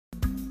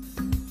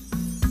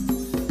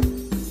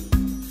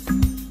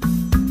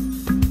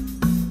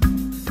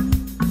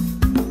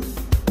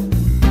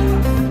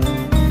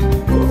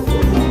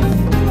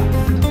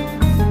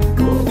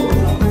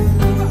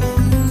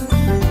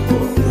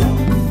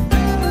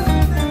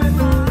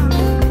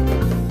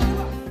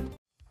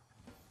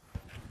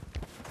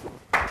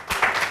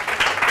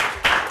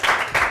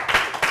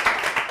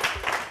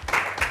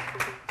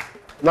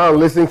Now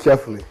listen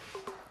carefully.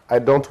 I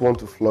don't want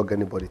to flog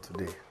anybody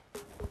today.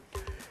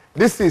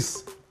 This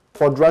is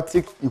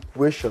quadratic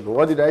equation.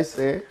 What did I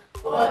say?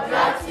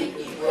 Quadratic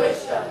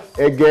equations.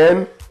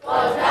 Again?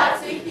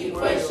 Quadratic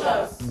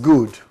equations.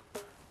 Good.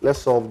 Let's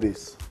solve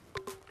this.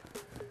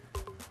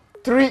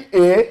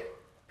 3a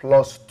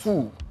plus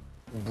 2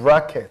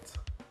 bracket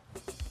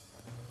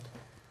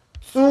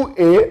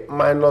 2a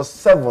minus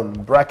 7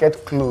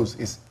 bracket close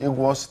is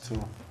equals to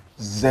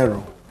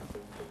 0.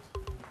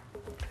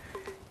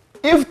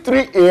 If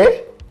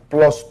 3a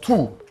plus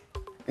 2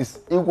 is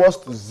equals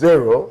to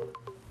 0,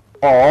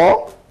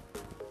 or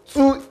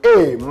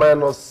 2a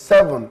minus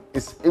 7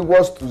 is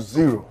equals to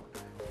 0,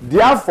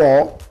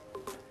 therefore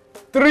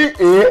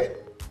 3a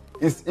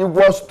is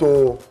equals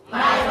to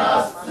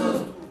minus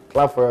 2.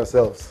 Clap for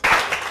yourselves.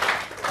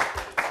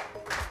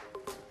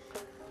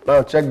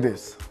 Now check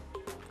this.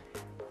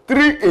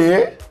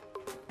 3a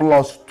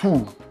plus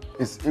 2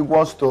 is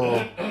equals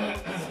to...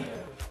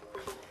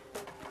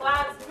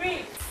 Class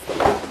 3.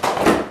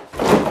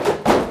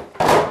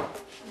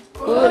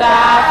 Good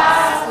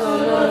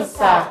afternoon,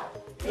 sir.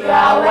 You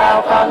are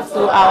welcome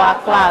to our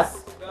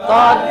class.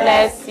 God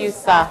bless you,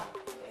 sir.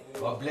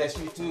 God bless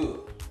you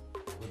too.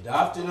 Good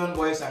afternoon,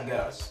 boys and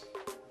girls.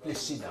 Please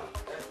sit down.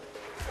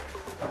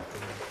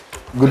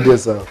 Good day,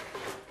 sir.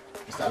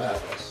 Mr.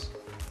 Lazarus.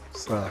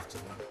 Sir.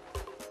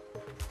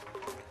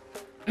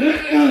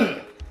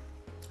 I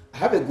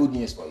have a good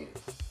news for you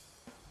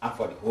and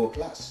for the whole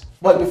class.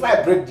 But before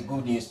I break the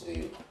good news to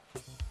you,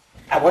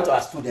 I want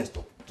our students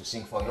to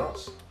sing for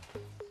yours.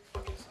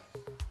 Okay, sir.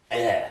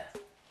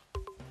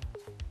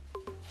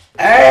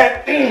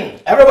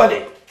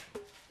 Everybody,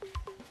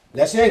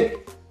 let's sing.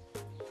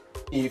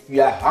 If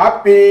you are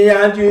happy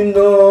and you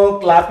know,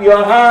 clap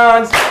your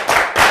hands.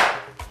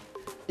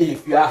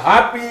 If you are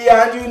happy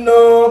and you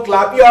know,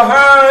 clap your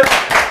hands.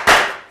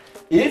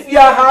 If you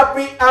are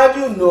happy and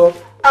you know,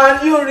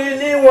 and you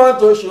really want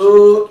to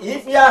show,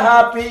 if you are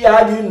happy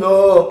and you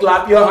know,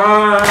 clap your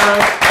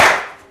hands.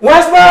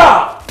 Once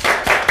more.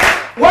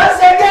 Once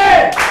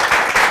again.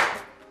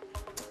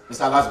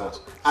 Mr. Lazarus,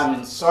 I'm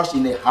in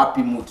a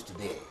happy mood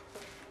today.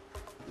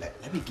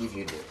 Let me give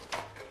you the,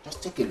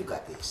 just take a look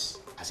at this.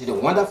 I see the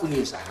wonderful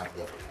news I have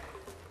there for you.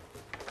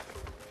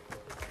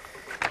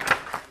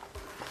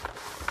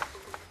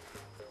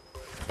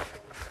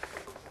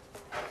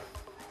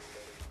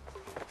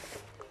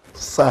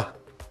 Sir,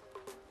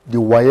 the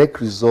WAEC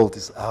result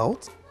is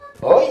out.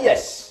 Oh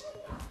yes.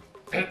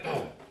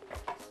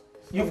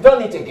 You've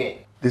done it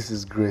again. This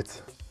is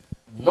great.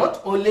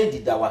 Not only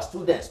did our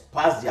students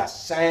pass their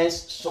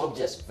science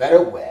subjects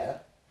very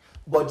well,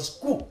 but the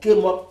school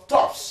came up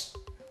tops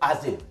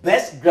as the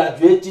best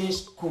graduating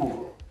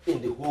school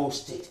in the whole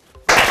state.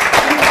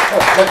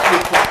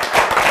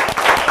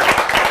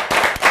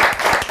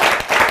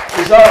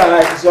 It's all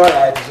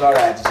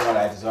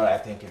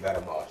right. Thank you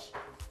very much.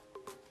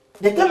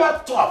 They came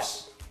out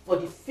tops for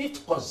the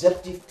 5th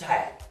consecutive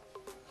time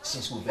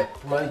since we've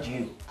employed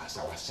you as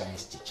our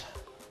science teacher.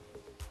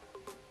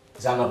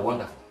 Is that not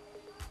wonderful?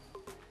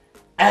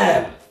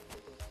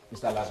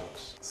 Mr.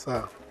 Lazarus.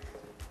 Sir.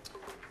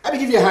 Let me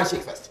give you a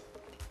handshake first.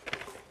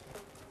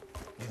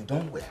 You've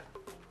done well.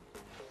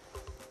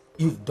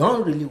 You've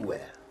done really well.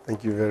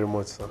 Thank you very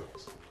much, sir.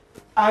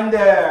 And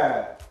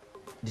the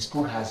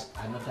school has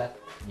another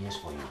news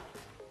for you.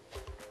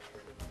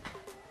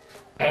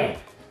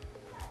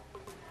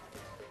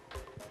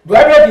 Do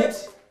I read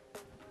it?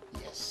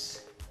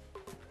 Yes.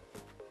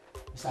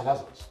 Mr.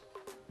 Lazarus,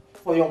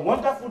 for your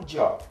wonderful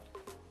job,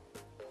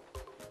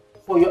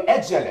 for your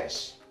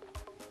excellence,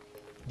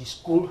 the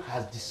school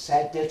has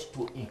decided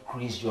to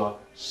increase your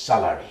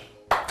salary.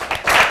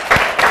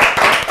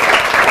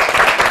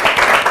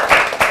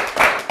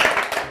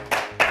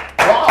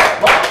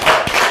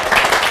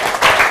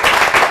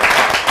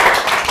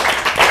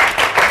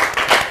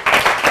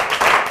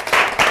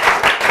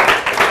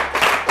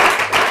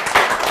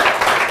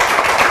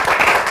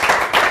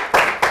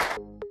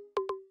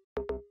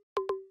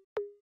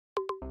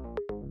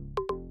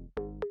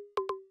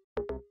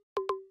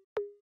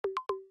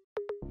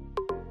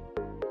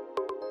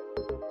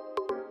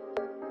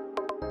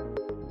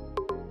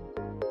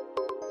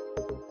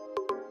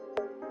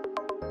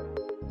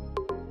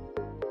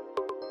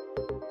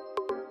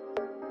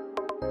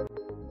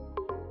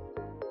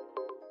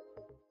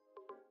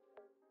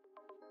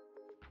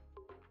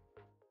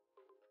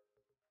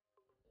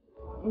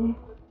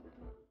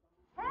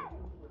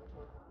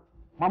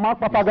 Mama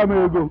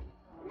Patagamego,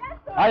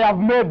 I have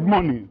made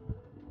money.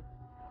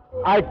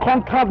 I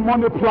conquered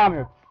money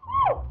planet.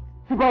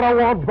 Figure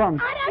World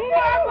Bank.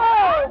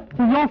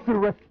 Beyonce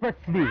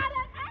respects me.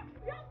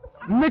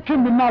 Nicki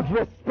Minaj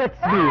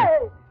respects me.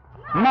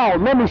 Now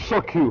let me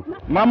shock you.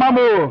 Mama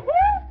Mo.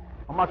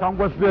 Mama can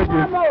go there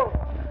again.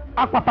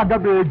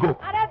 Akpatagamego.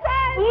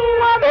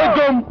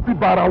 Ego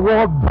Figure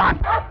World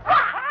Bank.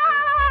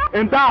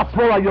 And that's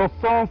why your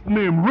son's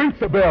name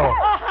rings a bell.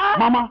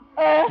 Mama,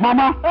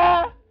 Mama.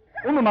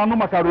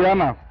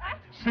 Rihanna,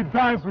 she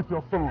dines with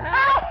your son.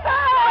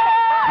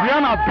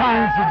 Rihanna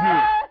dines with you.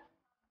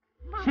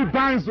 She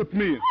dines with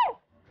me.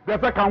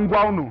 There's a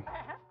kangwano.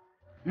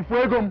 If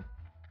we go,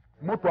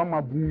 motor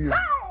mabuya.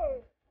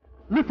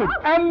 Listen,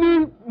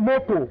 any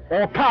motor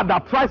or car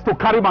that tries to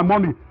carry my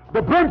money,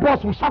 the brain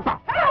boss will shatter.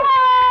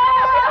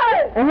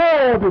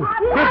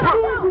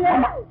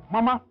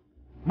 Mama,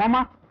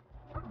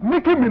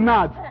 Nicki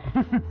Minaj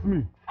visits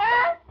me.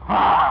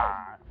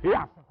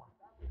 Yeah.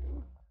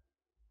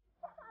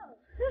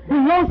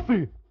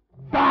 Beyonce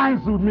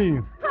dines with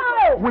me.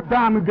 We're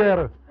down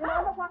together.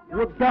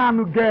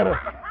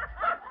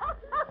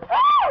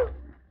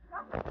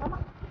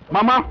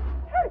 Mama,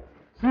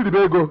 see the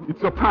bagel.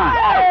 It's your time.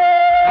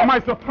 Mama,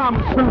 it's your time.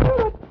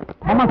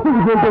 Mama, see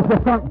the bagel. It's your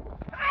time.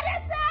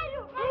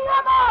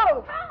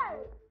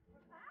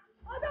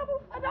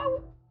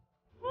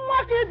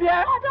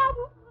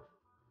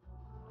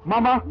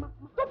 Mama,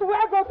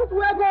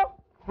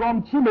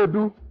 from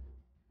Chinedu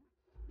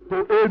to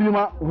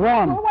Erima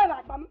 1,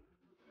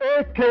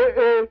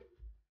 aka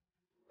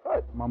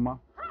Mama.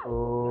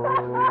 Oh.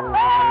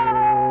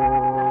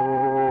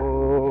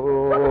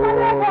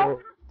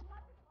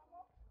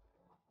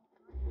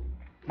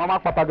 Mama,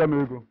 akpataga m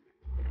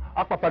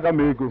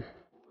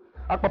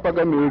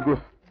ego.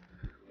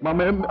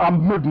 Mama, I've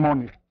made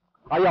money.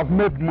 I have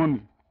made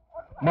money.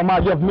 Mama,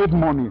 I have made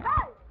money.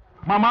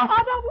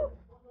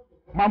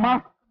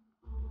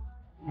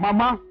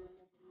 Mama,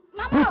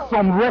 put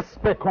some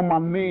respect on my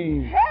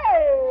name.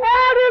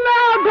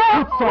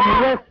 Put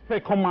some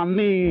respect on my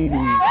name.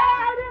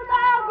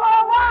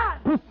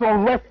 Put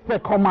some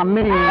respect on my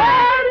name.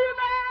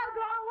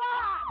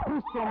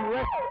 Put some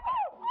respect.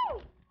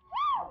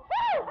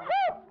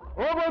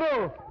 Over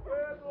there.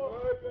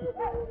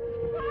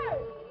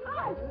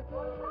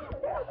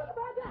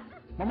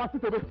 Mama,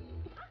 sit there.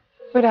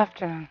 Good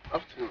afternoon.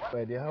 Afternoon,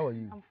 my dear. How are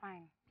you? I'm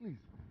fine. Please,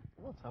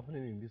 what's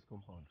happening in this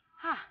compound?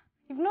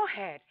 You've not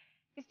heard.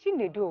 It's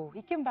Chinedu.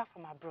 He came back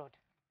from abroad.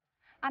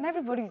 And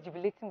everybody is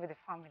jubilating with the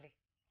family.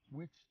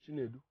 Which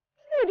Chinedu?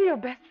 Chinedu, your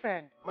best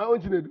friend. My own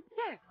Chinedu?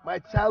 Yes. My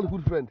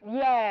childhood friend?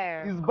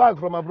 Yeah. He's back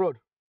from abroad.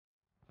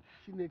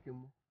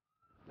 Chinekemo.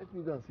 Let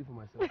me go and see for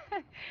myself.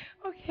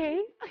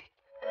 Okay.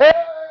 Hey!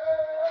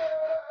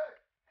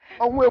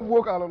 I'm going to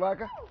walk on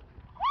Alonaka.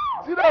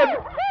 Chinedu!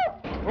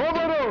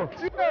 Over there!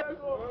 Chinedu!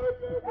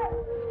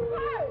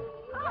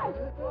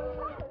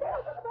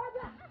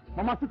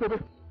 Mama, sit there.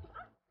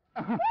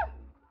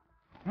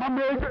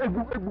 Mama,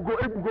 ebugo.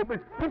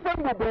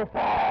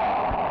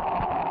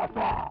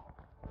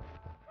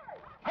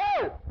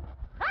 Hey!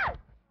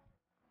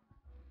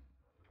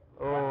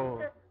 Oh.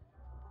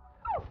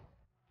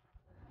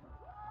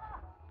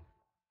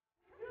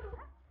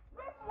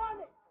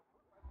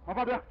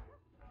 Mama, there.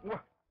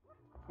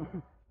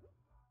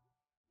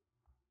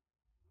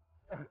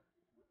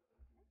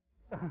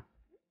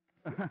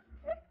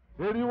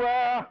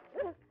 Anywhere.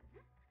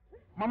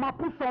 Mama,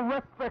 put some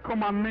respect on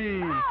my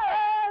name.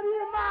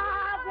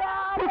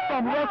 Put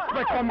some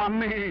respect on my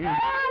name.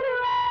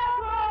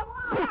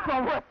 Put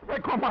some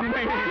respect on my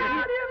name.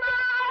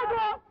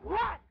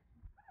 What?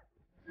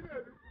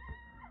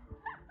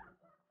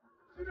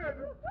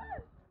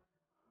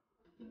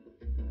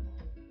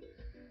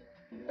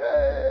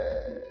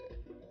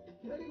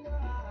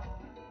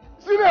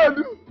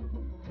 Chinedu!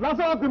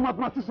 Lazarus the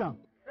mathematician.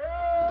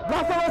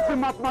 Lazarus the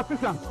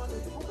mathematician.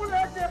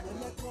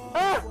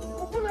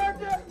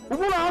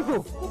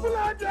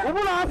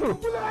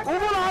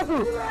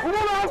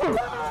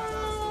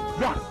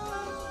 Yeah,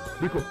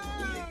 because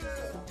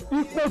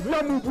if was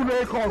your move to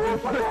the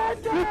conference,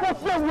 if was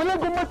your will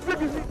go much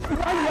bigger,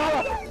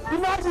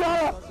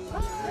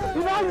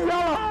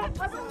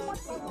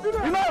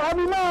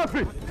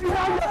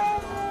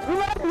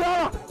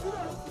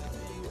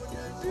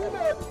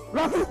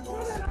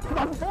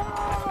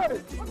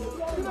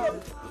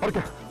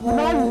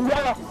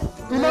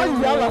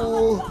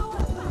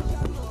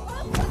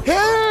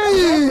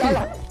 Hey!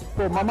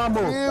 Oh, Mama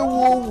Mo. Hey,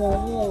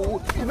 whoa.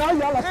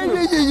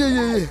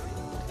 Hey.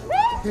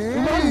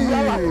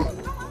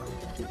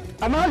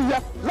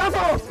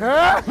 Lazarus!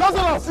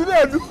 Lazarus!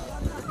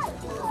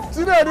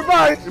 Chinedu,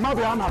 bye!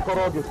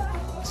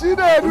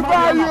 Chinedu,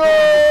 bye,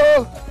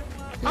 yo!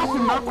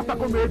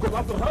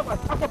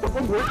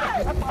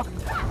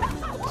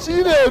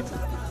 Chinedu!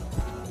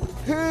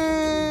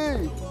 Hey!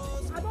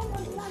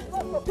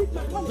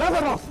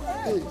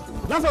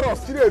 Lazarus!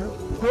 Chinedu!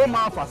 Come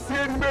Alpha, see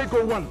Eddie go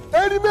one.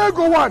 Eddie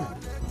go one.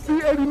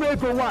 See Eddie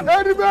go one.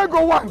 Eddie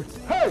go one.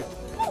 Hey!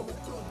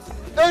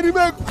 Eddie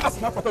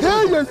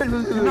Hey!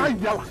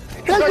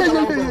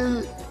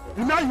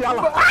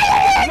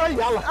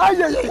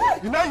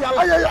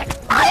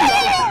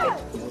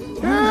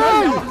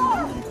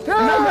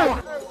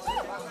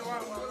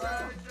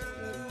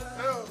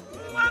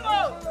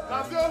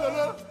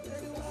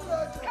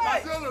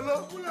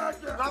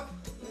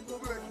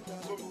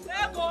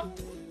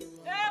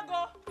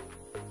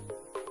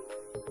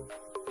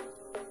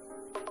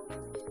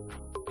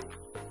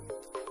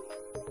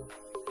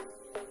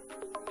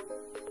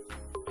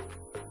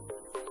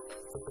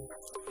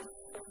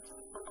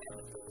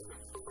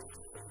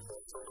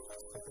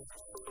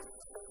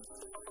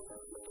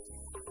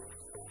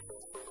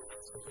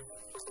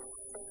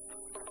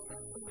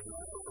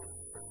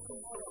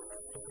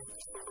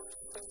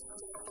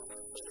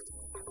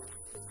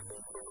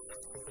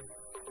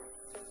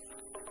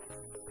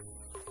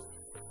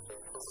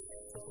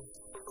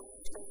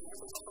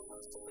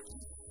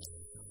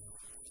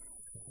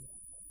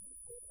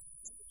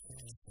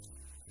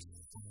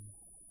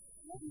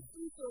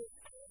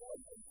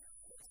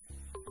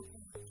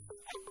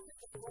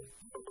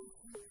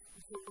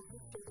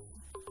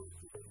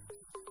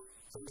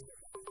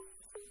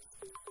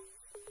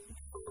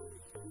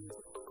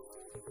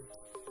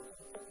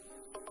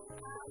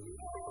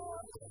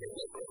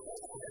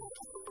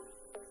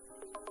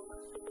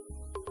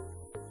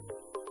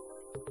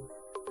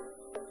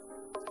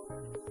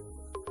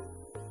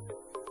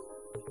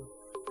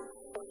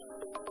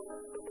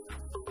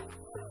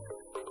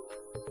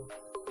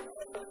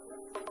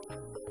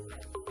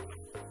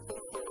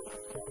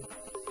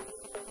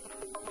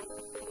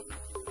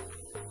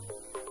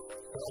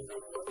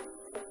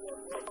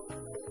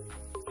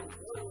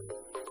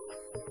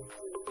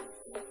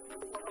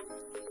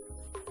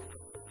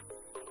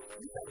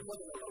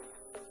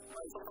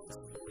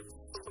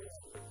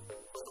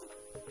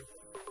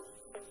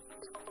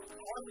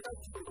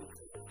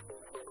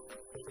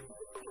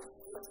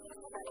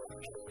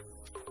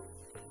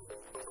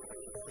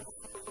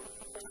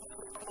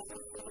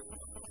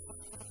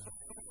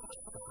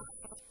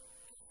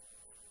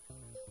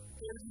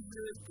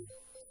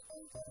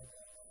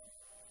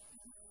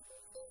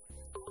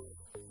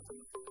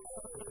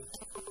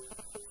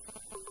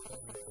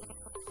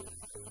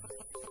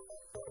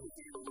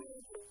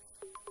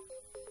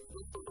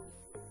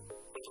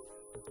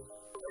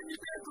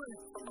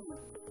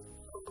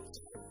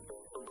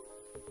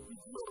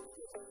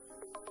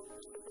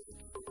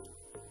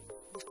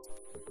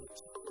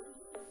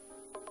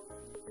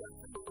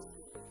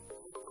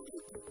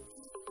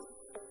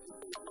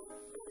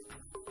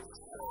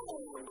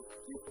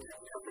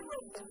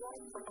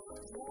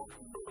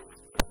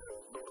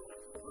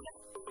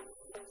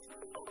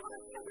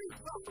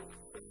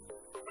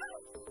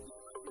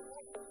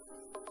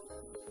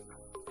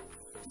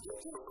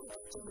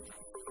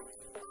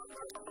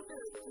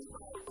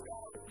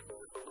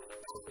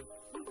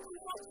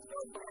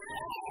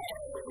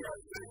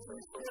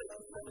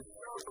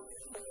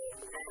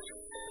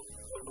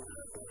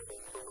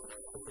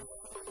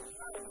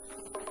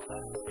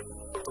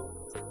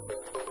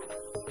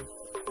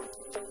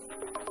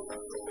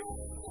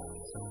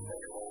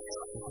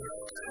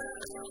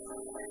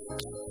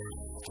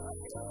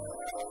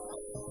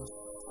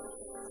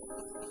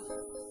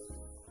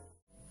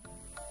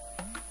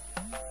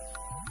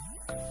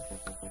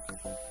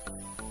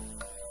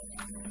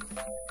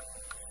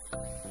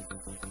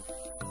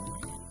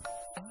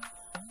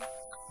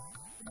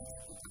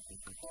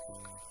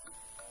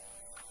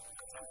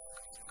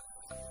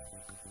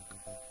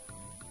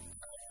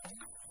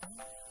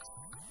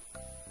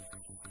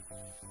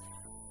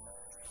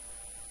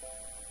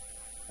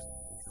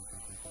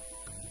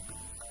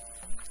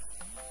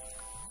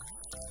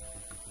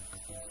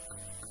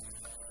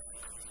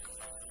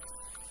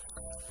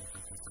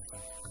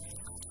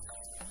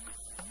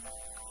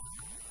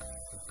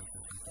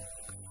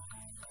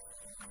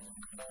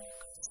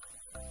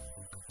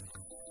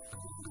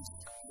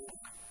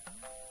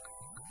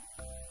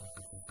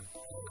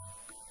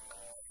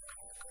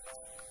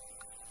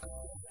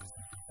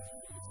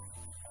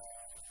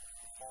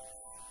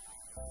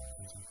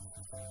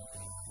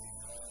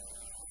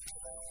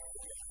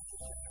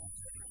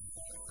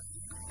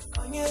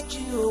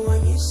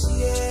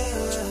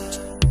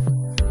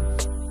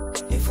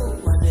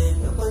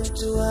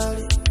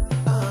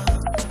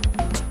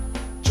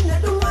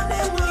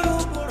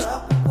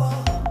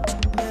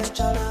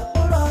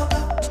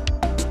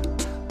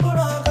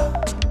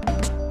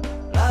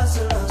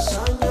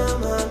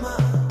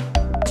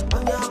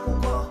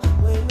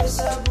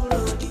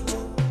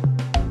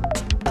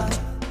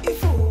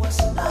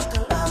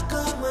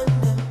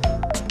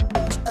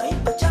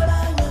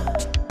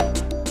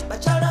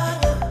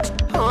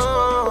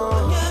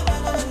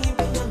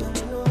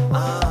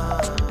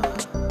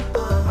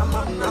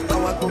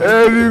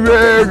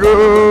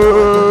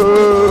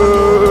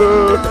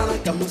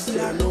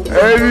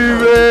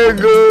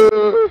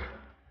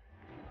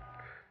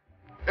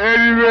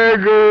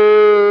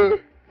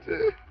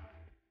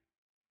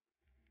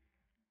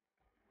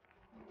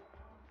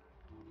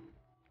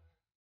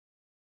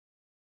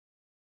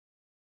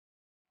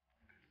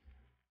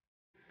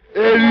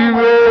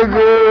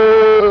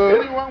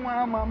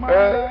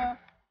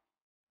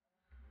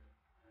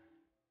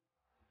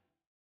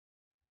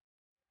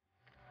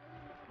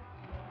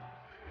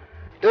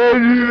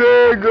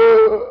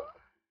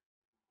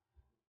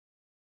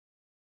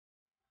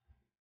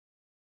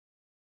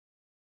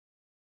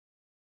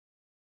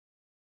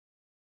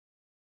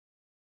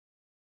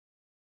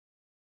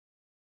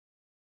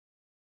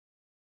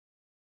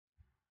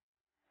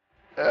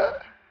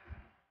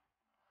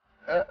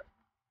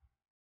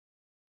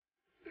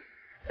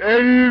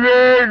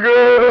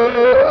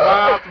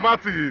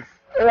 Mathematics.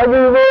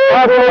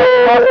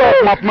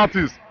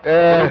 Mathematics.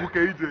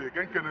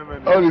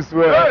 All is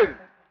well. Hey!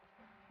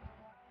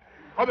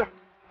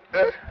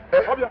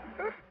 Obia.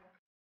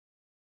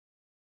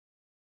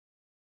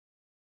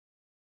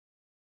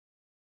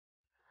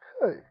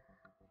 Hey.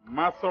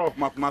 Master of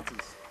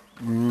Mathematics.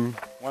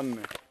 One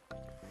name.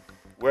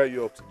 Where are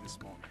you up to this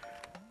morning?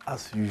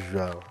 As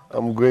usual,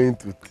 I'm going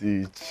to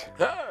teach.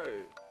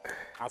 Hey!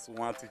 As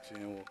one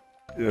teaching.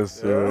 Yes,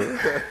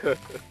 sir.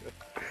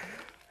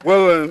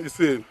 Well, you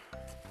see,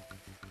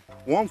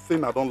 one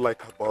thing I don't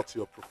like about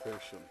your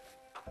profession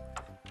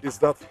is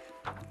that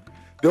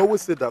they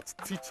always say that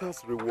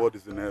teacher's reward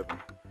is in heaven.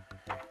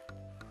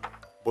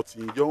 But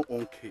in your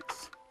own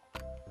case,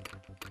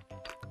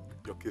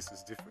 your case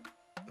is different.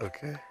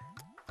 Okay.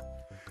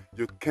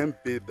 You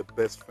can't be the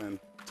best friend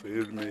to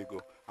Erimego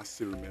and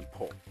still remain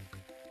poor.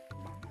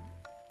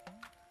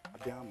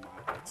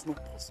 It's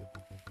not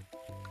possible.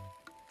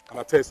 And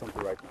I'll tell you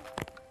something right now.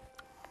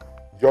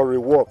 Your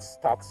reward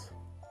starts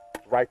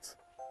right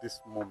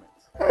this moment.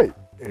 Hey,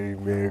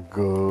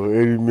 Erimego.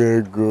 Hey,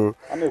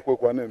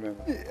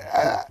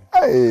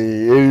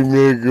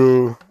 Erimego.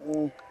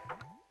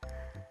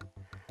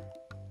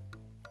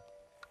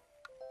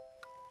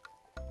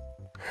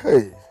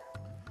 Hey.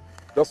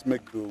 Just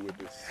make do with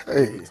this.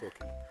 Hey.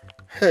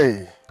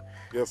 Hey.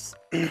 Yes.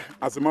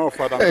 As a matter of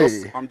fact,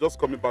 I'm just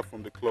coming back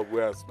from the club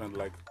where I spent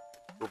like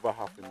over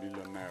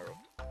 ₦500,000 naira.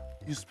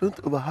 You spent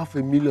over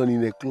 $500,000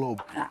 in a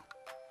club.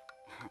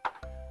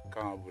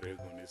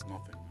 It's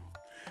nothing now.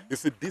 You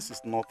see, this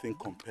is nothing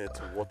compared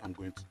to what I'm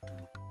going to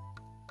do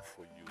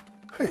for you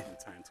in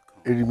time to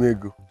come.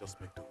 Erimego. Just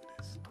make do with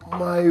this.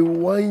 My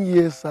 1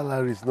 year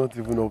salary is not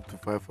even up to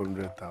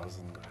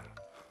 500,000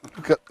 naira.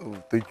 Look at, oh,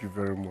 thank you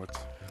very much.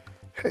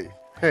 Hey,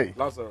 hey.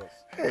 Lazarus.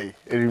 Hey,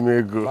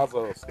 Erimego.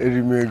 Lazarus.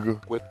 Erimego.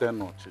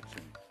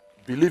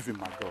 Believe in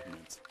my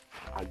government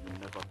and you'll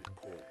never be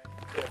poor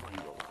ever in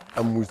your life.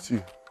 I'm with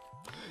you.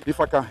 If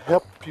I can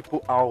help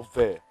people out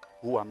there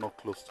who are not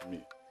close to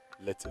me,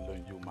 let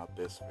alone you, my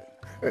best friend.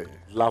 Hey.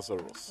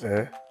 Lazarus.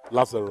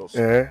 Lazarus.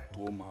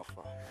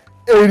 Tuomafa.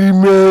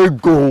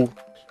 Erimego.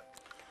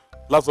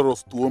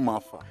 Lazarus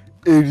Tuomafa.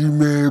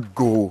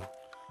 Erimego.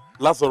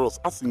 Lazarus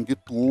asinge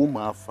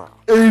Tuomafa.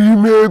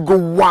 Erimego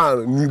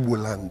 1 n'Igbo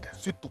land.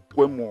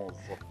 Situkwemo.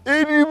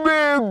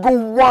 Erimego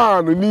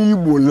 1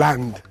 n'Igbo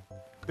land.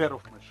 Bed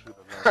of my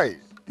shoulder. Hey,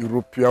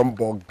 European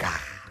burger.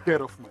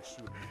 Bed of my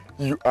shoulder.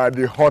 You are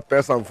the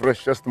hottest and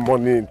freshest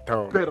money in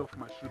town. Bed of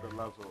my shoulder,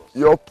 Lazarus.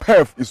 Your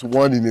perf is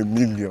 1 in a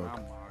million.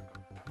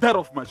 Bed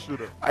of my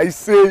shoulder. I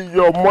say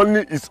your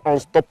money is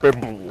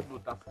unstoppable. No,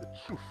 that's the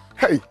truth.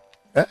 Hey,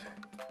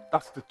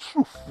 that's the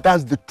truth.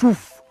 That's the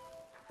truth.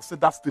 I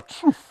said that's the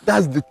truth.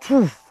 That's the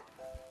truth.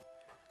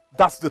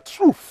 That's the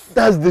truth.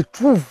 That's the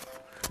truth.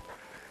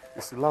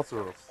 You see,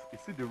 Lazarus, you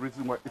see the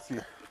reason why,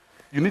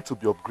 you need to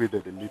be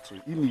upgraded a little.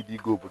 You need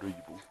ego, but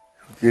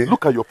okay.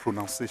 Look at your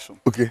pronunciation.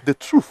 Okay. The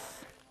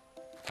truth.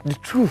 The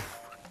truth.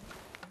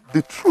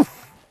 The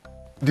truth.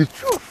 The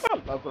truth.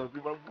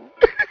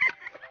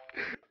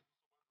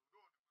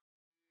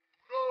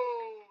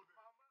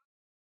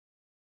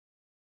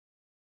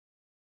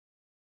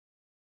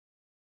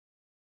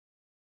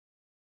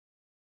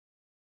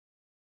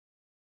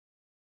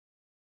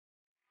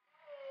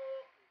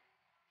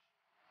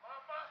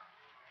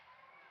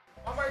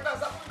 Mama, it has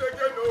happened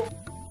again, no.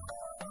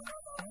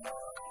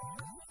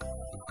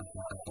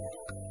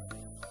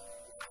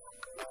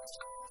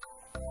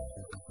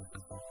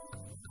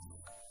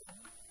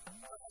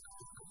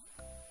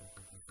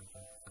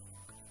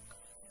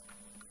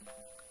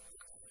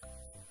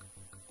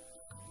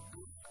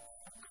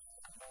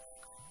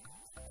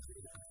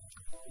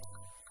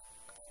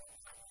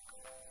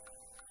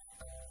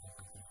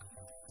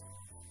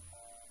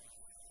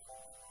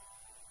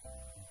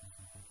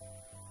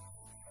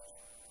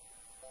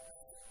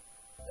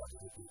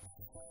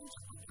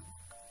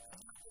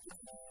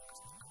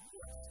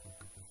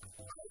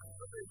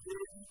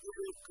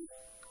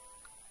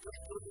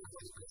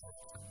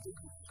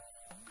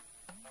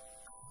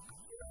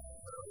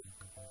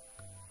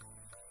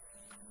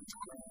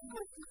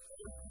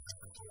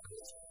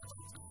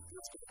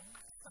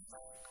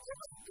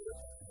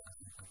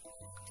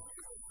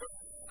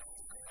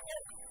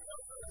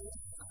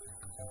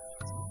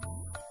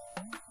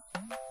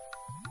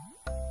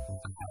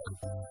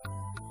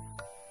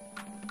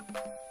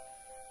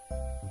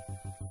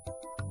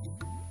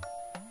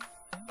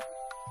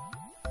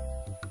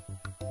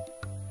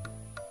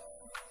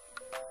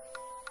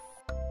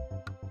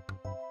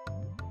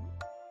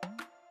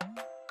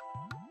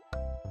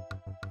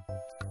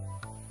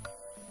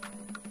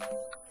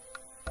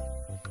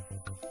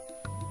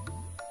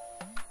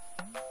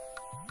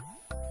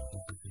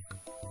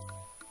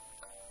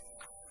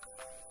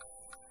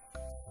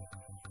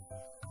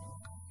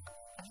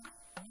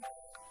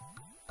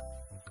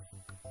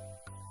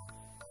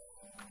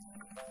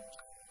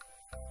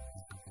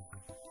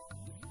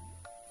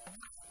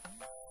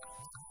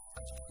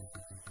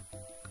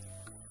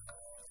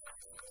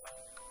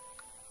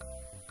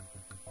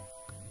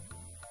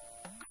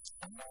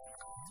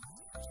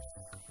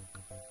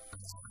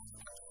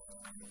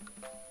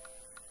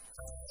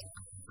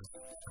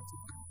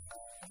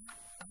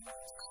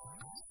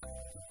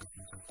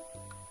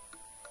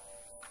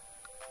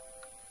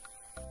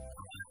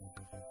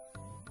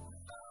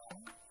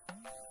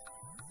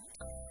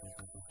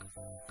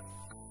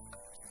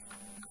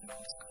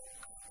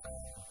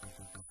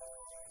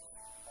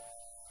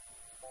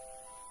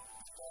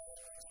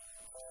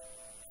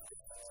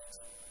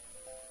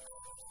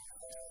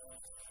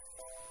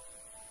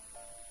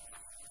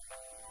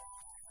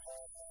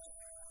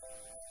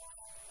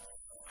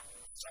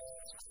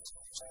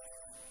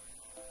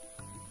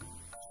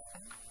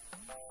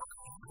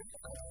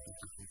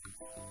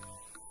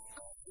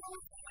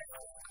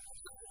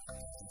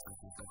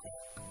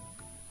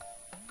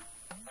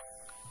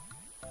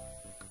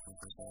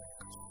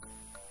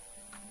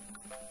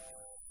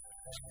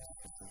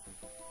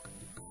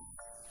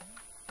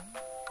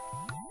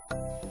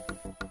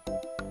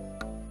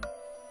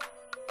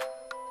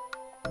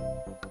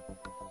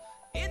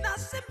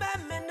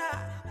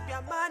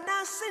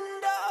 Yamana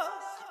sindo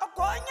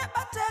okonya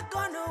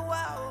bategono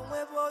wa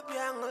mwebo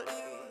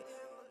byangli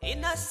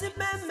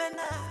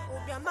inasimemena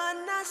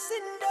ubyamana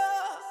sindo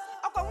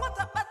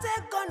okwata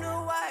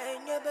bategono wa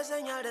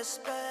enyebezenya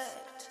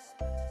respect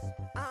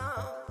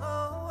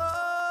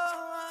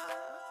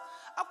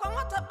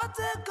okwata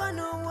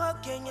bategono wa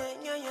kenye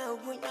nyanya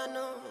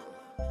ubunyano.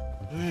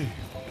 Hey,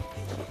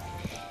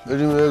 Where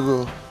do you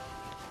go?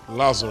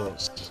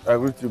 Lazarus, I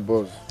greet you,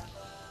 boss.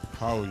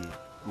 how are you?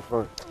 I'm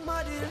fine.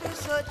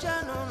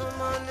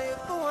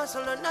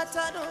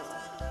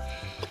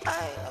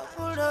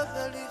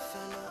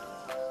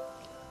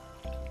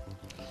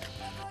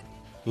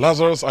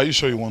 Lazarus, are you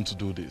sure you want to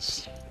do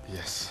this?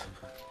 Yes.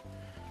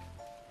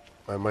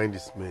 My mind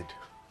is made.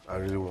 I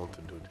really want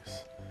to do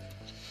this.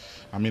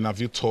 I mean,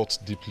 have you thought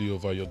deeply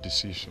over your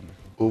decision?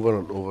 Over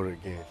and over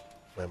again,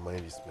 my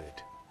mind is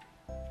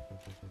made.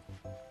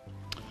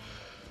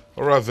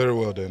 All right, very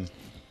well then.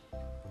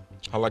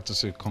 I'd like to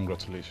say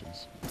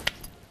congratulations.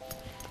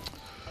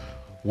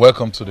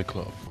 Welcome to the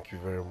club. Thank you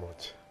very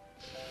much.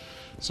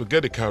 So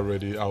get the car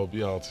ready. I'll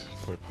be out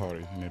for a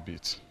party in a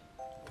bit.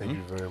 Thank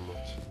you very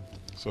much.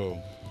 So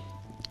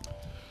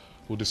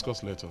we'll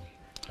discuss later.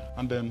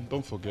 And then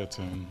don't forget,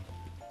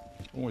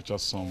 we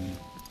just some.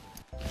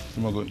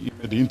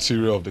 The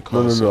interior of the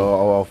car.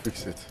 No, I'll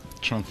fix it.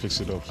 Try and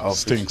fix it up. I'll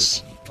Stinks.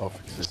 Fix it. I'll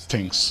fix it.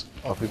 Stinks.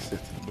 I'll fix it.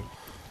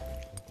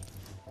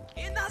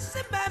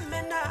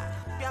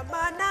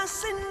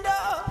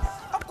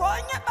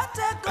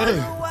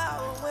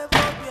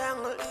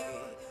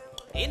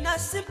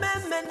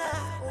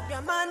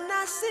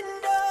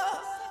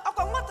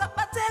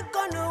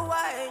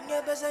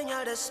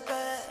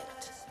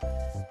 Respect.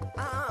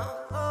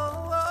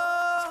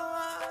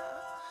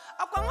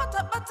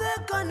 Akwamata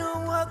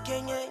bategono wa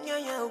kenye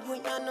nyanya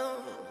ubunyano.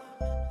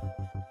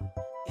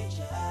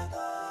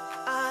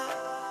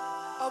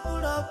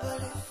 Abura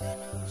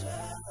belifeno.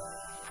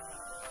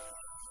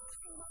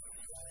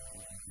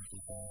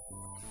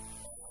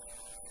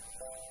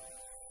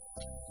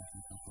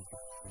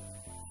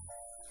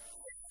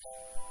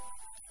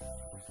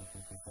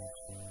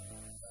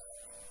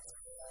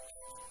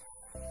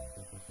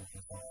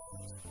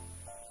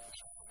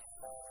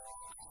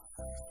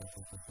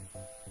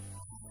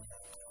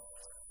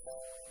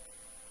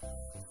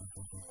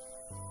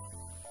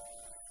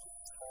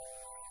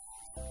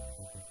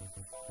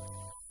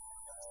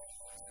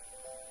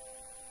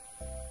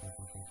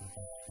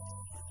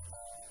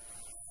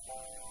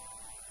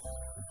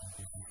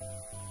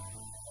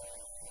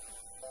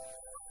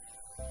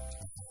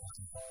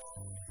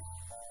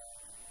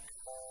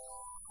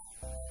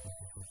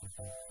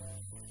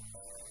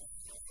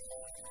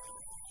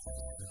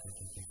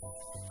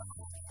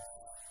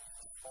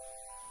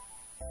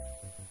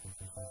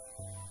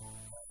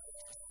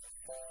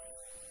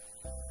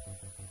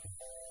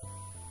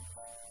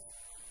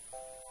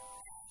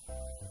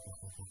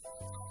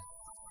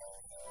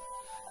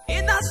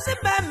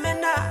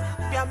 Inasimemena,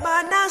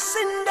 yamana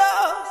sindo,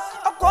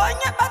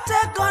 okonya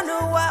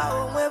bategono wa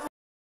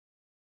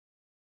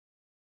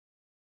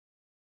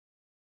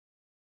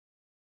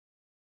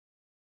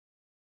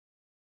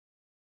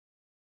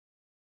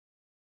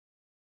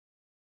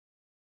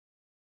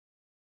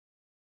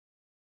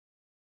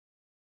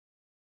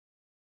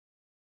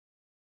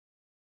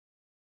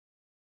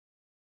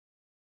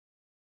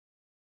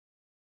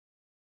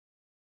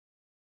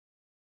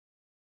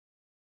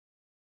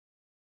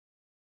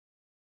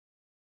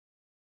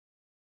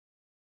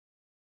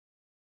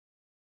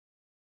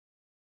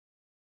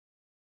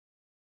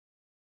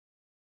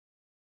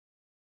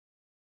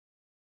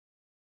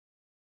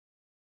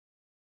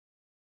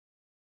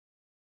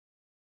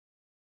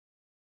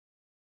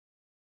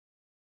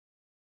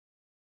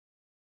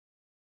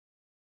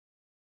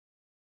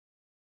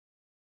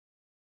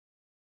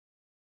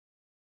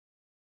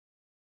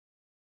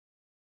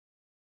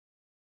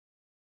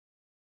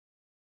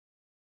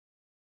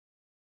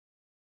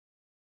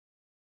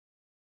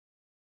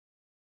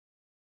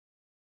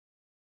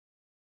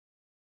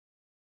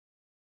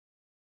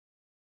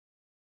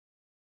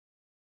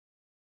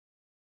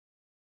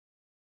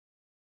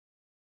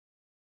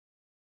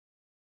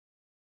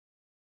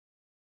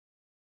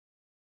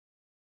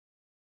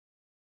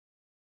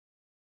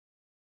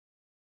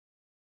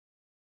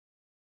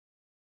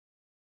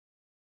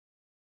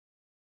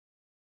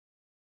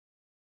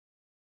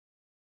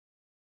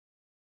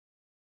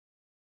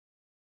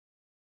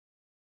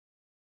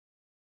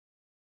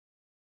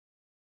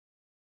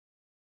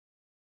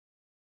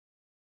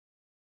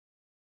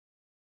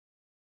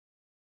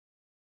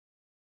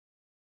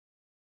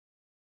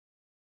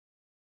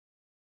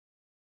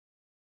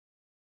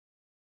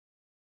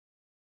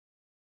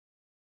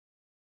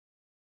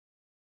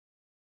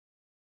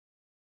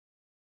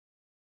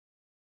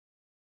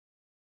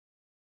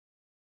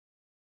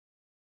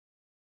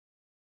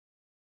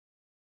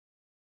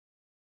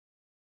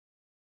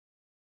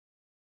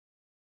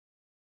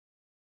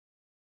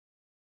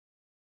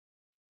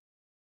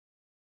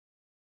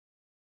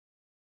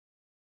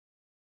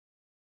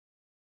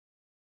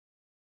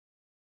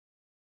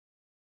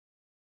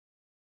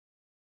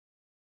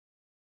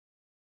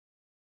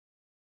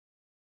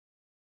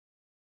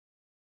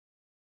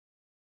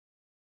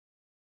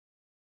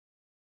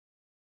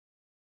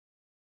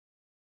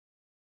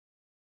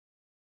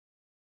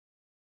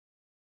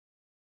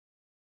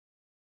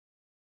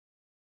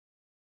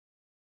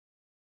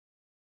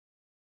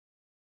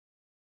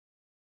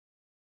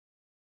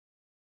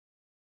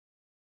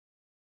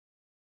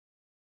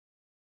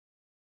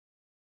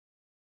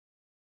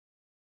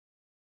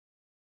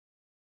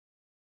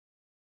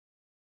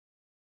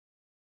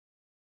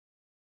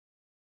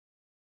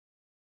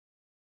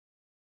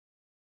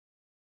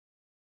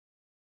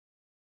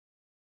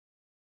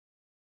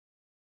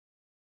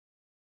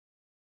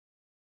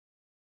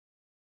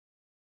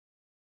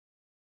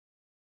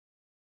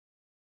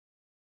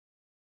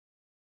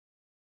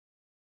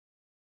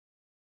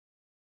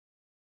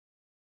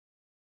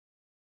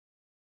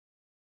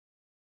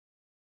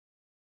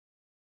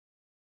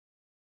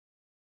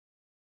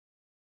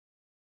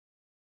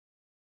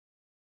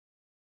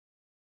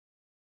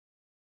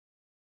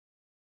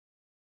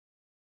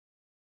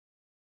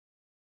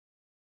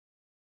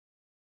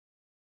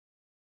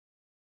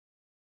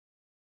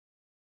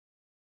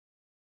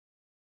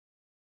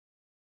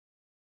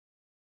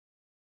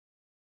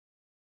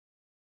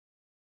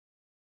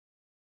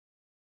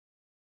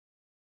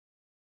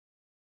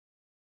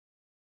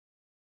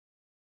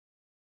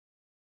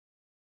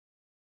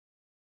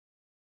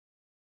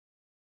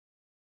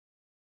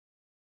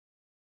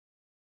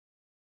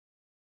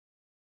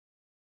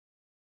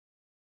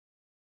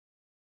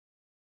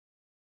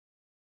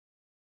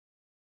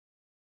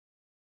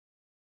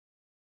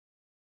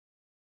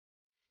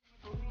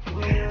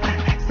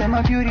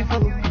my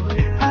beautiful.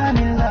 I'm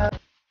in love.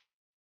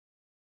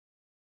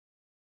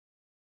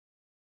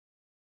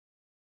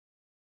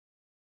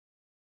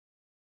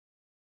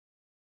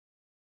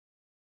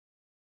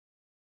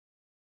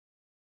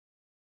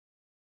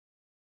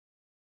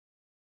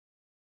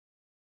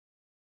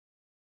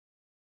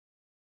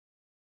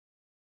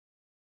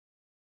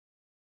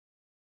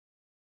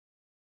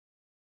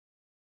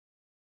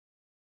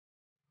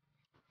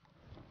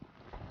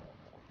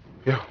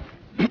 Yeah.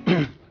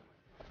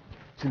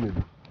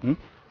 Chinedu.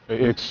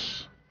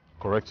 It's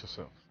correct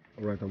yourself.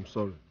 Alright, I'm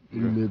sorry.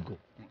 You may go.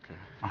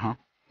 Okay.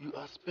 You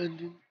are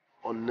spending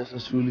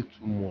unnecessarily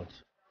too much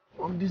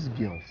on these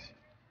girls.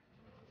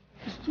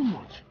 It's too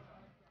much.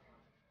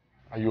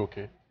 Are you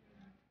okay?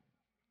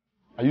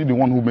 Are you the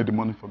one who made the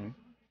money for me?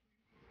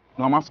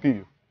 No, I'm asking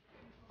you.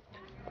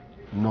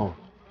 No.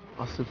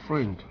 As a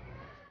friend.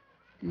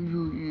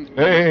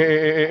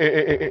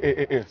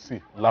 Hey,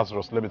 see,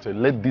 Lazarus, let me tell you,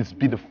 let this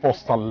be the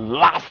first and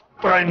last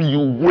time you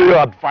will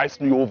advise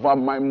me over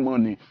my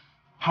money.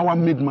 How I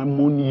made my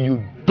money,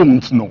 you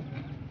don't know.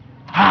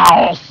 How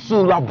I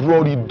hustle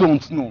abroad, you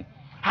don't know.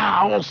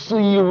 How I hustle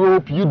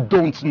Europe, you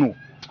don't know.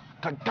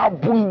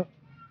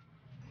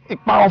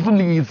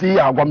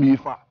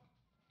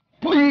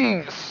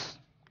 Please.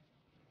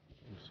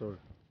 I'm sorry.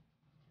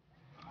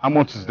 How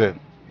much is there?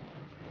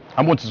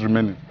 How much is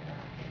remaining?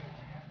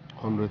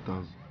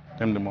 100,000.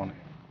 Tell me the money.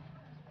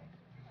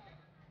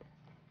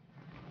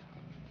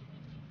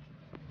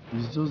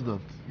 It's just that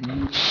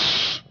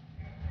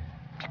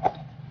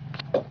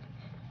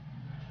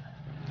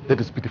Let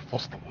this be the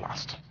first and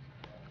last.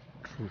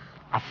 Truth.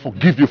 I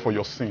forgive you for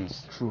your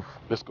sins. Truth.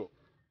 Let's go.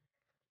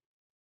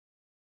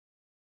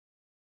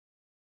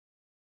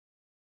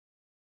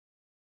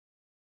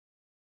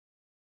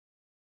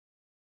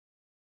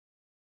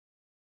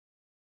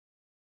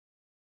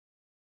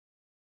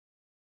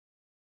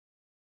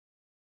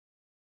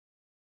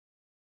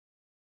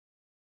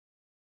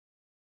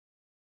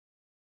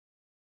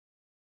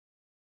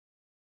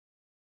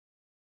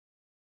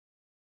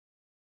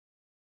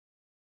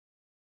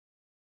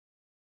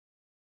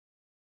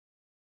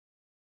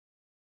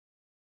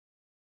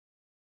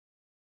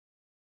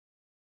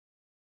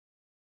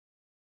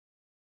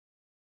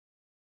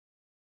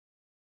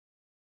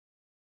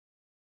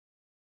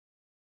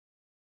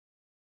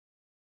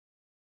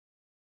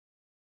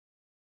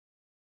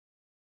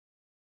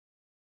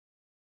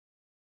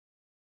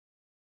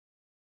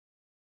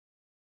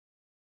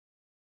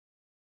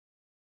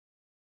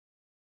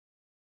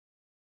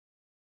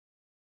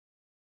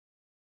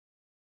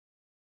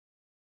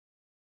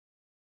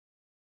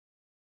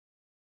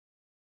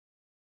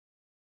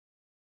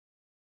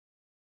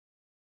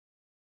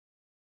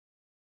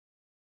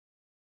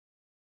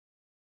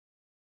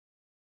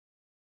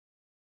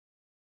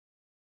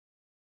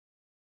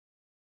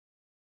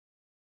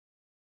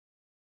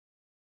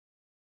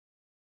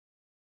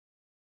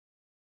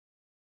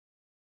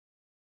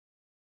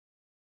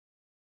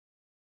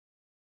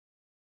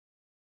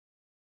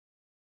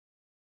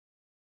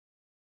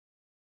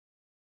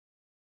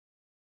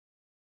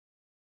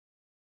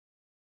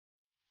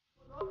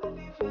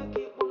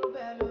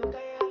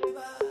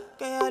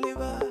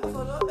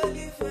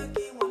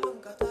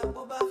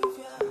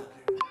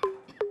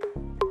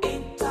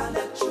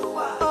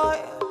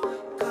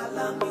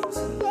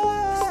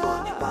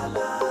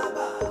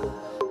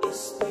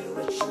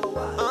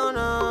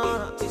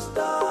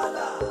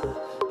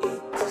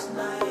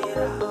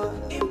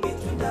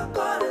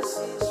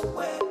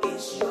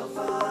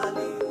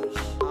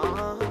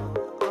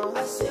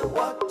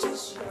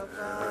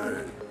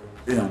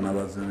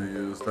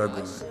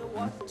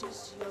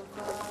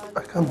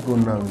 I can't go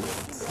now.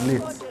 It's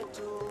late.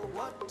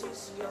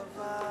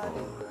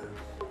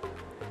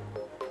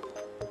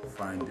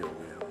 Find your way.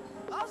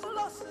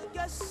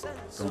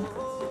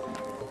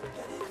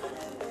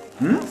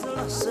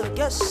 So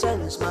get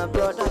sense, my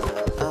brother.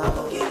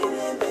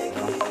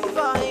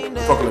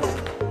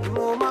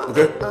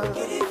 Okay.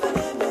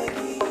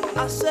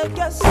 I said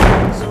get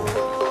sense.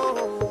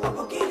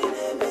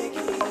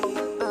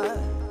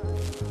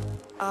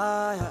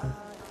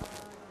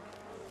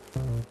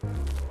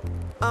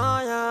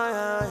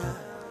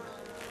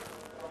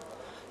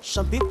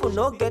 Some people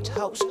no get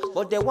house,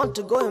 but they want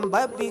to go and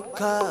buy big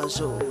cars.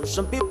 So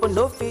some people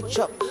no fit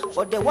up,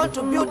 but they want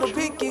to build a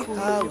big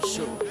house.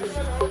 So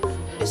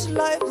it's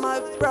life, my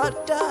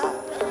brother.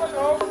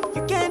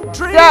 You can't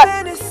dream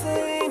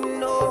anything,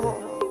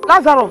 no.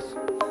 Lazarus.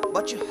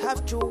 But you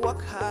have to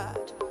work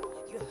hard.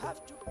 You have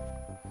to.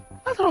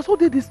 Lazarus, who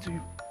did this to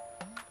you?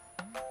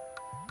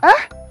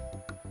 Eh?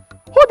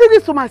 Who did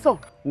this to my son?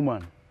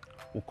 Woman,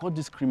 we caught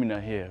this criminal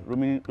here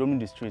roaming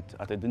the street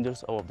at a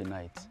dangerous hour of the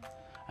night.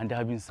 And there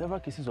have been several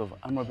cases of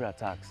armed robbery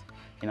attacks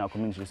in our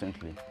community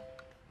recently.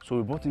 So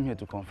we brought him here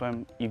to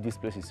confirm if this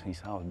place is his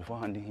house before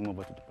handing him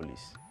over to the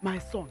police. My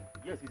son?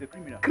 Yes, he's a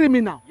criminal.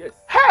 Criminal? Yes.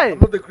 Hey! I'm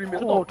not a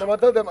criminal. Mama,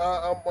 tell them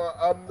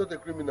I'm not a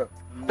criminal.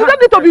 You don't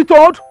need to be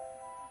told.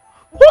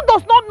 Who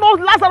does not know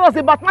Lazarus,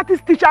 a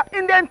mathematics teacher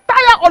in the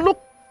entire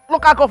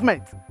local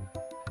government?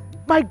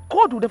 My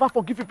God will never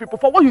forgive you people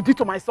for what you did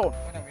to my son.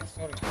 Madam, I'm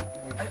sorry.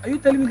 Are you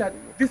telling me that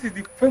this is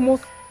the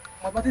famous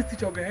mathematics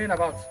teacher we've been hearing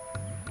about?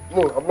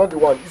 No, I'm not the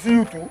one. You see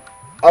you two?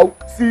 I'll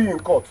see you in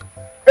court.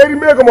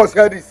 Erimego must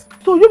hear this.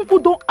 So you people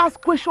don't ask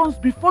questions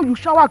before you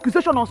shower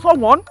accusation on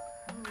someone?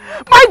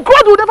 My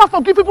God will never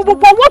forgive you people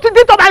for what you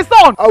did to my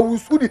son. I will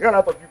sue the hell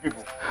out of you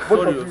people.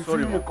 Both of you,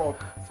 sorry, see you in court.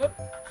 Sorry,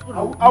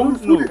 I will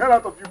sue the hell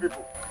out of you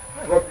people.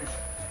 Rubbish.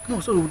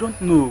 No, sorry, we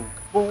don't know.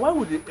 But why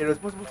would a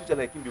responsible teacher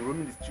like him be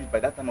roaming the street by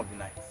that time of the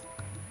night?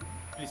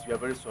 Please, we are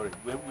very sorry.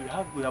 We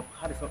have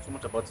heard so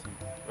much about him.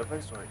 We are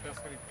very sorry. We are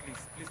sorry, please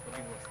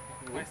forgive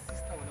us. My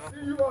sister will not.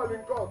 See you all in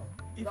court.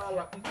 If you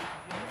happen to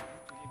hear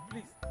to him,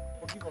 please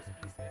forgive us,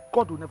 please.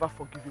 God will never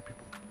forgive you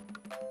people.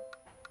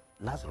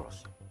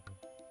 Lazarus,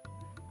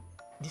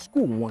 the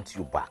school wants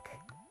you back.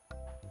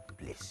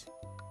 Please,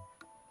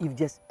 if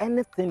there's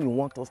anything you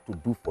want us to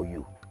do for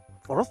you,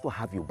 for us to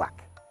have you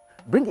back,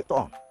 bring it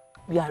on.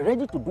 We are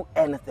ready to do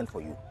anything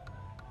for you.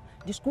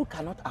 The school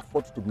cannot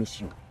afford to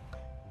miss you.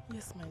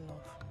 Yes, my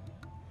love.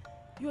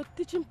 Your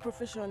teaching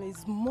profession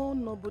is more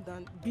noble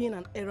than being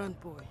an errand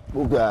boy.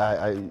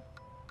 Okay,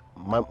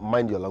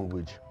 mind your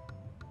language.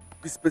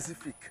 Be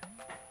specific.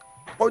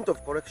 Point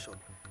of correction.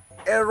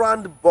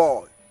 Errand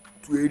boy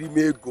to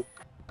Erimego.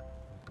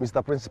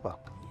 Mr. Principal,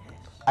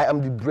 yes. I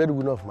am the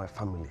breadwinner of my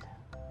family.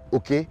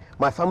 Okay?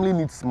 My family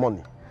needs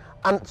money.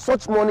 And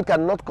such money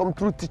cannot come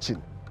through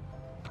teaching.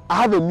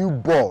 I have a new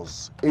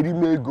boss,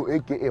 Erimego,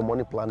 aka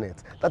Money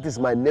Planet. That is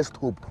my next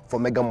hope for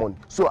mega money.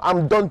 So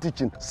I'm done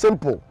teaching.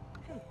 Simple.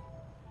 Hey,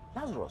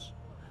 Lazarus,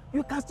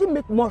 you can still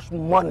make much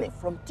money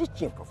from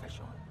teaching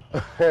profession.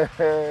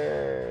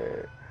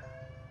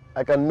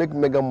 I can make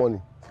mega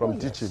money from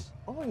teaching. Yes.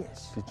 Oh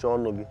yes. Teacher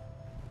Onogi.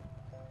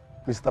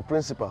 Mr.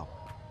 Principal,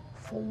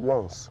 for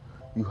once,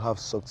 you have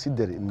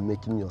succeeded in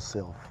making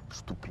yourself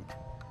stupid.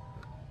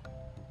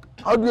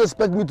 How do you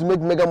expect me to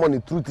make mega money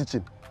through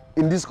teaching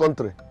in this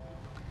country?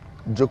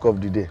 Joke of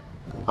the day.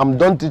 I'm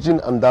done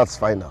teaching and that's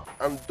final.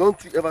 And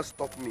don't you ever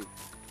stop me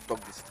to talk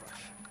this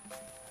trash.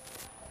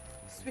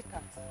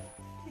 Sweetheart,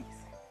 please.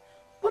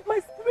 But my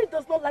spirit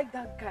does not like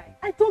that guy.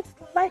 I don't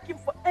like him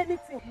for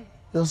anything.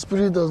 Your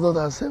spirit does not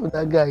accept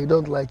that guy. You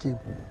don't like him.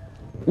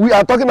 We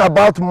are talking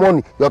about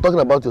money. You are talking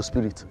about your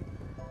spirit.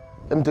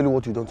 Let me tell you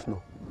what you don't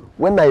know.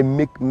 When I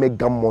make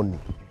mega money,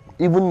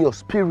 even your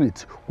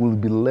spirit will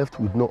be left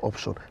with no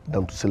option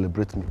than to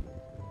celebrate me.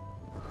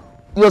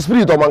 Your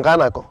spirit,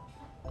 Omankanako.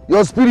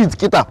 Your spirit,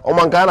 Kita,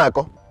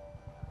 Omankanako.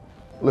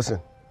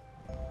 Listen,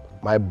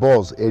 my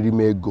boss,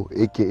 Erimego,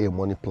 aka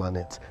Money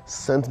Planet,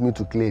 sent me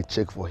to clear a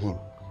check for him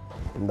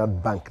in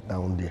that bank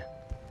down there.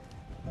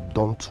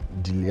 Don't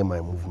delay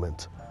my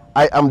movement.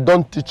 I am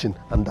done teaching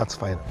and that's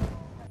fine.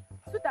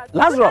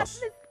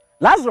 Lazarus!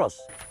 Lazarus!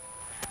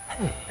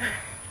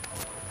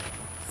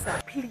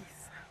 Sir, please.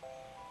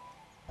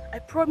 I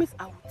promise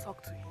I will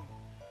talk to him.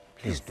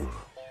 Please do.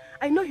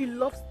 I know he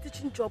loves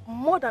teaching job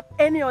more than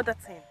any other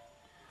thing.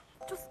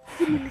 Just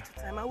give me a little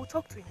time. I will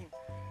talk to him.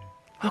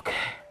 Okay.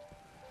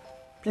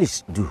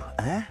 Please do,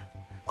 eh?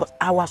 Because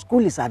our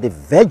school is at the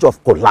verge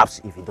of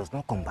collapse if he does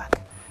not come back.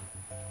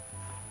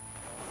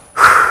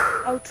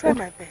 I'll try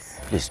my best.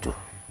 Please do.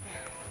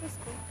 Let's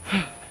go.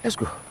 Let's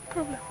go. No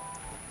problem.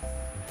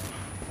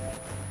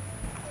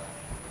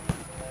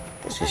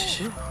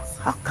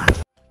 How can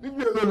you? Leave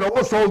me alone.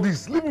 What's all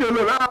this? Leave me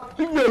alone.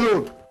 Leave me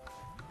alone.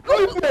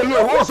 Leave me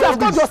alone. Look what you have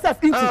turned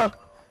yourself into.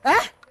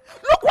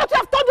 Look what you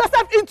have turned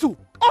yourself into.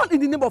 All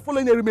in the name of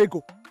following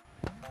Erimego.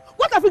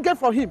 What have you gained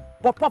from him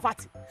but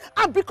poverty?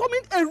 And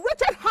becoming a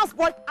wretched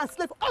houseboy and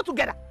slave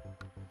altogether.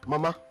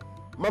 Mama,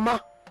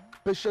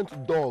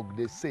 patient dog,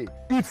 they say,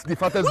 eats the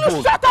fattest Will bone.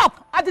 you shut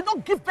up? I did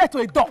not give birth to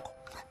a dog.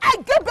 I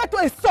gave birth to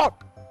a son.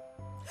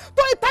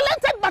 To a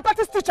talented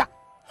mathematics teacher.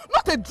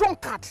 Not a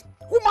drunkard,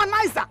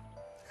 humanizer,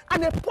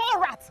 and a poor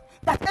rat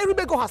that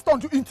Erimego has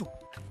turned you into.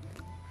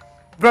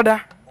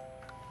 Brother,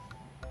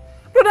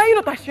 are you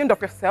not ashamed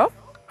of yourself?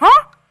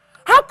 Huh?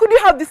 How could you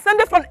have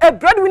descended from a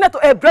breadwinner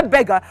to a bread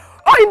beggar,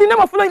 or in the name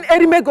of following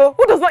Erimego,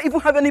 who does not even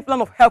have any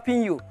plan of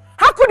helping you?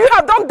 How could you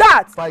have done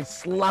that? If I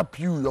slap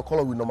you, your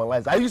color will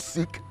normalize. Are you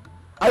sick?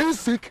 Are you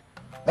sick?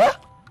 Huh?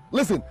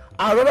 Listen,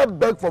 I'd rather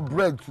beg for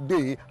bread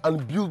today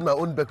and build my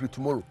own bakery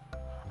tomorrow.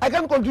 I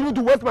can't continue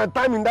to waste my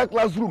time in that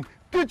classroom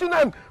teaching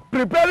and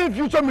preparing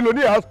future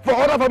millionaires for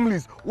other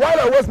families while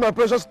I waste my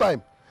precious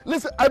time.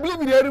 Listen, I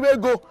believe in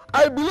Erimego.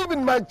 I believe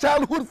in my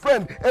childhood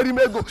friend,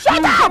 Erimego. Shut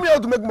up! Show me how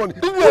to make money.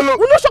 Leave me alone.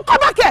 Will you come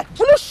back here?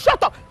 Will you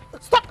shut up?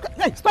 Stop.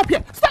 Hey, stop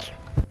here. Stop.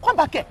 Come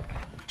back here.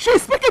 She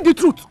is speaking the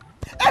truth.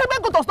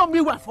 Erimego does not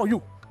mean well for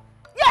you.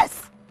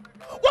 Yes.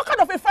 What kind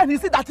of a friend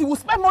is it that he will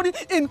spend money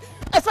in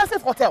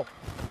expensive hotel?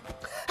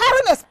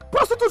 Hiring a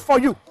prostitute for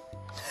you.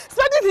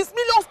 Spending his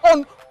millions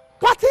on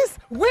parties,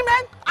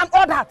 women, and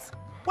all that.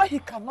 Where he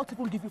cannot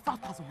even give you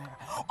 5,000 naira.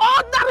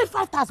 Ordinary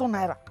 5,000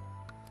 naira.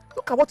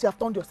 Look at what you have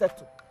turned yourself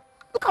to.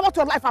 Look at what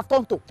your life has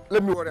turned to.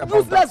 Let me worry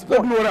about that.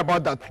 Let me worry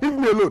about that. Leave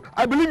me alone.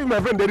 I believe in my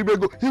friend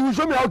Erimego. He will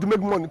show me how to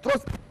make money.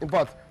 Trust. In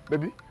fact,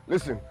 baby,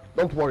 listen.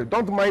 Don't worry.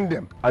 Don't mind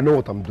them. I know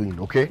what I'm doing,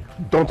 okay?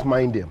 Don't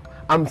mind them.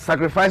 I'm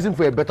sacrificing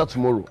for a better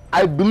tomorrow.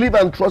 I believe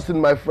and trust in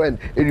my friend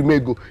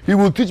Erimego. He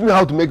will teach me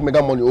how to make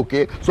mega money,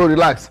 okay? So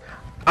relax.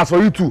 As for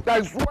you two,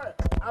 I swear,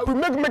 I will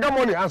make mega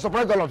money and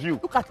surprise all of you.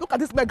 Look at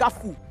this mega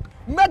fool.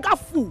 Mega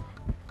fool.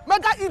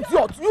 Mega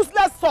idiot.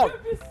 Useless son.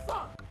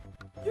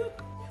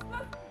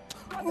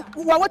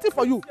 We are waiting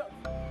for you.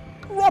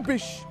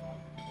 Rubbish.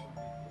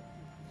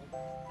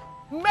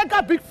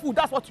 Mega big fool,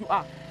 that's what you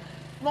are.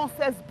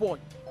 Nonsense boy.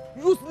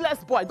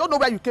 Useless boy. I don't know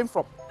where you came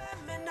from.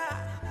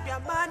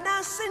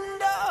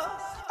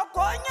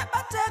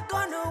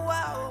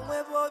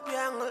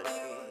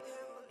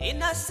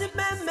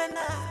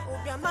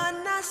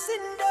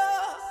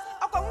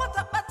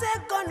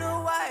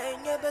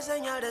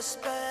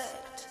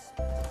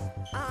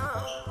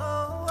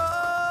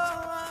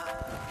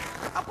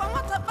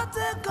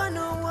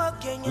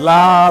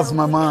 Last,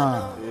 my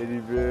man.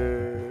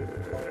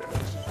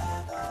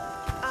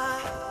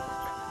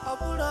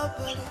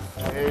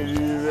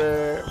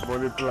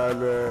 Money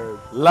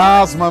planet.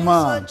 Last, my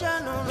man.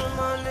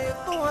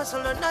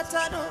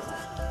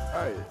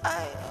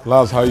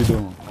 Last, how you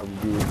doing? I'm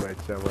good, my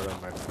chairman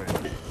and my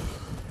friend.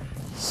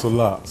 So,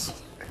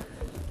 Last,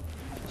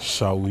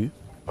 shall we?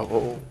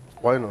 Oh,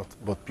 why not?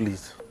 But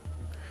please,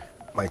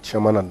 my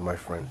chairman and my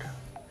friend,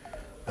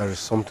 there is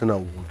something I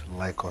would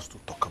like us to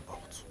talk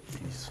about,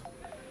 please.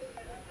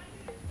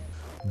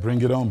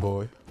 Bring it on,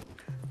 boy.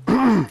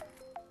 You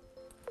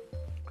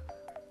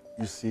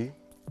see,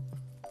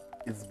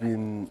 it's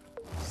been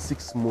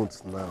 6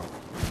 months now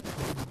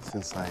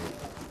since I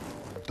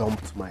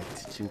dumped my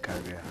teaching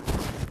career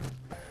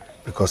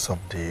because of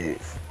the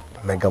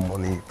mega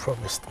money you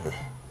promised me.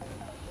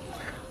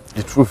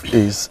 The truth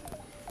is,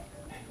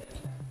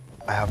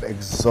 I have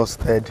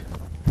exhausted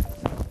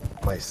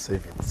my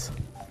savings,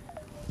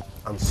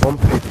 and some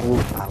people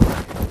are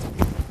laughing at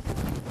me.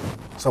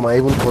 Some are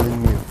even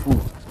calling me a fool.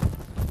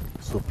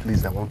 So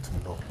please, I want to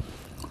know,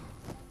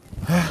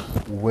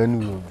 when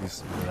will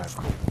this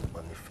miracle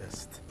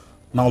manifest?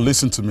 Now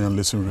listen to me and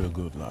listen real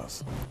good,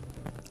 Lars.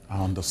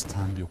 I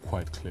understand you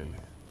quite clearly.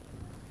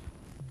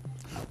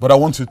 But I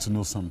want you to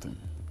know something.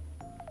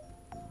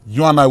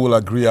 You and I will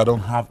agree I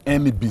don't have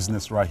any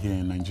business right here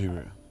in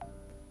Nigeria.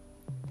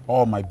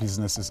 All my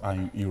businesses are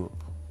in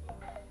Europe.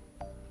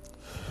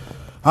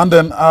 And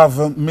then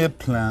I've made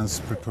plans,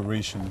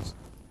 preparations.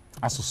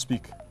 As we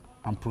speak,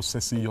 I'm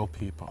processing your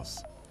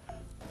papers.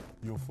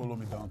 You'll follow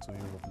me down to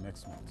Europe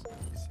next month.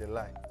 It's a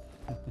lie.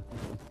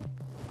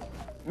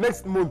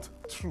 Next month?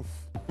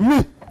 Truth.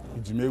 Me?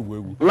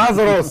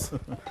 Lazarus,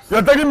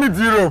 you're taking me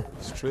to Europe.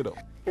 Straight up.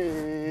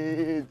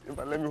 Hey,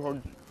 let me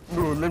hug you.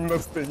 No, let me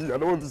not stay here. I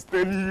don't want to stay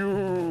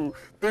you.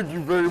 Thank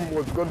you very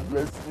much. God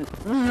bless you.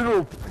 Me,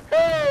 Europe.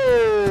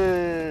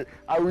 Hey,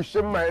 I will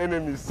shame my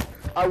enemies.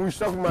 I will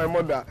shock my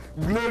mother.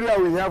 Gloria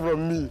will hear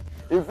from me.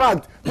 In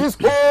fact, this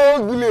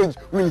whole village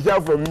will hear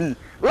from me.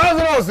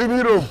 Lazarus in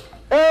Europe.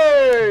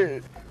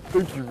 Hey!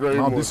 Thank you very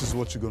much. Now this is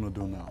what you're going to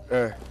do now.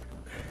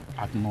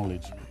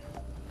 Acknowledge me.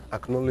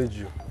 Acknowledge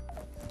you.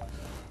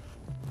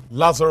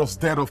 Lazarus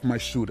dead off my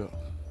shoulder.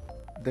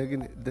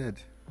 Dead?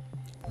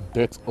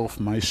 Death off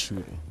my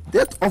shoulder.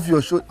 Death off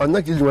your shoulder? I'm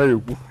not kidding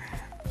you.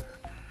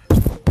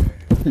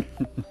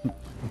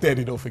 Dead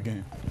it off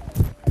again.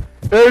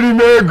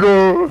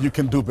 Erimego! You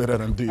can do better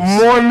than this.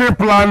 Money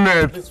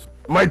planet!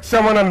 My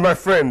chairman and my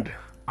friend.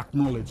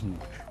 Acknowledge me.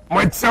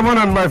 My chairman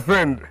and my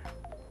friend.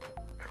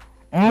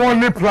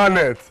 Money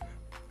planet.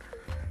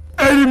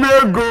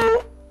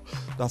 Erimego!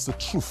 That's the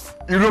truth.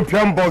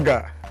 European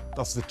burger.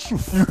 That's the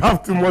truth. You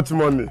have too much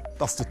money.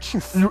 That's the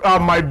truth. You are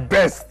my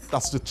best.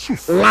 That's the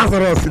truth.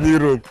 Lazarus in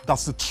Europe.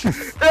 That's the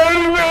truth.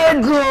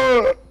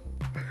 Erimego!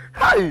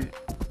 Hi!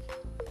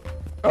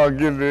 I'll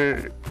give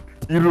it.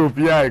 Europe,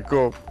 here I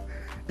come.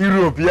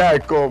 Europe, here I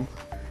come.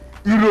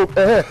 Europe,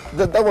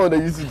 that one they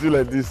used to do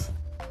like this.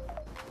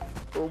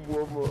 Oh,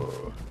 mama.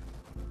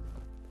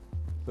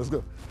 Let's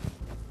go.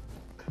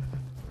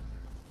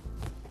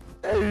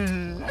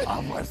 Hey!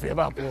 I'm my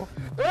favorite, bro.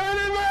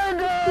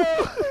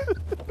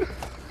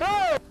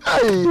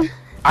 Hey!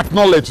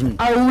 Acknowledge me.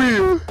 I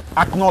will.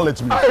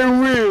 Acknowledge me. I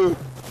will.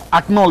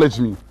 Acknowledge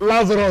me.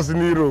 Lazarus in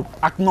Europe.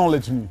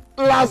 Acknowledge me.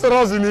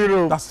 Lazarus in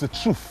Europe. That's the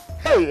truth.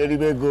 Hey,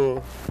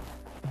 Erimego.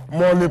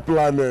 Money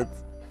planet.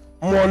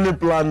 Money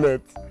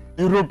planet.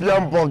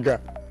 European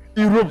burger.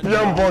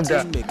 European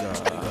burger.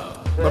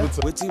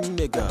 Waiting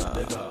mega.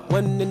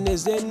 When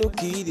there's no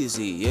kid,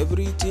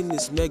 everything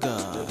is mega.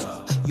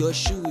 Your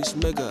shoe is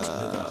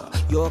mega.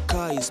 Your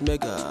car is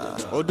mega.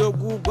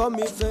 Odogu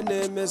bami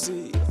fene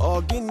mezi.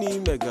 Ogini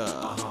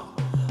mega.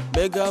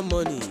 Mega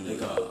money.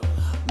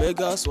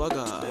 Mega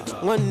swagger.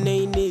 One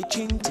name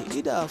chinti.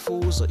 Ida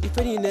fools. If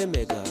any name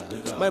mega.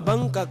 My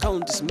bank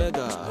account is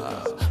mega.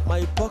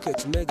 My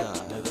pocket mega.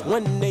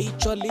 One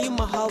nature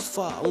lima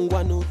halfa.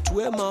 One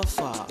to my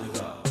far.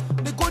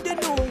 The good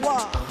no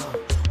wa.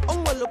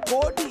 Onwale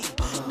body.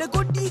 The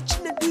good each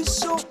ne do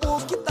so.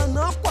 Kita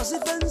na kwasi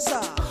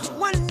venza.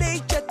 One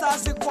nature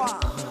tasikwa.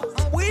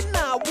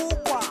 Wina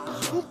wukwa.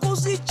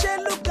 Nkusi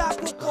chelu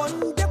gabu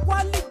konde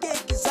kwali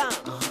gekiza.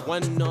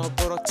 One no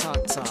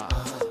borotata.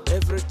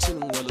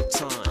 everything all the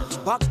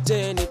time. Back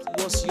then it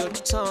was your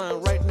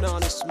time, right now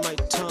it's my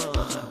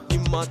time. You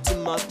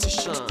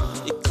mathematician,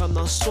 it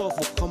cannot solve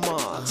for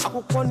command.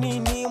 Akwụkwọ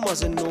niile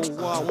must know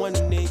why one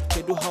day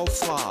can do how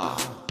far.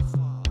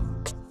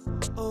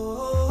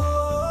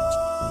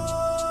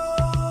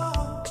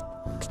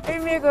 Hey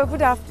Migo,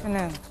 good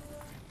afternoon.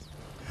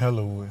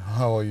 Hello,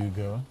 how are you,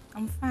 girl?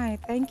 I'm fine,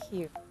 thank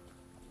you.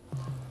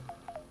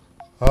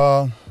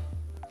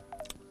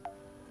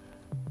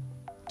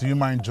 Do you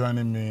mind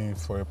joining me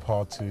for a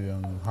party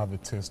and have a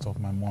taste of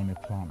my money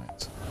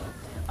planet?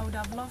 I would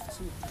have loved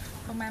to,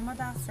 but my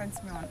mother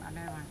sent me on an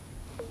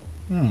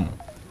errand.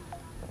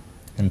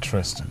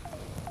 Interesting.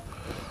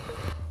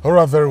 All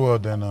right, very well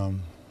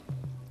then.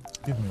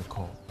 Give me a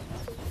call.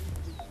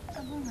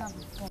 I don't have a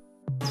phone.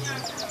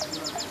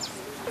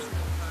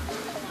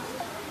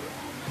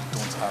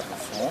 Don't have a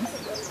phone?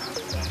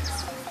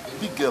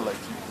 Big girl like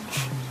you.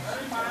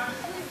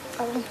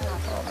 I don't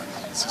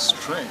have. This is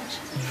strange.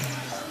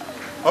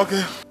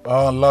 Okay.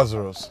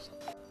 Lazarus.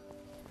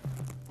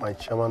 My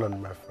chairman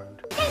and my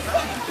friend.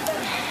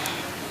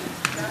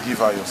 Give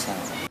her your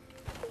phone.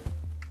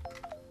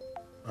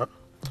 Huh?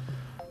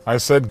 I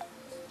said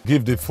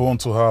give the phone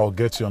to her, I'll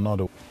get you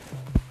another.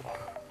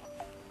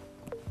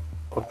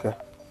 Okay.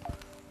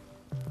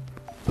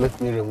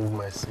 Let me remove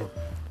my SIM.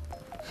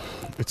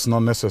 It's not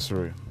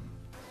necessary.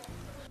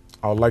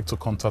 I would like to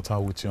contact her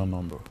with your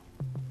number.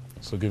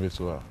 So give it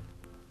to her.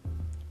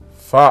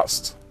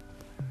 Fast!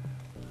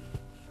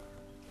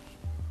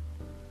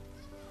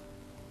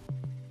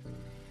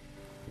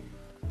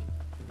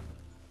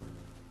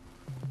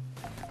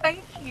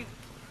 Thank you.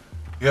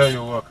 Yeah,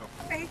 you're welcome.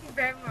 Thank you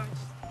very much.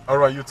 All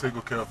right, you take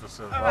good care of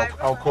yourself.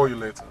 I'll call you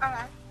later. All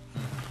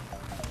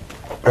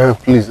right.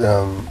 Please,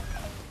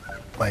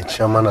 my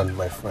chairman and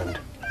my friend,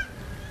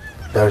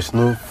 there is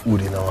no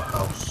food in our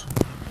house.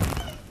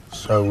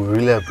 So I would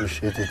really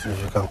appreciate it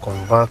if you can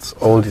convert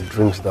all the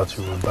drinks that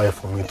you will buy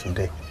for me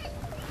today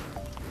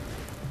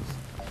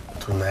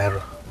to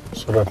Naira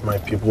so that my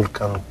people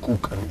can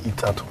cook and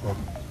eat at home,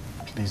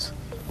 please,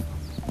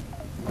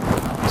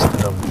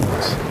 instead of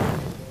drinks.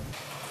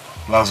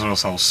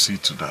 Lazarus, I'll see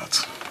to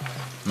that.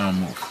 Now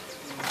move.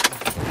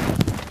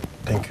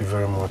 Thank you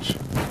very much.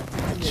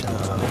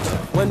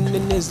 When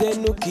in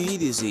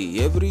the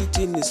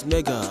everything is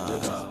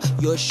mega.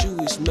 Your shoe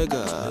is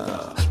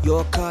mega.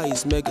 Your car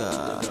is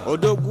mega.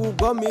 Odogu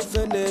gummy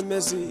fene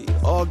messy.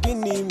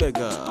 Organi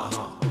mega.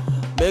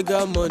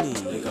 Mega money.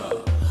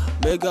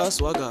 Mega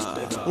swagger.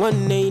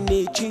 One name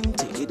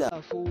chinti.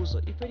 Ida fools.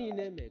 If any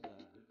mega.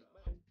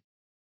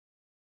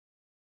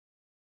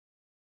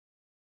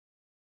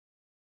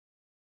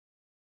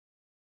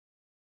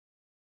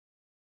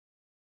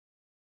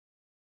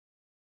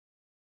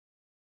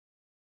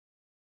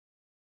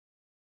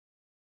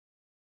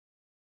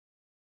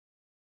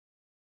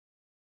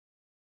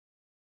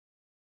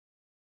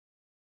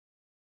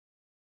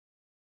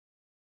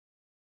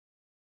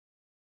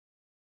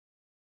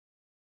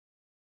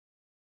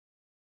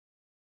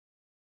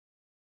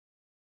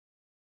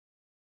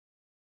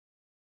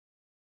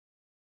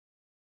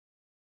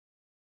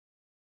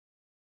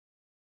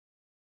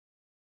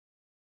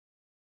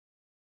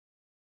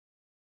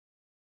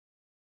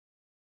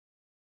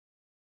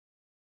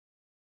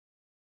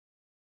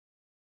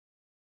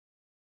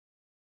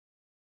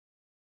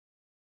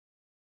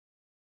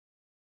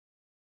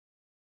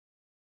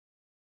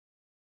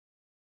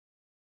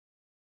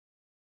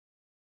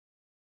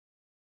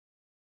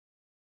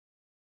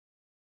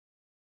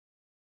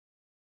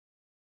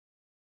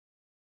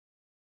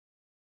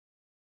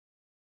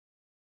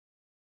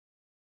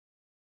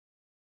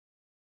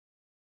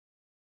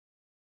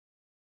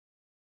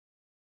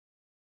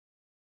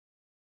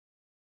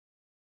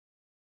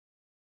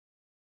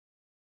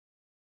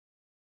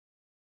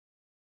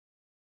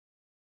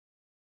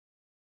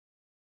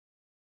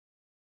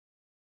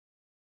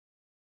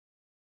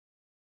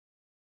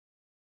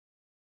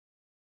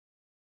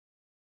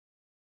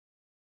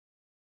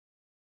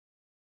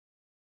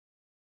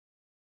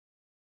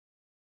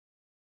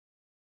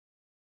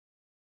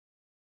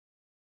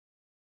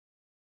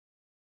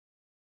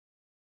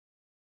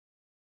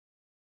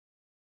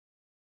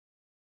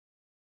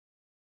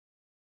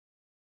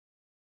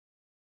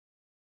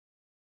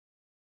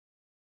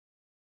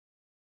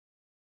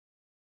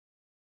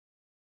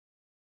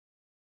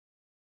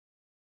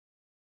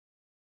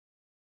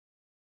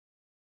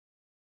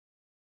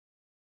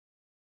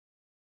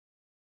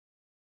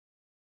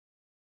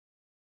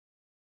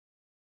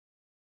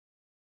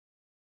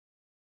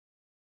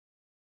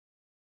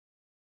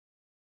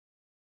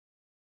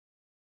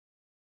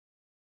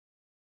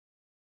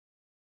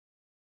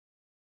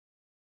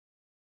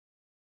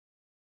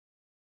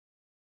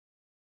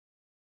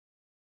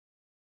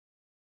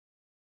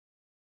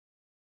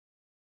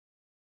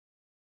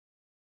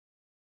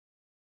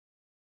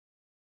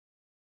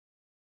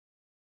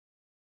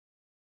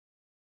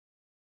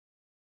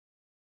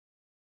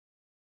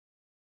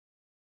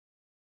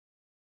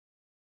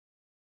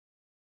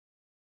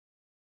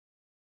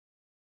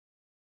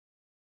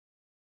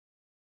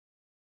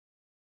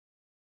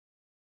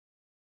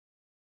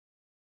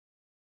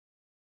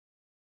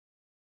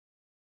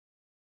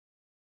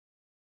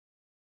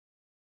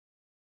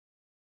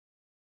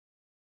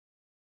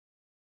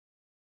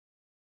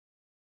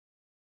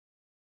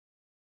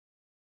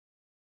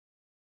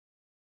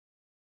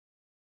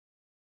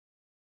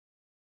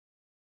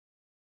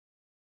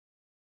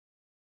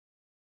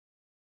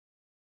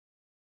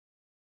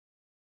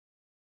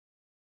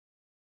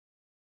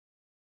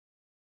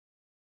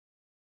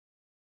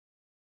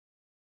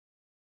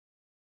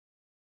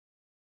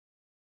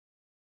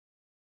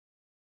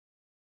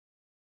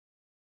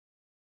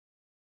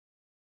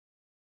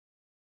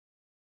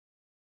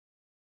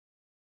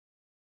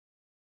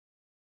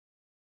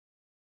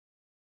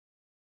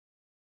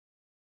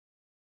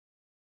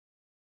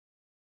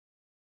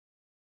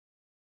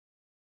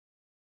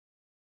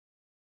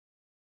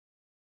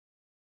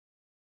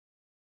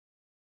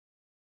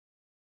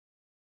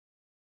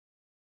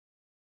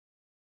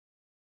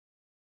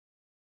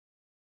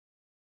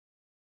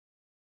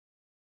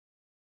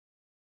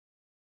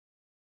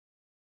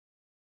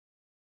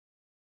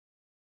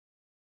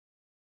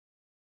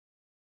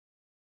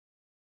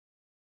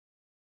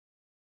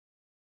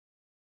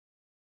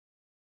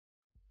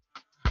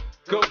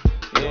 Go.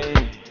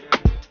 Yeah.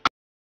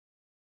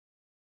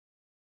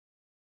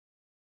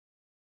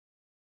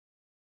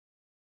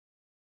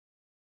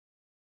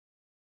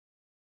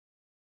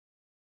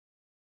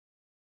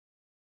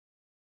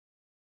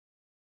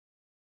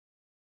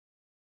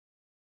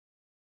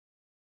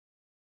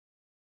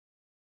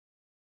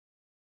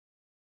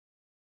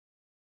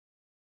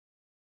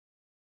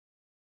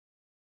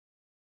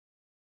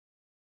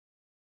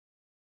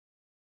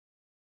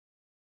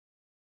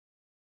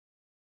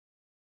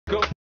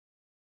 Go.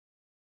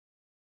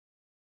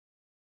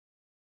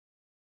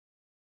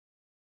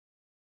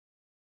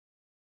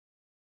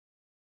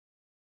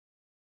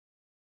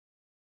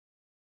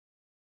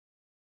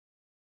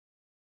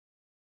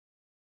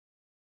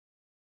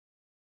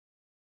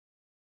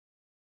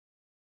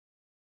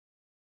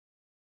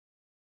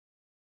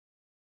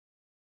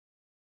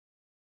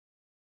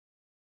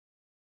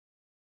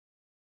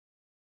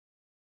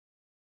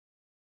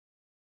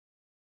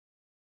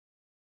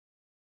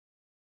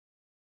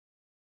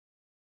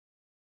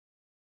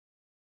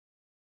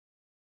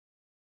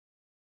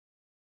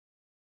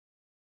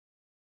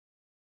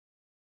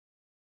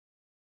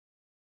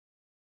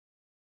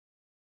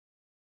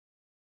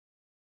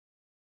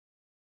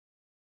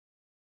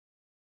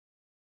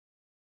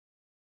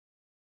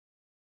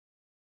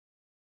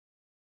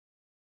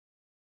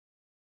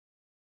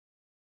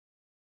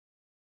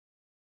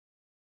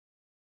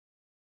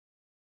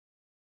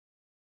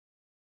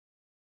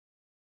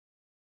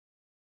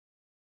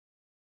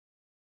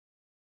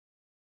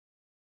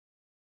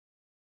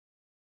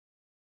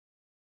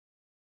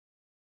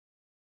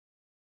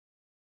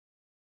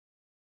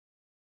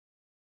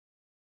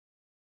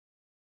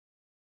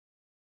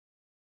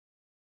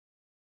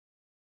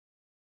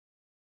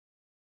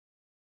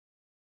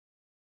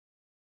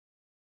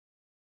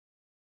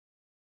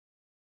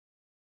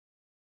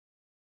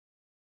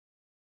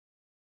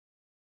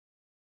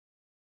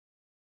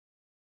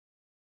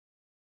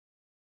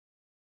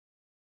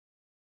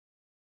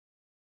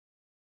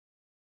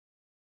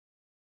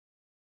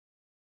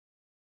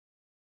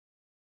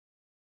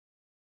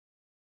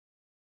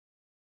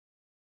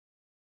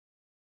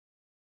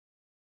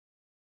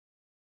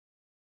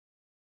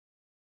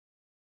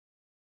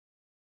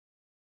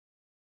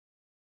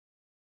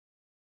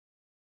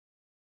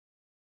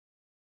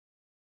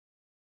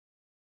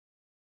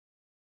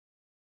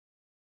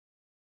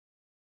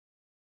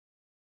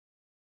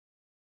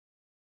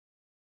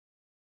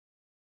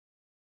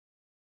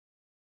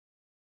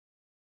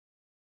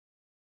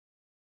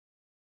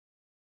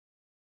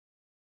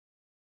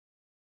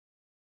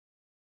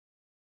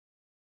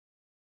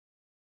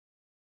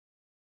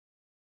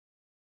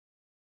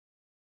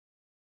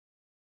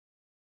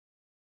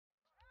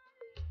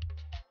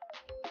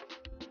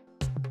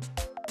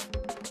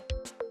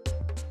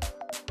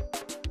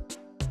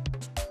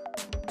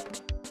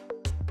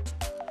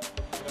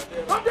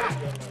 Come down!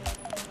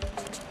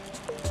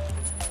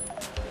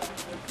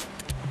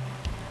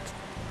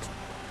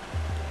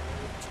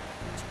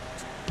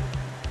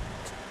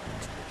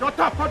 Shut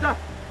up, come down!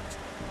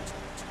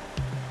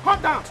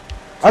 Come down!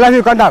 All of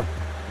you, come down!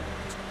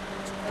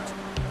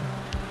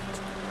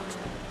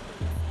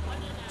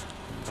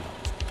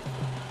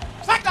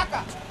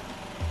 Sakaka!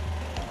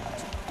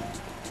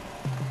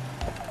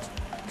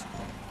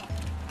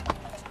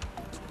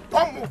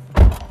 Don't move!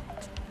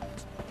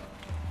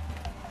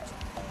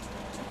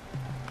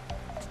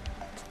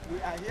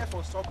 We are here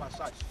for stop and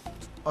search.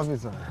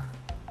 Officer,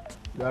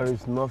 there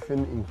is nothing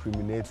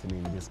incriminating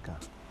in this car.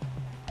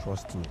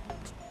 Trust me.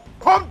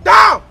 Come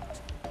down!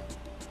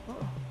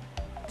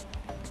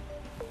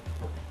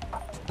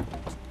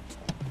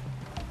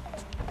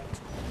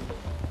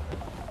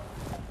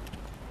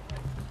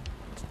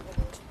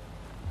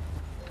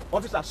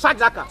 Officer, search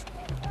that car.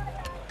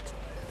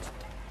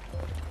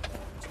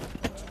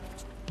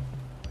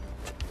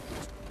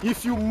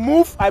 If you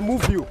move, I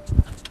move you.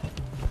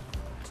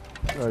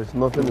 There is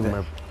nothing in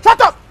my...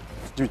 Shut up!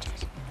 Do it.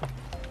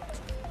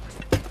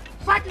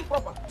 Search it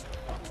proper.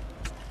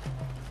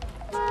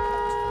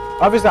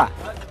 Officer,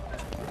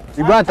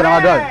 you go and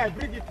tramadol. Hey,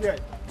 bring it here.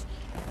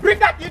 Bring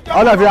that idiot.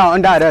 All of you are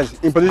under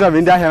arrest in position of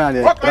India here and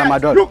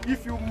tramadol. Look,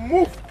 if you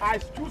move, I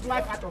choose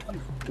life out of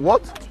you.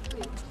 What?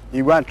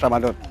 You go and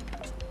tramadol.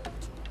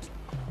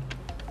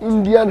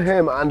 Indian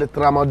hem and the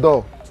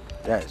tramadol.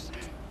 Yes.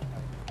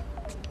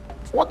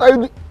 What are you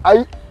doing? Are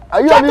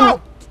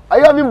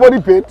you having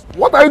body pain?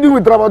 What are you doing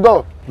with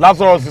tramadol?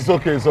 Lazarus, it's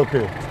okay, it's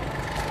okay.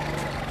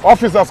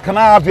 Officers, can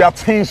I have your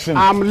attention?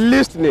 I'm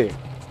listening.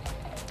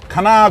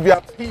 Can I have your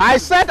attention? I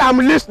said I'm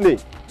listening.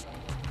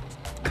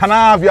 Can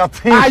I have your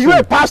attention? Are you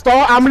a pastor?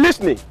 I'm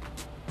listening.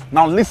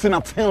 Now listen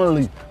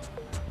attentively.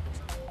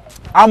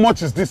 How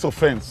much is this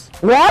offense?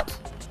 What?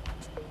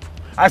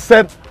 I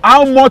said,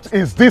 how much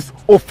is this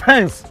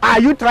offense? Are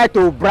you trying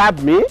to bribe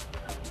me?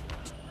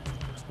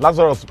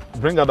 Lazarus,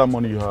 bring out that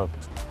money you have.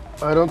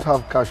 I don't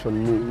have cash on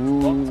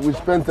me. We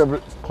spent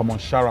every... Come on,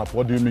 shut up.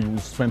 What do you mean you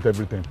spent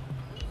everything?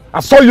 I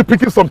saw you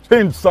picking some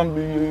change,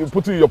 you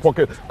put it in your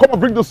pocket. Come on,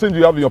 bring those change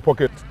you have in your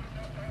pocket.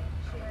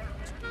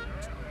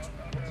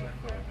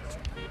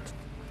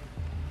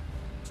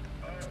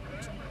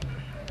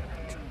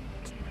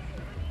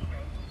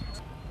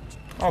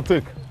 I'll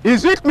take.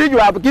 Is it me you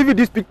have given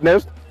this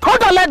sickness? Come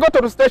down, let's go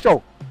to the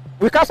station.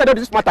 We can't settle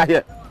this matter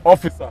here.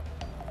 Officer,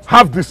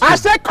 have this. I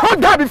said come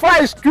down before I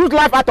excuse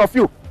life out of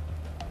you.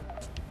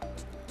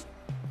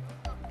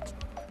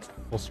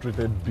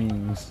 Frustrated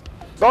beings.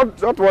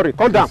 Don't worry,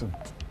 come down. Listen,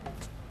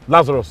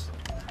 Lazarus,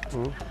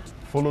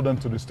 follow them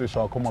to the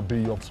station. I'll come and bail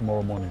you up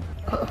tomorrow morning.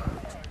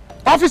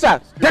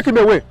 Officer, take him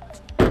away.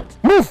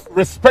 Move.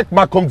 Respect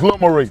my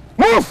conglomerate.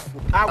 Move.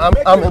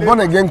 I'm a born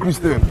again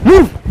Christian.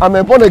 Move. I'm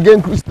a born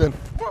again Christian.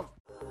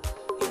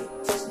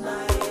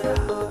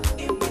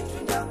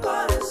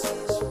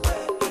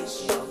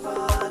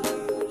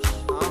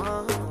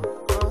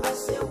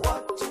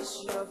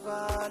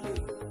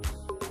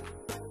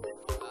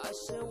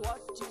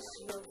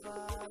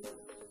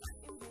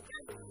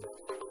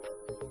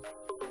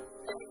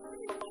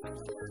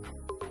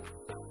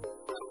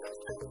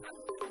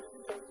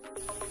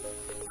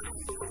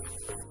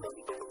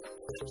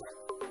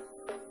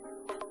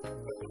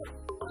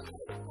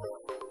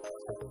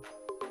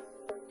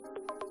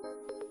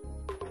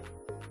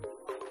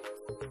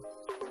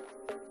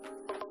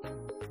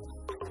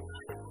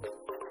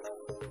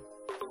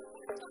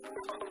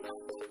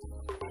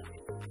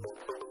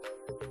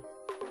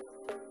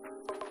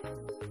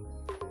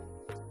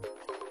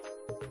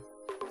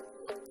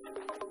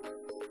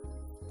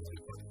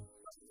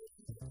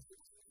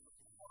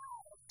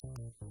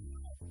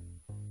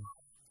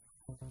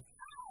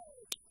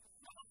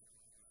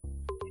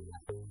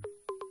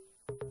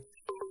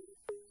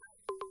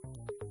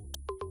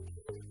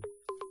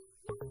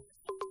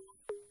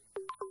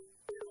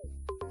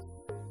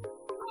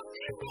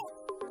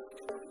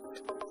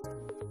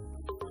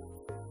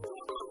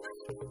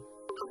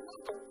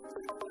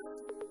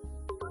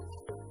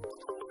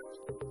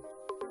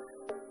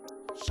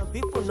 Some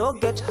people no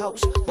get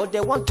house, but they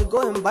want to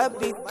go and buy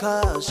big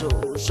cars.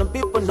 Oh. Some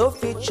people no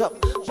fit shop,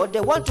 but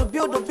they want to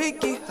build a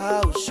big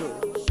house.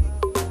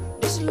 Oh.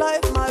 This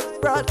life, my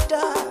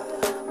brother,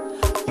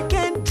 you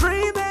can't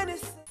dream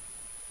anything.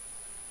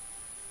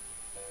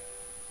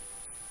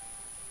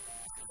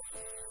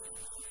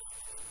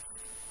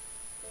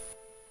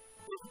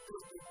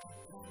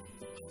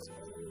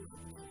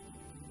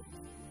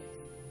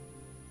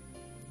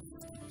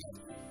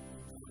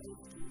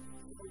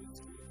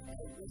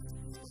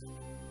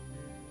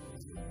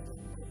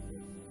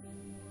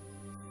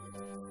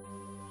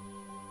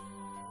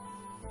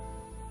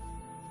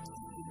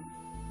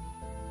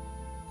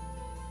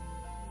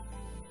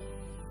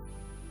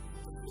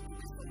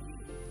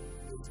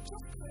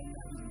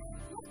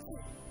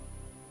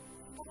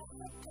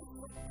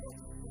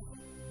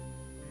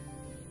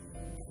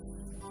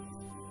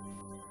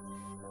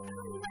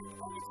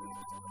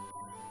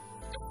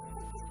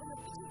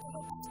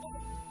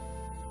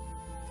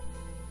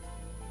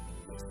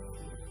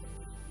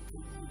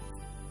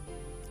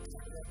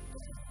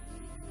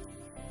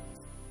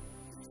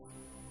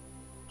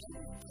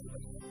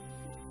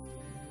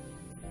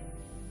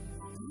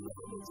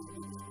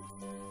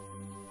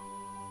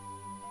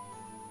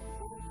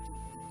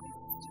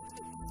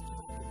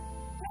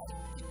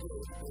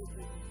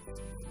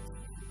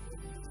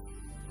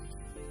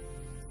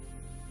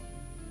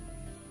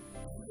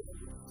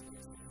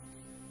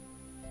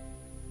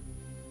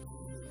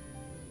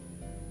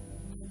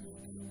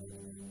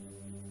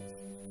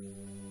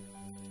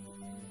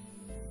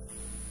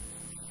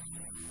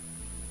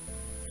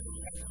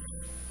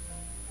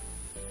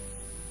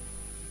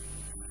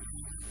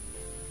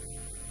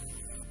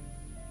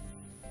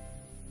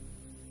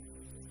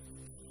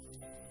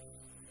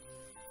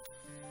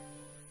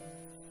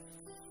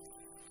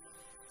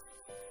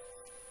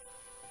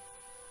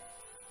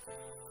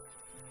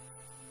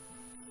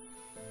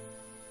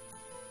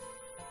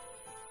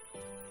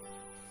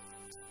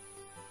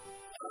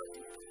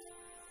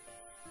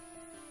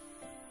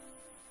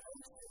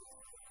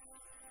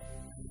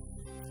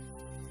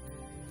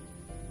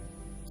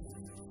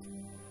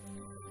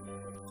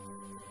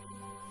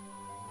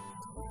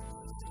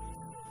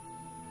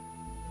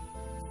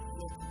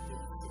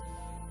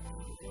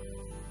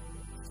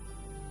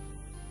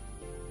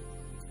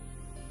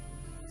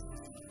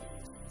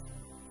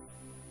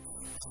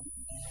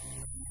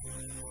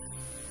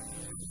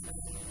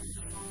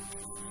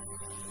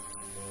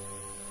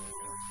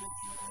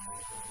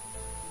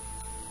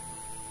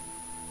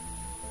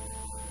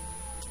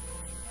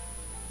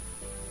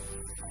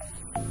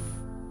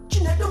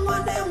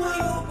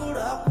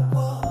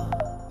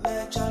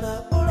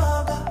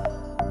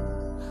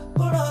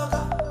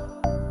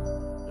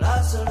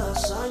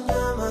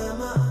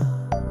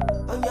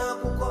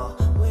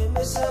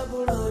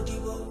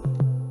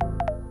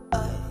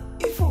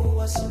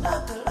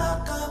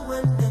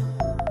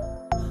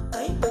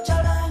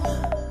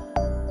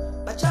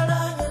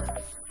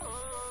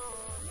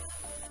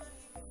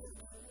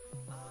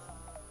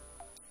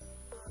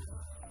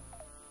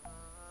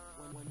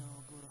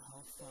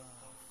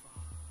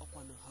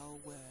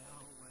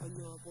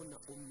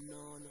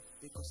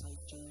 Because I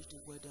change the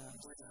weather.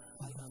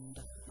 I am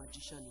the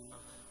magician,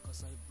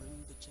 cause I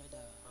bring the cheddar.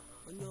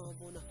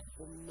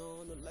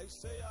 Like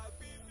say I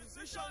be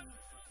musician.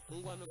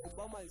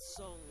 my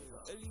song.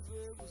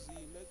 Elive was a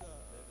mega.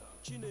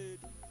 Chined,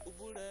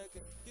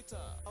 Ubuleke,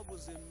 guitar, I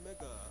was a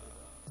mega.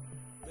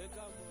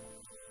 Mega.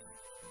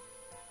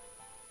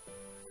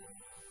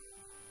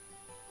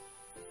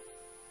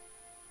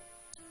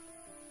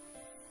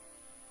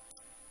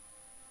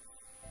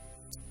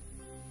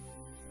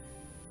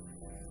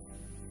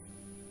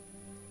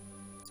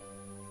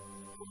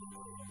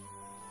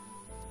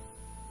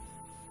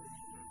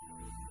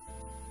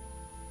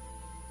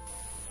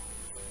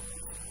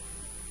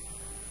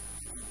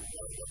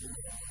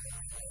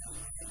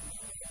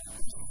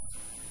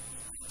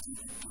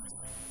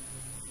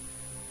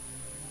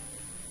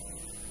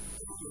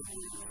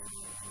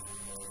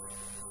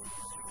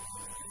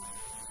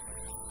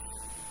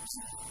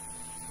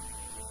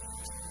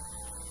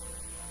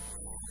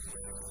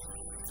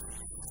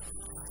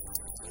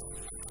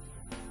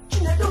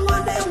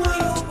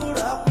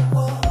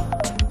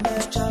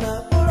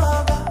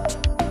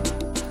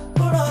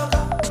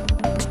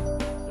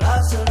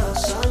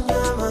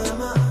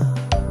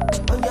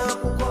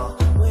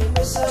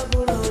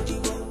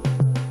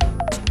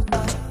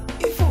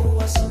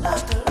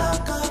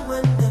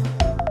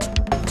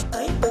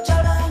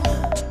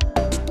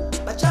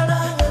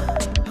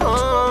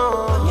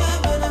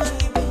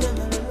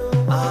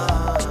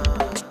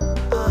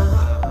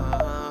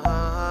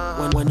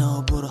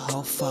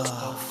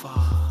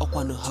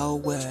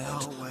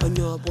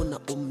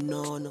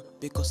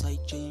 Because I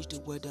changed the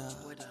weather.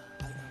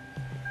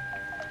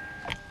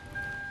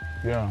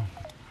 Yeah,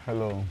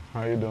 hello,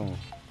 how you doing?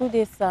 Good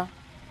day, sir.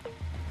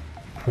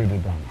 Pretty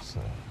damn,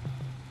 sir.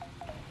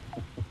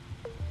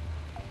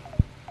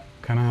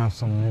 Can I have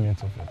some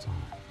minutes of your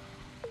time?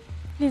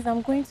 Please,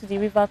 I'm going to the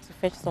river to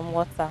fetch some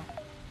water.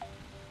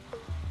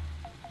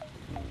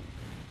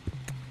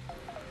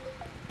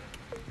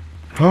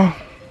 Huh?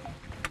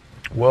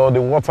 Well,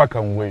 the water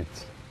can wait.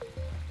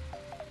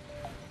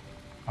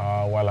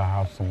 While I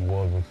have some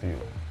word with you.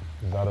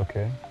 Is that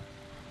okay?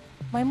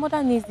 My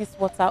mother needs this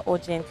water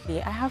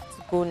urgently. I have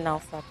to go now,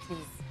 sir,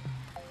 please.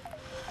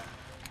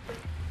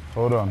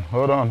 Hold on.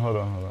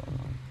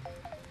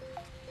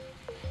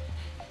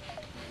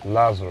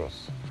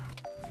 Lazarus.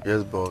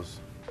 Yes,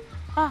 boss.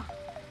 Ah,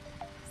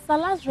 Sir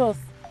Lazarus.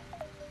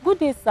 Good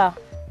day, sir.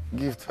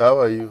 Gift, how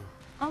are you?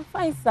 I'm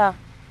fine, sir.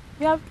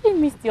 We have really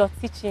missed your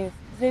teachings.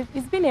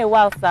 It's been a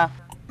while, sir.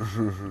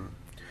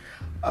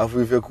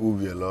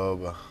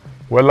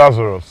 Well,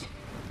 Lazarus,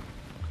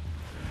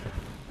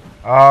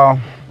 I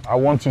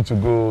want you to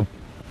go,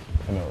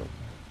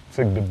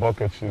 take the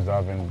bucket she's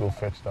having, go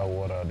fetch that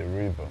water at the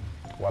river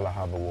while I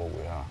have a word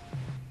with her.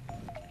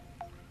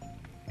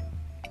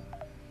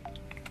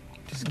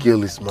 This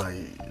girl is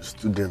my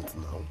student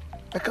now.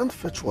 I can't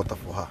fetch water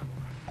for her.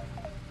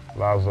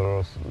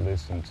 Lazarus,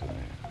 listen to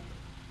me.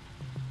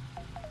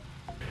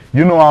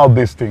 You know how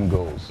this thing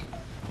goes.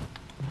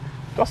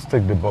 Just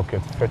take the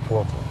bucket, fetch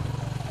water.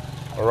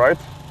 All right?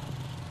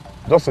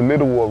 Just a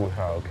little word with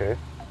her, okay?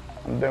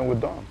 And then we're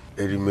done.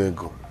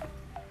 Erimego,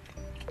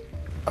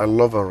 I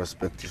love and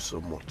respect you so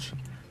much.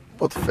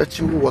 But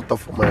fetching water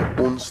for my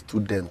own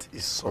student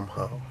is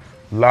somehow...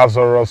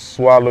 Lazarus,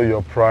 swallow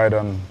your pride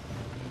and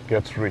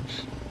get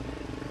rich.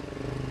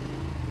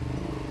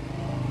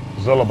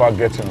 It's all about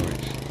getting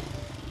rich.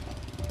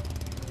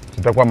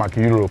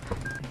 Chitakwamaki Europe.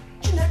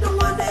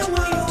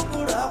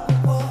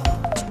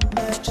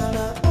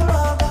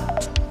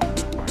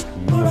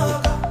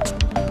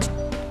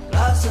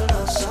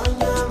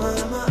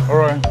 All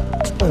right,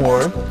 don't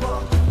worry.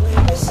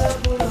 It's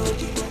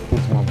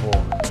my boy.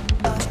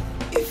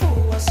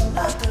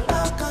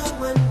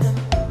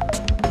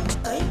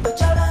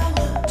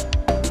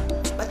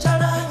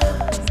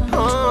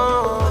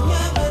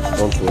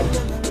 Don't worry.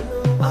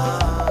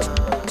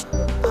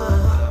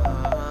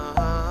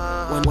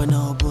 When I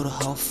bought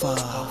how far,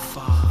 I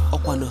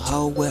wonder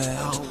how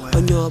well.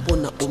 When you're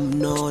born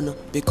no,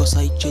 because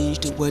I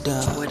changed the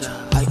weather.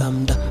 I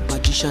am the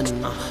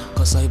magician,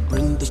 cause I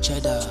bring the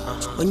cheddar.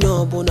 When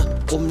you're born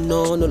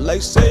no,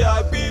 like say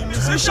I be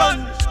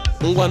musician.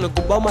 I'm gonna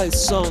go by my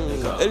song.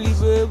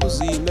 Elive was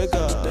a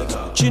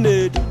mega.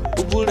 Chined,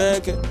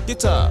 Ubuleke,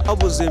 guitar, I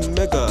was a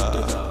mega.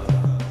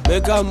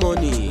 Mega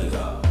money,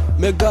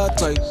 mega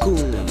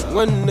tycoon.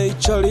 When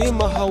nature in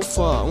my how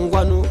far, I'm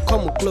gonna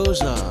come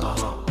closer.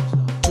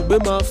 To be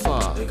my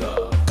far,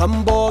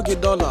 come boggy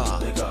dollar.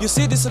 You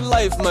see this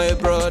life, my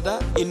brother,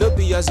 it no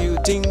be as you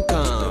think.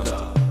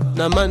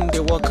 Na man they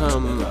walk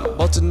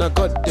but na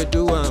God they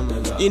do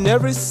in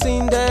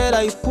everything that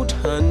I put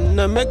hand,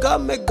 na mega.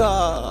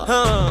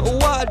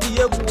 What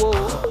the evo?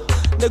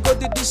 They got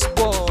this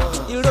ball,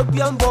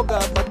 European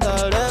burger, but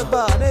I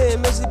never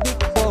name is a big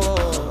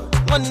ball.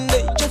 One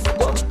day, Jeff,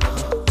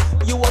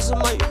 you was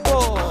my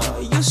boy. I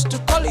used to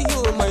call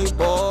you my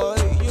boy.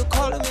 You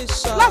call me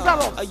son.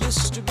 Lazarus. I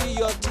used to be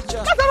your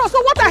teacher. Lazarus,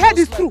 so what I heard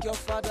is true.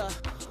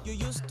 Lazarus,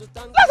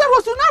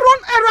 you now run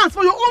errands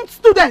for your own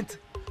student.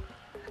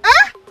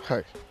 Eh?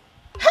 Hi.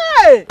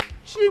 Hey,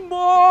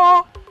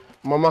 Chimo.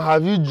 Mama,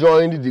 have you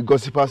joined the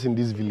gossipers in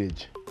this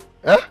village?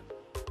 Eh?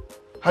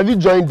 Have you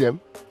joined them?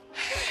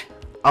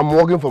 I'm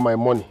working for my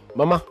money.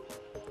 Mama,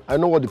 I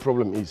know what the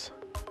problem is.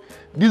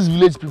 These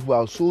village people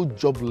are so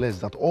jobless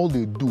that all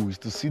they do is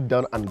to sit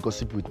down and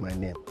gossip with my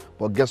name.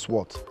 But guess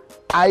what?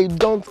 I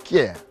don't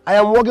care. I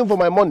am working for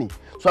my money,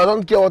 so I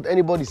don't care what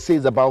anybody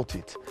says about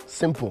it.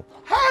 Simple.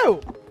 How?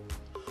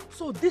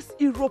 So this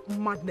Europe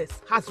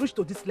madness has reached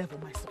to this level,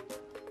 my son.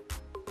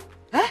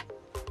 Eh?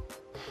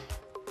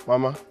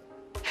 Mama,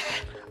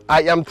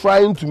 I am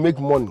trying to make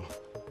money.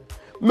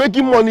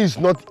 Making money is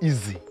not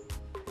easy.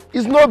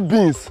 It's not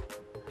beans.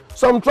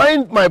 So I'm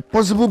trying my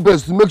possible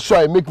best to make sure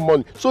I make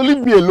money. So leave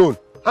me alone.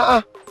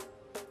 By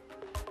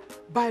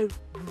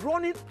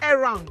running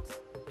errands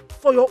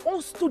for your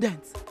own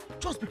students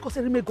just because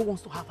Erimego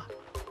wants to have her.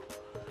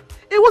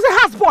 It was a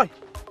houseboy.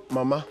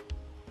 Mama,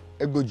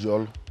 Ego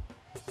Jol.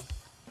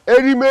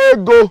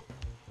 Erimego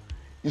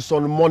is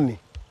on money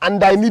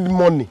and I need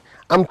money.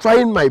 I'm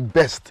trying my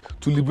best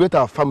to liberate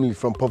our family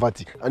from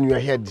poverty and you are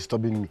here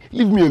disturbing me.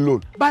 Leave me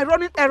alone. By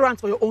running errands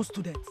for your own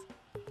students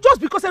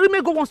just because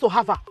Erimego wants to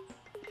have her.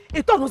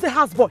 He thought he was a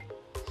houseboy.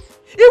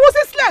 He was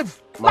a slave,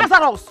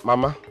 Lazarus.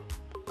 Mama,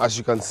 as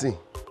you can see,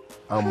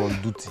 I'm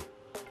on duty.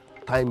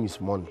 Time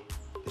is money.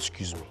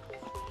 Excuse me.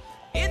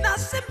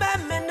 Lazarus,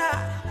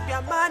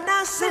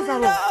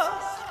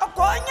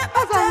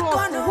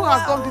 who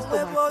has done this to my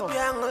son?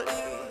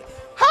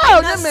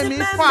 How? They made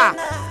me far.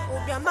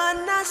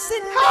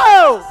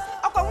 How?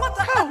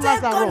 How,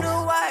 Lazarus?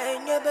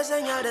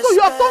 So you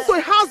have turned to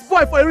a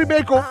houseboy for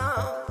Erimego?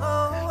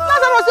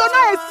 Lazarus, you're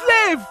not a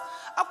slave.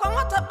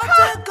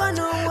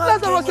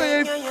 Lazarus, you're a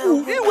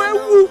fool. You were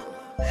who? You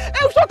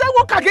shot a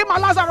walk again, my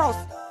Lazarus.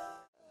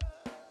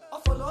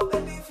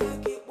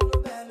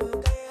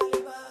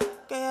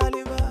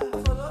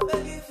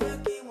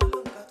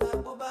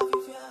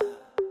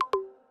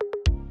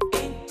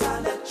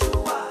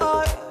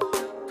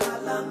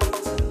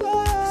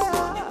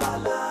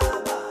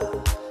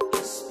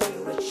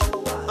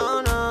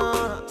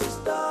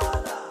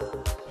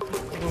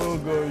 Oh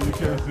God, you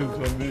can't seem to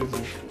amaze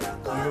me.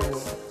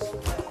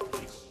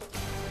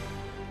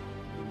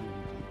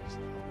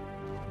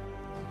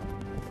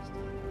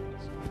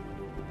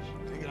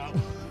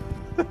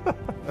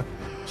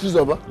 You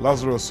know what?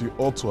 Lazarus, you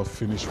ought to have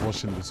finished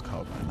washing this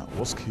car by now.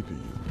 What's keeping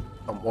you?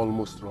 I'm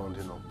almost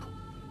rounding up.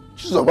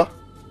 Chizoba,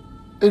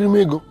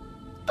 Erimego,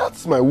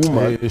 that's my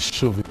woman. Hey,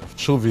 shove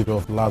it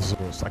off,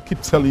 Lazarus. I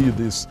keep telling you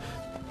this.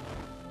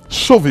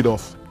 Shove it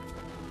off.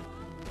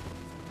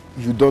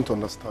 You don't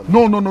understand.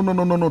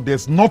 No.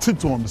 There's nothing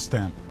to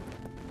understand.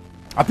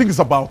 I think it's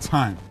about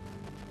time.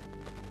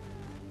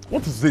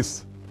 What is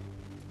this?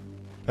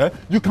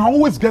 You can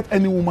always get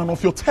any woman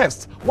off your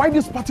test. Why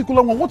this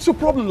particular one? What's your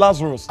problem,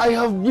 Lazarus? I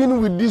have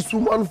been with this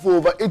woman for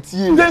over 8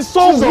 years. Then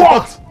so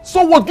what?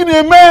 So what? Give me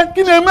a man.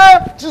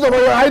 Chizoba,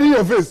 you're hiding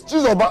your face.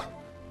 Chizoba.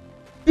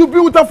 You've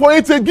been with her for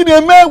 8 years. Give me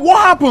a man.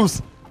 What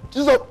happens?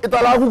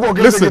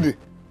 Chizoba,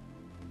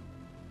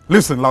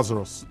 Listen,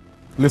 Lazarus.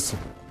 Listen.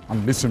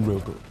 And listen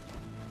real good.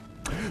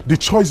 The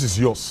choice is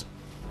yours.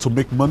 To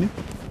make money,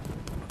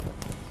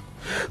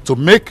 to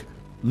make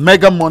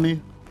mega money,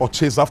 or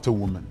chase after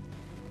women.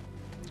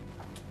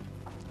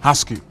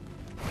 Ask you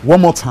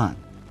one more time.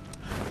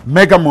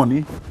 Mega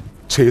money,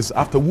 chase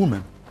after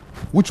women.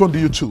 Which one do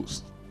you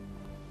choose?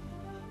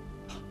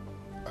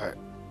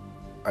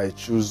 I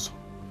choose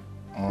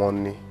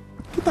money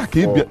for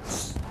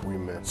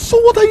women. So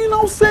what are you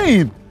now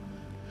saying?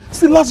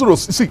 See,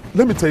 Lazarus, see,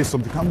 let me tell you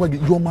something.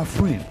 You're my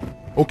friend,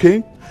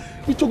 okay?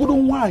 Any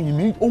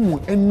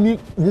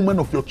woman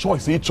of your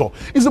choice,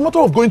 it's a matter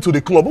of going to the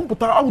club.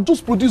 But I will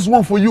just produce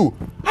one for you.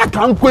 I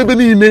can't go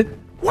even.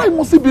 Why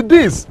must it be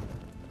this?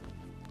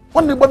 Eh?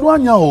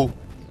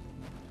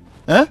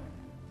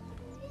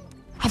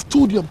 I've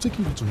told you I'm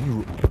taking you to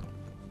Europe.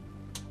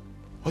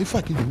 Or if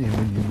I can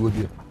name you go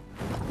there,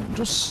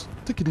 just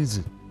take it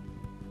easy.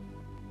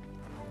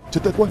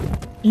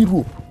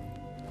 Europe.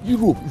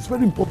 Europe is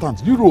very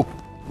important. Europe.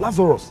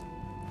 Lazarus.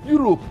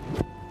 Europe.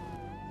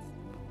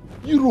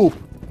 Europe.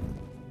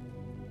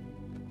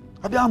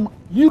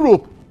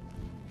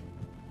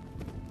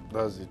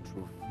 That's the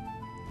truth.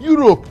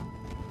 Europe.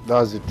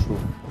 That's the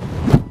truth.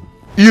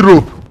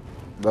 Europe.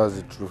 That's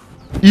the truth.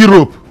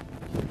 Europe.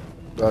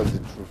 That's the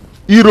truth.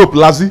 Europe,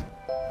 Lazi.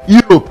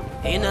 Europe.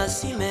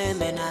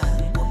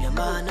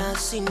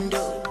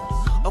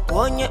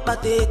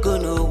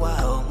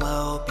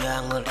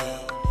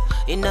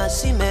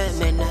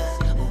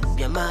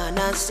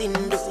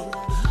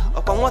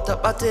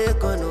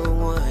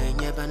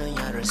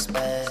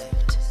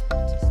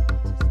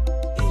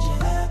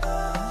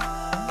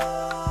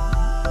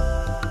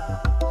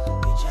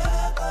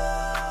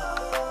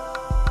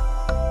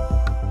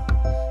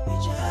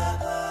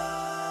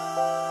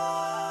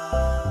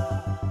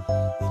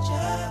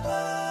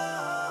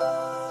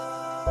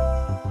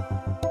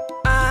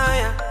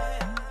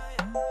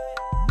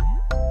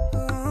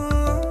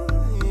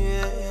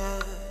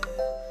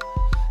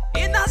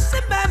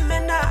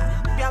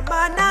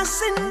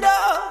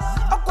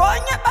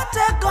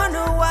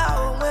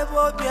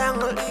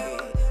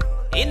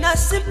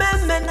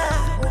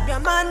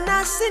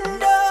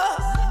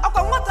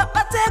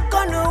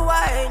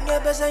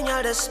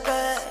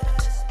 Respect.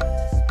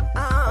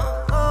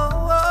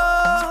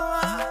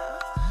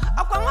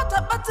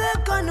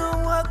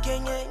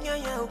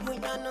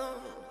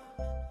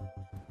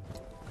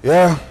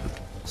 Yeah,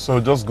 so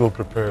just go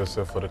prepare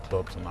yourself for the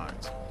club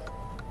tonight.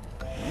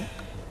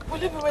 Will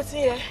you be waiting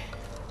here?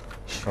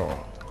 Sure,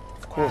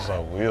 of course I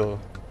will.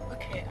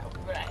 Okay, I'll be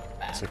right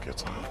back. Take your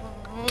time.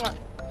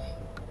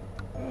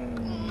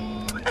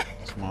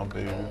 It's my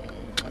baby.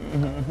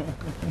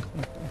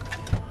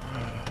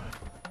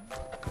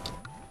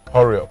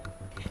 Hurry up.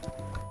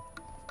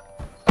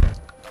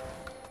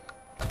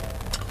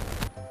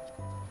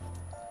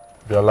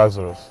 Dear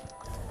Lazarus,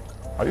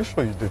 are you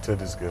sure you dated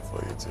this girl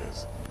for 8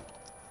 years?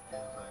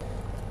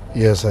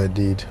 Yes, I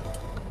did.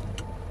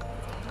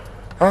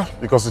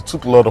 Because it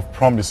took a lot of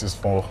promises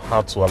for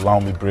her to allow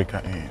me break her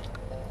in.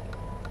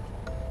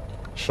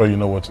 Sure you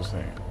know what you're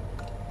saying?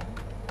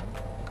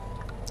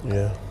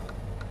 Yeah.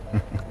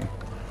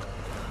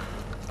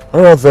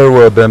 Alright, very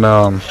well then.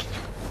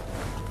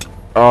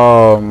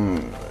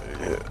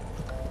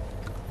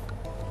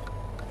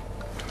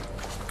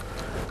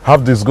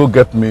 Have this go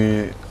get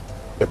me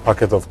a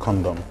packet of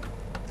condom.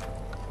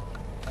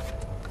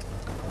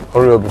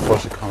 Hurry up before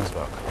she comes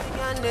back.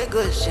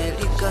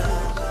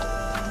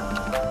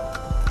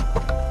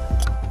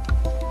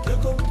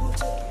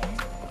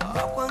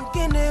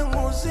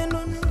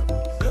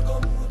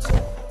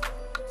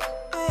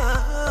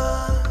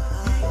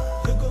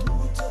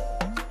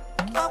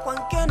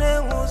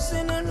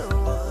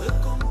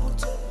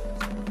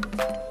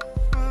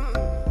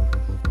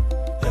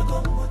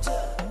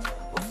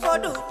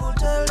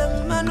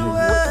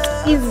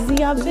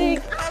 Easy, I beg.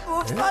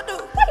 Why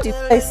did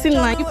I still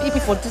like you people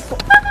for this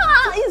one?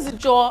 Easy,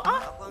 Joe.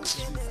 What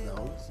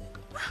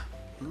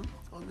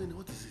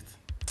is it?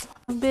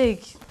 I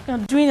beg. You're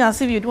doing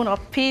as if you don't want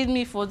to pay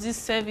me for this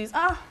service.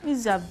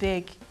 Easy, I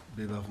beg.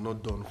 Babe, I've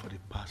not done for the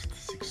past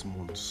 6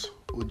 months.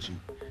 Oji.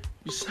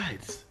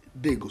 Besides,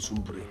 they go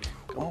soon break.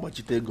 Come back,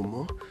 you take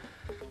more.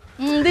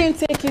 Then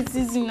take it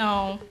easy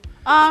now.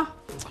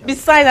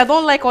 Besides, I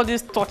don't like all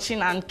this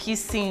touching and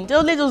kissing.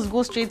 Let us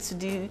go straight to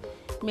the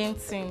main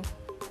thing.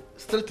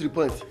 Straight to the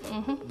point?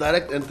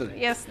 Direct entry?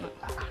 Yes, no.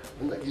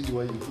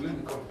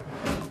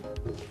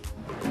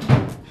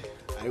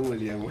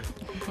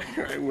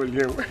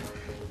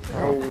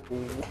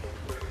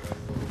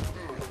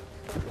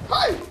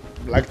 Hi!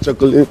 Black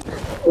chocolate.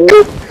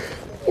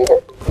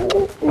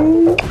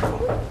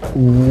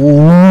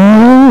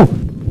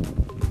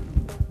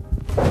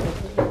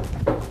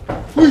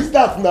 Who is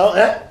that now,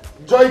 eh?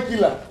 Joy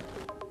killer.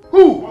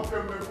 Who?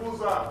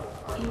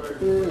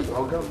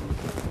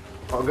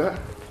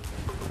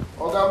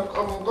 Oga,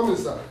 come in,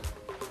 sir.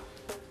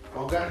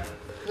 Oga,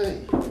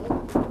 hey.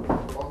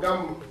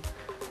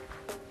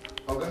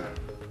 Oga.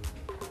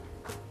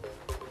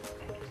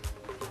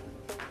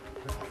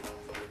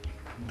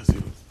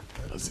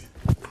 That's it.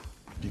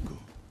 Biko,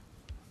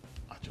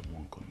 I just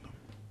want condom.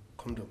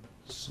 Condom?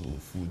 So,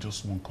 for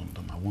just one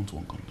condom, I want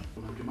one condom.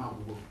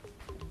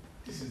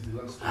 This is the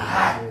last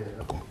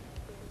one.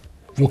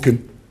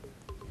 Woken,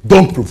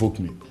 don't provoke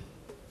me.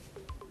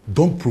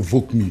 Don't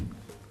provoke me.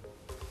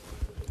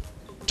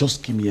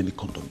 Just give me any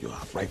condom you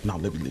have right now.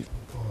 Let me leave.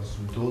 Boss,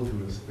 with all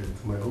due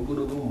respect, my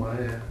Ogodogo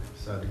Maya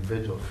is at the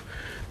verge of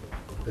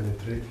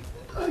penetrating.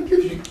 I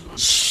gave you.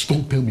 Shh,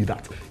 don't tell me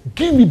that.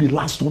 Give me the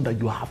last one that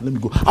you have. Let me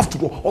go. After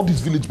all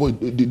these village boys,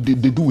 they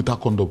do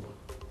without condom.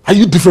 Are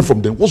you different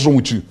from them? What's wrong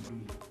with you?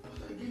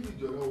 I gave you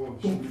the other one.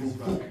 Don't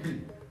provoke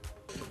me.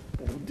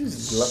 This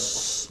is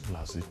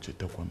last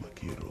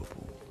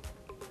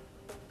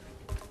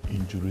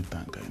injury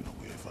tank, I know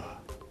wherever.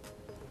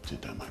 You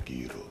don't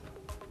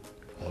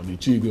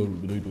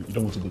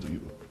want to go to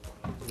Europe?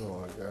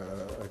 No,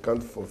 I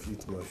can't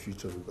forfeit my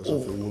future because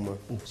of a woman.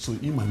 Oh, so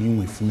you in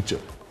my future.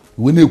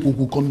 When you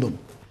go condom.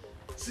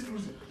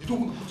 Seriously, you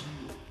don't want to go to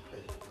Europe.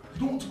 You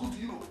don't want to go to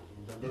Europe.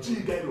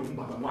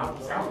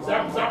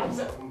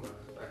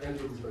 I can't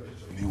go to my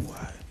future.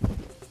 Meanwhile,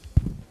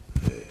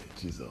 hey,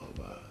 Jesus,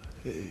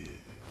 hey.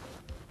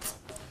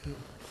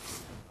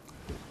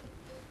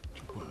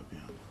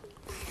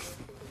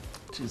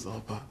 Jesus,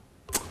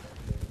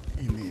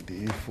 you need the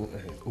info.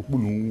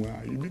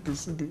 You need to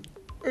see the.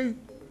 Hey.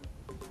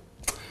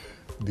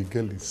 The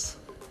girl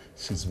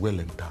she's well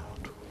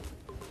endowed.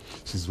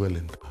 She's well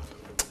endowed.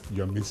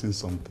 You're missing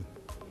something.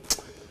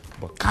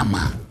 But come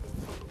on,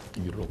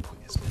 Europe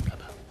is better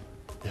than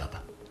the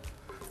other.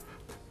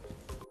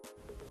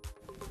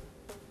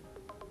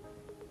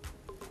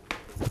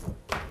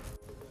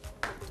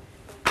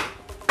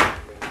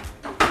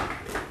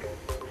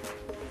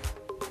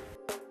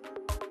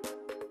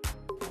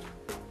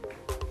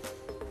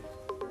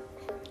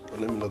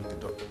 Let me lock the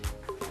door.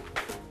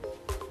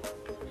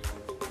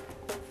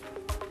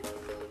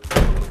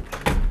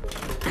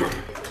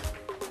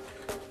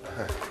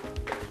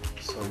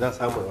 So that's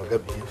how my Oga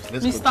behaves.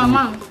 Let's Mr. continue.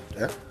 Man,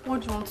 Yeah?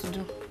 what do you want to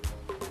do?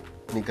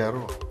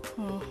 Nigaro.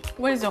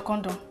 Where is your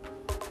condom?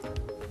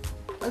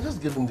 I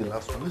just gave him the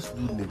last one. Let's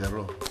do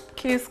Nigaro.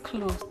 Case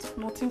closed.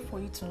 Nothing for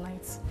you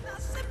tonight.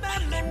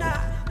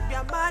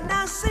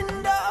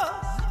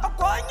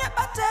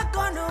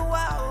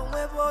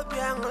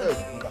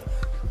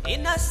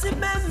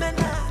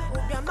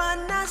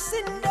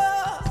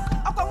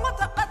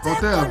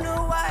 Hotel.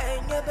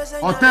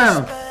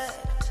 Hotel!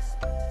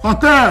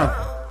 Hotel!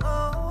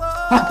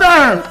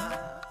 Hotel!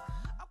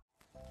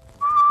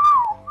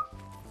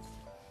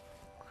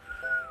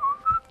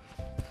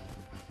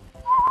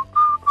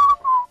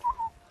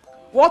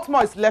 What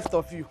more is left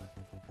of you?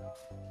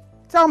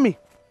 Tell me.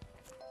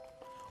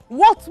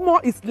 What more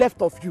is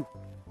left of you?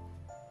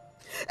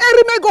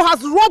 Erimego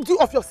has robbed you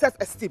of your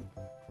self-esteem,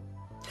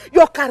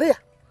 your career,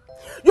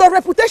 your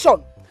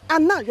reputation,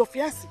 and now your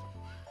fiancé.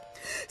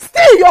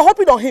 Still, you're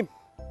hoping on him.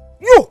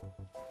 You!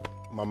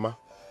 Mama.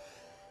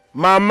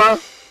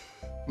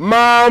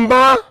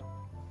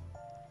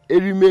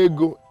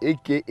 Erimego,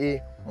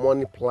 aka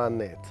Money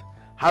Planet,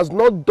 has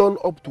not done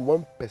up to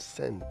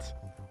 1%.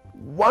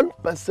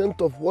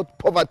 1% of what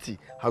poverty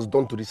has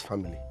done to this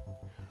family.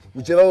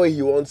 Whichever way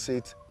he wants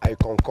it, I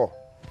concur.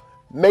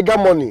 Mega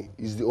money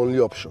is the only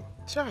option.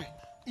 Chai,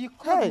 you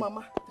called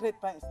Mama 3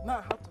 times. Now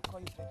I have to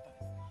call you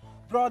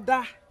 3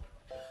 times.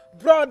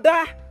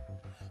 Brother!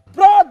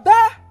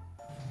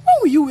 When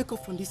will you wake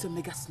up from this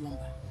omega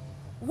slumber?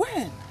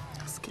 When?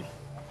 Ask him.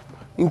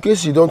 In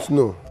case you don't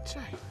know,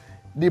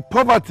 the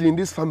poverty in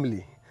this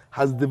family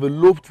has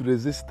developed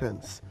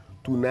resistance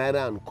to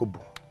Naira and Kobo.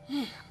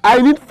 I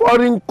need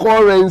foreign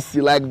currency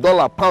like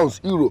dollar,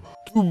 pounds, euro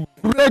to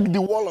break the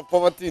wall of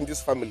poverty in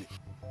this family.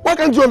 Why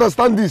can't you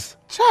understand this?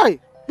 Chai,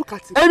 look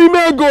at it.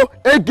 Erimego,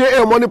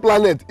 aka Money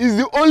Planet, is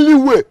the only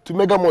way to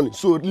mega money,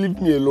 so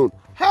leave me alone.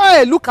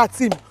 Hey, look at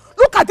him.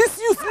 Look at this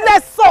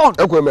useless son.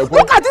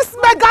 Look at this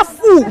mega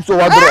fool. So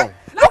what wrong?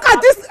 Look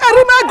at this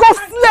Erimego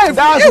slave.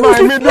 That's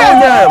my middle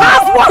name.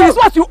 That's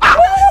what you are.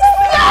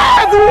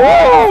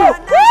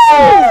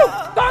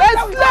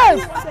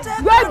 Slave!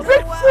 You're a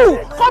big fool!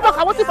 Come back,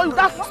 I'm waiting for you.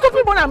 That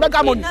stupid money and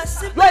mega money.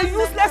 You're a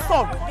useless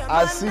son.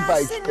 As if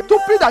I...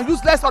 Stupid and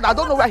useless son. I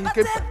don't know where he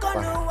came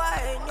from.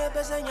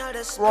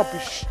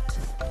 Rubbish.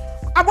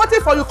 I'm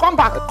waiting for you. Come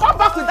back. Come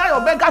back with that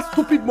your mega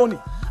stupid money.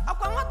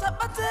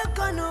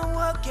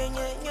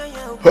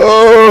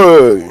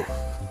 Hey!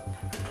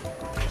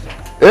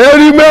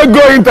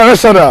 Erimego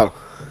International.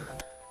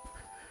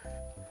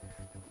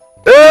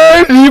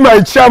 Hey,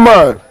 my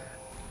chairman.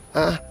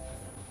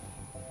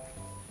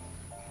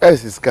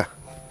 Where's his car?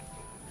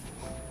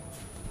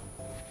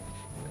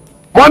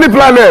 Money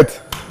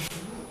Planet.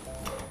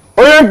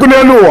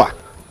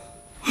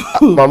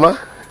 Mama.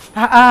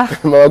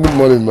 Mama, good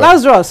morning, ma.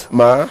 Lazarus.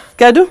 Ma.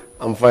 Kedu?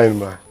 I'm fine,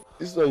 ma.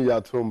 This one you're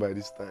at home by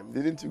this time.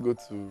 Didn't you go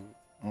to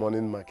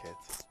morning market?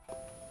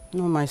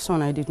 No, my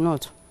son, I did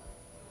not.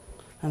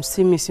 I'm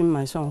still missing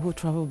my son who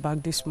traveled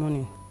back this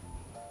morning.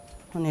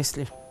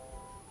 Honestly.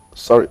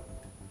 Sorry.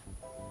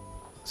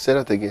 Say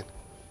that again.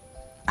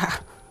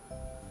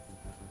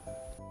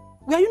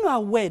 Were you not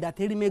aware that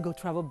Erimego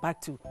traveled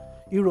back to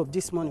Europe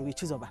this morning with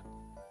Chizoba?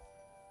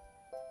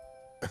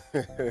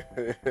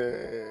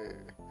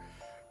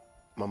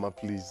 Mama,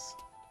 please,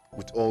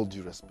 with all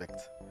due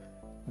respect,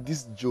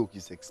 this joke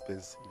is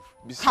expensive.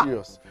 Be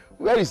serious.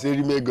 Where is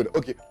Erimego?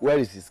 Okay, where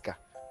is his car?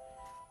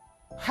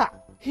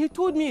 He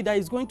told me that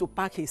he's going to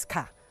park his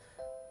car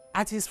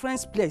at his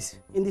friend's place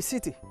in the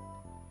city.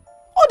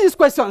 All these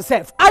questions,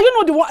 Seth. Are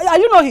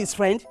you not his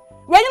friend?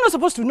 Were you not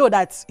supposed to know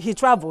that he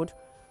traveled?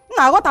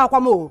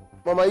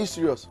 Mama, are you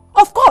serious?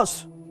 Of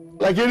course.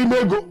 Like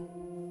Erimego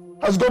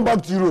has gone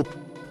back to Europe.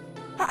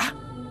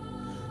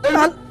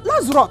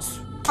 Lazarus,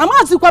 I'm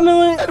asking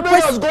you.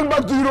 Erimego has gone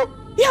back to Europe.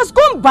 He has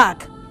gone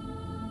back.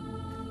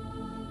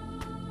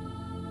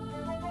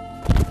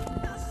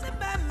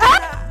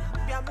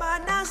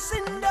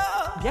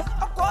 Yeah.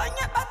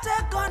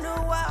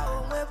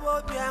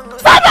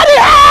 Somebody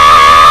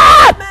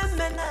help!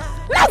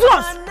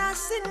 Lazarus!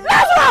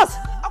 Lazarus!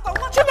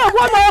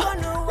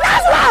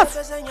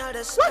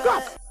 Lazarus! Wake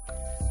up!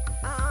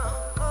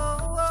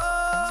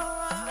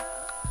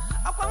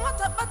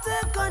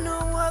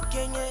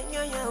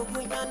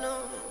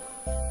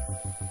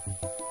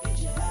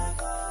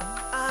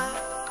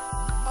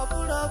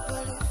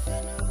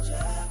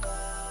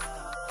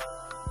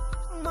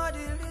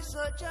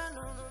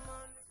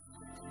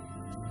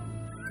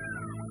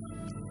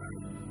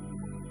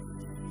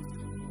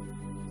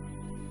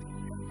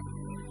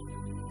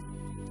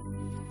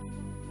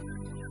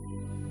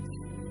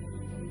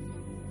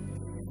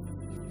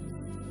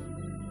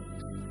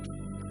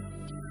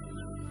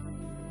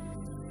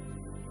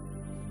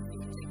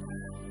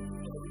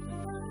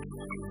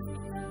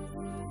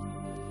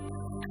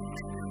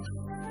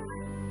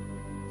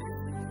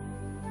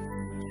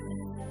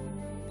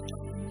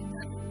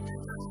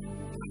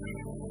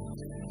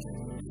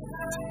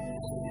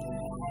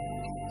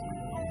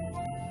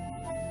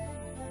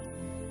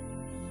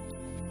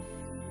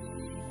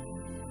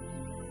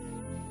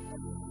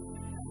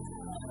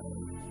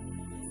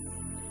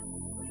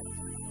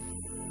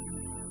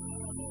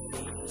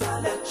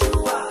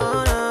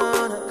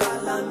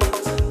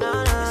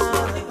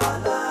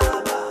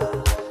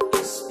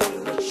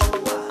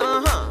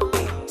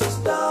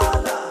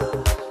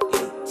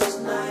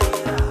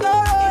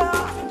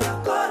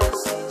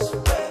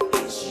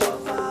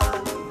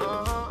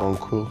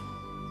 Uncle,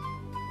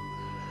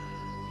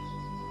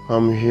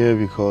 I'm here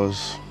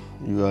because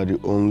You are the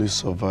only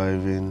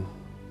surviving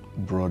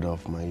brother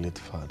of my late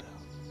father.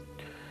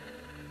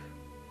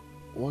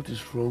 What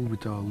is wrong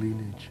with our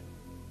lineage?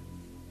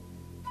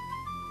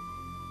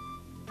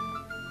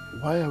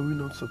 Why are we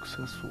not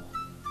successful?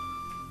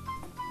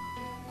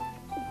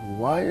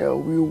 Why are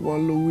we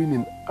wallowing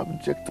in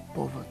abject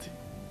poverty?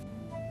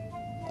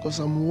 Because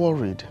I'm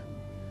worried.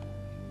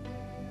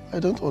 I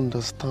don't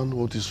understand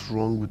what is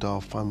wrong with our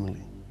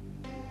family.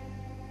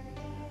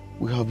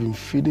 We have been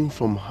feeding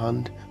from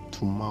hand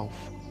to mouth.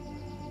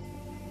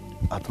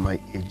 At my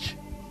age,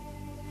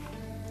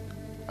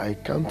 I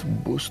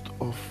can't boast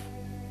of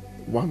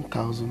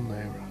 1,000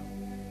 naira.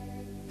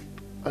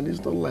 And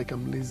it's not like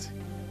I'm lazy.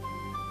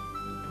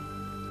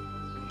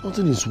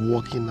 Nothing is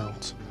working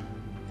out.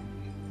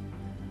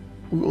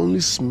 We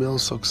only smell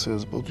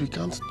success, but we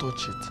can't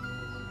touch it.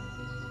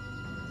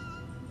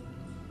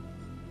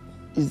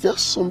 Is there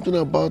something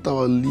about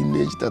our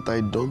lineage that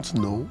I don't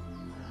know?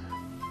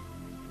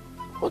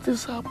 What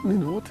is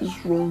happening? What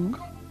is wrong?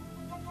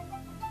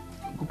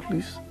 Oh,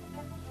 please,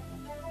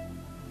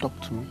 talk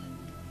to me.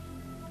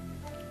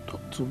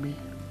 Talk to me.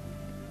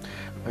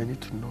 I need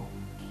to know.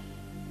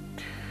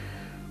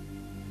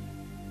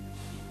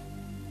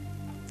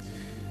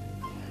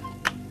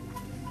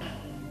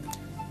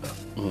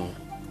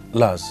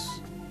 Lars,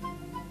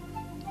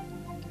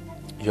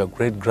 your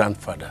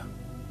great-grandfather,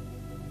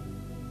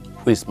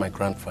 who is my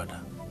grandfather,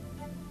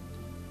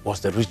 was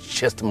the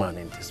richest man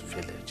in this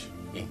village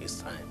in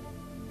his time.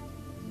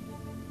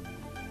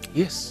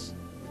 Yes.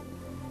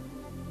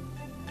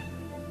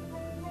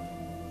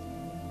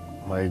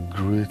 My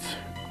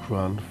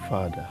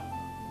great-grandfather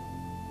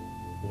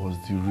was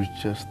the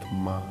richest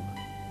man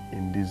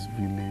in this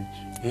village.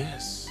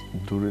 Yes.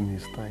 During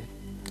his time.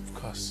 Of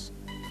course.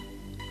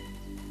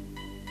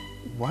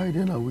 Why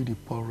then are we the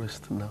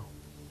poorest now?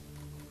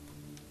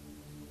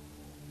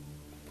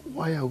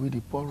 Why are we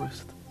the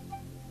poorest?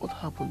 What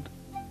happened?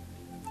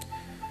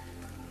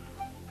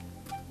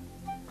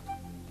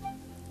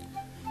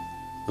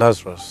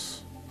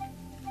 Lazarus,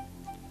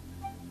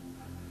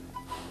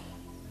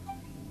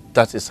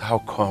 that is how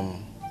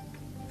come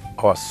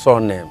our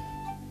surname,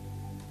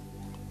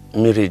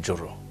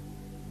 Mirijoro,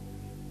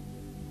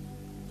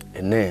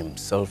 a name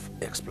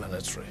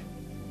self-explanatory.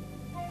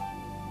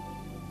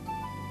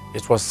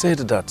 It was said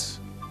that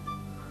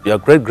your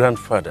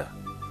great-grandfather,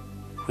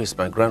 who is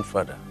my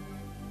grandfather,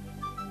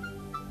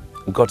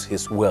 got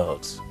his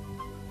wealth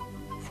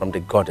from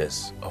the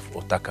goddess of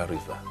Otaka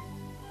River.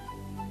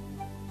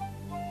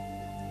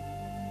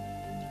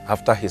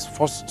 After his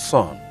first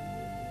son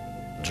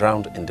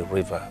drowned in the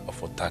river of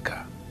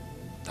Otaka,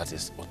 that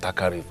is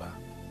Otaka River,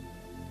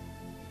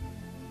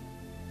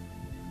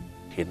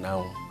 he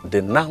now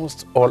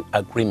denounced all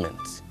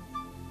agreements,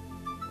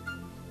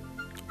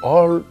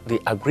 all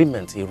the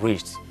agreements he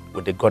reached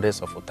with the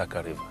goddess of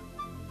Otaka River.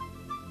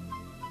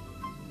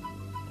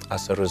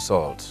 As a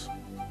result,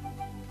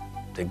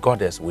 the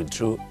goddess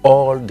withdrew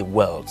all the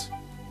wealth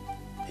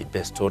he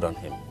bestowed on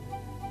him.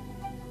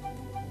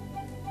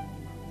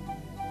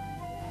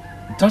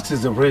 That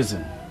is the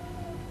reason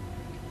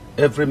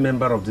every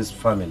member of this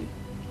family,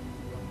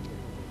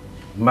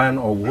 man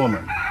or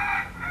woman,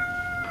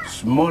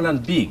 small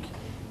and big,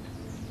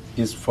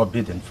 is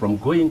forbidden from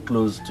going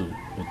close to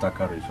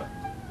Otaka River.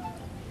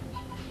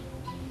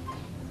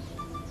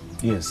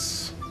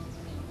 Yes,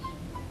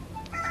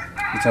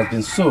 it has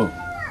been so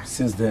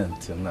since then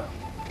till now.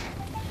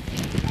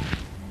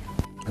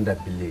 And I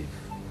believe,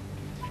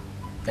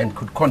 and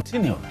could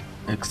continue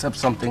except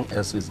something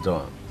else is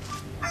done,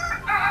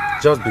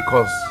 just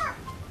because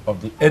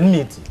of the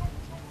enmity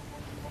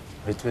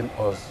between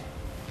us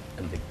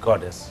and the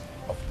goddess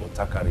of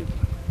Otaka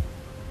River.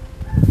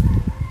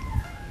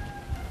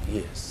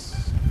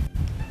 Yes,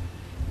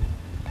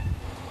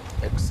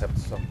 except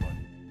somebody.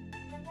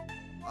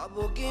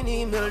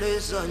 Abogini mele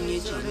zonye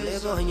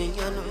chilego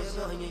nyanyano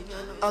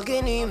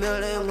Agini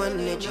mele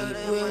mwane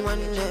chibwe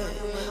mwane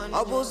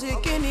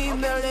Abozikini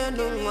mele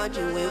nungwa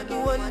juwe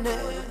buwane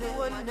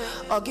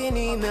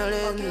Agini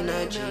mele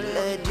na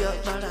chile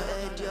diopala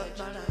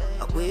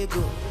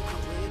Akwego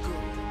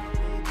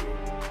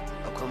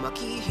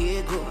Akwamaki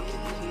hego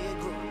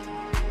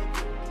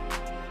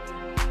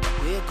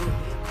Akwego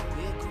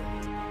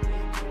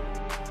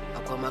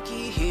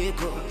Akwamaki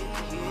hego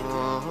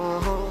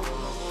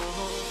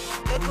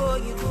Ego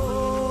you go,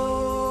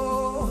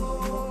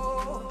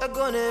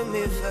 ego ne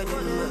mi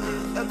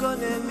fedin, ego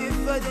ne mi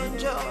fedin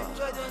jo.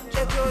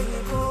 Ego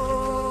you go,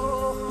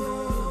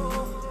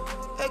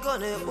 ego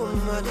ne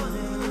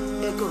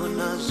umadin, ego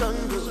na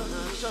zandu.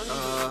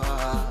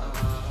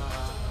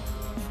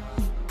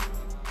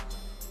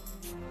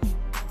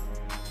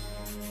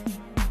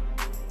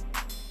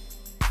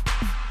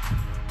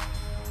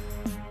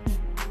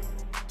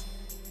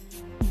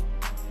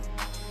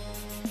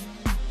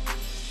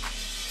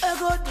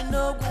 Ego di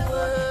no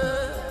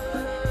good,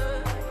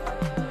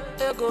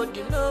 ego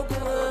di no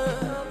good.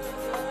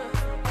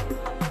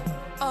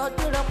 I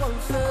do not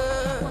want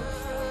fair.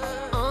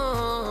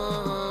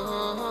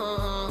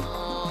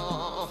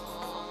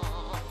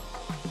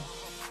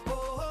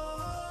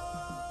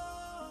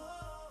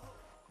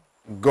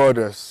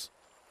 goddess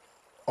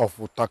of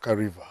Utaka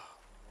River.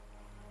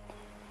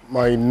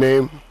 My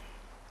name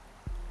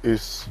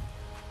is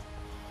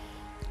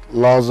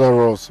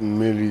Lazarus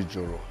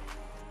Milijoro,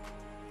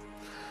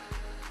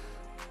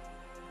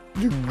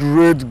 the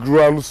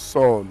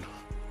great-grandson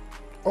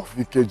of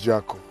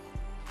Ikejaku.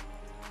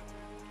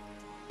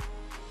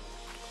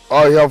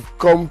 I have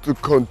come to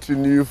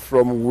continue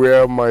from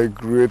where my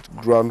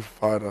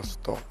great-grandfather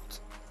stopped.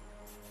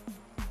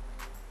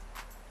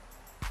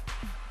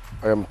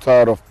 I am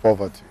tired of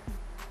poverty.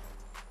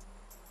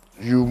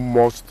 You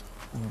must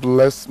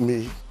bless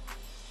me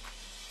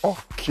or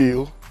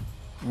kill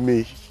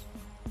me.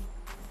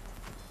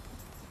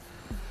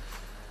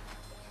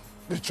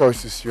 The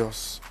choice is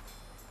yours.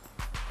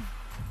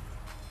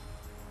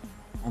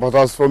 But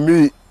as for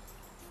me,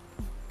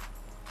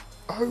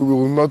 I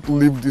will not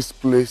leave this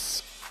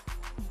place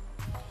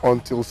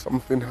until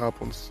something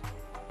happens.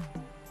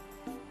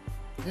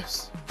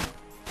 Yes.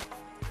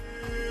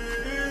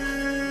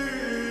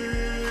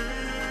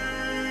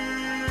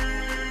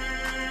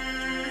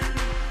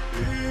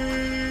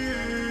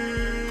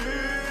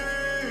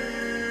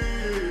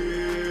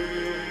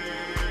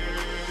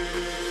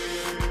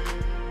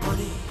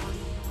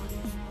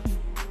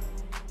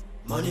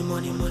 Money,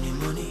 money, money,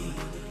 money.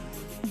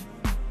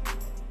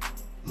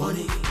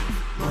 Money,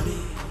 money.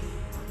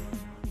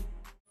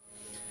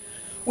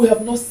 We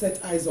have not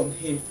set eyes on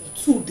him for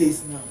 2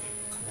 days now.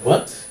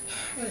 What?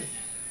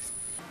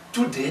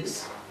 2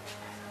 days?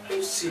 Are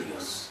you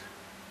serious?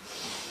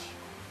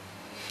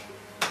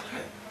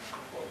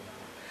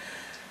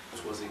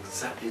 It was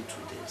exactly 2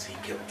 days he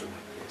came to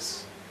my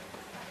place.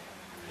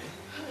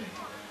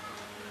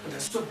 And I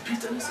saw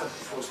bitterness and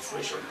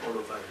frustration all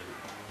over him.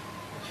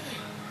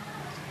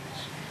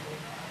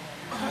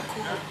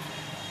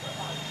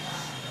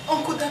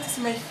 Uncle, that is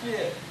my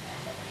fear.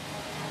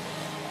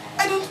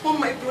 I don't want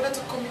my brother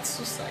to commit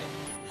suicide.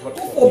 God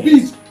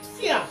forbid.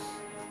 Fear.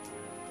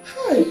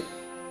 Hi.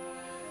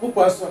 Who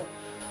pastor?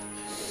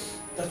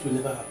 That will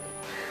never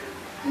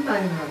happen.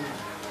 Nana,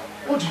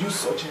 what do you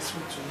suggest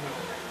we do now?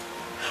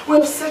 We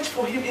have searched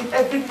for him in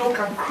every nook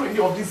and cranny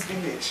of this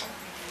village.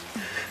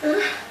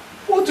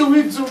 What do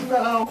we do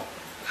now?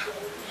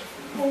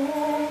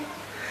 Oh.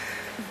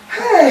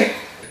 Hey.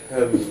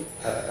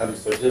 I'm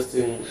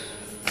suggesting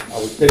I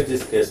will take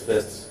this case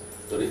first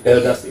to the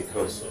elders in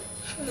council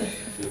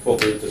before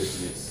going to the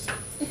police.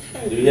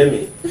 Do you hear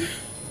me?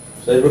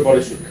 So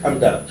everybody should calm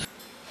down.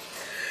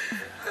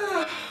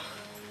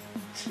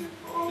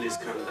 Please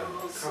calm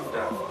down. Calm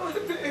down.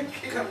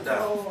 Calm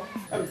down.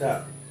 Calm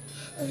down.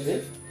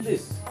 Okay?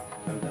 Please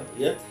calm down.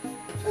 Yeah?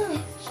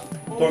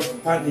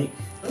 Don't panic.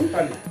 Don't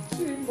panic.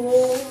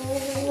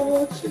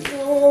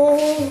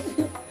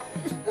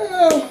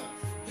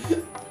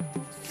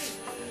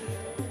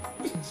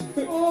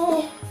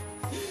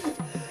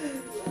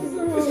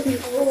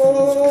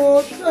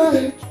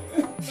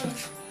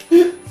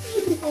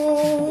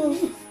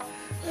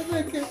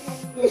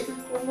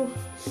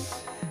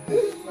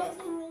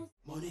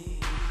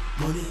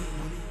 Money,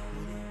 money,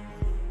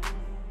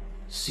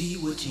 see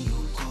what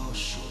you call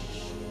show.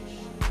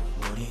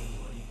 Money.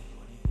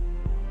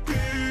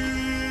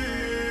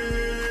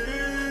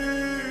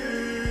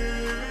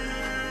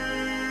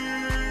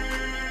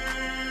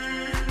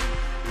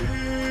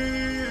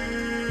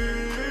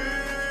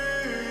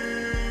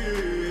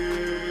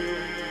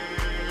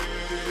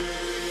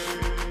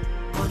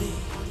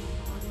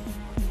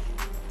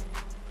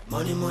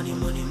 Money, money,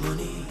 money,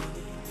 money.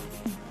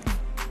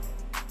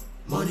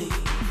 Money,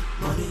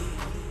 money.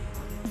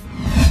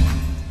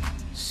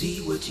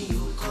 See what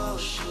you call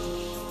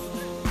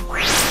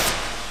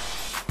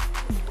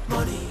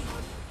money.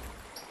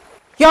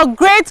 Your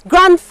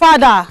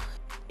great-grandfather,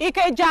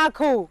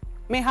 Ikejaku,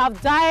 may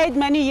have died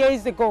many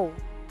years ago,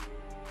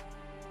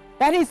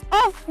 but his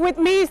oath with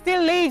me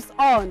still lives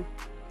on.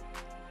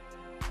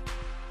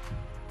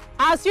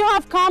 As you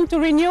have come to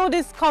renew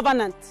this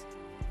covenant,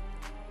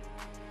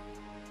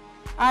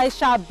 I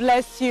shall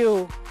bless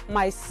you,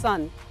 my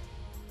son.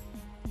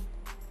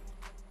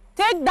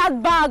 Take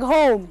that bag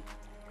home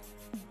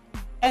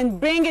and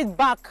bring it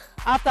back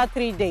after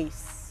 3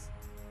 days,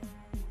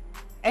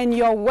 and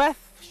your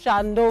wealth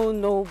shall know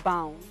no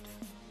bound.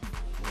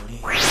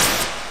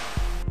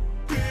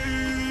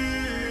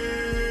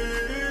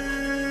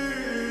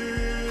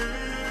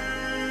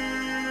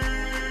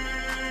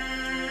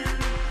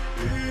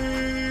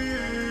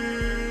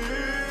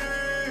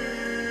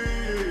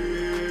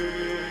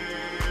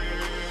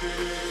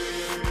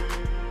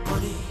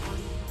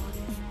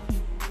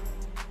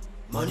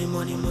 Money,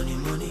 money, money,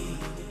 money.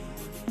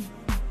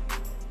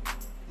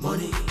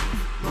 Money,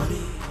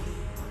 money.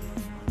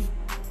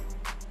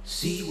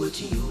 See what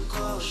you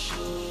call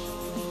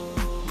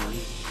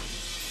money.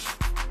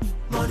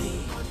 Money,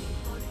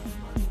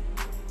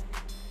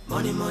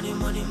 money, money,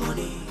 money,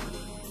 money.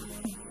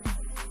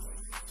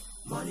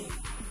 Money.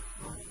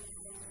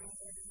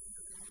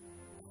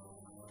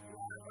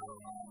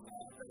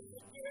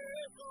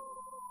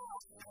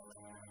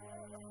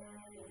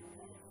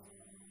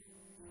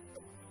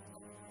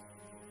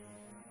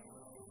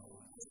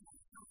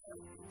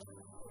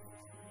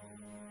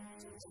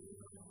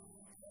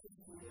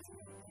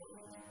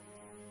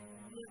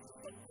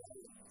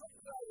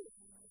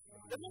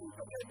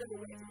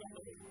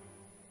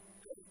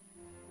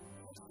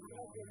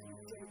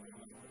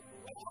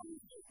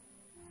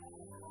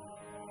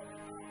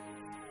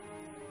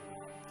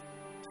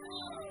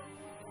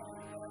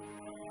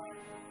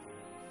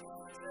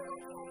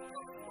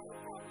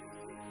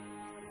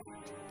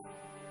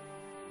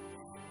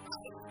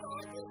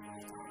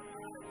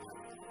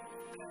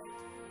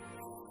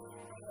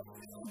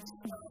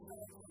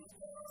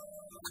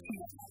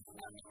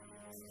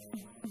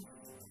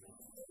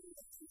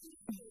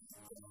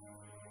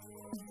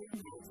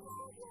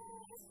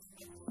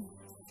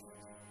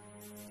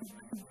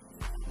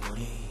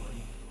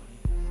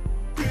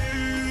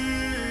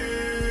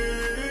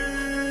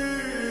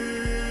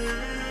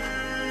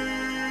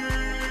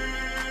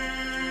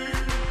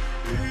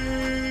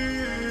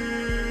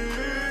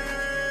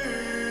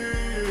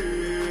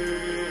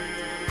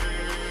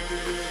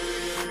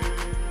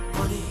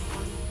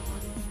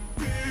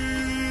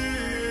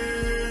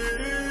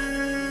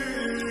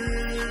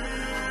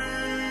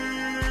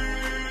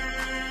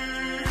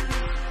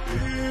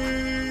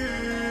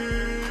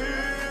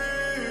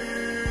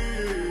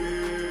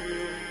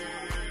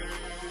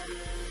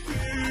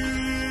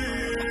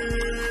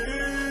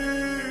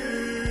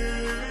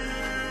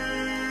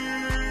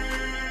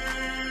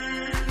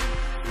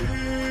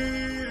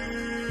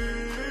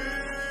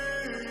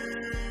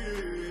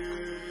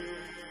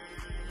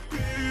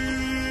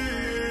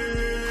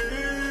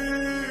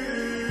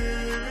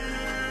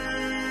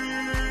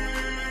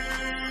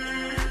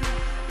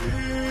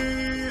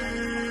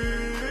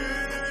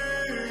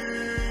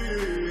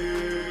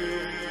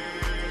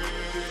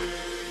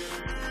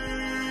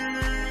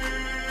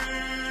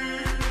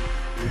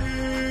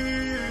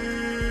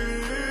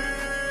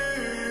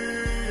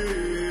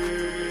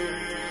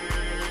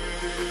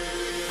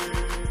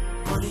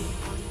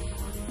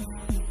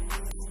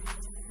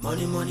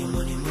 Money, money,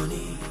 money,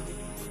 money.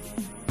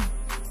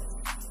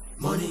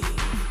 Money,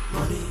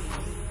 money.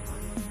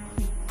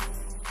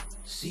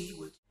 See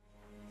what.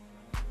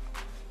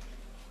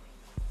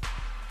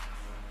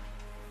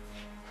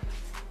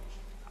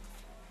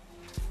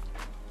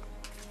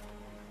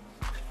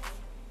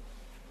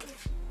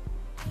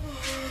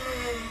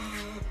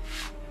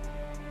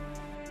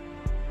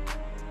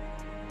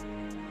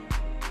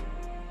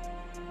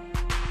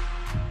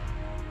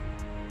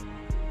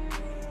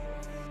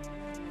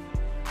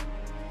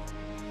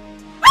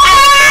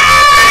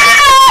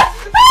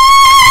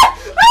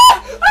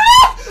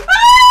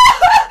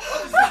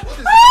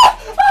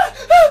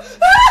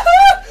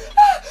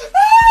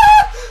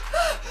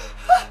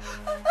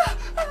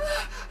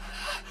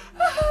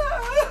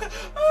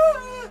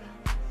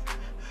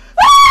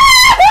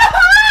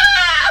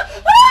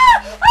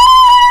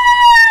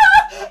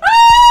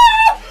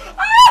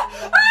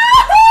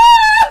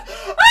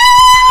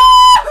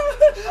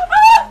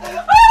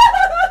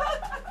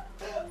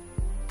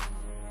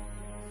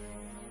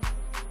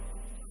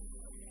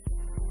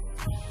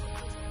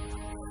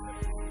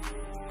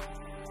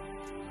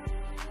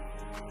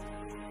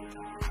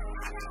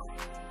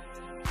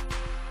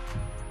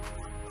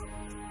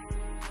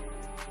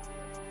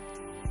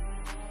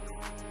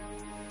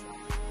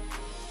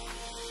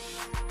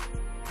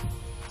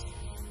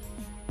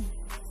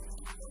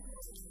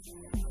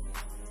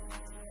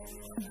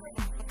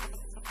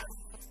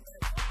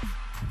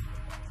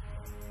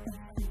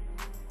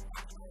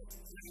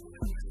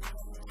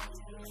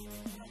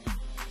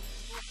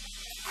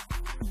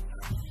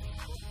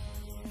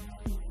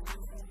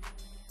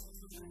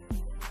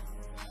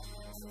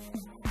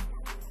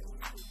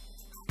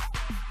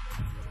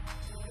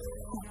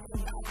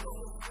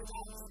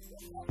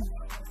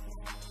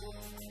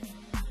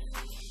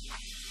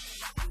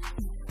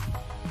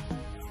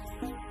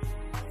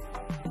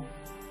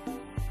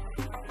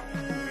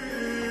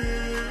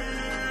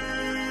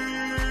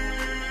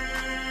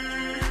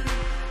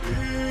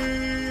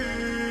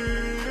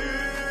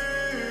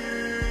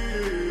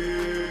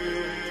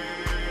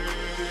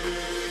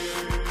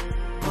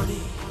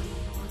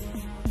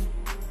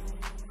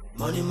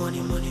 Money, money,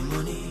 money,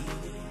 money.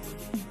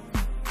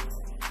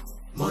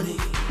 Money,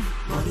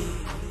 money.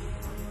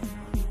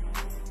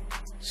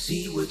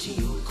 See what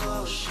you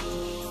call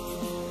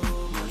show.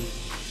 Money,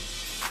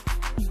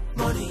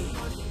 money.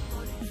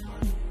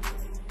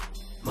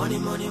 Money,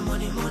 money,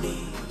 money, money.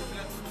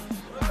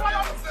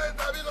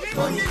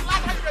 Money.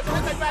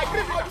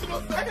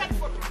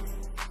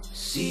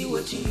 See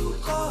what you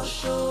call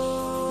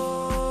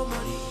show.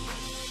 Money.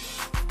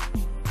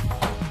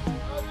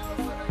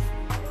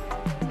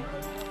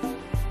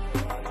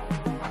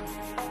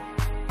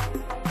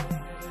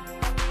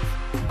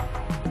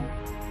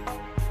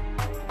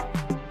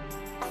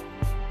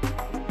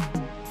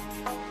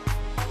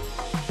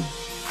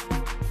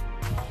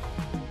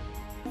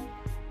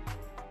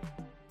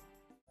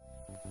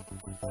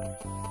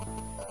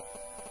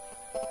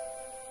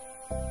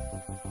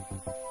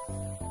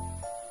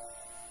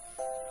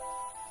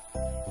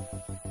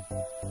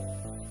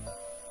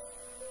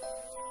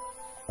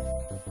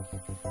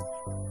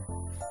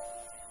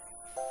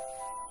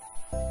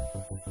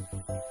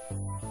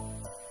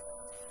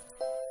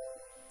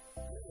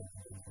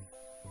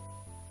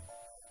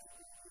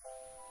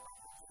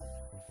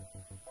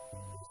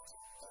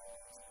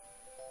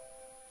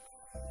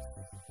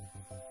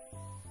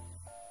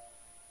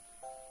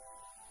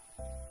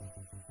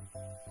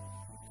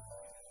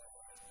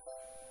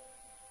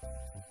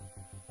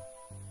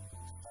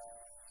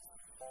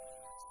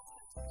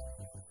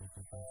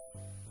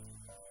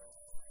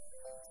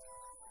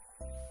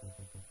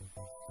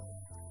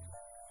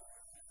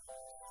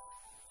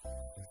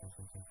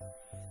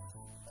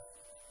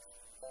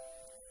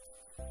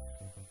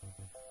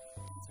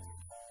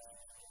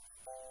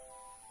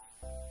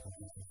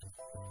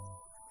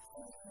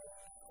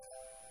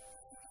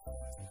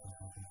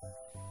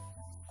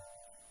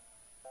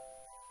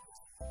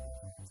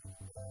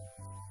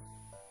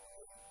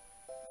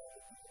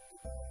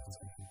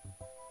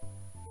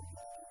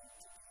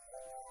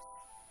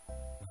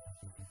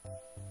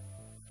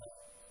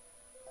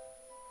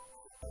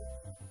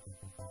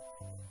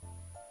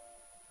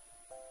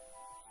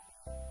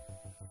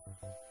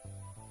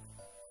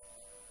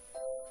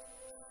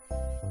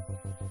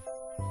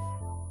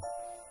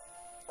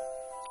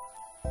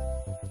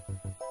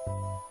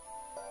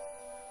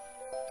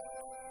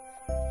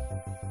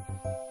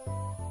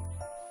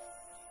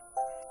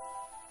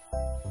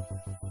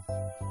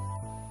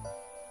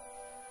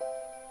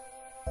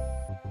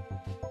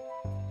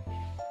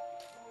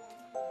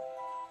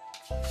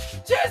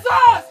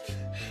 Jesus!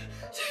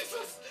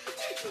 Jesus!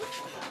 Jesus!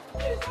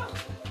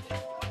 Jesus!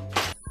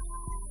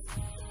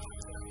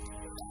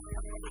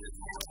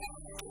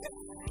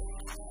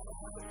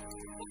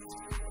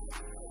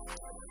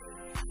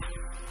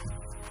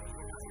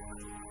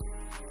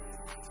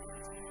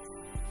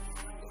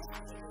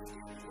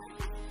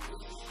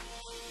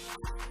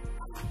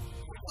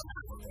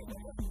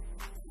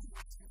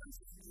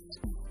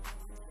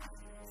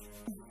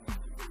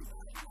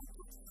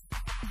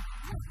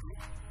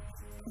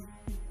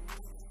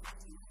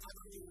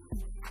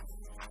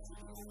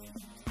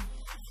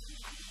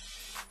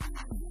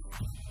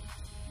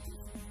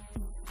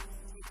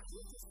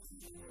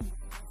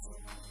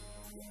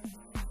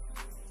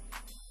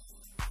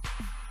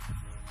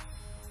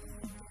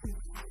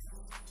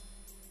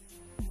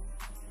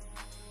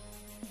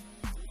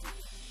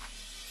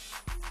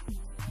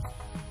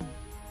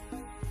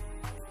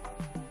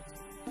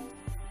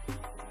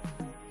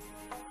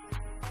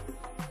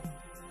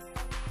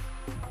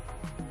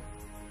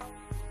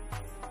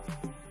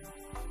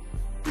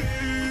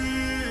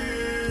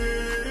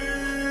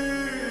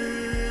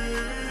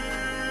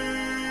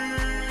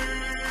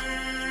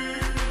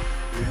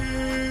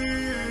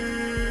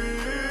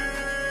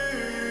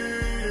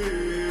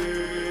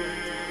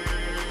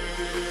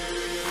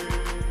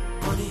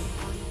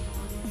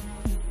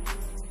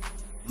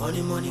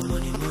 Money, money,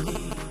 money,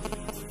 money.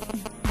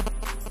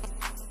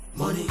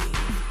 Money,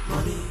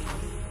 money.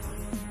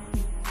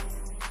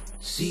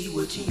 See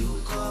what you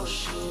call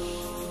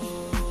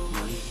show.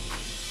 Money,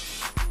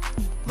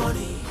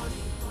 money.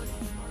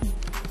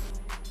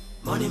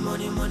 Money,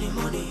 money, money,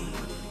 money.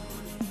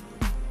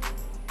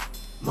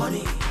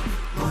 Money,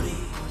 money.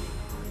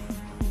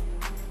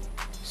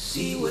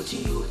 See what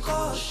you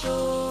call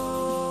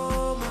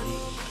show. Money.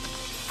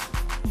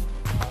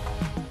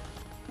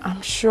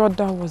 I'm sure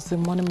that was the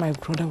money my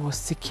brother was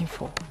seeking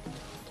for.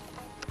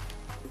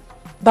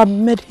 That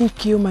made him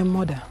kill my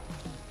mother.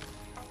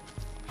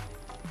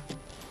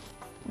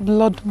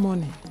 Blood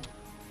money.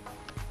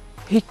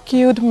 He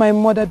killed my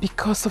mother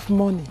because of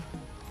money.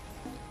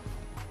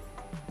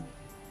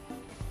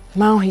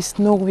 Now he's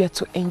nowhere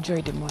to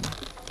enjoy the money.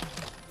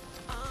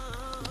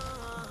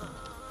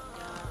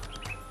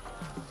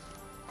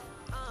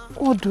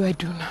 What do I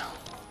do now?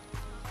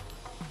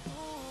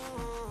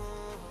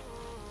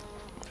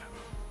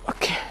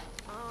 Okay.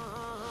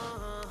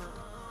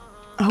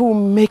 I will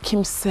make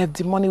him save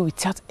the money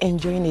without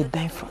enjoying a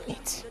dime from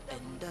it.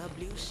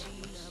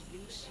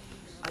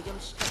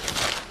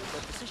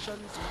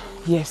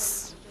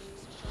 Yes.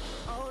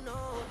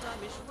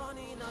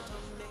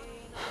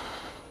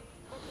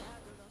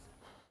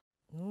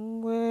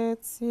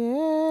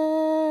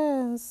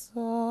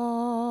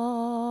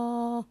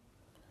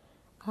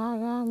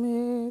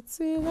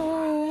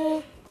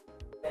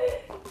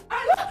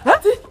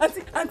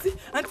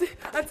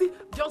 Auntie,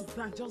 just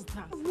dance.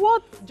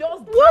 What?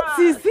 Just what dance.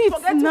 is it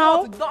Forget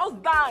now?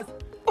 Just dance.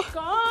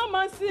 Come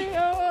and see,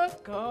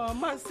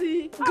 come and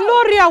see.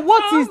 Gloria,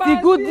 what is the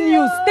good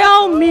news?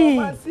 Tell me.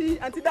 Come and see,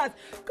 auntie, dance.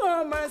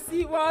 Come and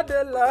see what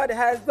the Lord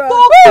has done.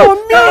 Talk to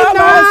me Come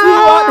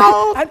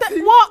now. and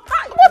see what.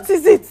 Auntie, what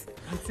is it?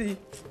 Auntie,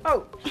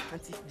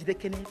 auntie,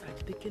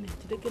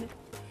 Jidekene.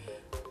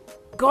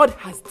 God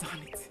has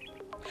done it.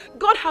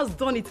 God has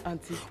done it,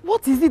 auntie.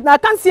 What is it? I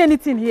can't see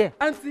anything here.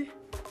 Auntie,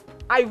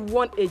 I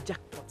won a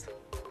jackpot.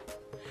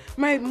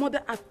 My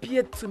mother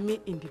appeared to me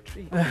in the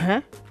dream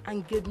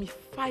and gave me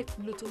 5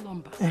 little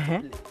numbers to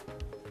play.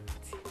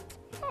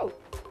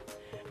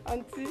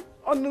 Auntie,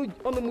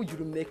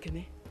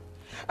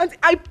 auntie,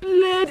 I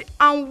played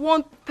and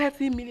won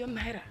 30 million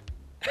naira.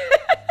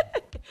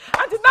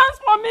 Auntie, dance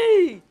for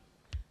me.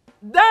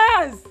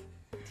 Dance.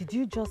 Did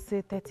you just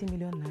say 30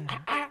 million naira?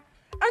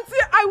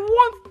 Auntie, I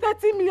won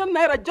 30 million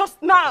naira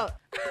just now.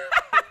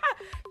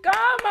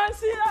 Come and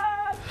see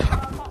us.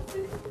 Come and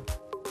see.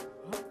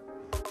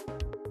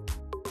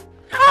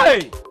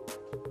 Hey!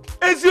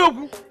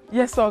 Eziogu!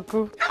 Yes,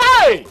 uncle.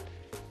 Hey!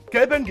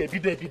 Where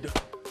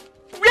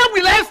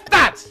will I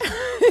start?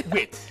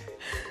 Wait.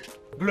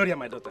 Gloria,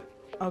 my daughter.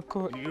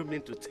 Uncle. Do you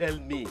mean to tell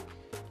me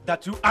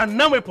that you are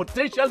now a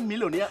potential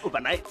millionaire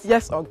overnight?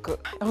 Yes, uncle.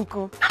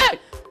 Uncle. Hey!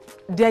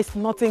 There is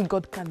nothing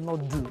God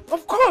cannot do.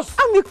 Of course.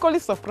 I'm equally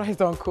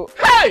surprised, uncle.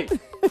 Hey!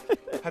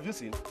 Have you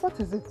seen? What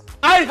is it?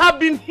 I have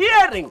been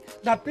hearing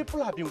that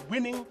people have been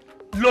winning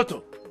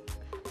lotto.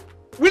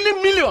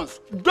 Winning millions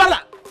of dollars,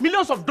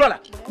 millions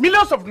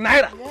of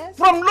naira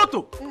from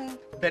lotto.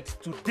 But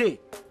today,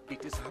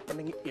 it is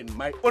happening in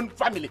my own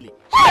family,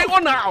 my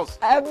own house.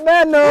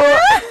 Amen.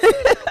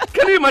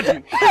 Can you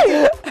imagine?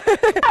 Hey!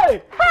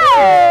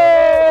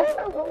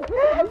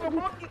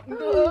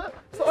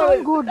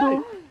 So good,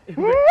 though.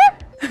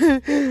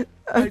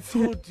 I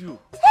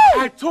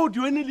told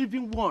you, any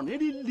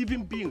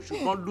living being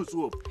should not lose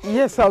hope.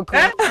 Yes, Uncle.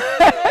 Eh?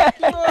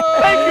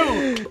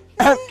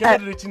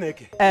 Thank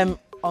you.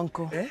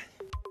 Uncle,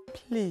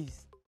 please.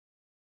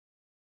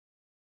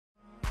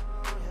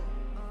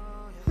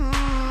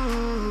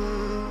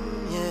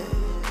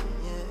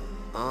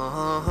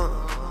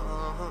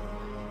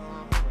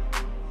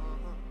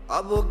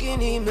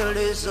 Abogini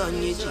mere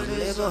zonyi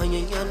chilego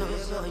nyanyano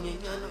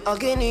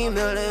Agini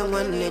mere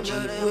wanne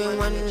chibwe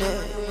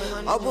wanne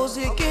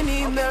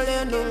Abozikini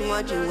mere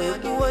nungwa jiwe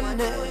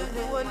buwanne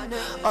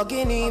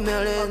Agini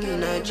mere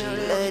na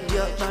chile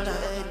diapara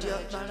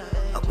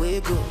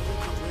Akwego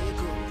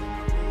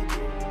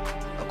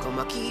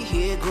Akwamaki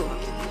hego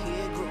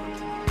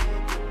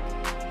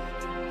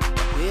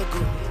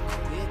Akwego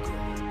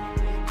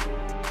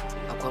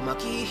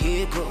Akwamaki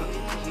hego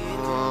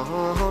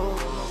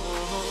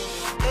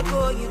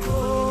Ego you go,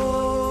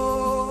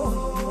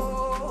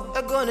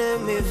 ego ne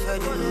mi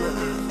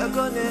fedin,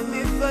 ego ne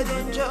mi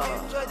fedin jo.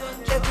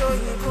 Ego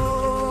you go,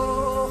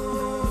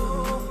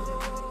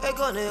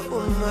 ego ne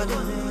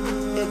umada,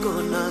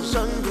 ego na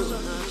sandu.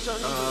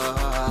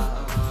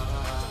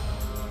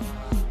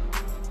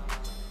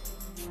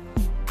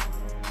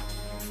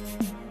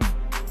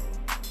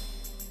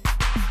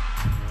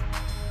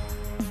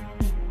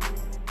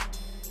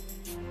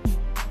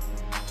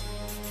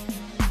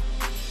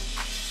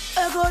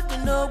 Ego di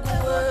no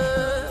gwe,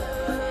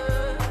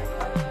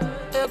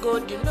 ego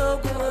di no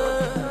gwe.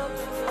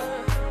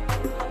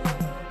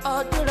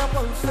 Adura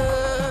konfe,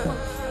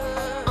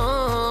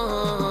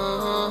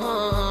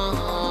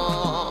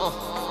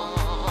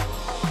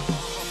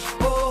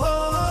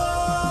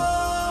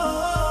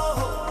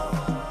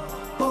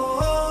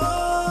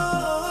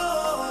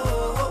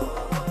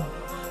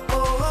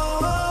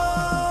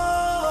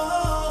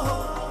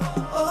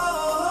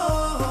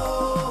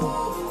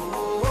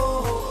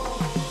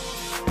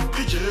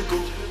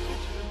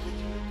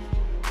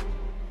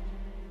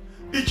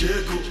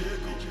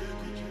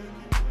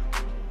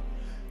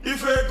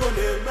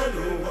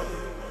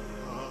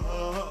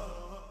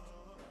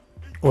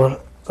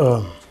 Well,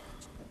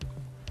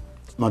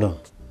 madam,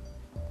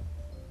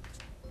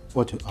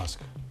 what you ask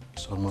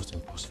is almost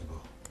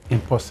impossible.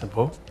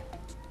 Impossible?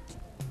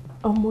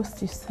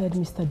 Almost, you said,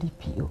 Mr.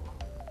 DPO.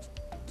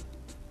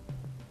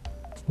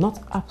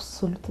 Not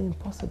absolutely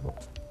impossible.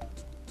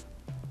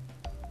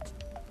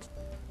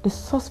 The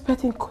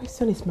suspect in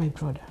question is my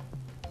brother.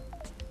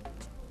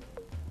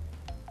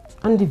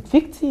 And the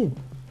victim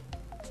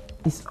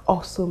is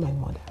also my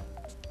mother.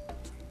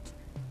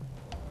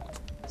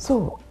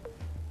 So,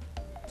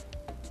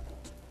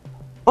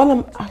 all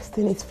I'm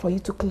asking is for you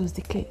to close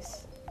the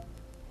case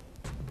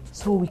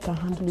so we can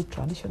handle it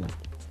traditionally.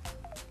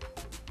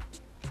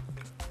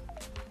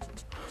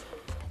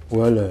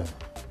 Well,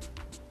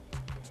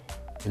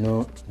 you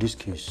know, this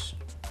case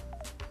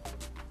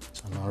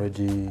is an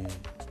already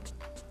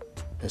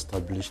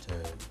established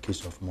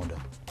case of murder.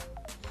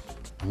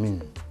 I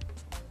mean,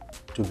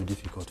 it will be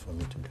difficult for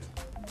me to do.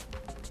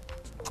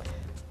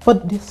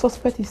 But the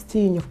suspect is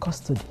still in your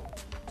custody.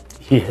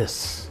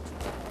 Yes,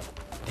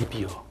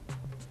 DPO.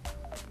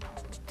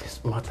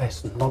 This matter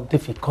is not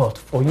difficult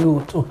for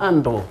you to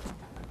handle.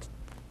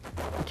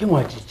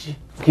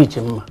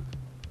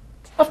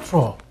 After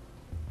all,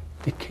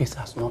 the case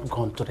has not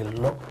gone to the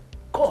law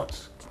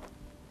courts.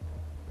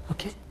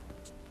 Okay?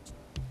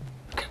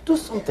 You can do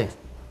something.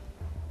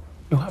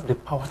 You have the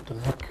power to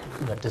make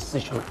your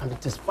decision and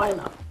it is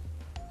final.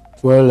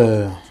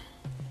 Well,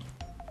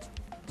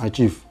 my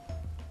chief,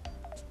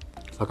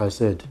 like I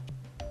said,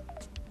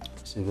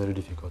 it's a very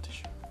difficult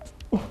issue.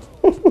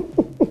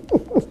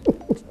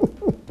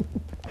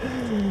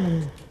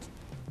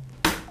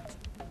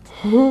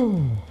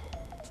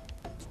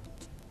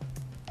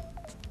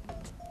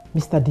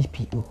 Mr.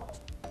 DPO,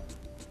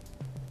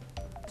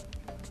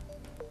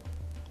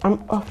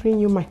 I'm offering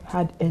you my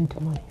hard-earned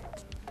money.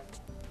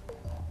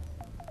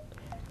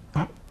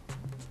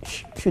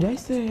 Should I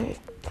say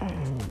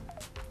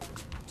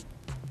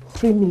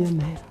 3 million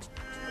naira?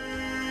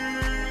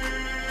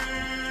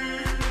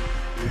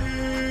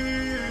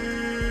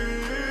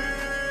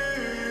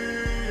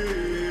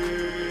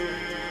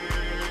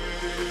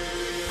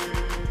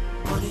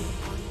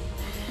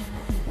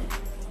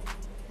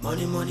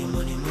 Money, money,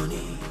 money,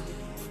 money.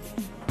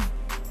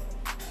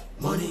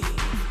 Money,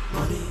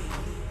 money.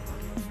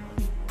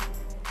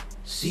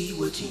 See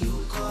what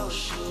you call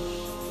show.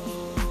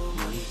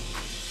 Money,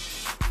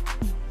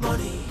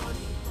 money,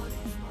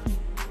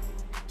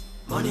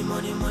 money,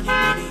 money, money,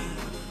 money.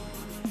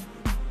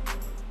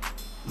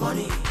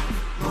 Money,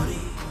 money.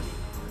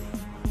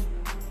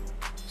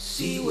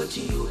 See what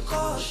what you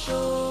call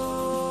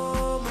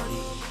show money.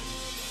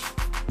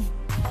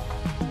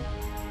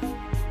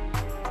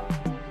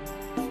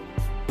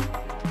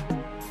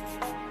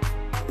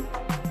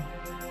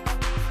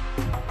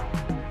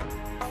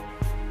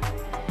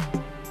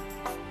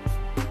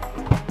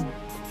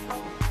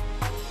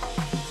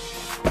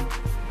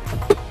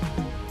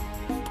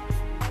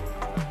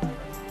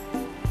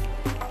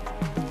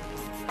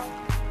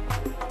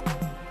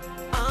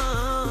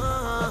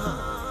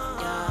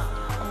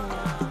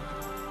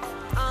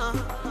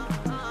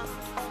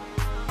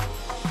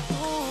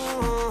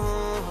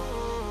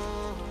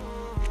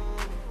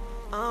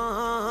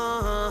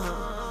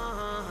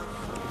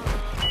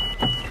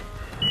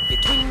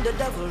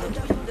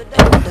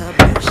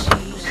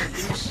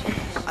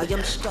 I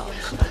am stuck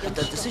with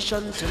the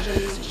decision to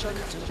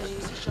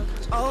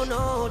make. Oh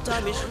no,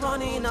 time is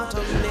running out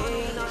of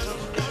me.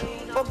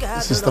 Oh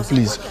God, Sister,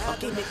 please.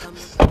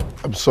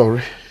 I'm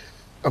sorry.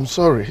 I'm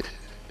sorry.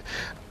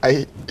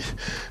 I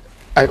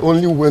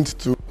only went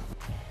to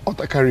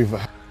Otaka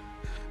River.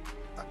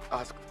 I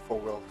asked for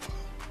wealth.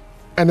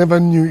 I never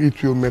knew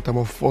it will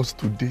metamorphose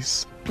to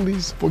this.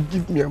 Please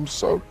forgive me. I'm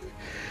sorry.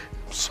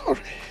 I'm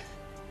sorry.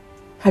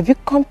 Have you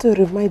come to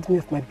remind me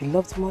of my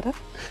beloved mother?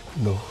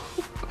 No.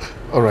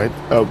 All right.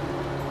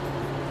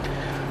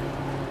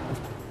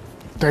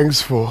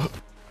 Thanks for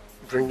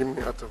bringing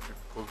me out of the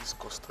police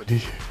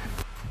custody.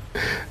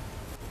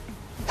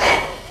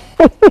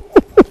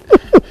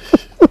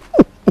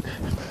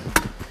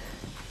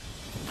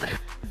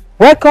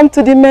 Welcome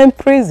to the main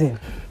prison.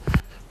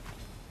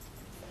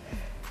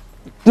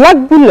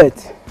 Black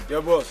Bullet.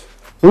 Yeah, boss.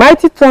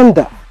 Mighty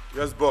Thunder.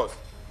 Yes, boss.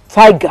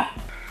 Tiger.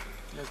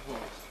 Yes, boss.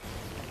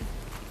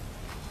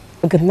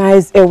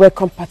 Organize a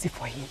welcome party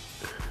for him.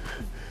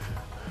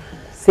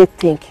 Say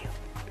thank you.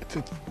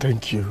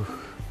 Thank you.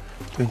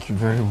 Thank you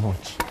very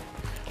much.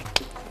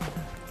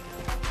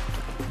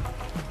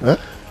 Huh?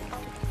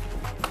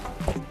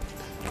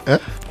 Huh?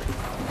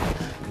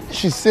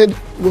 She said,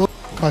 well,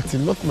 party,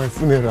 not my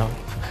funeral.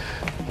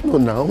 No,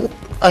 now.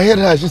 I heard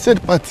her. She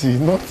said party,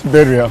 not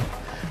burial.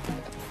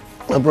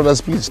 My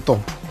brothers, please stop.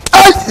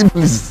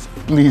 Please,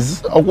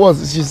 please.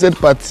 She said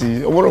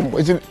party.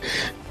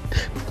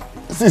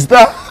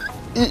 Sister,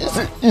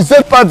 you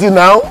said party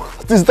now?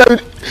 Sister,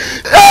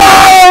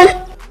 hey!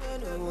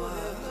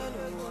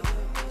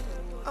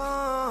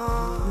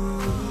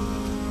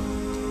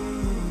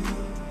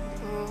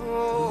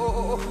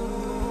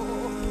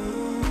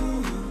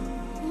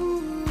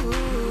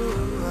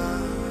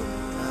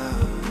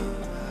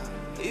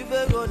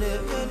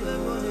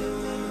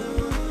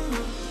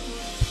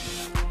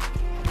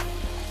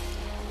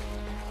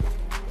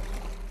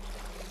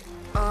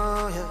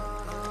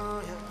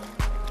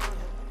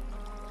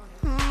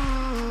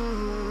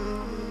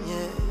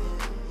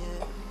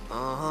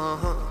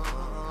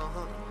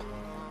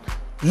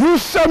 You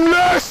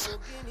shameless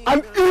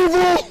and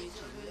evil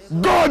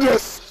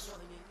goddess!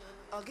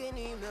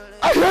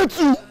 I hate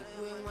you!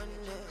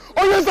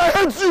 Oh yes, I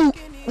hate you!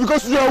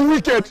 Because you are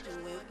wicked!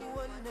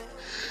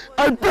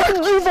 I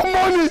begged you for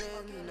money!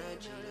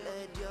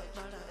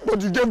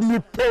 But you gave me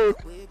pain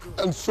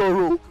and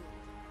sorrow.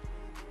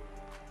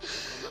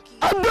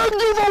 I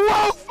begged you for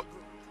wealth!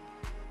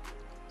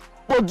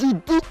 But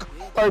you took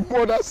my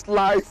mother's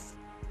life,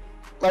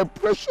 my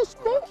precious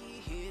mom.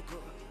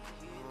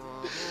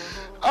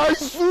 I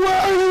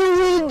swear you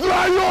will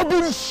dry up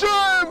in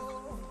shame!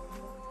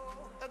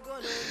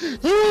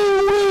 You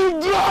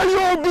will dry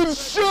up in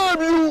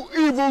shame, you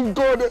evil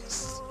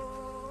goddess!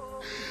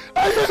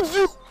 I hate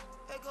you!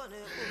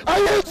 I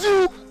hate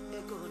you!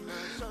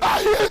 I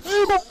hate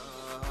you!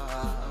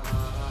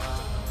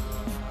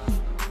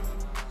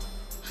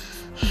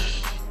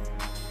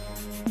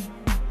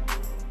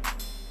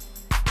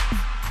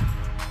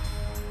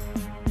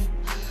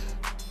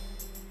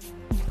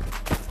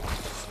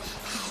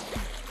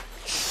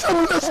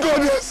 Shameless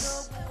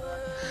goddess!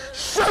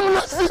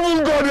 Shameless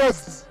evil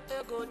goddess!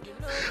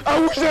 I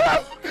wish I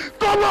had...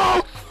 Come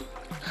out!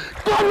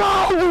 Come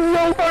out! This is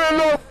not fair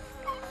enough!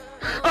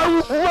 I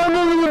will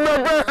struggle with my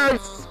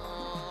parents!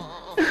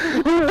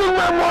 You took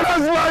my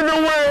mother's life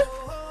away!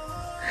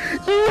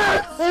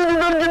 Yes! You did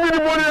not give me the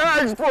money I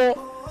asked for!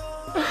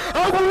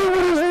 How will you be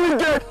this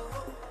wicked?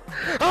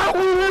 How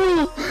will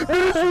you be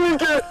this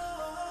wicked?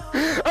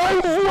 I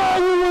swear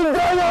you will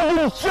die of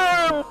in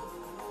shame!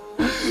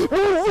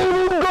 This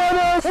evil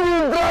goddess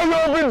will die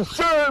of in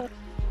shame!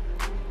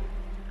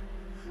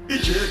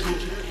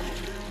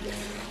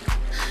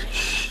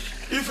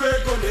 If I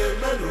go there,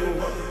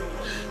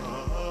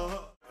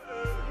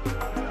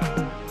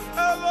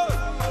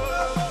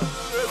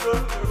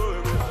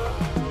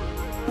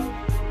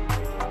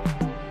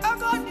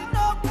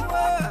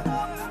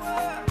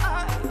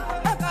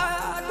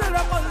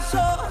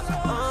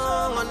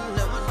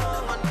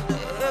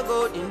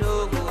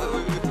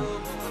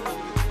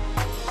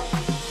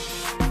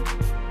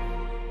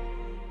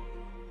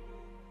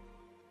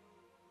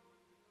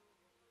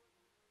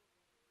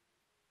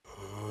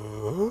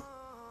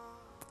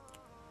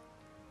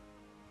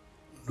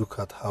 Look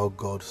at how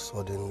God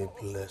suddenly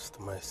blessed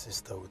my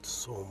sister with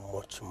so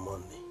much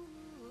money.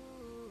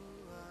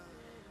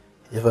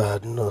 If I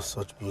had known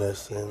such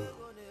blessing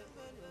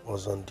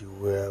was on the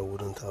way, I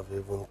wouldn't have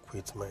even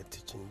quit my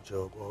teaching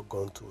job or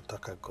gone to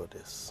Utaka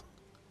Goddess.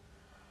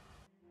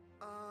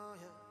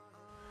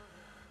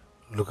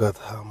 Look at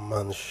her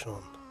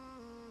mansion.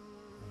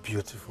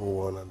 Beautiful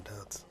one at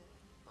that.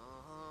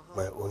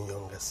 My own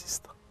younger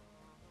sister.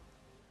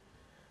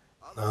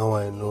 Now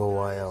I know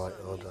why our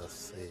elders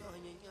say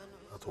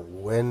that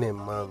when a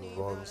man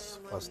runs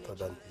faster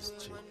than his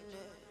G,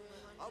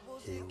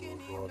 he will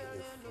run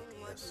a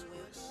fruitless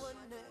race.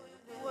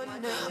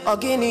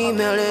 Ogini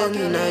mere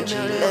na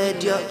jile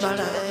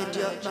diopara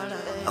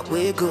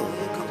Akwego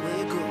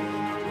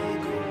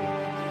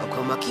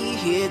Akwamaki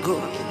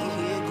hego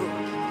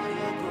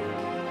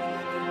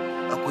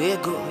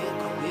Akwego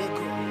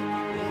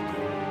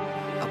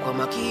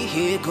Akwamaki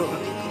hego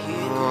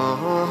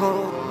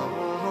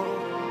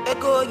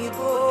Ego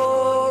yibo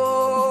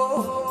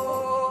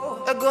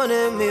Ego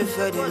ne mi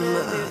fedin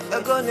ma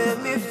Ego ne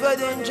mi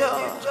fedin jo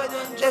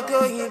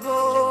Ego yibo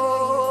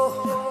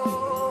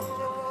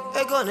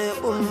Ego ne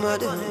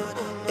umade,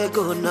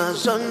 ego na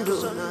zandu.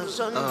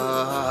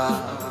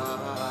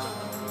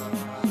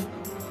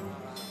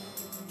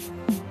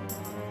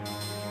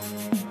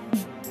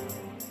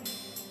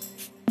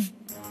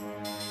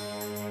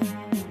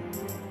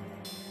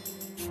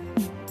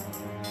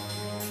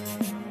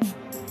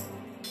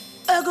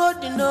 Ego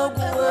di no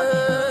gwe,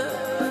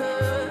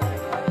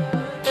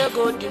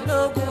 ego di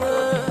no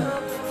gwe.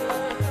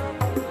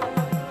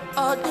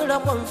 Adira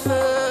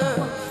pamfe.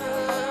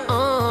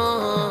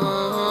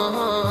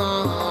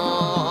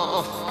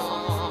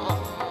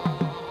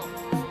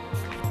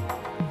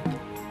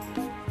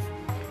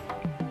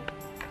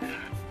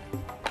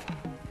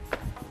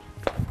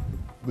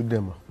 Good day,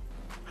 ma.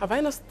 Have I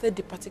not said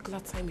the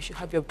particular time you should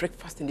have your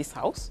breakfast in this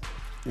house?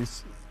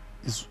 It's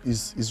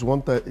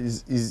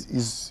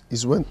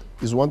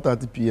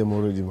 1:30 p.m.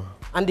 already, ma.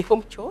 And the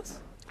home chores?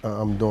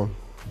 I'm done.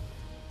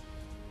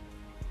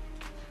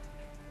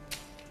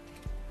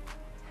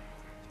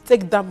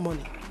 Take that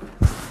money.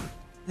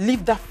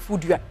 Leave that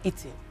food you are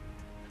eating.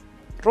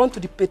 Run to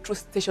the petrol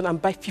station and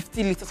buy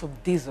 50 liters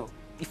of diesel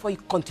before you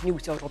continue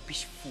with your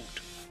rubbish food.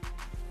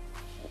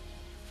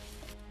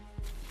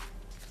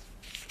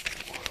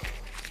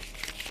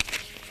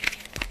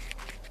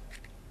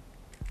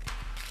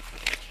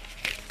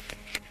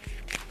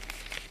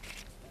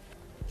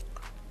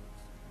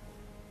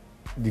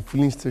 The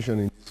filling station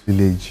in this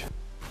village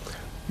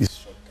is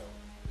shut down,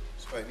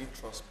 so I need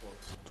transport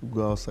to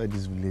go outside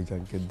this village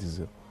and get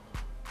diesel.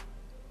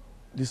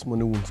 This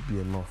money won't be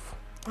enough.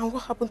 And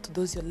what happened to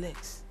those your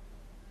legs?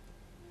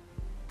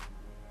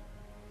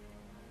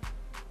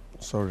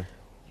 Sorry,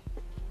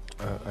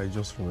 I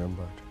just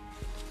remembered.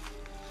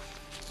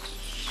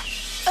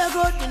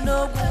 Ego di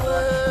no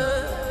gwe,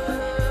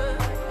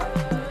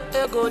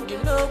 ego di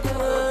no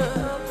gwe.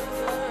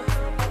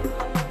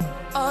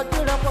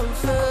 Adira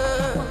pamfe.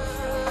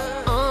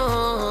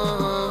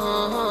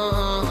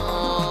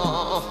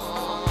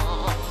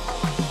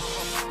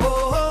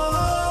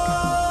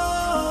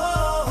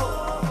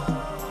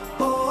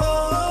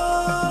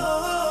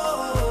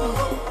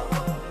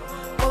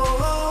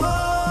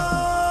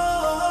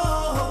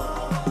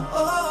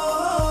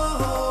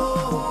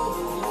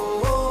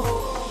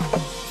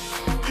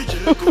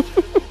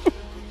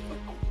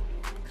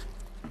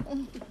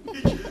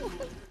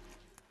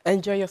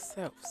 Enjoy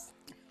yourselves.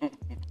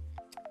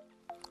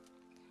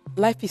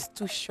 Life is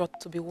too short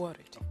to be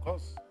worried. Of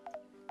course.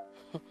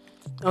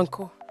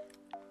 Uncle,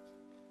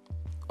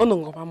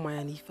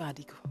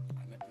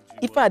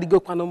 Ife adigo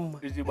kwano mma.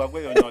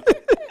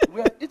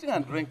 We are eating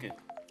and drinking.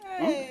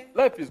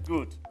 Life is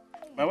good.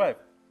 My wife,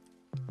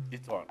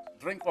 eat on,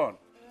 drink on.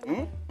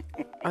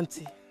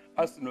 Auntie.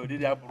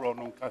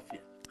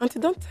 Auntie,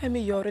 don't tell me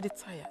you're already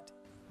tired.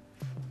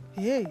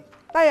 Hey,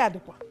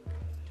 tired kwa.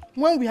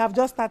 When we have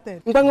just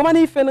started. Ngangoma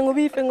ni ife.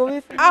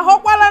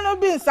 Ahokwala no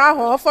beans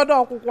aho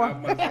ofodo okwukwo.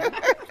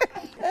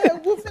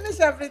 We'll finish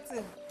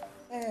everything.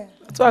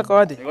 To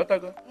akodi. You got to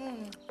go?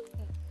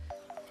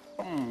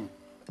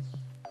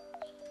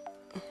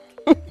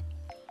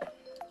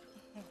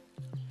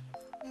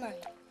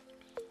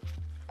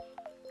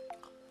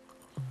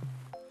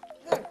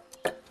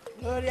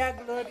 Gloria,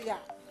 Gloria.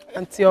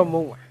 Auntie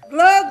Omowa.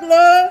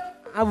 Glow.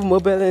 Abu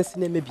mobile and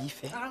cinema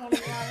beef.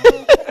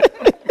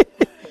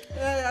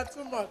 Yeah,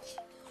 too much.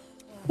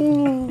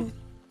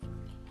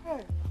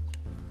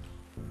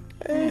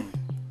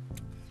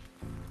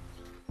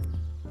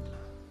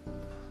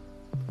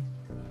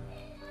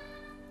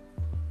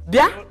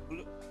 Bia?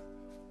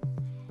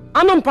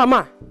 Anom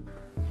pama.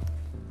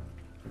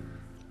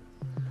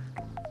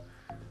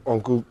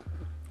 Uncle,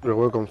 you're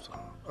welcome, sir.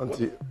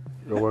 Auntie,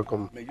 you're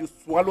welcome. May you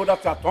swallow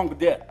that your tongue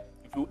there.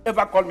 If you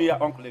ever call me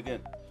your uncle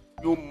again,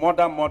 you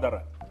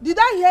murderer. Did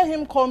I hear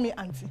him call me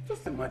auntie?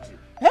 Just imagine.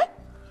 Eh?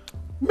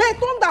 May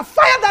thunder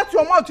fire that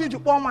your mouth, you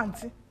poor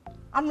auntie.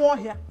 I'm not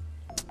here.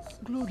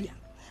 Gloria,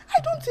 I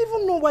don't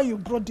even know why you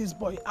brought this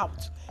boy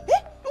out.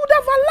 Eh? You would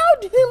have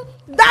allowed him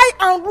die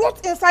and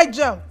rot inside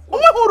jail.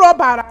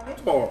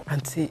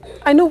 Auntie,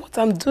 I know what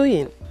I'm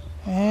doing.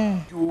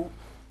 You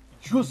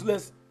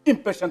useless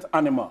Impatient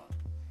animal.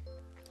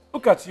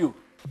 Look at you.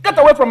 Get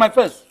away from my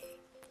face.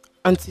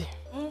 Auntie.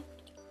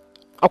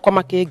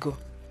 Okwamaka ego.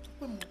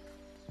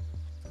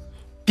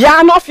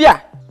 Piano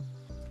fear.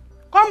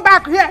 Come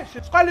back here.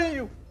 She's calling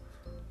you.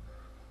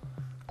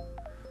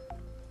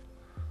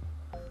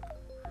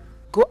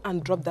 Go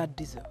and drop that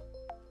diesel.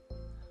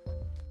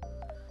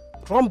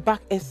 Run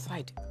back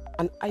inside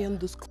and iron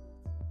those clothes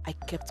I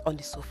kept on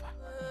the sofa.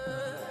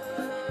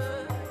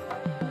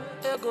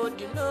 Hey,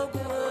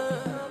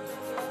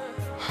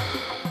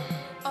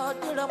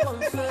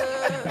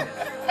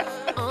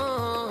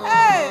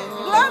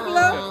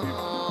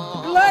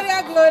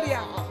 Gloria,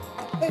 Gloria.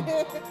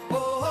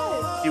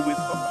 He will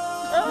stop.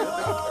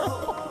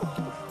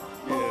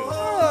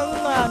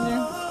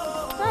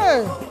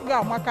 Hey,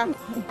 yeah, Maka.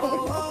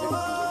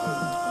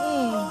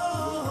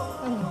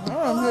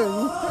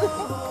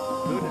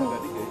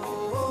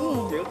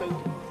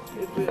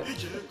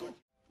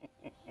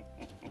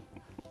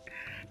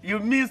 You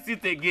missed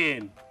it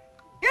again.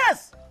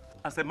 Yes!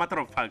 As a matter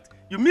of fact,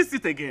 you missed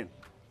it again.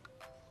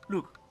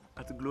 Look,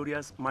 at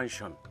Gloria's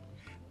mansion,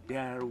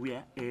 there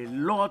were a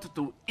lot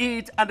to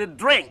eat and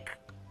drink.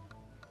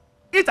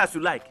 Eat as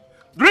you like,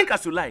 drink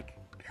as you like.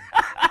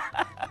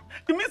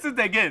 You missed it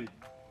again.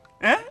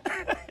 Eh?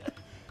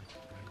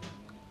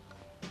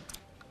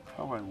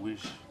 How I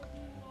wish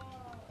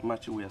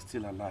Machi were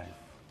still alive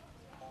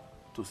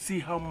to see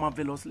how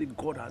marvelously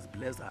God has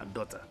blessed her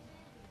daughter.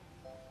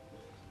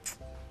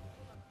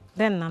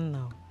 Then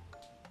Nana.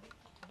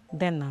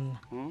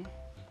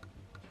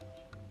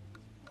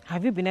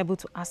 Have you been able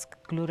to ask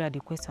Gloria the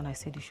question I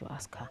said you should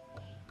ask her?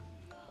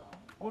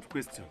 What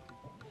question?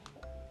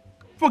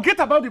 Forget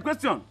about the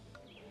question.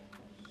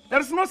 There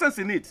is no sense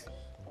in it.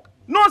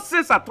 No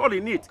sense at all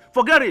in it.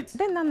 Forget it.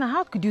 Then Nana,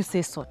 how could you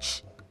say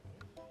such?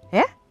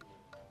 Eh?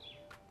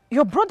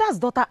 Your brother's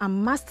daughter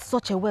amassed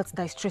such a wealth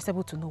that is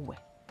traceable to nowhere.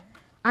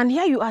 And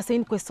here you are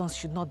saying questions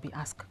should not be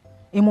asked.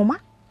 Eh, Mama?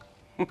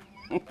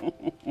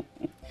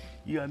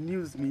 You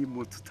amuse me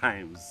most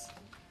times.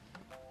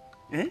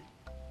 Eh?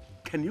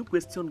 Can you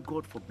question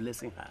God for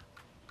blessing her?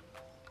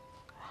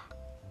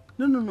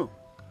 No.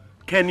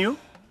 Can you?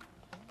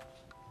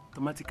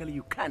 Automatically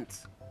you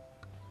can't.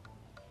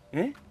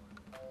 Eh?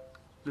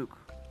 Look,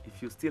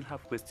 if you still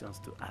have questions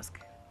to ask,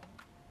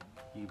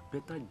 you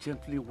better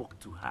gently walk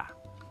to her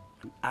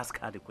and ask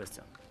her the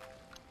question.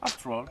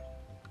 After all,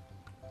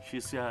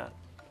 she's your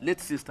late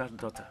sister's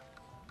daughter.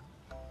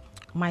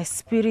 My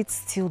spirit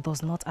still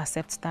does not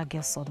accept that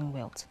girl's sudden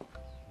wealth.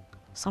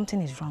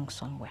 Something is wrong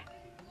somewhere.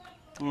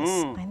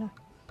 Yes, I know.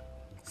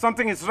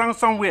 Something is wrong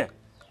somewhere.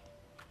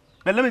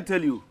 But let me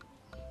tell you,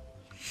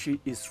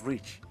 she is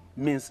rich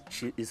means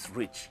she is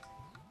rich.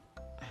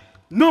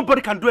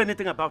 Nobody can do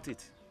anything about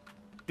it.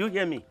 Do you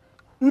hear me?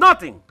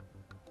 Nothing.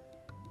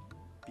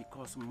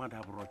 Because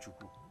Mother brought you.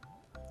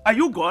 Are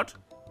you God?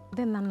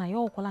 Then Nana, you're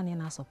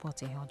all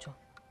supporting your job.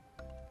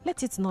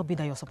 Let it not be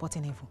that you're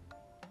supporting evil.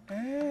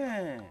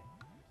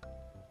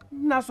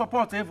 Na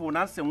support evil.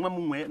 I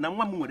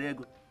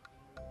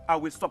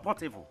will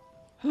support evil.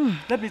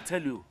 Let me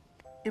tell you,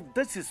 if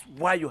this is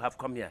why you have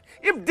come here,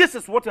 if this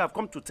is what you have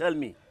come to tell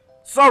me,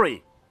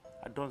 sorry,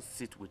 I don't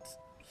sit with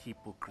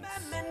hypocrites.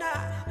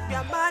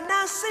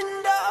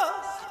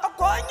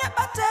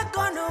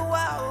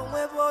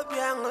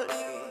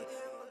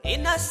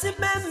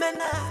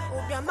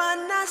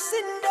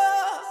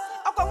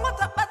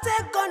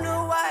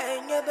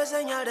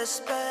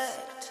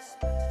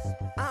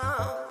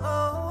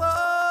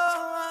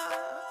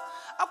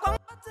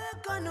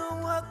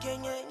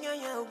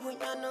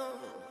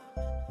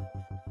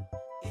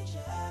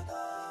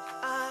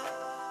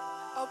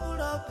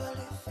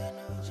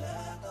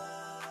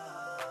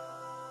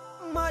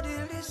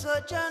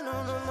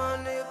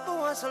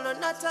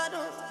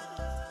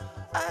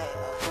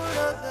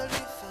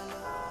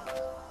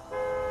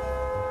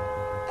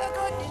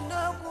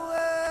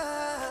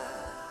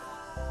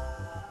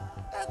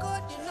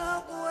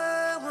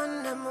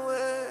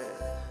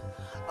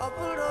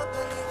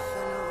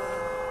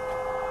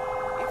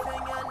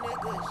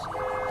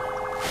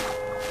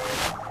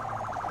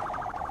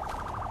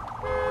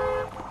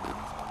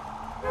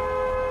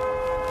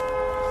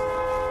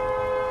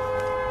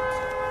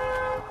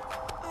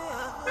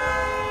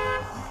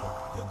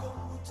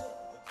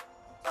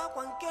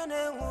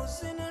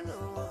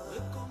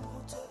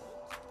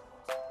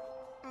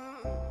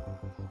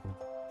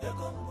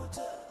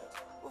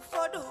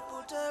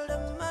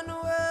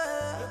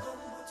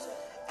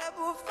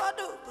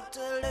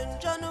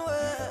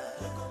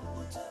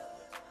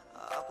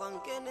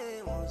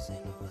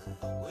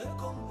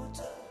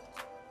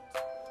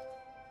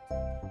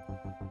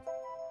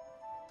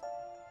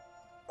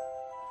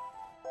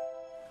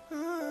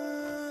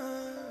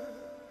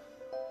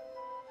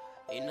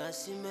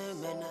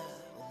 Inasimemena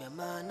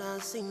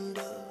ubemana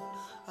sindo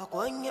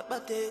akwanye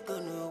batego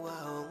nuwa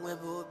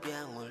onwebo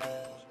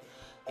biangole.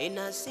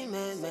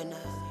 Inasimemena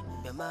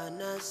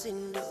ubemana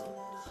sindo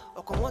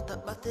akwata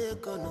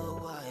batego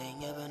nuwa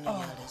enyebana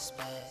ya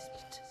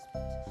respect.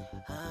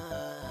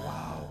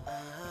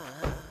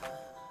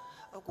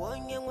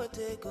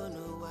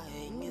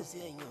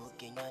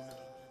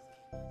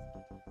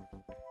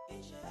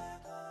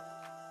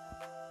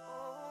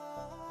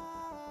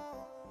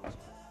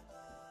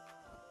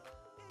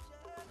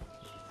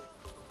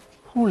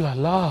 Ooh la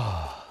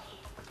la.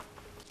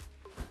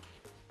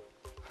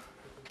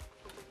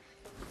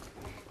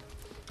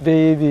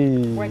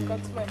 Baby,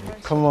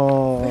 come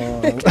on.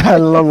 I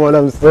love what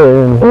I'm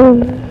saying.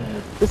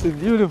 This is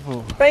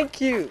beautiful. Thank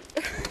you.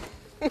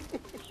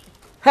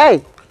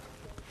 Hey,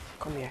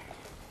 come here.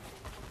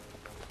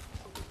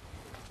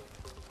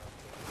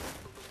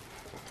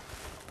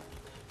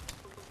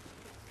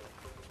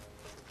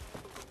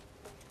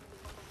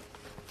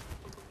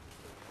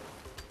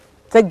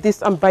 Take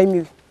this and buy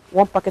me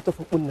 1 packet of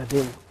Unna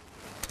then.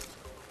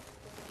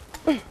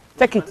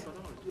 Take it.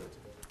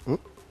 Hmm?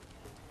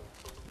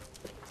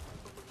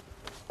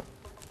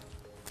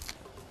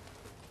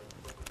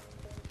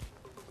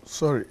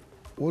 Sorry,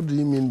 what do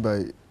you mean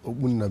by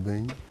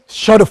Obunnabeng?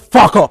 Shut the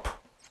fuck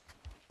up.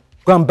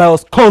 Go and buy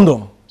us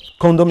condom.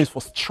 Condom is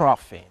for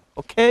strafing,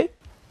 okay?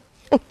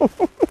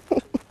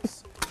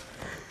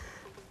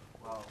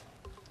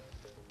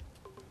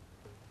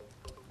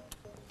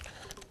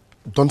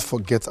 Don't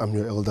forget I'm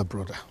your elder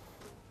brother.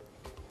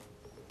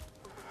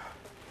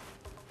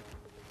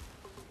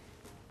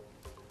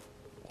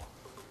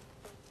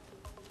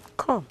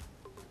 Come.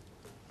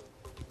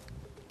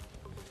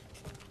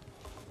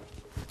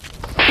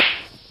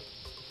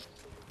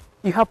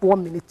 You have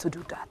 1 minute to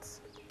do that.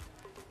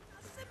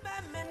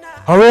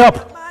 Hurry up.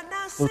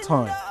 No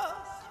time.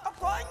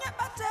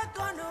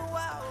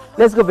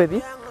 Let's go,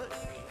 baby.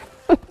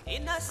 Man,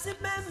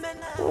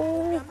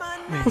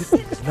 this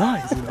is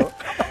nice, you know.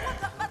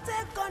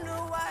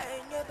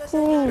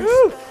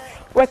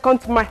 Welcome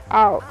to my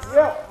house.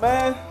 Yeah,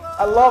 man.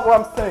 I love what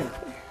I'm saying.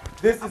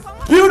 This is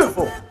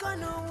beautiful.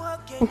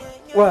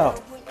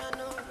 Well.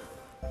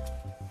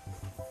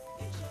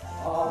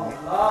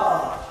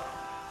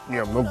 Me,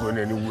 I'm not going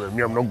anywhere.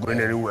 Me, I'm not going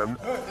anywhere.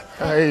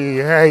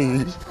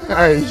 Hey.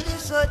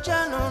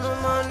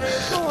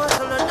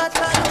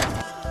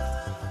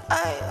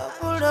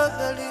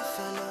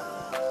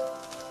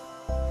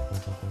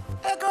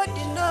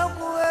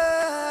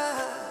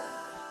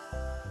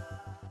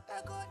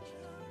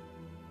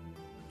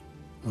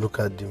 Look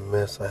at the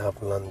mess I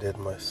have landed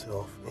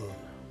myself in.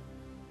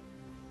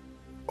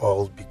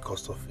 All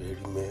because of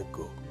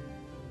Erimego.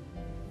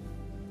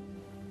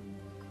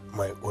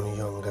 My own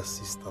younger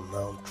sister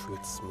now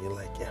treats me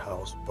like a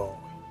houseboy.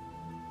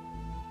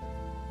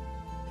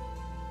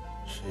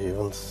 She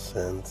even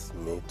sends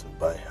me to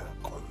buy her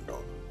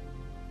condom.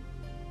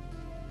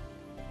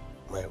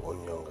 My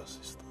own younger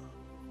sister.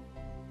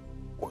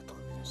 What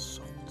an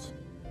insult.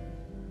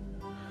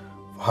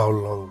 For how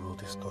long will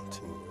this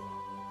continue?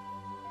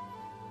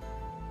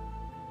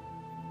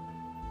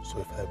 So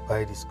if I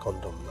buy this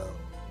condom now,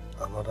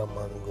 another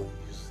man will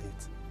use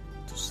it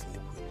to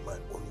sleep with my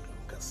own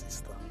younger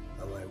sister,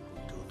 and I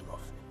will do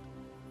nothing.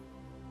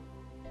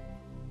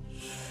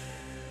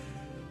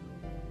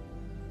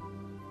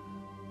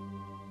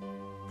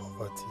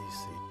 Poverty is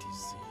a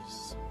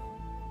disease.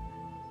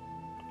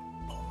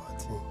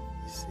 Poverty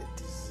is a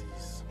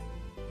disease.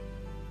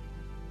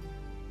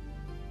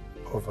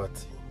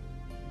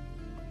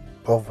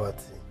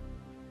 Poverty.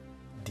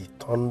 The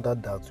thunder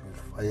that will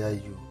fire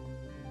you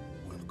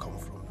will come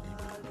from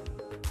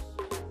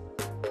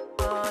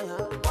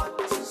What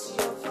is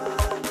your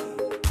value?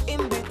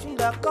 In between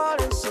the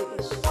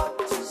currencies. What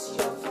is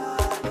your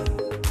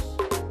value?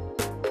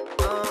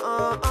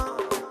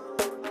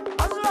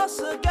 As lost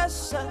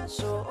against sense,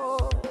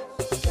 oh.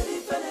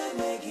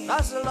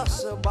 As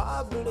lost a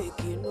Bible,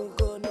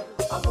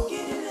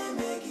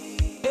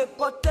 a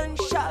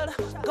potential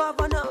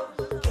governor,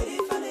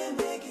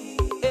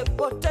 a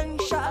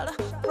potential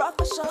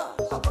professor,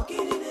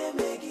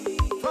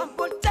 from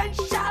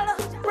potential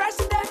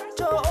president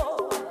to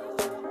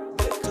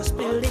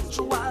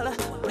spiritual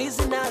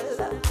prisoner.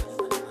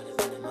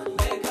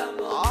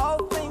 All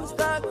things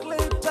that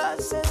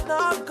glitters is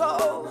not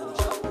gold.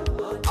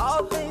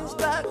 All things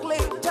that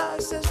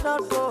glitters is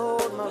not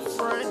gold, my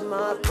friend,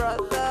 my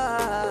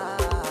brother.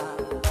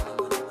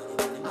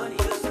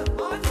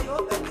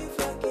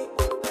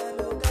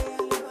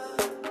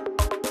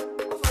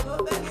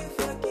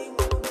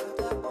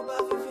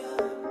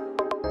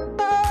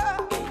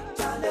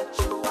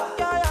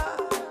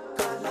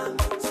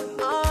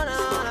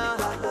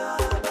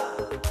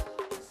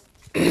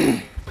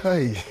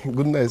 Hi,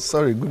 good night.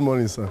 Sorry, good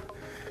morning, sir.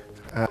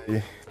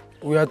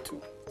 We are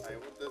to.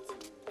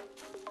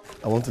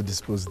 I want to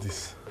dispose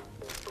this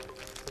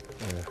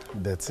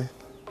dirty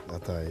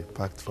that I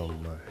packed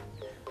from my.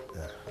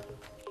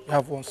 You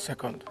have 1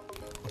 second.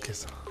 Okay,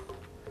 sir.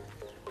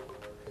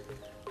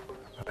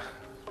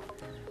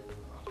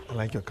 I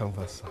like your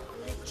canvas, sir.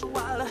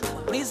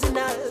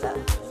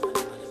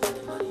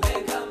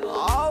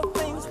 All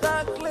things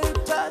that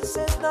glitters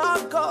is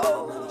not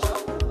gold.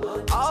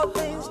 All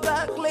things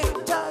that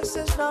glitters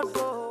is not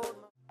gold.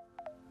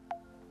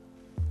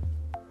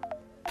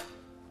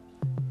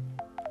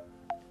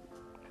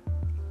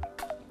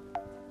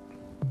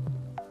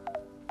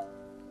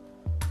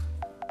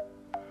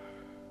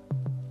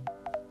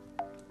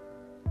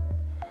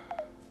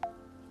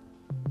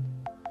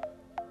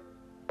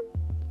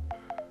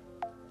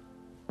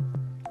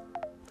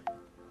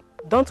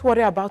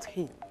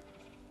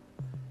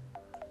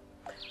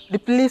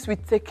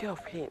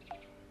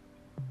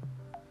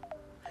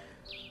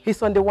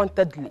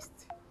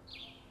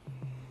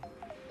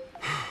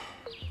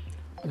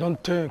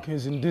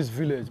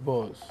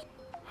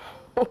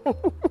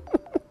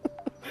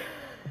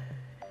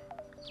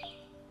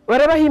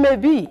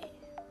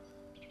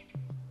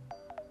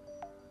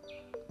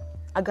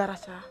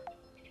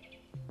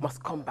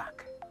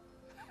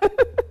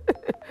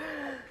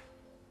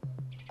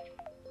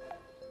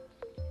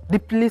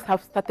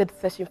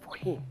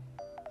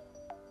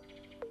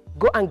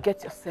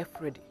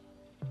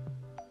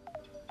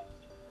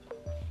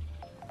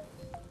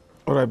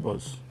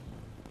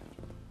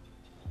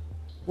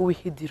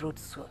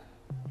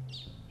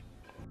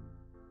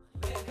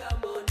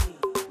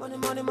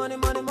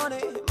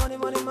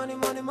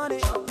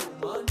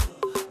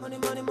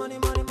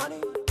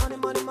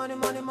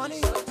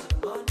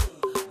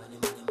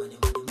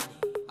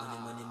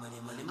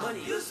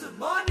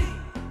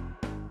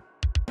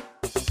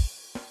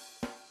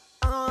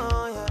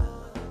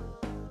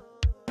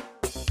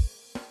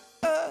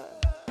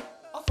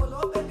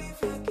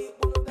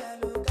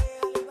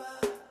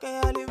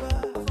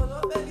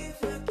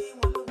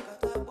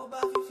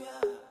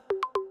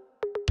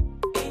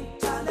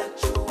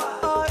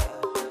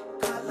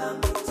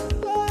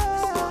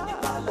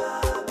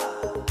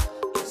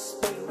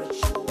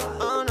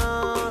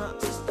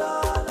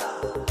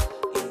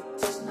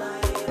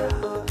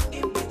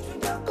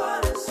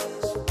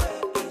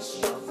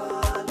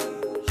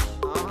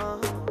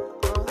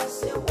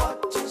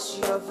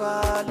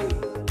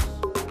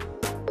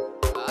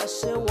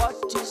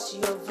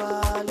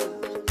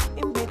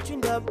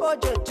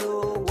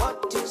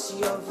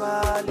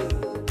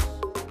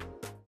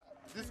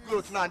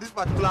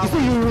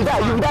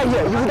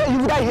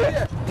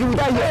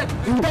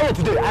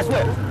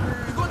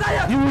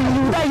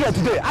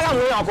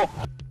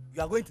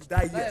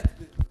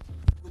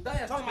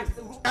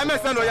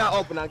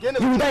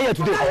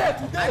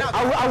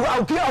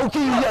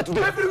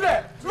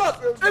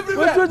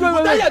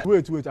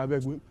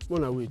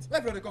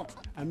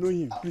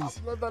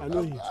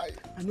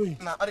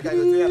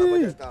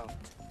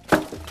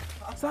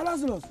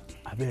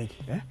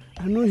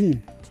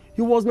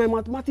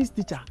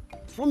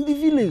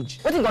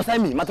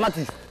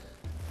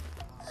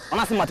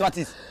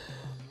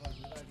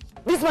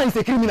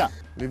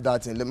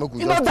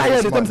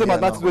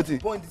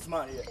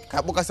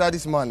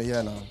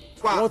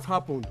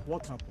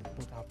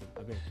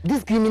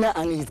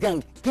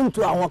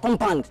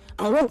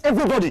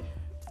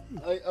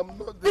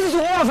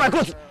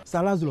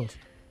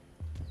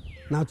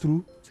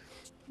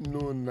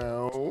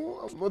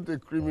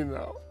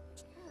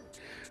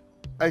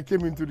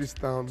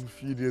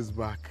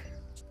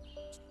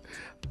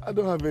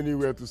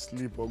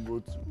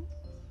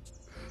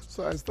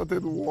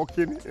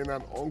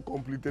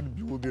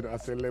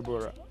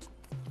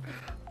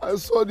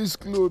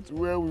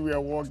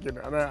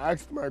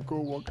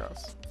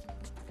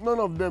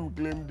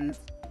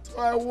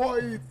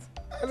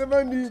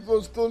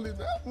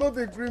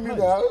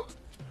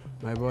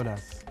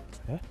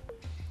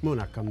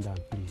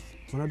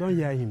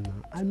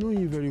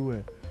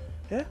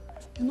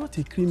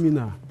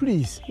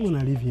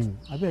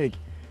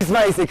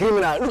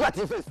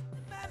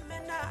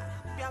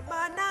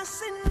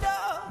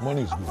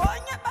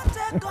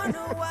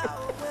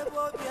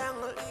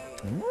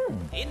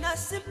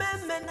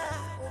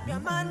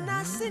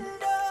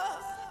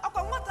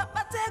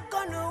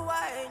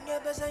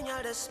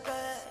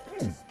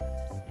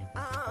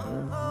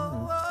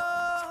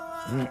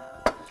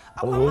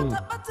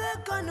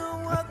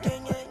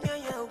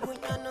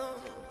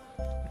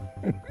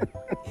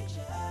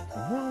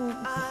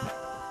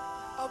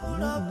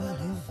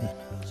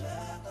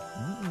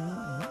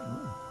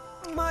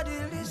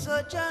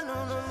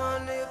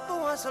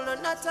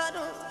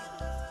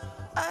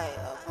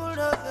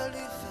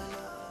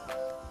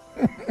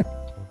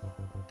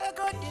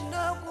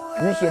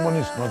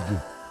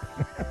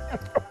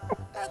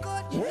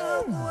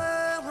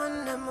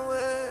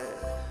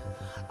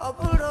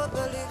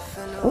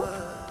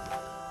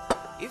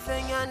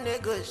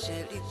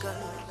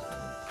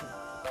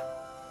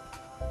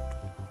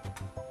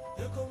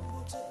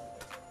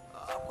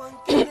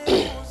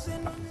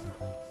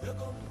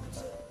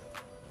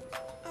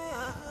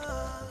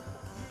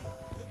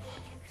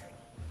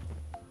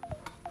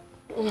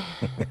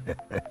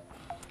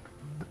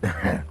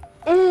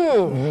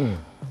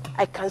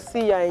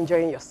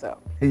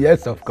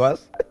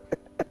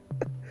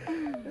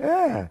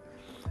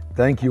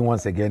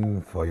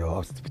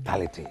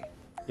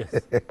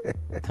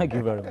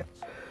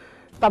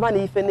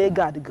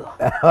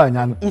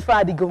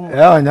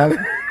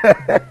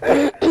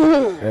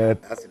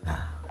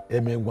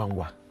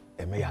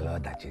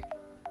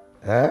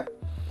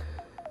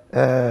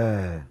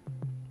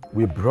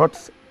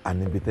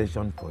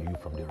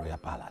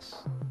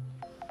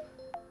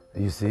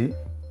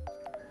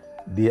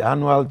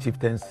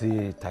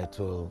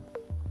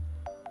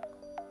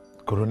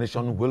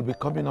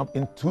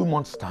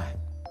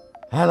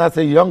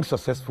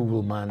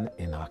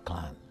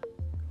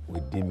 we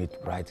deem it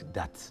right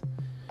that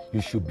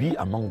you should be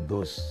among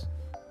those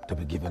to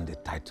be given the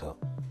title.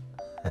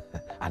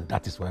 And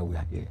that is why we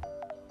are here.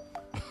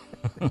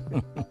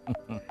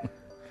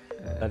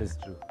 That is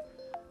true.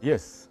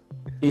 Yes,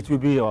 it will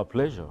be our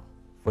pleasure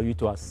for you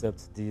to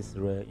accept this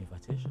rare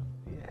invitation.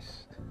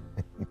 Yes.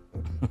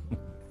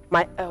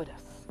 My elders,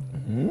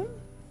 Hmm?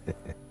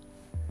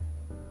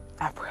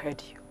 I've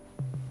heard you.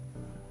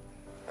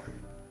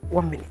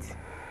 1 minute.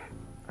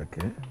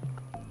 Okay.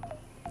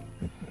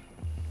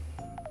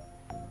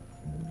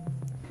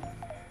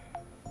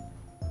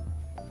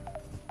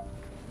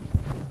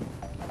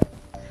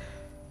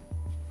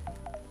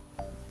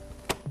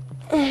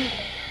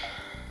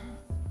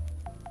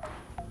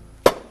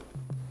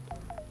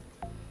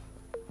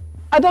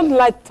 I don't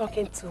like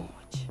talking too much.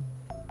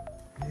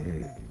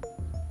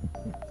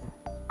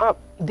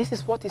 This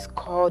is what is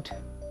called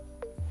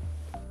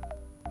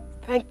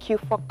thank you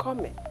for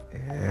coming.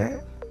 Yeah.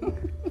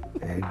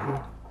 There you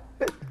go.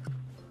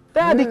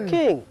 Daddy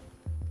King,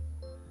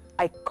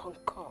 I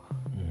concur.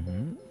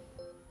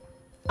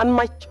 And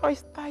my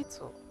choice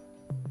title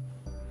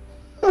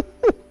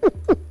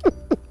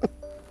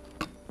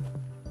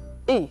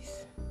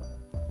is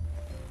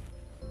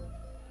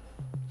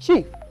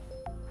Chief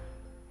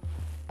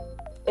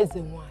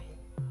Ezenwanyị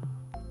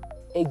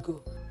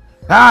Ego.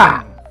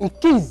 Ah!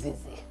 Nke izizi.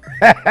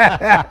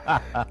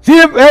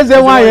 Chief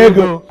Ezenwanyị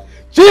Ego.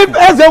 Chief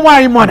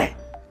Ezenwanyị Money.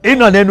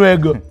 Ịnọ n'enu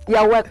ego.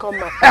 You're welcome,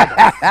 my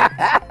father.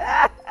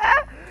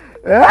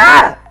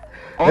 Ah!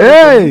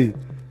 Hey!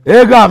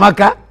 Ego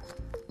amaka.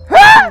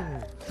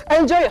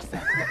 Enjoy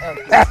yourself.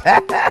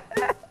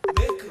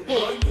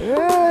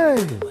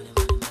 Hey!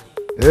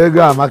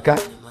 Ego amaka.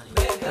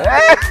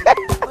 Hey!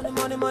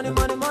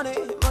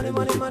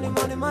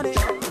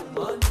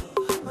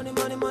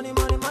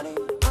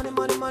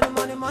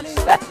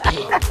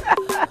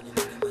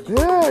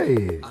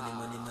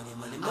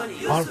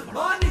 All right.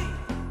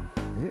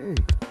 Hey!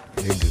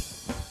 Ego.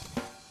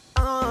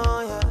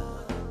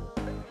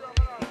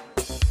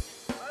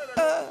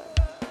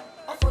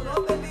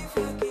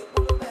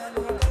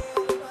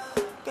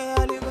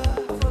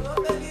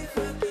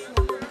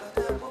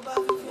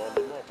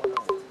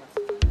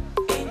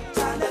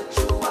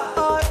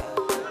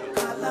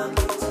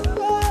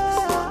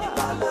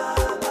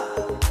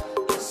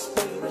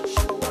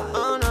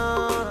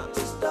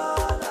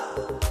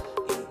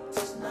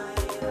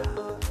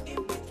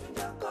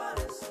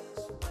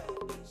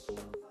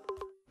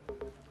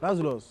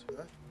 Lazarus,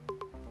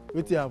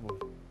 wetin happen?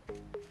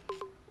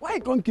 Why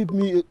you can't keep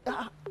me?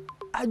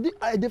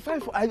 I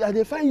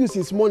define you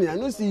since morning. I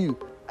don't see you.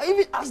 I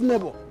even ask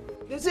neighbor.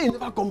 They say you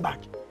never come back.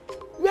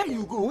 Where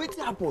you go?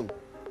 Wetin happen?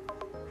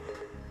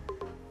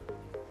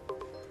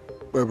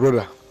 My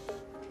brother,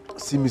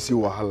 see me see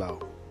wahala.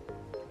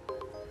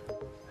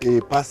 A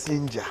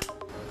passenger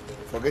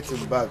forget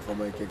him bag for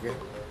my keke.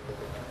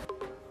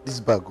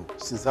 This bag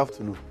since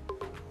afternoon.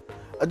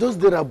 I just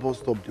did that bus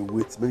stop the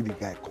wait make the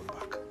guy come back.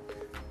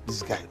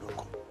 This guy don't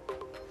come.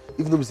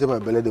 Even though we say my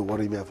belly they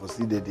worry me, I for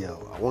still there.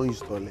 I want use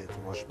toilet to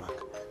rush back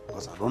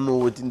because I don't know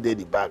what's in there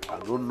the bag. I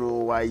don't know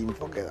why him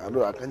forget.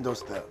 I can't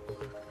just tell.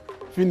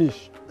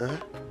 Finish.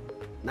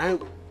 Now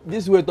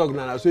this way talk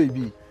now, so it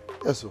be.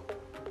 Yes sir.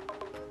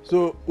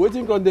 So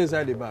wetin come dey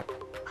inside the bag?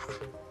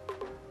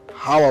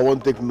 How I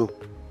won't take no.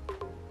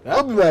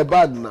 Don't be my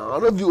bag now. I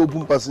don't be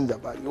open passenger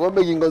bag. You want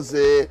making God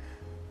say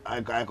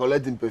I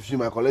collecting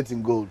perfume, I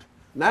collecting gold.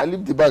 I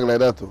leave the bag like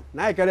that too.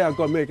 Now I carry and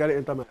come, make I carry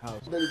enter my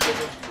house.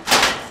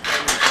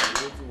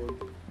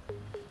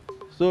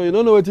 So you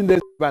don't know wetin dey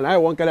bag. Now I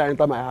wan carry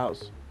enter my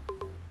house.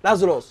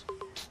 Lazarus,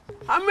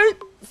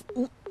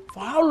 for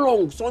how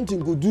long something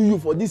go do you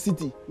for this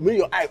city? Make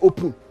your eye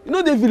open. You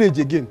know the village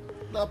again.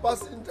 Na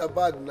passenger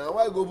bag now.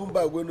 Why go open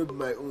bag when not be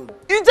my own?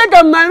 You check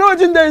am now. You know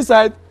wetin dey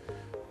inside.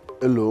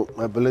 Hello,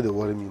 my belly they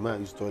worry me.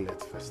 Man, use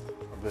toilet first.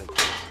 I beg.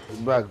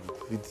 The bag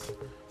fit.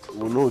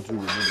 We know what you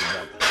will do the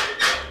bag.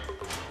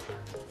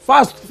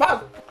 Fast.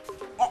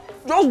 Oh,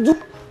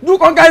 just do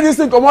come carry this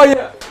thing come out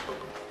here.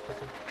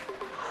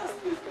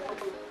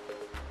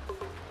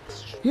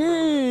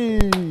 Hey.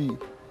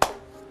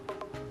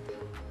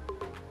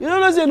 You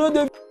know say no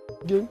dey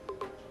again.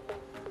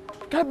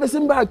 Carry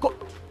person bag come.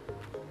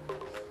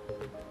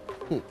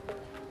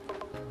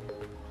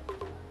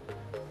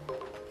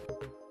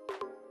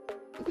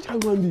 Which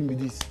kind of human being be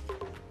this?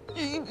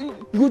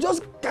 You go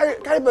just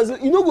carry person.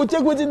 You no go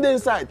check wetin dey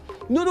inside.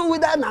 You no know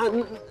whether na.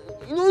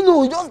 You no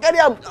know. You just carry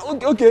am.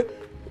 Okay.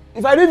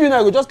 If I leave you now,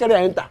 I go just carry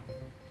am enter.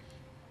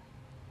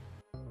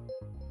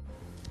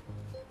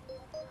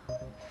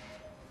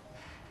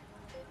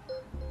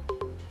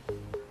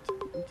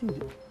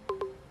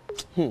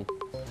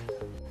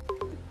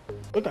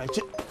 Look at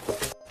it.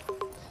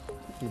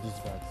 Look at this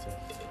bag, sir.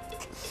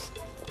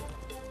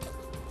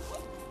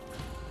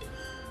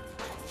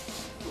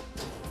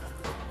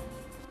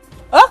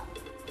 Huh?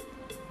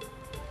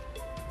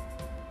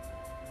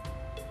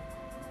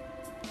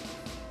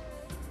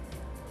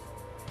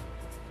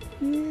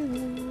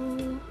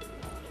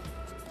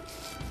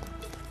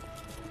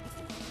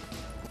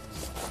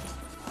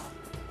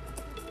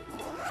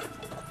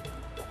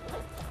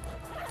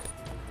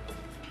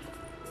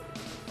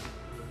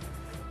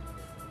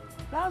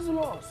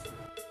 Lazarus!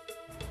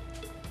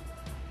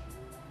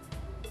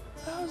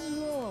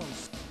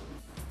 Lazarus!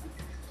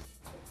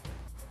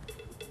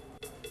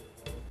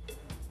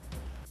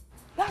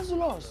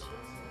 Lazarus!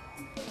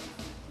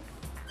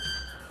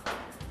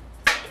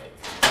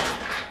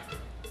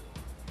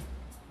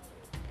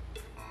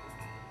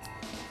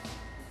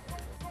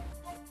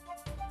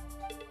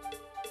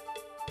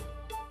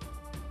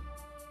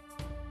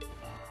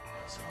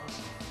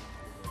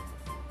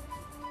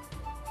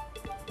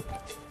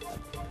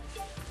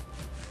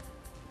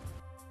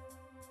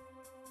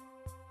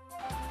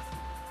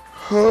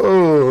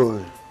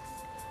 Oh.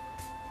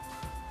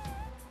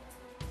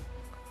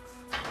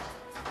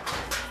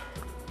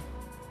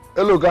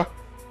 Hello, Ga.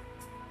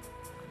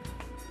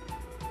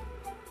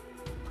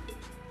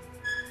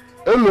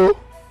 Hello.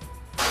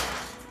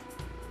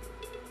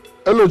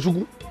 Hello,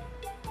 Chukwu.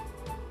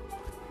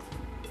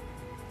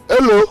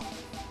 Hello.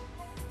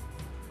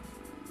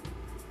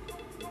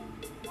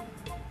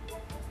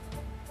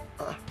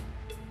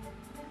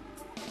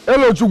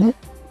 Hello, Chukwu.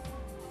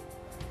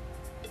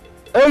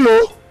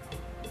 Hello.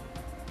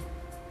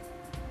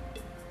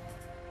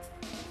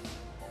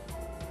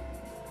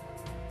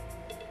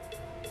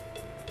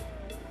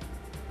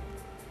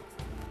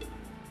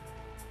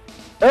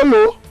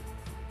 Hello.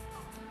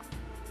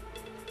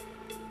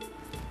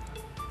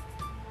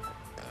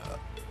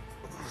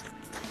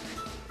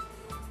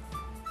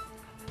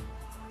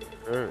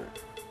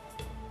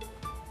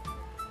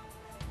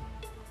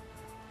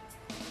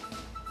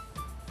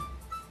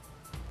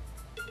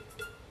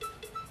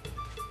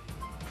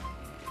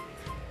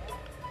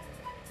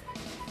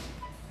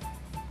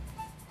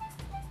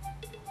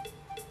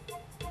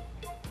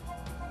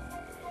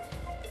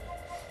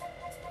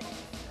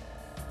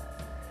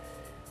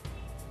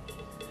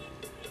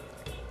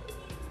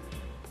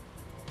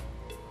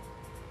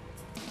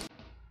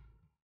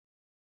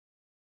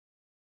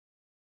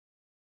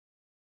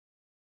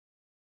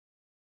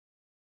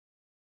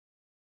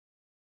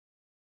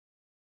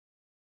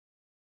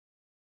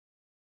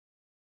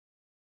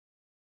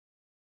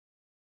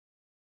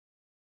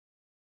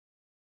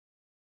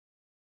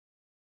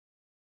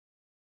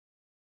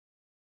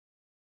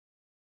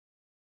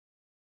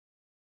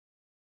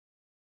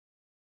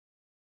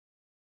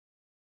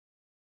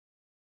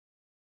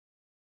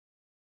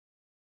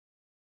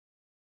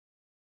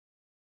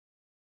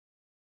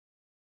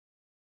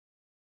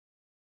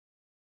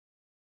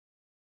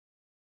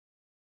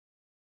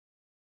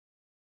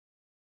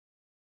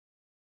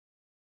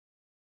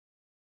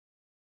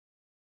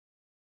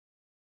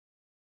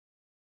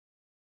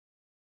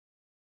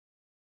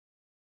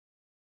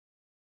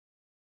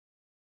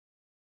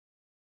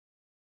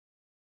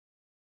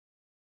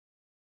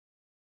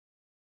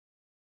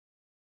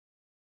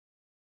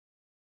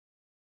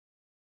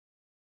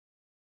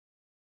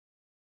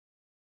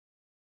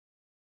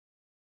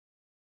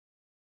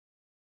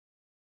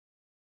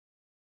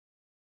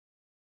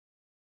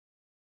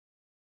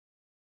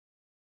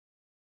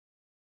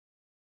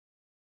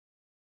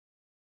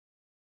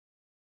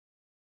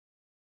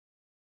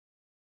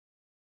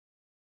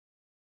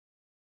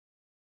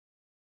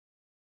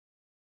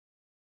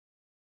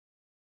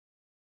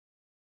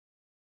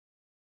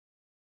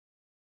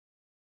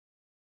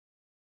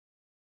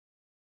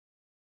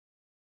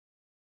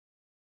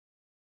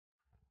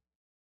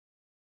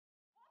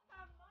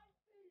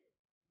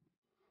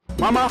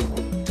 Mama!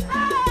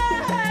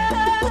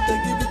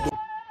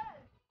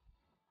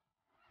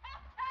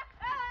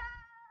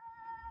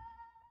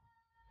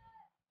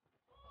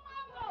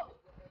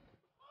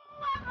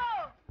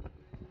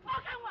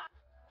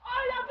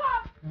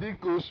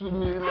 Diko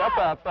sumi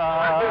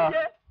latata.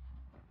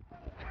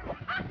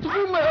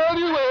 Tukume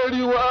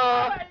eriwa.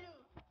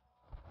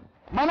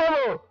 Mama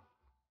bo.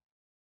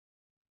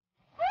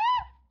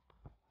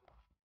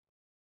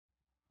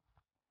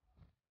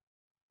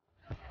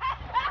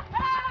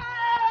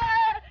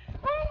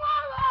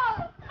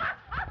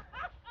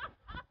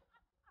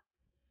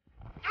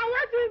 I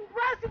want to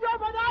impress your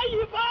mother,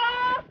 Iba!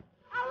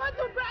 I want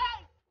to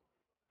impress!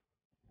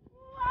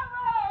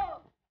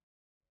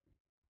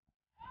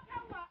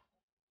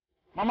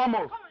 Mama mo.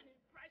 Come and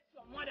impress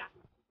your mother!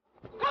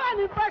 Come and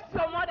impress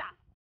your mother!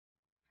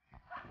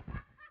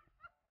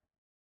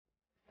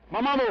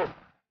 Mama mo.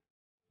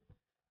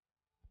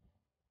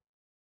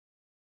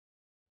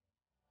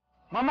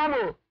 Mama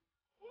mo.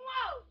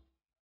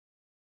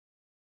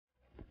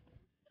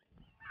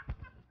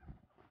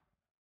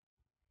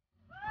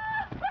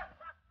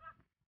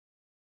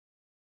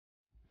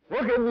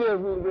 What can you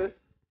do?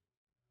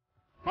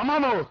 Mama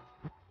mo.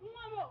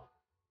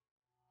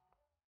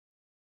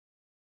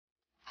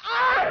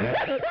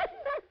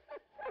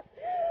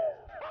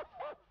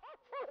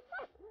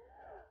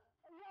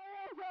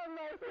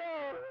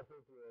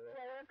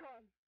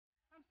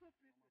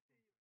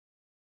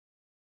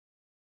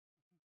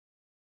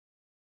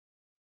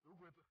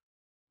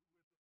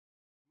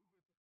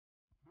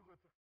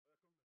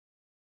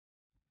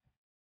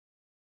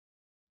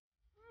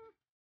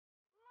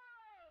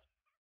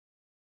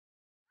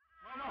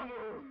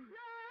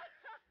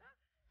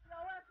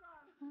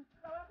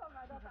 You're welcome,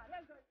 my daughter.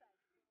 Let's go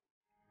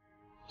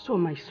inside. So,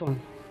 my son,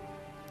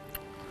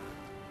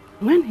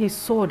 when he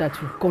saw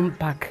that you come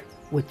back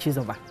with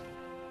Chizoba,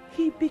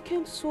 he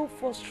became so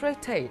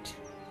frustrated.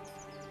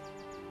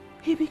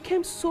 He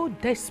became so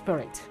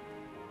desperate.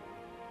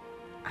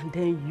 And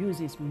then used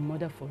his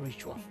mother for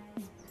ritual.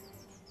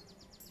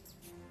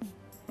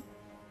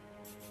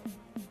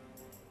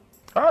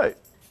 Hi.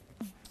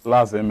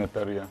 Laz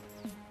Emeteria.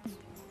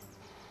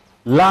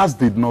 Laz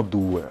did not do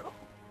well.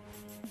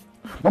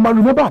 Mama,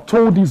 remember I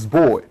told this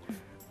boy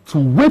to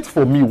wait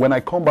for me. When I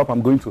come back,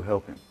 I'm going to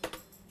help him.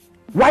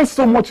 Why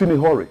so much in a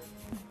hurry?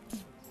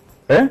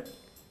 Eh?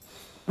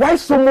 Why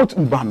so much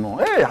Mbano?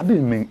 Hey, I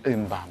didn't mean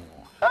Mbano.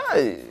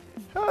 Hey,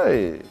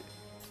 hey.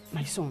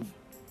 My son,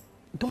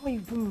 don't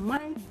even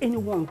mind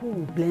anyone who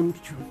will blame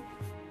you.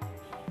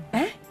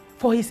 Eh?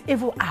 For his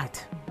evil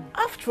act.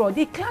 After all,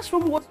 the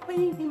classroom was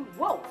paying him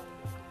well.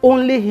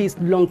 Only his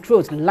long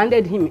throat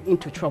landed him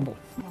into trouble.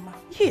 Mama.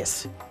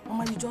 Yes.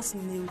 Mama, you just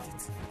nailed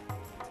it.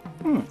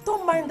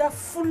 Don't mind that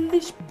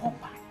foolish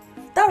pauper,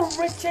 that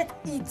wretched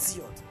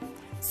idiot.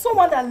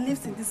 Someone that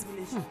lives in this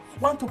village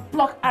want to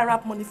pluck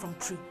Arab money from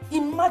tree.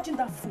 Imagine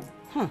that fool.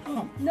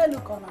 No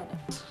look on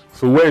that.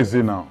 So where is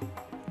he now?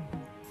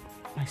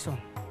 My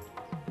son,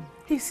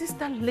 his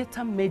sister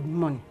later made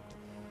money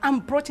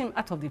and brought him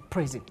out of the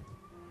prison.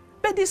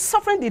 But the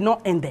suffering did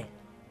not end there.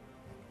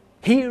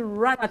 He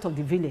ran out of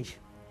the village.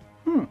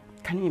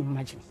 Can you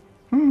imagine?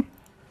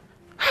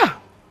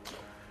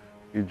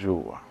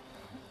 Ijoa.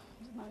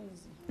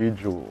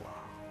 Ijoa.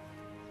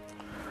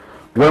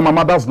 Well,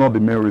 Mama, that's not the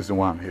main reason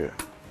why I'm here.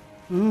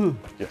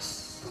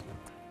 Yes.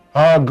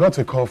 I got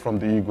a call from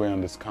the Igwe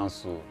and this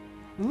council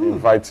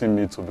inviting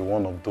me to be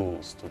one of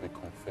those to be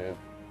conferred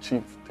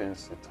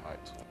chieftaincy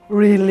title.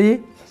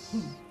 Really? Yes.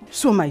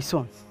 So, my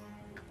son,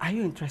 are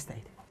you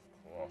interested?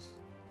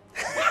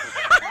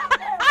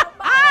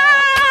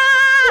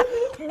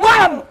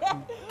 Wham!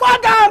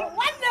 Madam!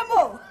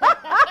 Wonderful!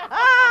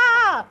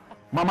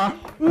 Mama,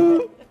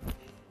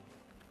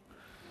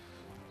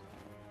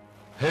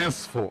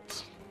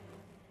 henceforth,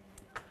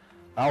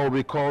 I will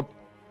be called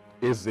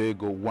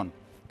Ezego 1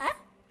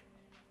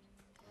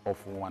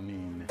 of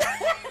Wanine.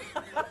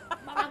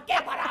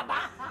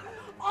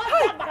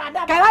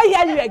 Can I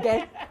hear you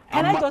again?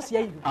 Can I just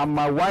hear you? And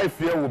my wife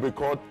here will be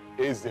called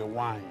Eze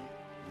Wine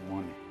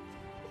Money.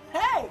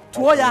 Hey!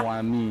 Tuoya!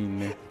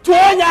 Wanine.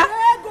 Tuoya!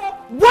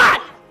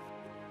 What?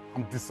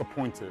 I'm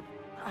disappointed.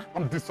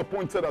 I'm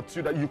disappointed at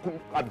you that you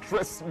couldn't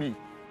address me.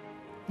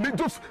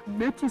 Just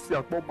let me see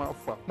about my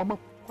father. Mama,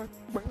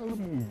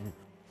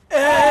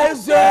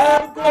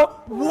 Ezego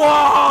what?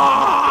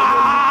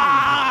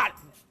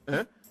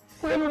 Eh?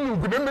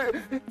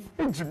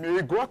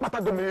 Ezego what?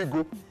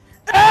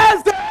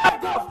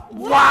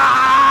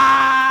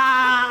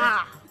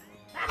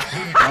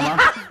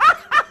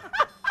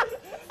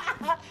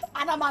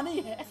 Mama.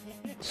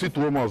 Sit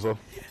home also.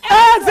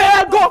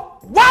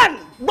 Ezego one.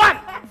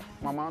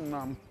 Mama,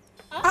 nam.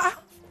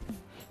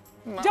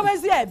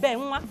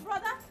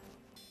 Brother.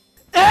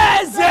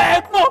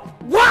 Ezego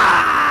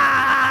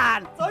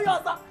one.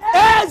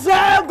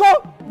 Ezego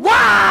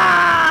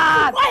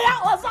one.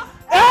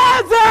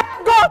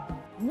 Ezego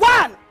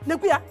one.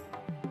 Nekuya.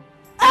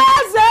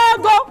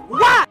 Ezego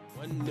one.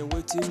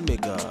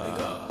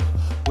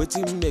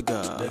 Waiting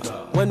mega.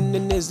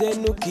 When there's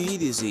no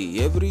kid is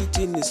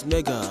everything is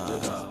mega.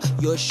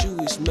 Your shoe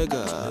is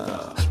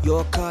mega.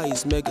 Your car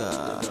is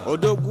mega.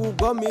 Odogu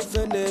gummy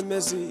fene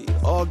messy.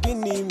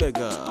 Organi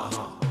mega.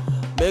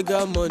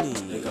 Mega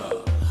money.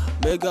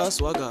 Mega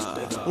swagger.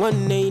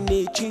 One name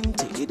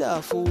chinty.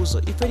 Ida fools.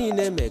 If any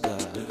name mega.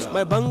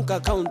 My bank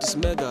account is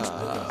mega.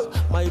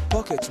 My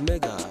pocket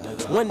mega.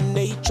 One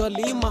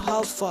naturally my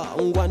half far.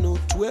 One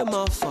to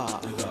my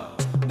far.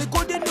 The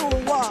good no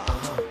wa.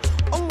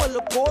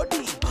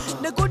 Body,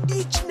 nego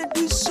ditch ne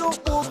diso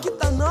po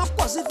kita na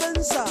kwasi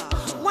fensa.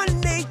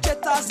 One day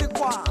cheta se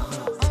kwa,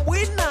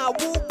 we na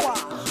wukwa.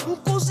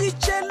 Nkusi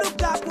chelu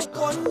gaku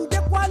konde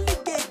kwa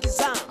lige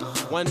kiza.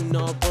 One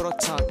no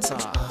borotata,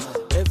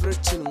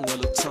 everything all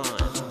the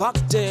time. Back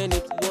then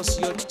it was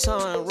your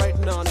time, right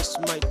now it's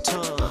my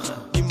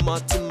time. You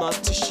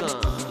mathematician,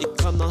 it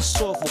cannot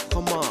solve for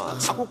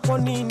commas. Akukwa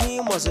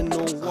nini maze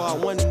no wa,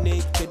 one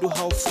day kedu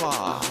how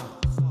far.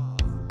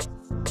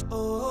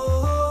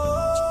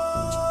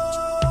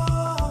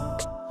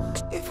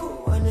 If you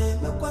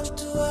want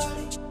to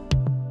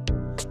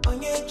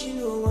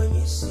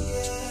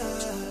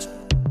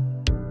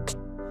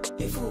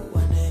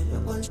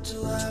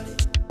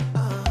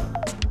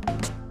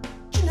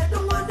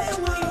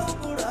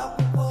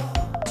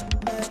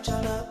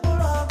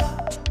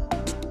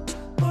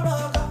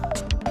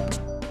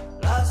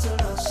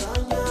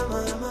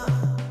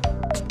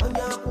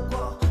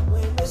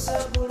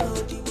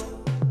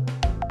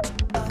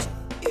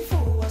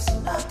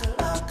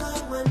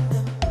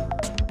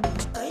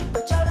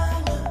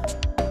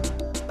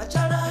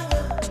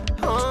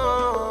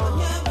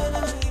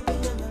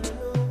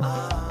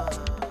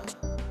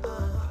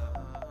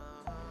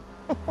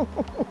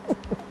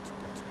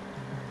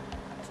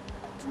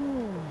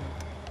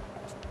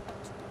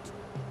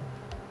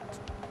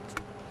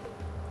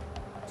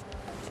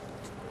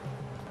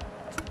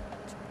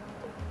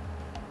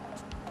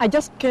I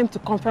just came to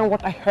confirm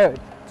what I heard.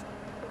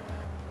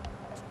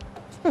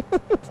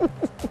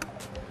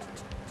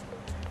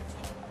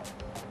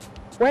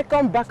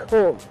 Welcome back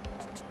home.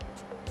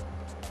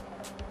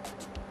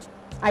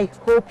 I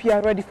hope you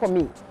are ready for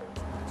me.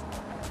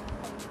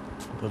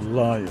 The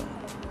lion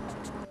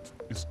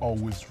is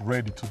always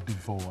ready to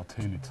devour at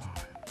any time.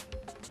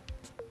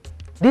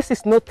 This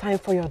is no time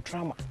for your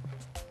drama.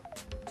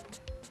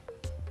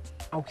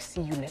 I will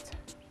see you later.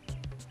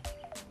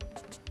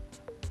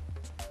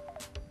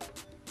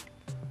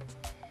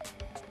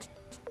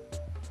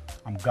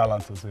 I'm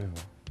gallant as ever.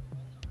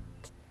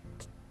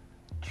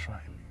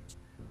 Try me.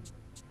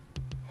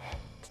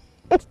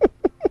 If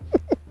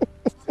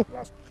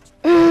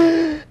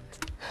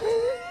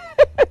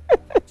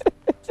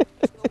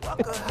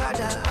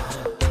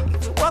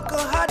you work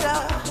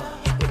harder,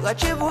 you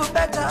achieve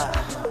better.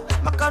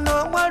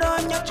 Makano mwaro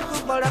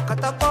nyachuku bara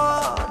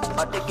katapa,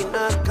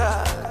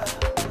 adiginaka,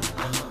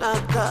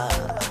 naka.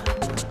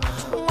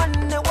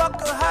 When you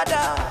work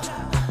harder,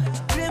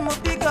 dream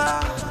bigger.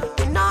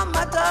 It no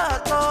matter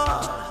at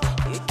all.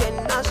 You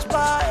can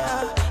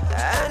aspire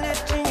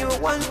anything you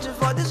want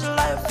for this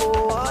life.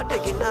 Oh,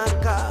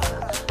 adiginaka.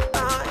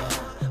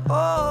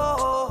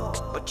 Oh,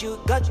 but you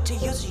got to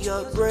use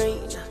your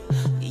brain.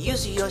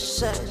 Use your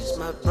sense,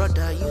 my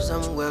brother. Use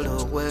them well,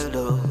 oh, well,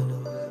 oh.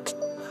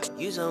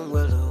 Use them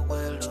well, oh,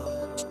 well,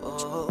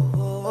 oh.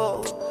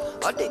 Oh,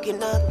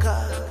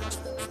 Adiginaka.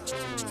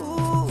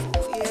 Ooh,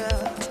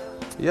 yeah.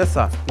 Yes,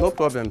 sir. No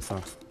problem,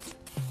 sir.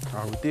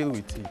 I will deal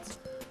with it.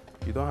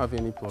 You don't have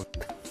any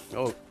problem.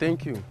 Oh,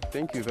 thank you.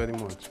 Thank you very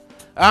much.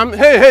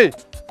 Hey!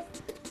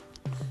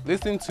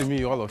 Listen to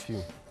me, all of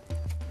you.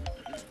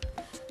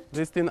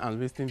 Listen and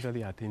listen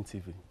very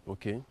attentively,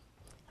 okay?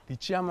 The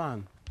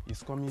chairman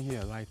is coming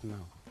here right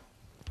now.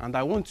 And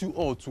I want you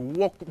all to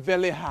work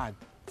very hard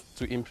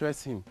to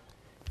impress him.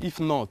 If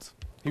not,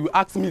 he will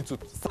ask me to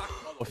sack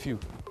all of you.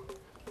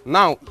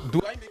 Now,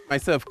 do I make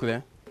myself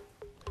clear?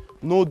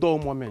 No dull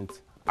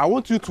moment. I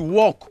want you to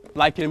work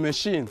like a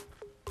machine,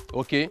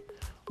 okay?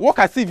 Work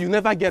as if you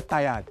never get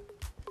tired.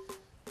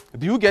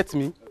 Do you get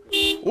me?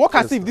 Work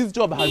as if this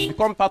job has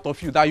become part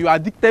of you, that you are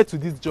addicted to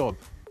this job,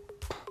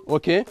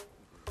 okay?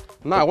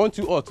 Now, I want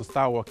you all to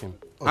start working.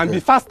 Okay. And be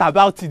fast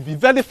about it. Be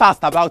very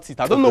fast about it.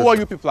 I don't know what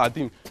you people are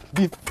doing.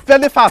 Be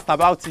very fast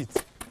about it.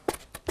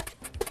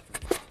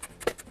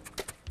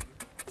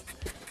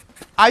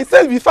 I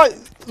said be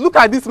fast. Look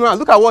at this man.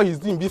 Look at what he's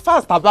doing. Be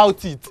fast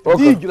about it.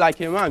 Okay. Dig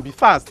like a man. Be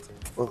fast.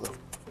 Okay.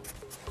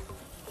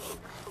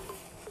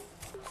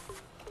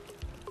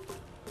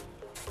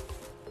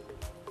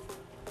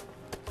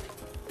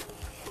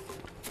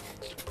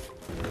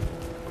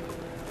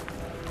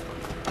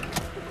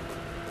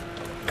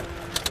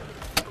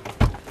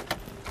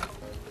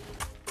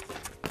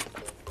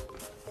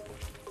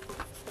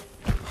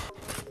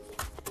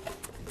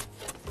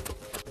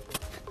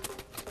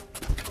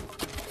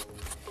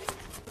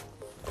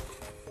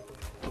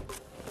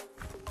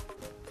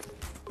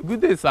 Good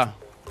day, sir.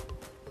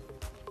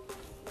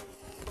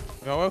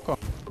 You're welcome.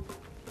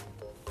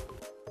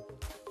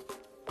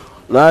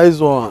 Nice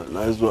one,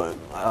 nice one.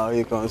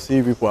 You can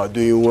see people are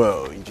doing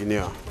well,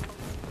 engineer.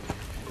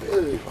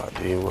 People are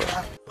doing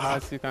well.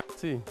 As you can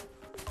see,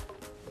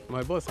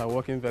 my boss are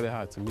working very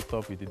hard to meet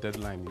up with the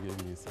deadline he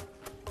gave me, sir.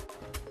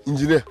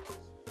 Engineer,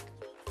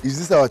 is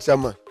this our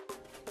chairman?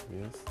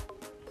 Yes.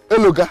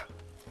 Hello, guy.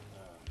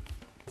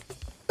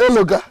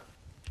 Hello, guy.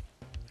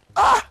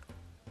 Ah!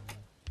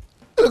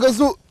 Hello, guy,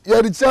 so you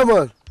are the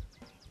chairman.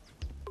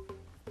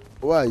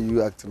 Why are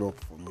you acting up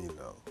for me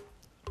now?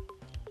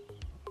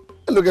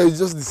 Look, you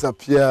just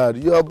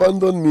disappeared. You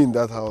abandoned me in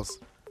that house.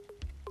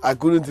 I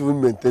couldn't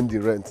even maintain the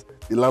rent.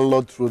 The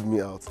landlord threw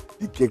me out.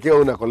 The keke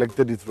owner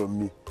collected it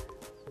from me.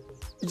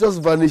 You just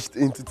vanished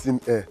into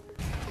thin air.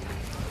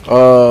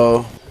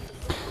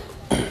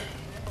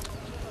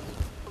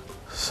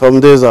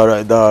 Some days are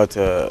like that.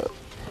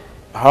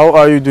 How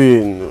are you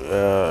doing,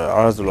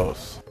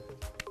 Aslos?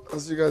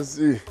 As you can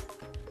see,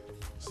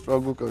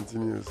 struggle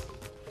continues.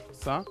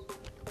 Sir,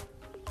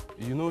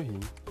 you know him?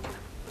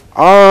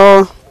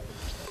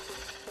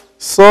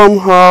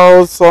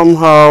 Somehow.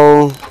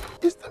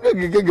 He's still a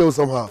gay girl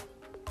somehow.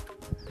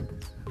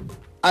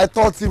 I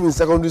taught him in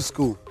secondary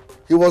school.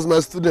 He was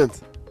my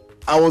student.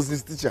 I was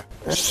his teacher.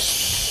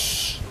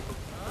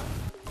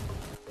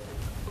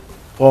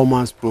 Poor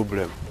man's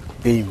problem,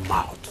 being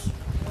mouth.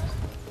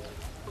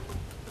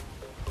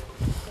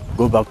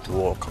 Go back to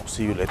work. I'll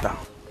see you later.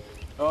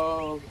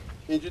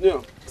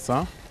 Engineer.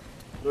 Sir?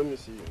 Let me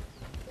see you.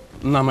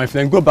 Now, my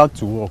friend, go back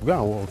to work.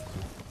 Go and work.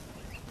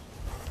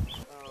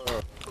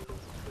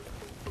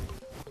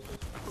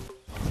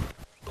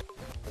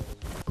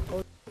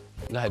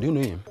 Guy, do you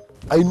know him?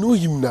 I know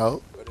him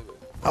now.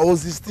 I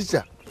was his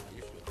teacher.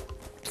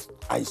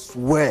 I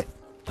swear.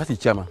 That's the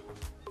chairman.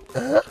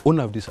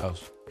 Owner of this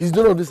house. He's the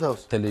owner of this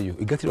house. Telling you,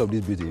 he gets rid of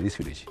this building in this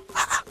village.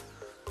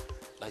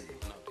 That's the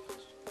owner of the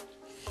house.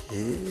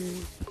 Hey.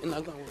 Now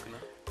go and work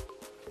now.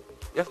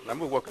 Yes, I'm going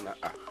to work now.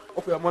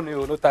 Up your money,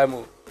 no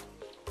time.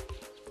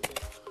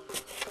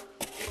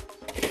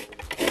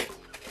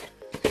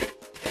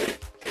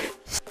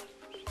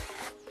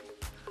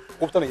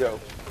 Open here.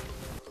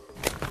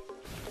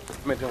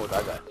 Maintain with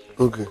that guy.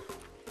 Okay.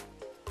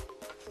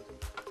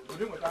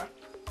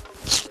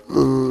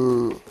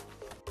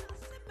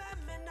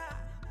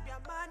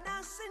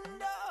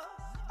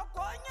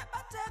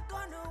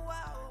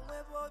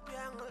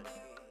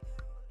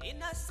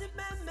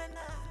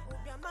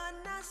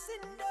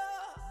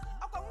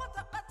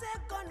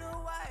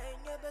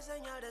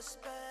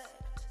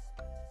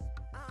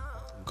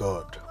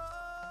 God,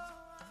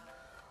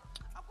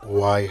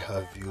 why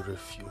have you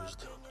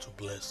refused to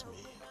bless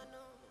me?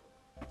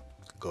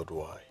 God,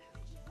 why?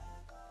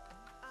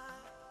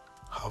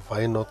 Have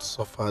I not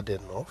suffered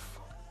enough?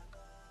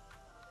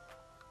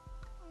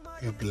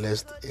 You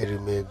blessed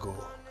Erimego.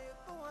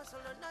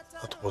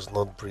 That was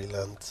not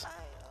brilliant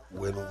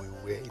when we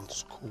were in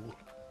school.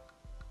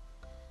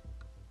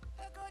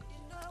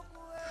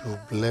 You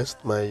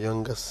blessed my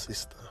younger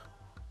sister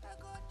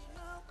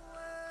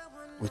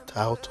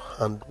without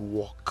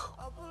handwork.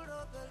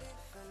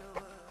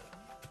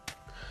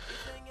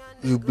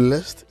 You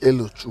blessed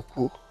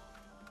Elochukwu,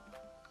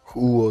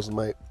 who was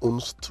my own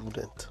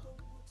student,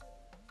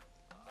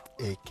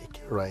 a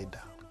keke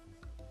rider.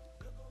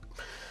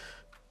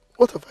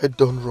 What have I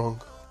done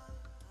wrong?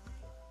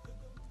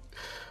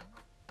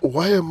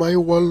 Why am I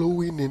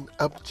wallowing in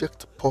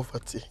abject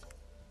poverty?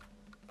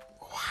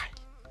 Why?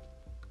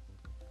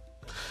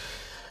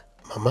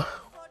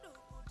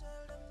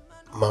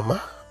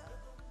 Mama,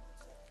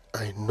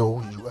 I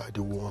know you are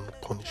the one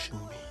punishing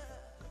me.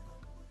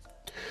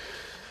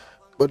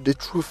 But the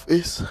truth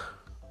is,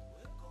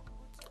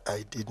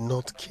 I did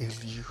not kill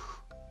you.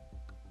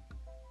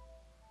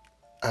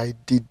 I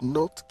did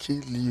not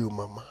kill you,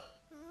 Mama.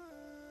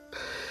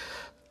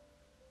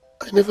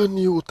 I never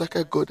knew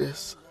Utaka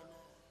Goddess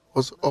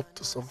was up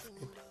to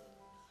something.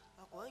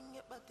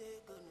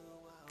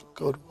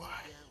 God,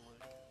 why?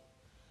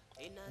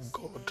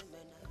 God,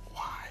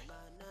 why?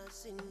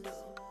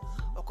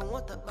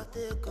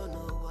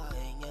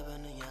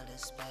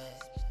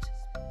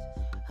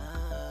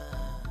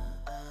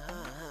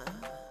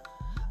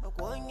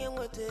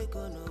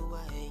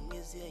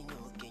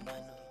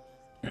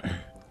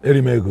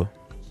 Erimego,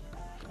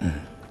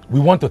 we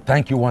want to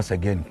thank you once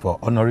again for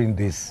honoring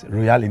this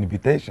royal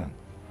invitation.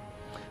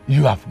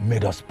 You have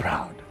made us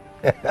proud.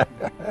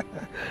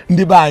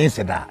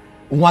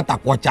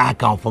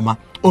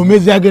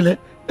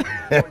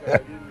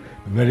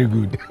 Very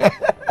good.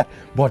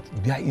 But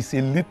there is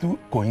a little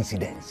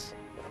coincidence.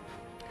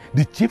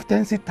 The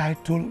chieftaincy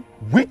title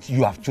which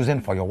you have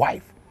chosen for your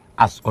wife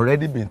has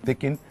already been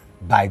taken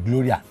by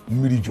Gloria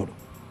Mirijoro.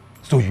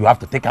 So you have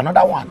to take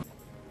another one.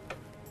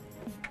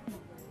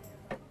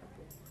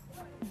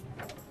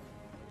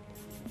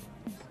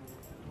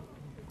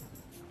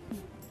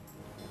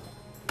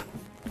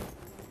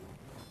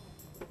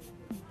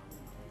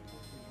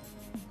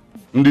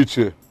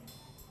 Ndiche,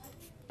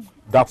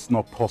 that's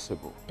not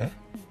possible. Eh?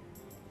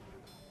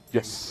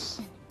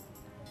 Yes.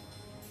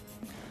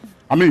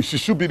 I mean, she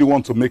should be the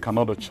one to make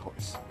another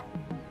choice.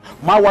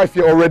 My wife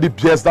here already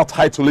bears that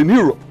title in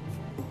Europe.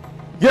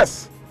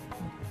 Yes.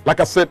 Like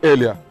I said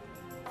earlier,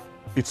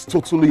 it's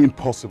totally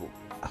impossible.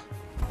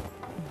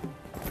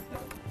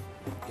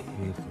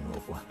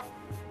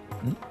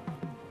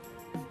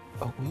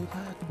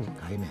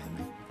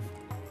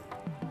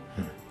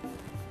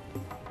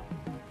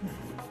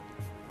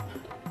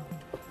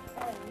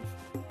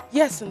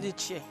 Yes,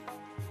 Ndiche.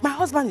 My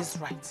husband is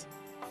right.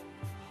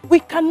 We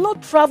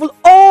cannot travel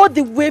all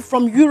the way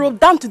from Europe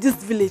down to this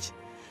village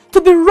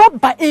to be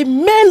robbed by a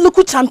male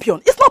local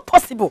champion. It's not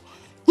possible.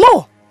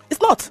 No,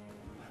 it's not.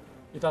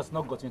 It has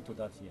not gotten to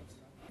that yet.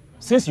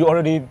 Since you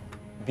already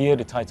bear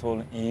the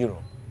title in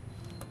Europe,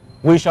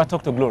 we shall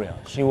talk to Gloria.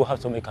 She will have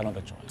to make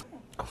another choice.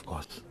 Of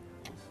course.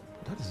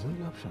 That is the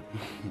only option.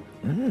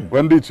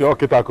 When did you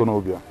okay,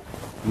 Konobia?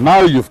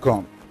 Now you've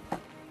come.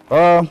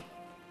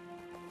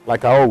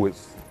 Like I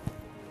always.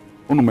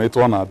 You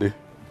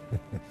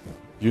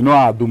know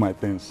how I do my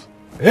things.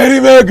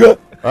 Erimego!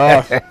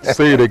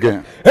 Say it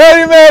again.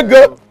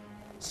 Erimego!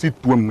 Sit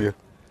one here.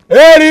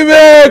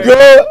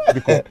 Erimego!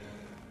 Because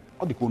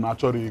how do you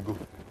naturally go?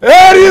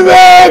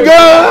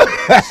 Erimego!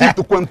 Sit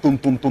to quantum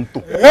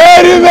tonto.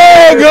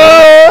 Erimego!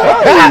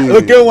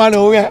 Okay, one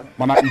over.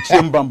 Mana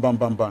ichie bam bam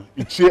bam bam.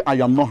 Ichie, I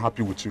am not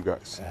happy with you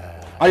guys.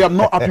 I am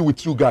not happy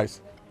with you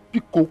guys.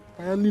 Piko,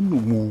 I only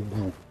know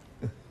mugu.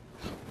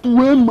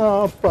 Tuwe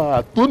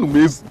mafa, tonu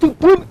mez,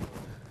 tupun.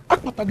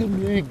 Akpatage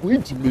mego,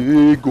 iji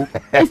mego.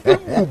 Ife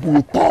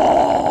mugu to.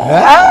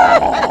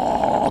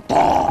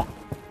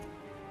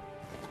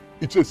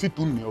 Ichie, sit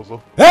to me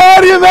also.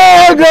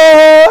 Erimego!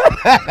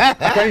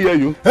 I can't hear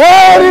you.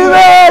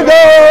 Erimego!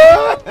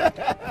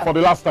 For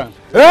the last time.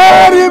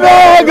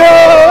 Erimego!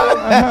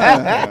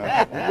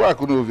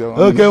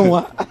 Okay,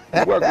 one.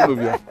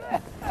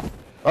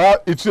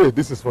 Ichie,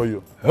 this is for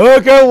you.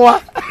 Okay,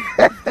 one.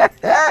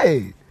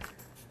 Hey.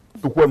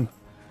 Tukwem.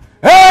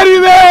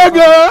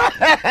 Erimego!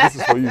 This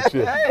is for you,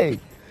 Ichie. Hey.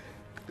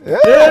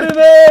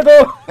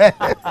 Erimego!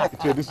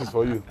 Ichie, this is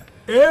for you.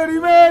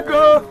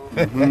 Erimego!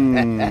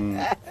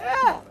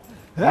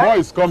 Now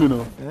it's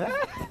coming,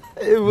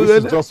 This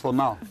is just for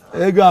now.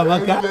 Ego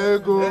Amaka.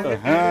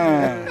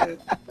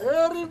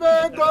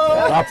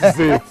 That is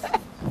it.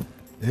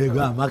 Ego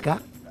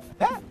Amaka.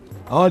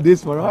 All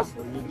this for us?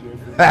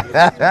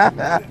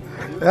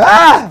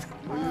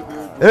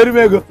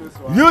 Erimego,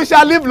 you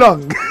shall live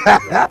long.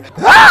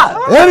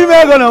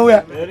 Erimego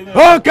nowhere.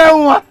 Okay,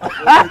 one.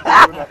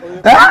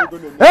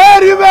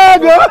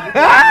 Erimego.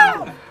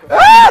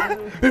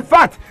 In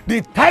fact,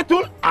 the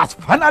title has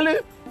finally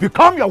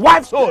become your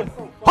wife's own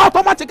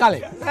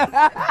automatically.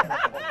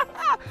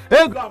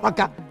 Ego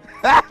Amaka.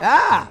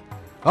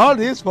 All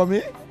this for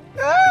me?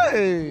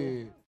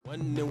 Hey.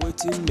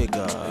 Waiting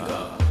mega.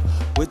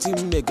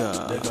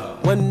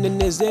 When in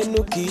the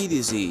no kid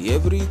is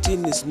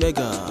everything is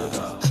mega.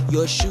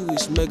 Your shoe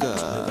is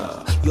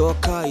mega. Your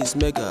car is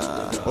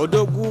mega.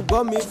 Odogu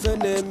gummy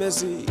fene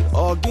messy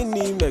or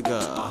guinea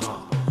mega.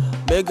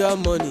 Mega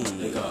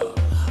money.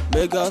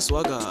 Mega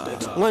swagger.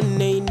 One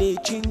name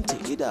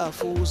chinty ida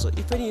fools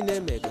if any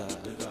name mega.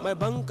 My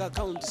bank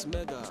account is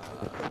mega.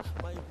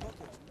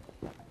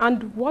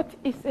 And what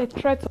is a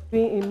threat of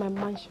being in my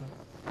mansion?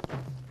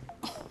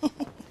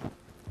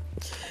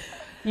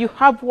 You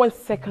have 1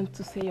 second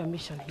to say your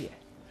mission here.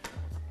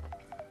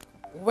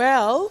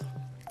 Well,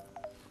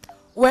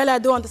 I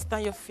don't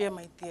understand your fear,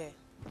 my dear.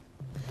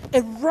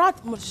 A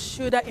rat must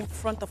shoulder in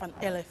front of an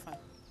elephant.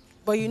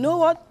 But you know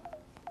what?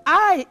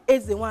 I,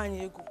 as the one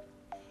you go,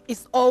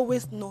 is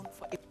always known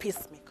for a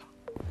peacemaker.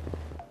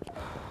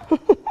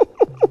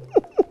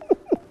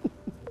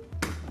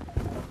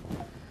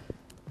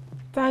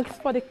 Thanks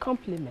for the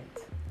compliment.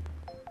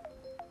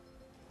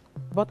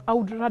 But I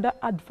would rather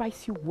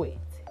advise you wait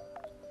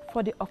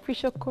for the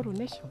official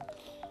coronation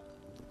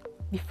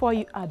before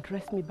you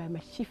address me by my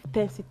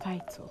chieftaincy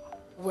title.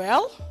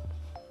 Well,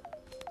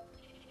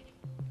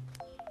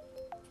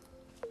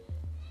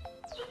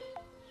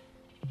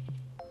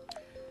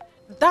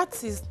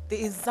 that is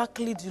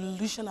exactly the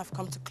illusion I've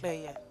come to clear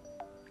here.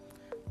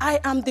 I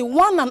am the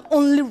one and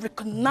only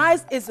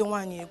recognized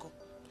Ezewanyego.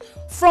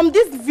 From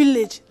this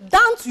village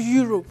down to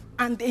Europe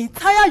and the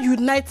entire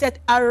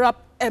United Arab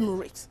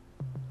Emirates.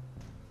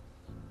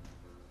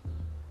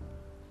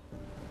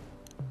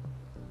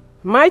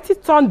 Mighty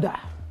Thunder.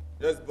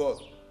 Yes,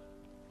 boss.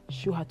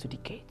 Show her to the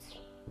gate.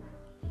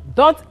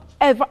 Don't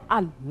ever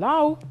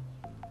allow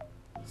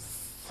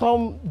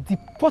some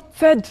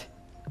deported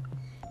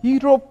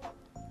Europe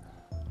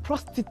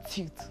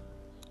prostitute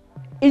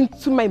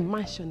into my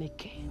mansion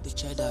again. The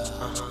cheddar.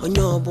 On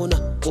your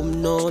bona,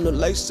 no,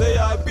 like say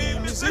I be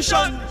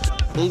musician.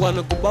 I'm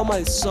gonna go by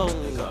my song.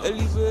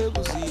 Elive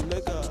Buzi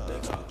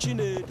Mega.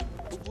 Chine.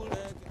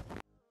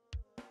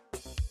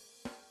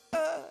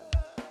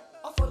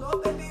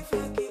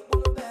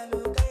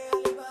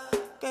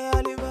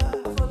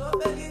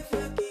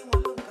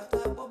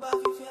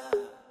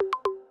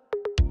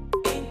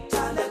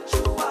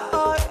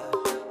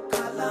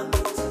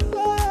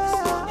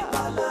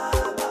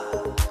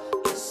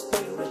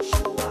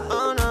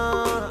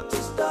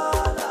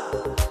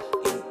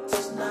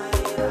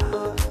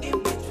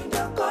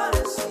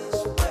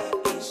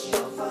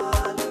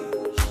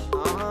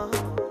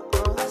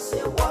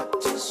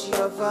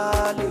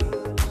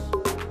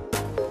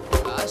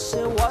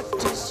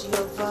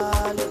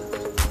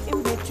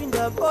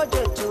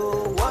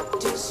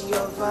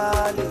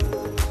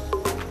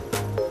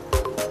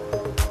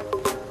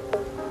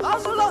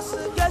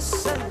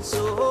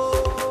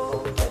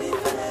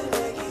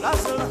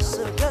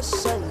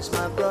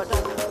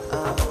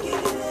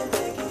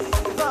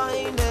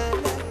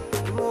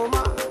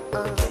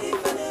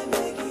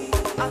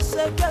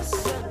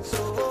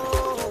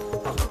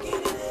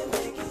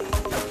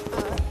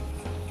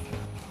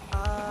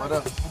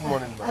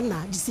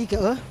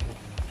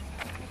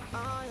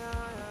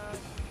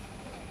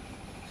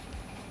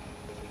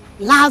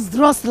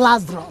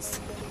 Lazarus.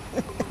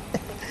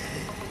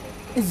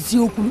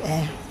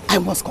 I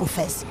must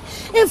confess.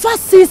 In fact,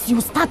 since you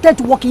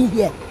started working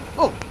here,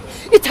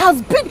 it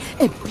has been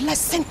a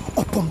blessing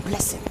upon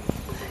blessing.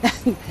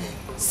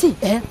 See,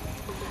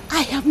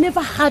 I have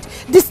never had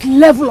this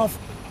level of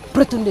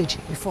patronage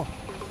before.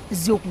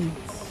 Thank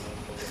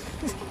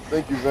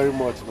you very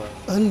much,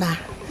 man.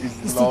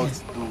 It's Lord's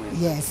doing.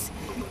 Yes.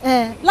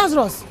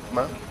 Lazarus,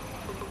 Ma?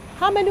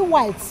 how many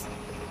whites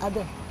are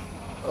there?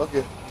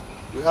 Okay.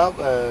 We have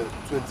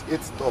 28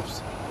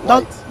 tops.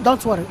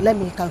 Don't worry, let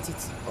me count it.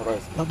 All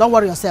right. No, don't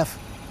worry yourself.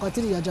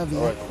 Continue your job here.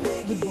 All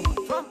right. Good boy.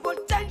 From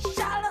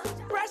potential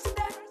president.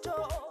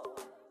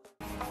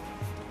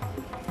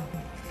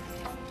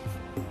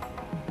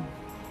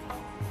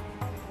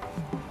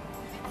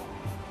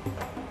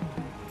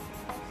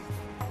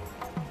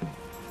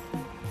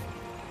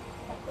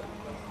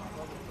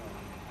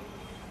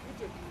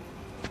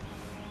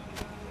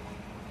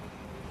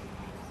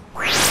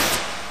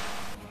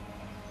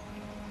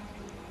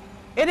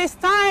 It is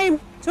time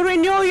to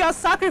renew your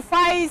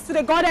sacrifice to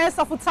the goddess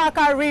of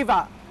Utaka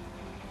River.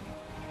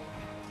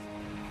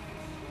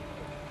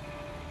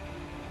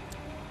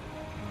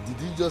 Did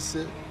you just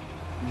say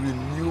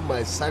renew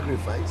my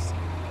sacrifice?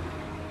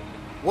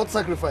 What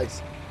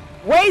sacrifice?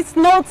 Waste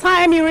no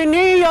time in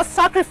renewing your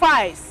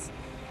sacrifice.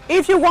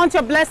 If you want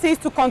your blessings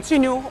to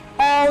continue,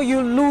 or you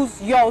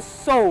lose your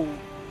soul.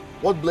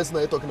 What blessing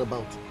are you talking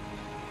about?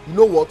 You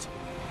know what?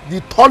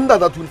 The thunder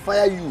that will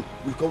fire you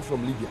will come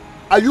from Libya.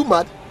 Are you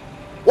mad?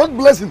 What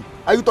blessing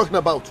are you talking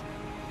about?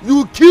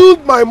 You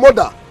killed my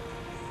mother.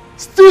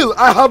 Still,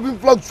 I have been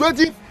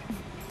fluctuating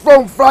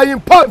from frying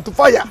pan to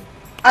fire.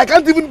 I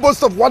can't even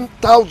boast of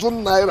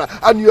 1,000 naira,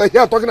 and you are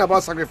here talking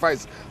about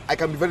sacrifice. I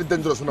can be very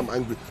dangerous when I'm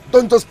angry.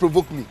 Don't just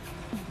provoke me.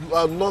 You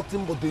are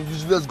nothing but a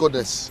useless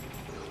goddess.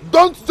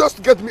 Don't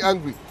just get me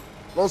angry.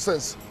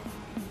 Nonsense.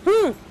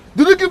 Did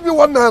you give me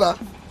 1 naira?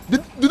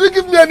 Did you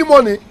give me any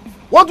money?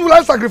 What will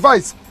I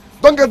sacrifice?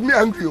 Don't get me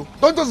angry.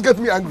 Don't just get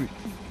me angry.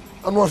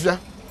 And Mafia.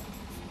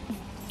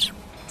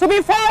 To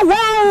be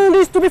forewarned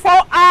is to be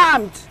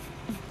forearmed.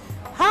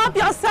 Help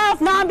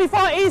yourself now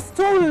before it's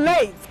too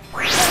late.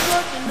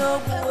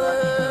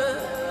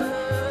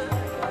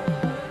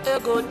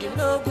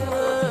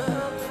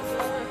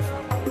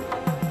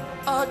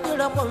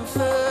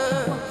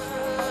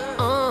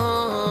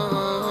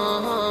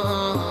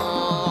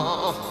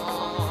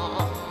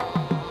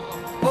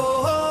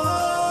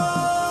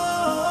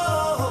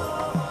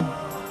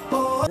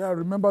 Yeah, I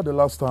remember the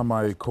last time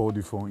I called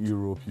you from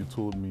Europe, you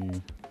told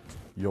me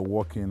you're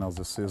working as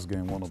a sales guy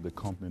in one of the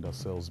companies that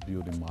sells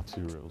building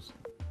materials.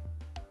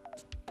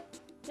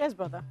 Yes,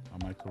 brother.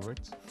 Am I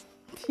correct?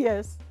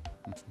 Yes.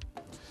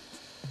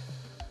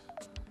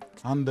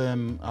 And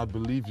then I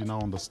believe you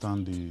now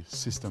understand the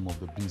system of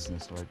the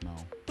business right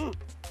now.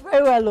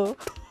 Very well, oh.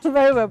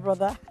 Very well,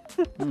 brother.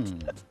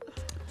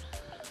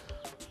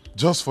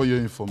 Just for your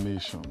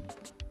information,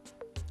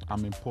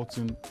 I'm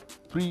importing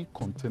 3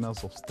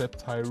 containers of step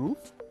tile roof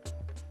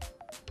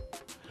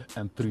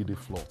and 3D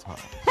floor tile.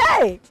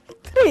 Hey!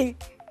 3!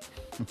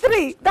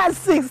 3! That's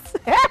 6!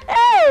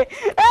 Hey!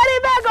 Any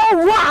bag of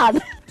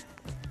 1!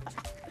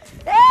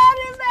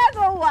 Any bag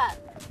of 1!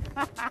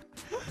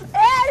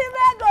 Any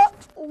bag of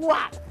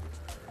 1!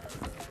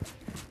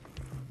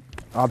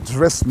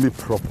 Address me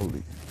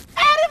properly.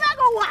 Any bag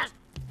of 1!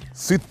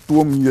 Sit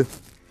to me. Any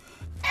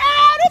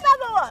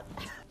bag of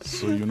 1!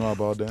 So you know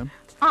about them?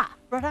 Ah,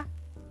 brother.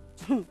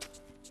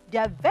 They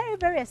are very,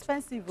 very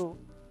expensive. Oh.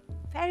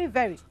 Very,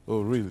 very.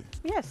 Oh, really?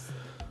 Yes.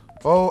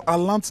 Oh, I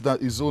learned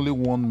that is only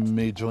one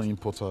major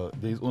importer.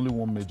 There is only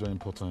one major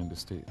importer in the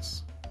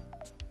States.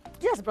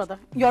 Yes, brother.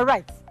 You're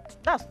right.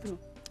 That's true.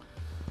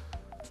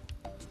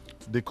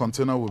 The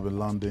container will be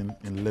landing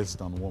in less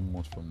than 1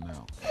 month from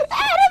now.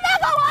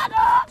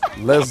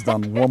 Any Less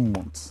than 1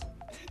 month.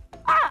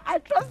 Ah, I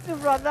trust you,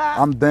 brother.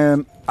 And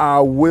then I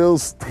will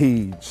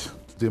stage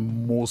the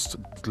most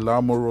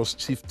glamorous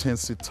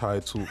chieftaincy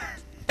title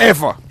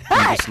ever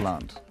in this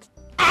land.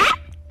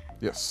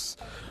 Yes,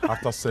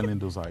 after selling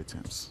those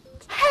items.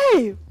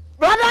 Hey,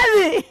 brother!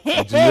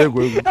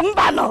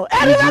 Mbano,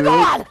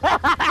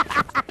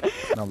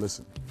 Now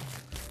listen,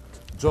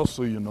 just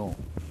so you know,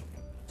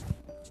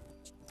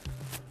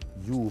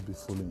 you will be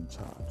fully in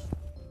charge.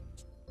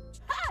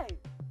 Hey,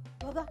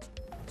 brother.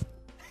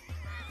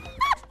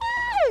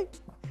 Hey,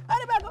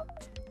 Aribago.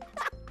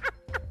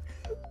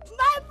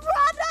 My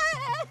brother.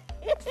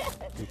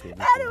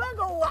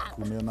 Aribago what?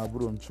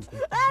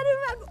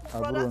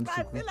 Brother,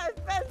 I feel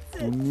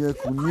expensive.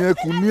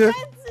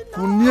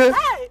 Kunye.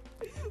 Hey,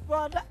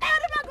 brother,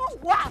 Aribago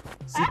what?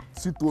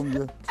 Sit to me.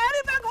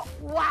 Aribago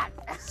what?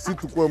 Sit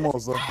to come on,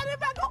 sir.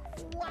 Aribago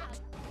what?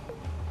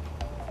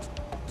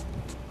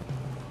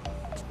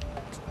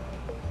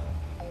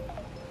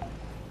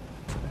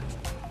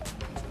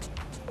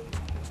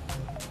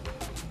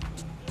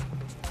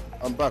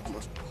 I'm back,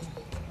 man.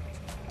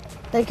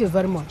 Thank you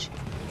very much.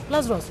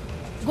 Lazarus,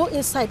 go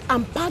inside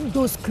and pack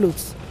those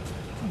clothes.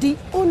 The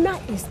owner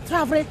is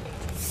traveling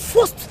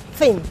first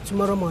thing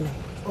tomorrow morning.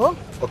 Oh?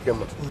 Okay,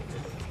 man.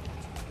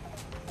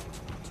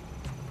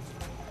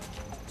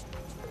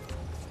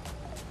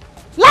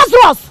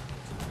 Lazarus!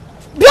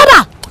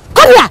 Bioma!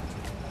 Come here!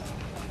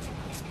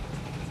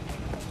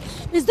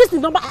 Is this the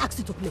number I asked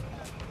you to play?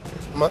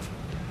 Ma?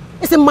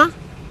 It's a ma?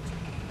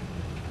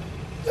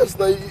 Yes,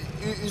 now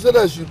you said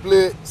I should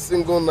play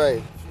single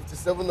 9,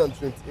 57 and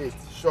 28,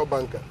 sure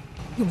banker.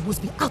 You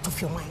must be out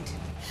of your mind.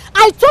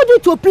 I told you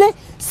to play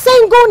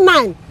single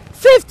 9,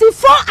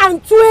 54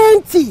 and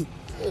 20.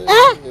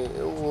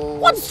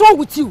 What's wrong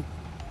with you?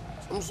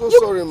 I'm so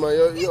sorry, ma.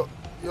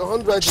 Your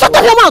handwriting Shut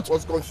up your mouth!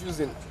 Was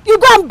confusing. You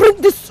go and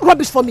bring this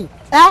rubbish for me.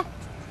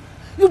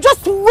 You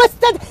just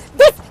wasted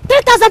this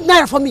 3,000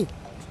 naira for me.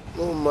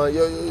 No, ma.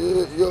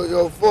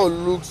 Your 4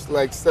 looks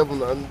like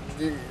 7 and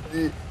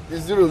the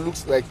 0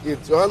 looks like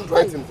 8. Your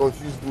handwriting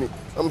confused me.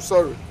 I'm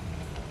sorry.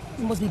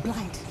 You must be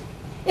blind.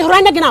 You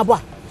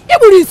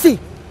will see.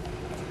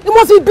 You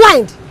must be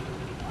blind.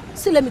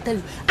 See, let me tell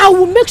you, I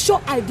will make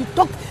sure I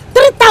deduct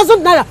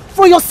 3,000 naira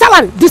for your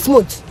salary this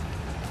month.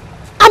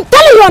 I'm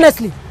telling you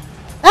honestly.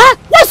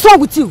 What's wrong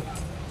with you?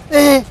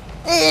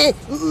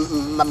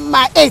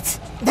 My 8,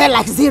 they're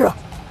like 0.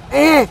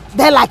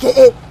 They're like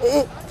a.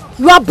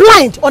 You are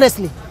blind,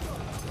 honestly.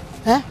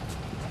 Get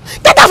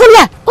out from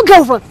here. Go get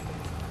over.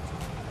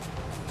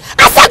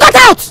 I said get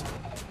out.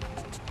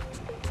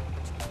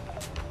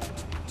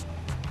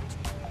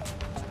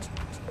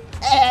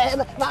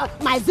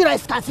 my 0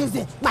 is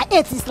confusing. My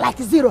 8 is like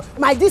 0.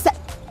 My this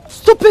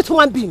stupid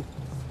human being.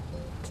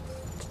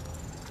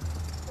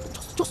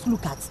 Just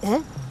look at,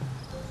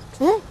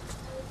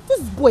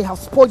 This boy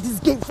has spoiled this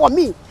game for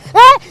me.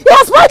 He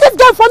has spoiled this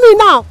game for me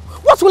now.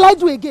 What will I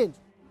do again?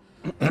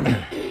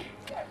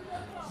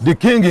 The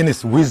king in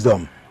his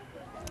wisdom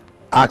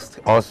asked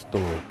us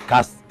to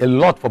cast a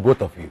lot for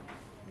both of you.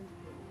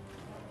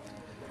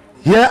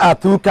 Here are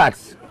 2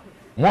 cards.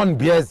 One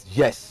bears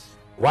yes,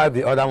 while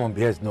the other one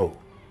bears no.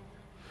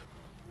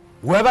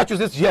 Whoever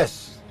chooses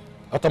yes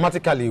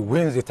automatically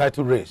wins the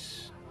title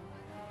race,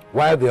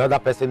 while the other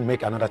person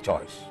make another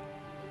choice.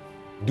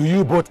 Do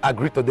you both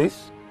agree to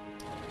this?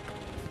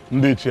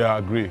 Ndiche, I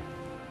agree.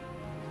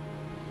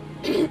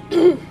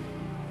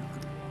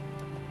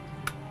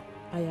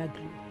 I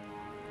agree.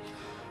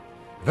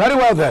 Very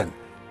well then.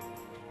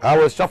 I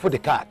will shuffle the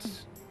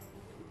cards.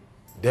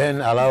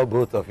 Then allow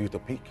both of you to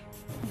pick.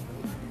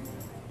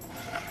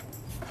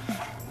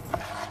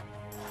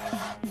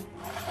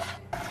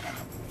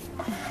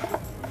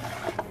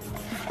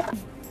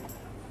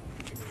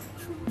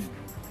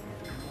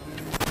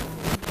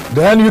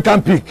 Then you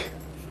can pick.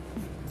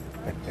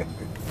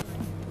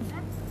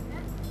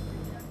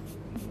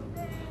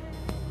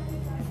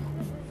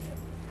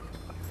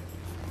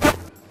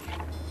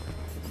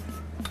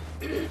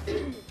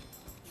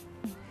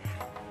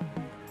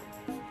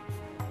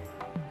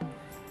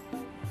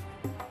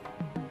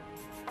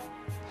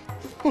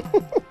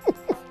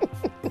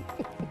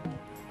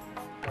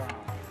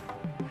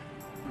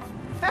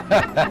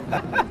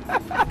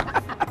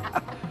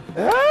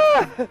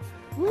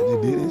 The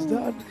deal is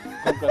done.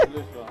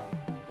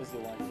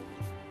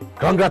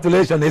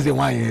 Congratulations, is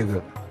one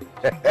year.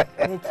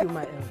 Thank you,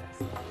 my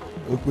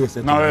elders.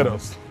 Now,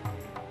 elders,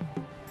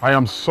 I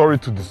am sorry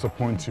to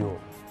disappoint you all.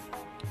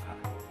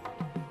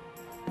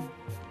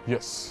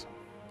 Yes.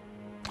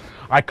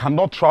 I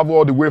cannot travel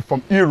all the way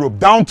from Europe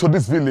down to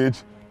this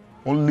village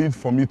only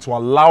for me to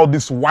allow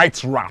these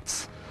white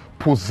rats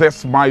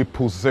possess my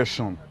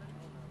possession.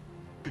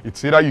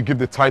 It's either you give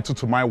the title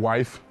to my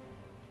wife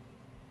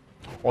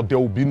or there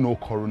will be no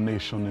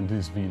coronation in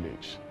this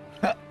village.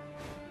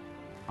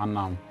 And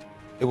now,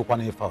 my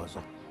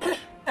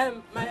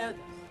elders,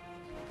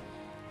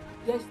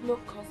 there's no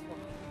cause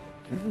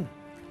for me.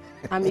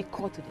 I'm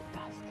equal to the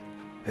task.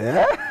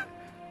 Yeah?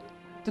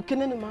 To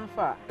Kenan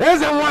Mafa.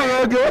 There's a one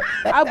again.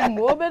 I'm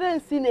over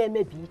and seen a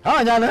maybe.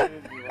 Oh, Yana.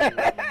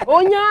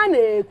 Oh,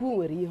 Yana,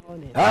 Kumari,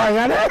 honey. Oh,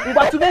 Yana.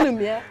 But to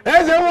them, yeah.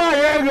 There's a one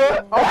again.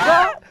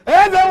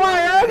 There's a one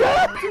again.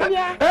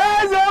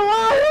 There's a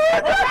one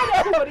again.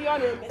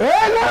 There's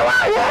a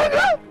one again.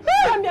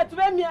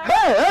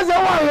 There's a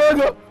one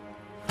again.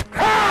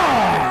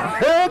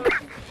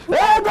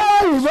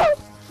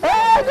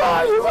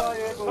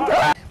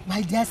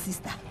 My dear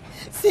sister,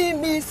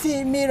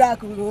 see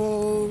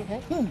miracle.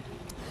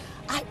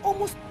 I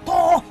almost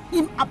tore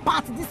him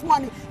apart this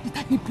morning the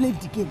time he played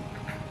the game.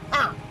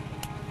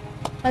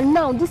 And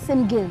now this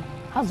same game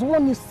has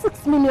won you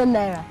 6 million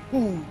naira.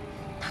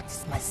 That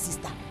is my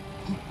sister.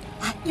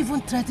 I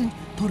even threatened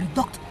to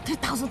deduct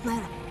 3,000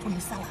 naira from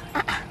his salary.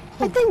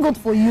 I thank God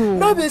for you.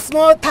 No be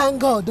small, thank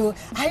God though.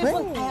 I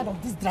even tired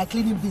of this dry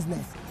cleaning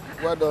business.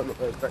 Well done,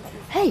 thank you.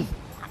 Hey,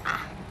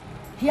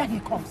 here he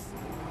comes.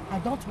 I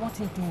don't want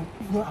him to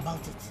know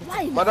about it.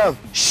 Why? Madam,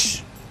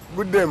 shh.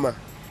 Good day, ma.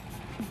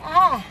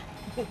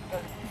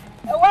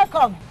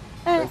 Welcome.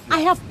 I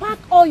have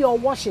packed all your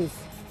washings.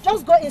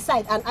 Just go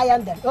inside and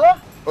iron them. Oh?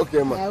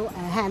 Okay, ma.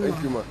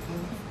 Thank you, ma.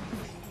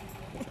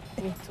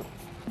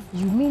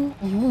 You mean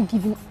you won't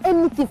give him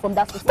anything from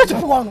that system?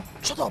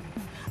 Shut up.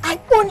 I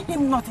owe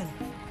him nothing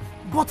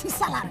but his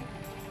salary.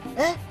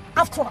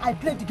 After all, I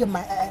played the game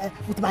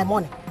with my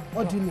money.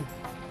 What do you mean?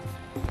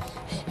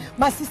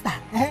 My sister,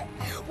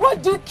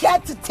 what do you care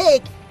to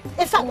take?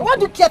 In fact, what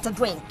do you care to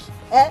drink?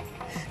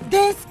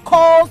 This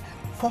calls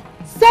for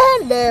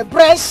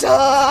celebration.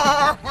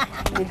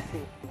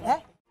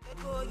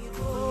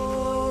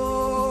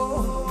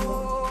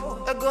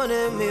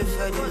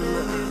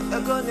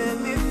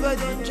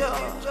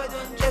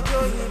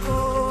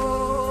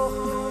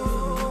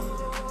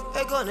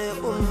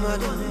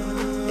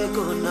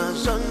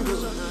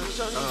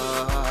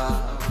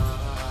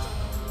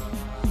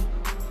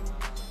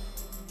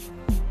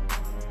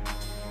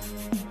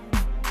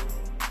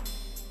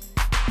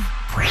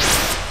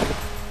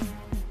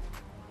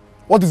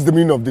 What is the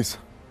meaning of this?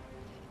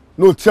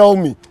 No, tell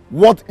me,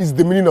 what is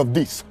the meaning of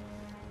this?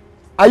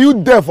 Are you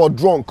deaf or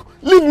drunk?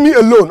 Leave me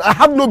alone. I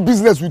have no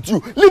business with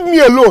you. Leave me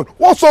alone.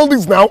 What's all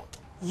this now?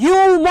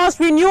 You must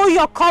renew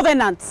your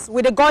covenant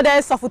with the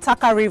goddess of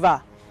Utaka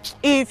River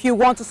if you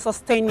want to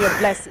sustain your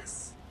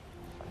blessings.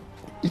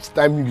 Each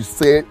time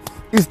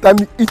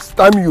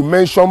you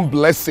mention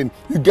blessing,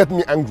 you get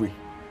me angry.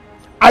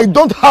 I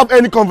don't have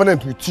any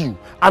covenant with you,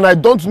 and I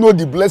don't know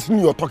the blessing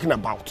you're talking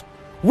about.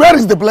 Where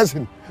is the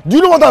blessing? Do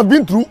you know what I've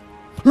been through?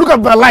 Look at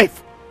my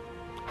life.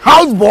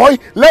 Houseboy,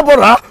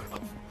 laborer.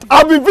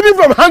 I've been feeding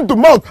from hand to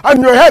mouth,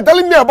 and you're here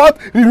telling me about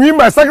renewing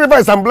my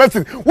sacrifice and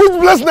blessing. Which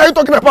blessing are you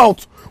talking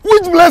about?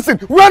 Which blessing?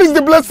 Where is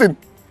the blessing?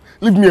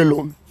 Leave me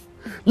alone.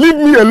 Leave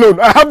me alone.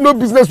 I have no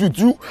business with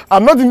you.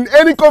 I'm not in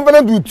any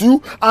covenant with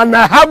you, and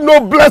I have no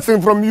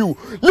blessing from you.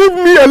 Leave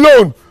me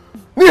alone.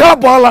 Niha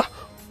Bala.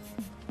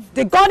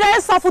 The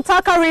goddess of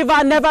Utaka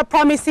River never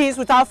promises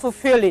without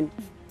fulfilling.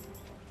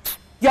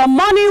 Your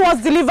money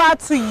was delivered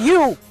to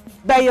you,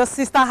 but your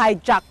sister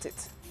hijacked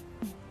it.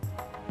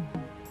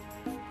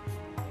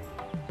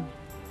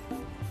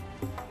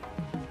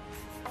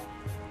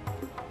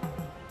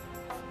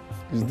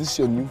 Is this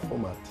your new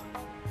format?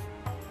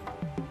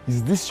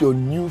 Is this your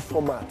new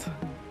format?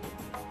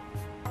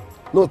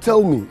 No,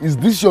 tell me, is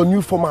this your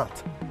new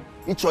format?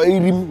 It's your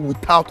room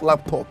without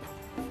laptop.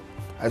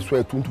 I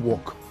swear it won't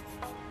work.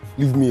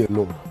 Leave me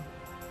alone.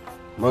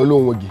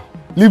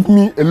 Leave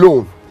me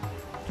alone.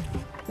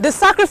 The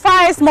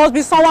sacrifice must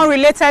be someone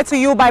related to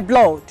you by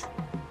blood.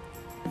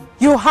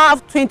 You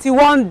have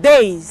 21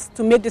 days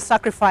to make the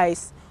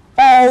sacrifice,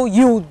 or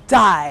you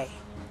die.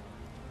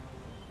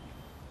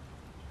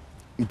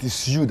 It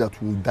is you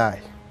that will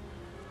die.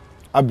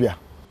 Abia,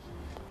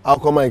 how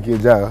come I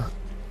get there?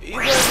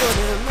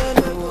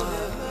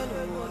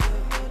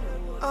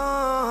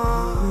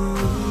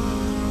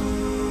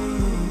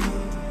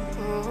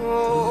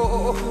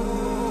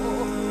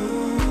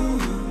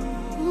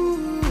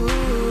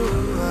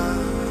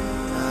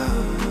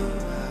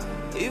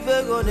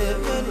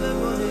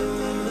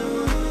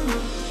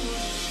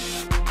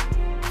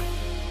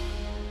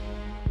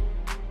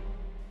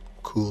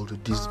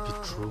 Could this be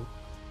true?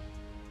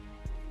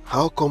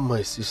 How come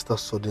my sister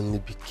suddenly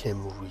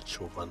became rich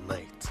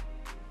overnight?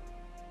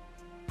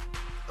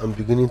 I'm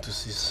beginning to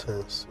see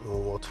sense in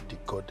what the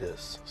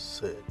goddess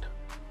said.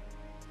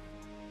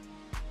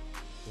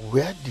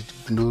 Where did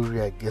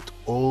Gloria get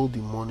all the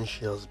money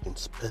she has been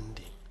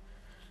spending?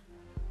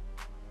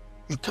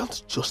 You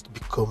can't just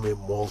become a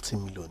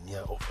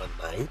multi-millionaire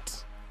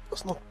overnight.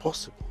 That's not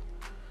possible.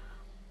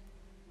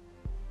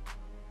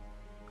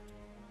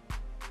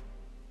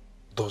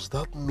 Does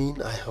that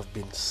mean I have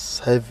been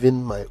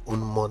saving my own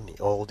money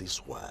all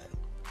this while?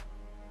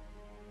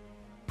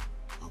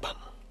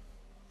 Mbano.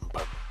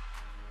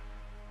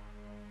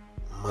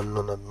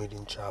 Manona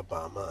midin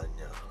chaba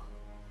amanya.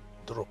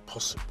 Though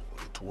possible,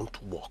 it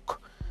won't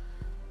work.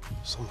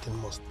 Something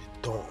must be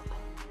done.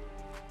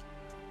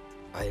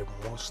 I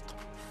must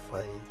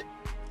find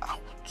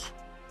out.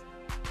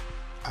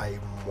 I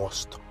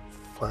must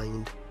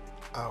find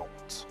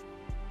out.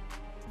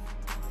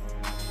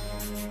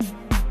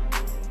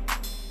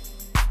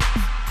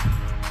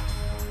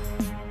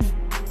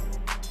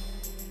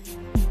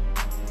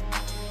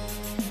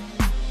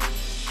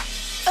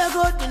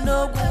 Ego di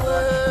no gwe,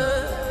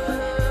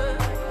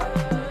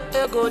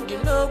 ego di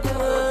no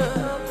gwe.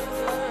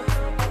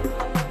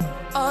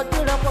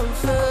 Adura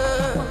konfe.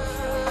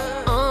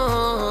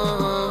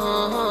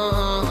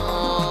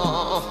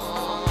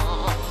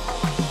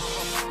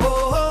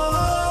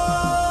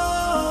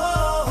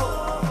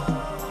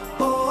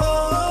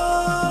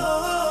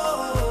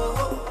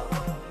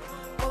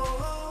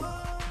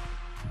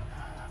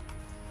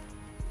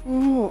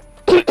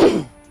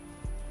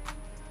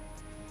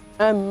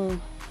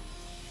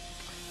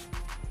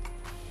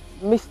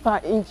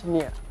 Mr.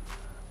 Engineer.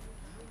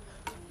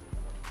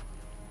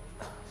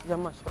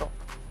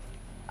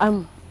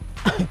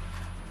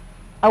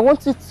 I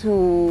want you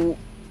to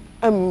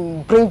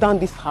bring down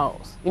this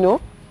house, you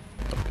know?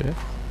 Okay.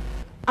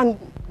 And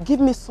give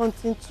me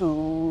something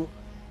to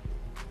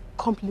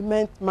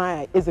compliment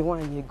my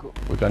Ezewanyego.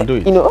 We can do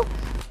it. You know?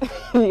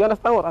 You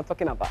understand what I'm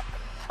talking about?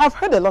 I've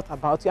heard a lot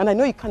about you and I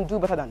know you can do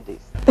better than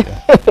this.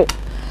 Yeah.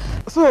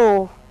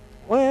 So,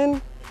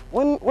 when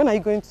are you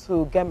going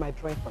to get my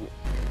drawing for me?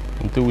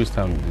 In 2 weeks'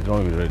 time, the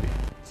drawing will be ready.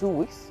 2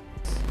 weeks?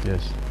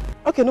 Yes.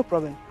 Okay, no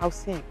problem. I'll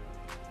see you.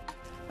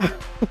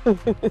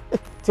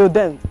 Till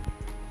then.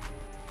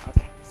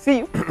 Okay. See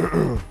you.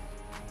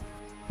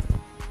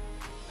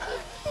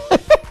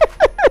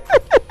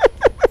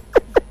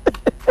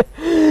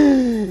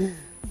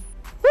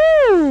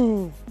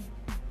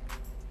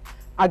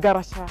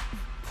 Agarasha.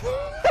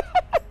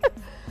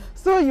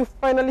 So you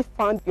finally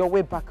found your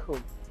way back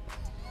home.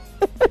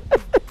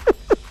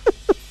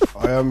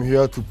 I am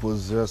here to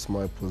possess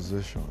my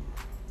possession.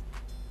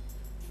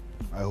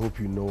 I hope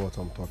you know what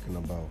I'm talking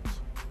about.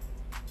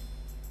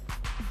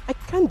 I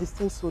can't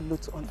descend so low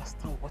to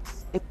understand what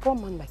a poor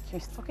man like you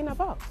is talking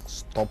about.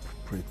 Stop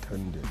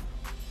pretending.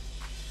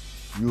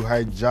 You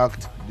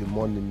hijacked the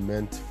money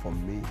meant for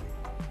me.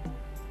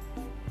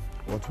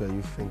 What were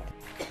you thinking?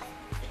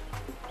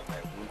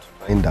 I won't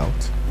find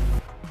out.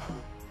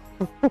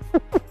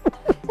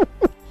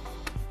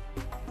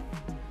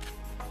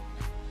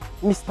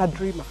 Mr.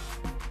 Dreamer,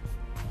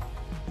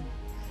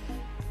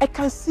 I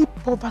can see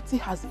poverty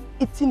has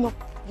eaten up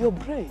your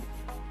brain.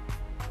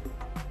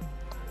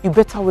 You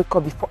better wake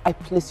up before I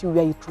place you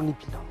where you truly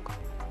belong.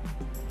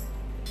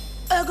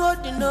 Ego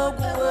di no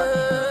gwe,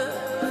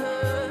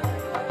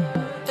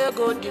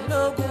 ego di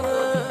no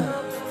gwe.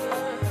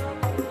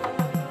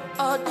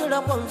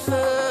 Adura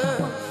konfe.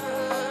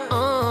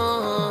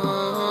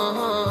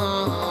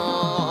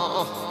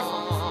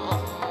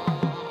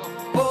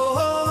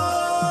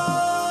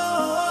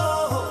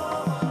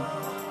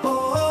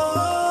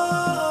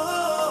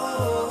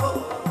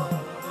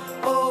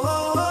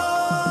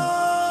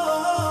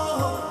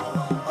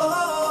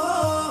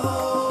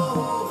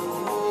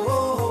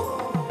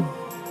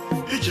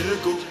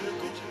 Ijeko.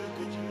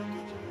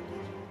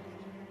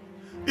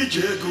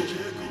 Ijeko.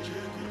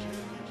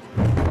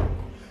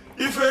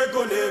 Ife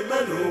go ne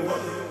menuwa.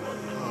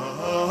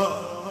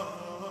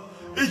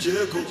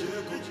 Ijeko.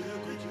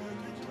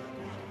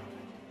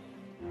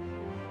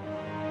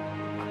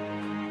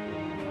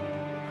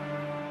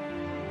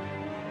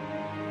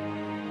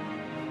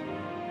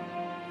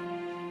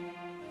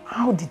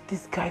 How did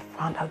this guy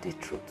find out the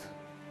truth?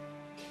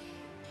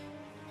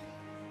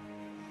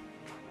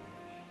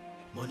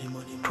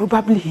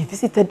 Probably he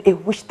visited a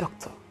witch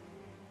doctor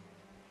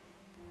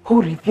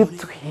who revealed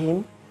to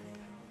him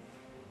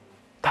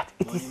that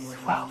it is his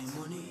fault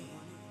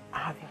I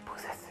have been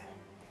possessing.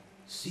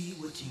 See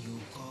what you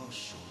call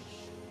show.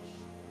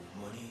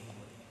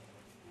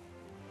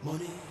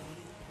 Money.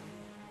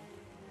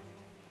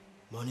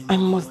 I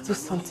must do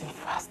something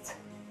fast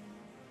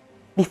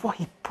before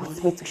he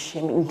puts me to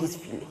shame in this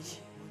village.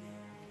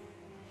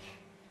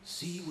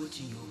 See what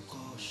you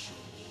call show.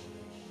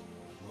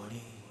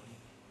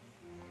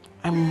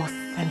 I must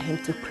send him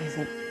to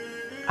prison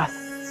as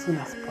soon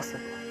as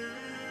possible.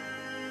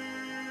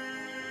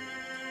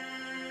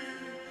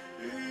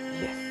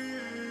 Yes.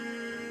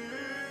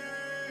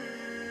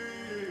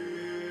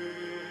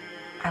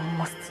 I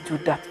must do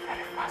that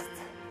very fast.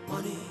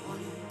 Money.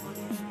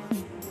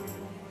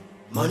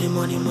 Money,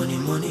 money, money,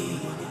 money.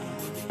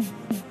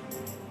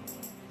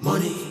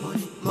 Money,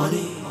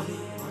 money.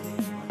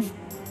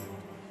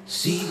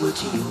 See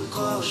what you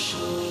call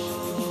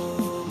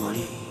show.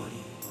 Money.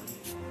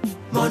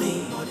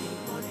 Money.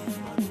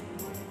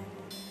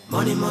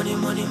 Money, money,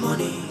 money,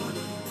 money.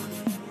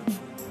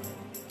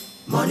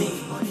 Money,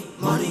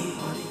 money.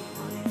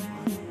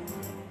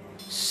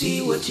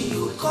 See what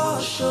you call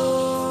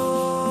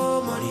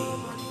show. Money.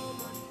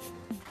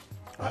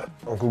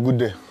 Uncle, good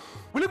day.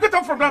 Will you get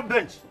up from that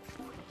bench?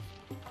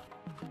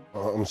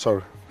 I'm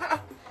sorry.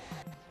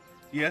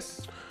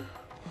 Yes.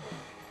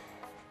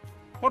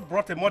 What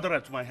brought a murderer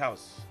to my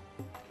house?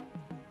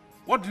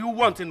 What do you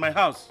want in my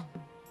house?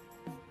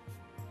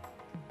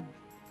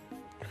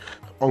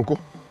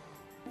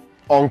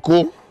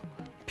 Uncle,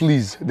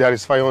 please, there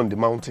is fire on the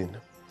mountain.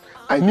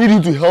 I need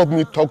you to help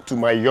me talk to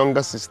my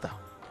younger sister.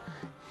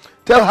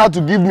 Tell her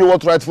to give me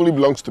what rightfully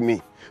belongs to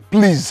me.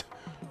 Please.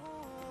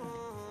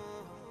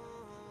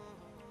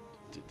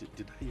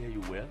 Did I hear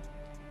you well?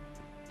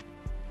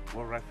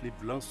 What rightfully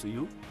belongs to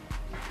you?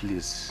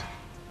 Please,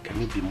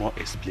 can you be more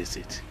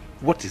explicit?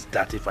 What is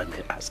that, if I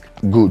may ask?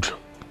 Good.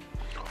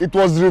 It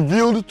was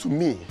revealed to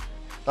me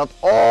that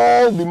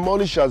all the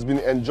money she has been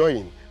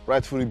enjoying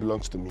rightfully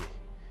belongs to me.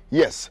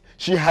 Yes,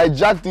 she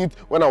hijacked it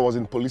when I was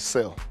in police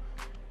cell.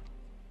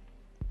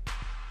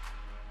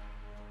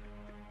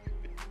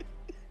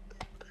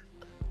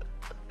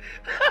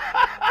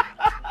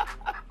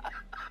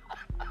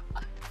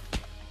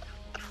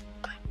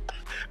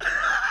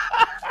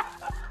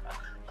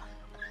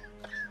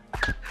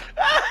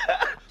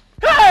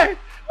 Hey!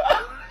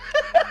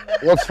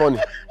 What's funny?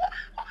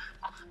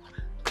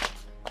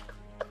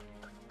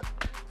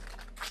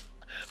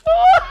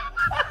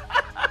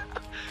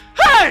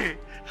 Hey!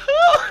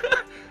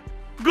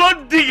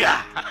 Gold digger!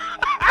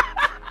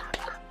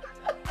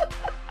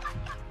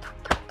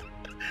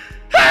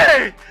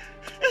 Hey!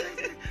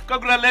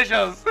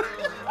 Congratulations!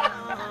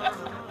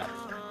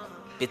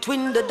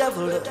 Between the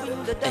devil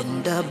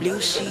and the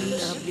blue sea,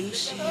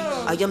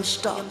 I am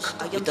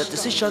stuck with a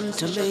decision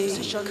to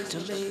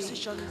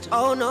make.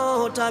 Oh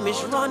no, time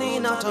is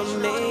running out of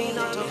me.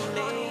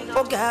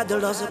 Oh God, the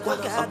loss of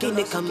what I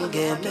can't come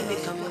again.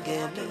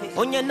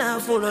 Onye na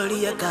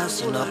fuloli ya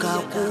kasi no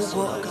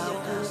kakugo.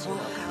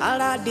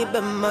 Ala di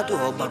bemma tu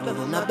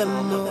obaru na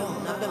bemmo.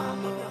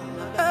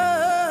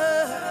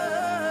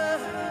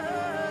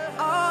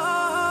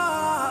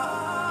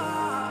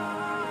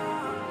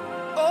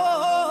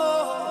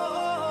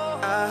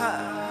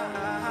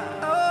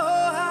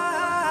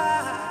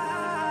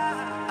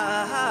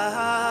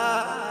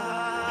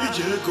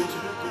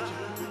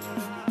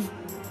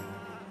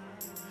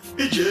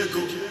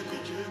 Ijeko.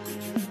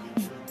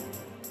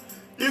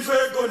 Ife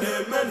go ne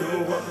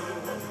menuwa.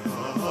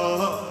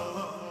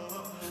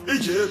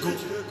 Ijeko.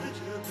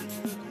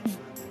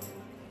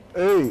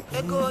 Hey,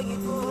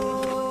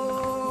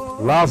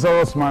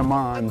 Lazarus, my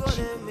man.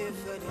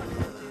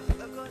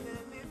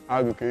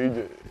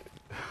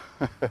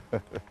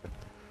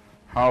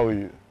 How are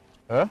you?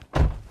 Huh?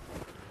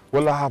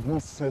 Well, I have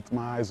not set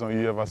my eyes on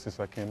you ever since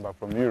I came back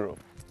from Europe.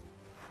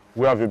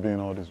 Where have you been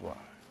all this while?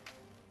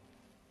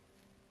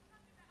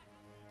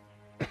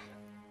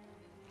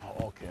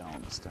 Oh, okay, I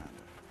understand.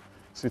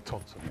 See,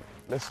 talk to me.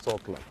 Let's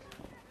talk like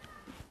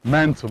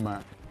man to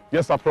man.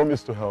 Yes, I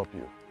promise to help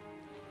you.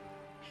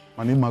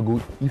 Manimago,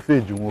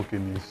 ife junwoke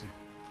nisi.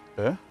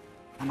 Eh?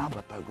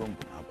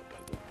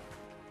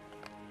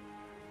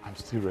 I'm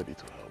still ready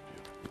to help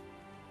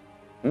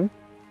you.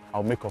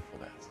 I'll make up for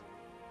that.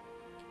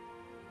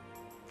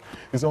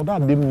 It's all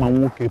that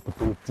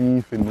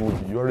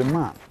you're a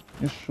man.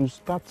 You should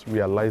start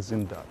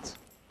realizing that.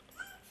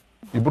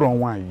 You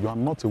are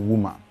not a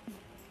woman.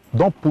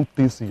 Don't put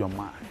things in your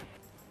mind.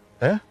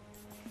 Eh?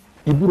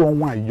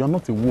 You're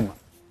not a woman.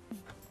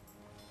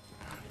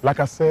 Like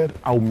I said,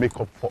 I'll make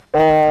up for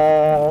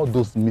all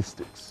those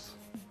mistakes.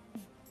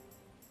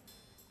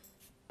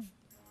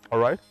 All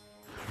right?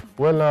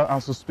 Well,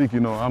 as we speak,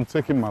 you know, I'm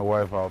taking my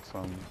wife out.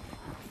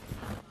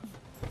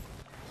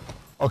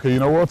 Okay, you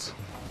know what?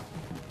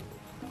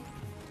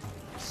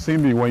 See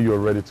me when you're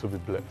ready to be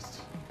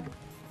blessed.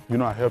 You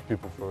know, I help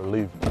people for a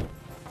living.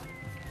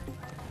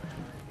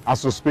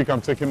 As we speak,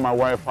 I'm taking my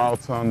wife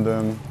out, and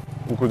then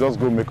we could just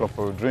go make up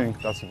for a drink.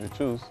 That's if you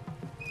choose.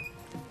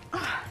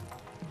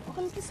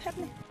 Please help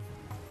me.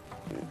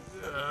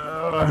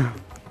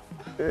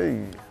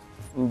 Hey,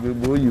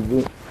 boy, you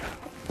go.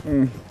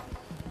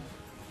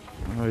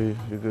 How are you?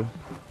 You good?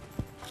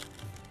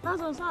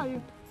 Lazarus, how are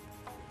you?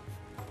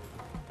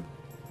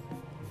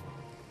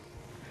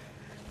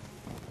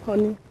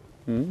 Honey,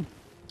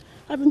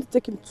 haven't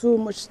taken too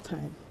much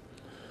time.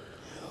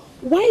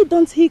 Why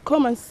don't he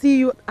come and see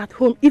you at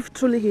home if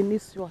truly he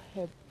needs your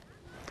help?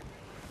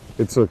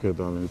 It's okay,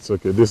 darling. It's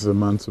okay. This is a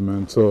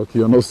man-to-man talk.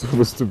 You're not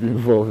supposed to be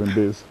involved in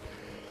this.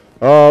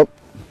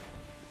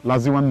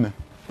 Laziwanne.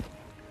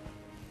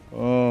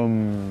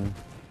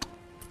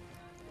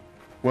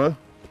 Well,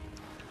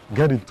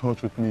 get in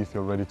touch with me if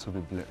you're ready to be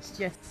blessed.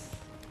 Yes.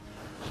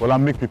 Well, I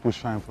make people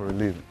shine for a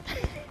living.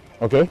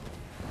 Okay?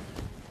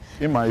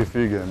 In my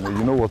figure,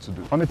 you know what to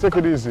do. Honey, take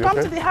it easy, Come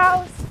okay? to the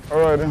house. All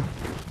right, then.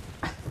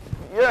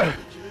 Yeah.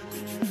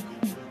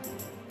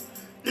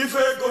 If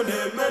I go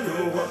ne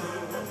menuwa,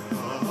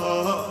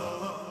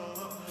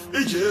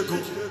 ijego.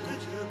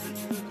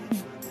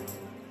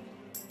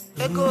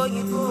 Ego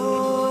yigo,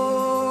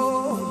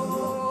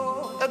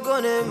 ego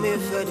ne mi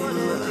fedin,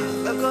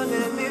 ego ne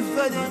mi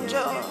fedin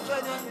jo.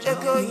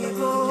 Ego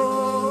yigo,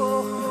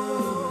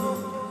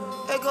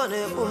 ego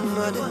ne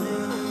umade,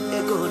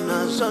 ego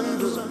na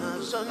zandu.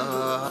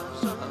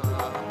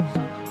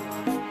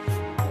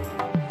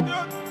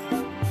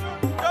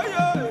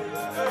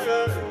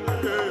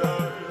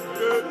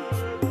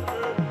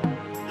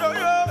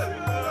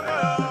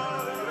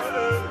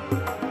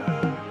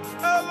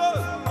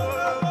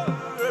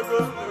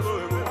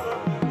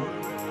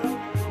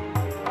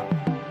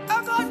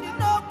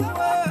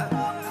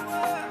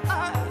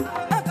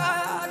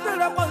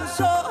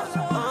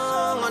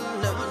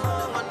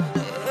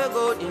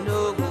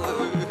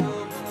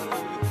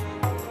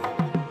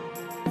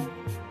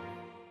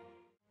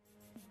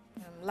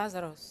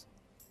 Lazarus,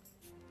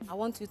 I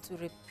want you to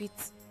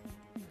repeat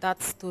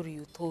that story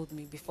you told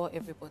me before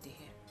everybody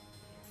here.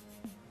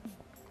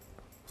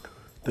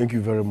 Thank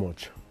you very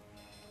much.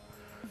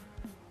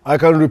 I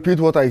can repeat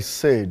what I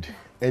said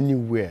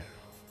anywhere,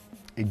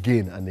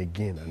 again and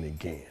again and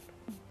again.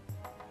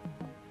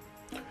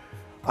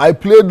 I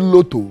played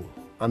Lotto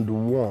and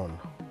won.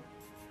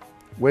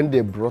 When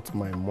they brought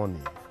my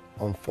money,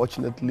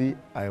 unfortunately,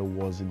 I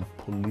was in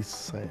police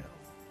cell.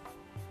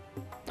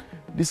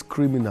 This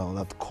criminal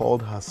that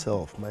called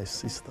herself my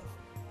sister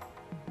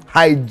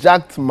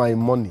hijacked my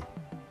money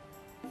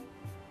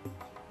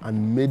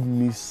and made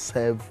me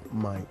serve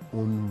my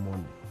own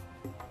money.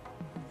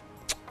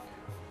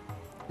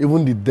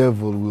 Even the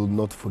devil will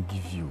not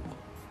forgive you.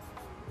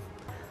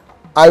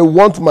 I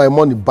want my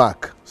money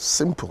back.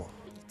 Simple.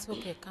 It's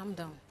okay, calm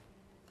down.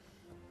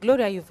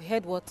 Gloria, you've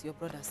heard what your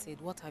brother said.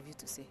 What have you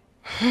to say?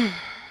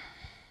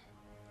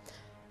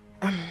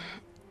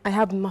 I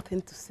have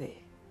nothing to say,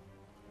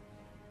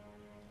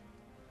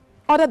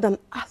 other than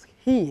ask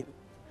him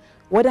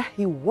whether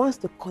he wants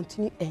to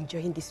continue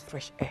enjoying this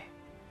fresh air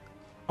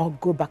or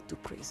go back to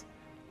prison.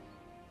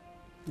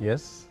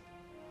 Yes.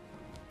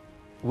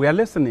 We are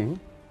listening.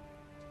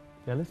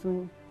 We are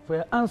listening for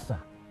your answer.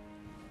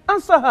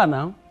 Answer her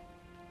now.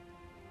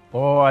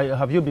 Or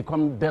have you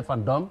become deaf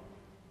and dumb?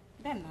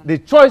 The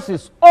choice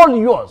is all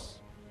yours,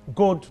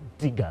 gold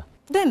digger.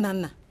 Then,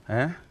 Nana.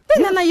 Eh?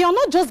 Then, Nana, you're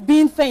not just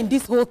being fair in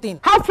this whole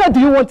thing. How fair do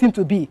you want him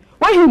to be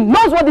when he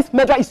knows what this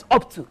murderer is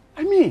up to?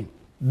 I mean,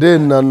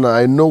 Then, Nana,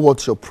 I know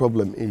what your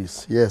problem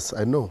is. Yes,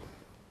 I know.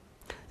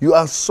 You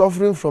are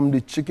suffering from the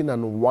chicken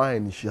and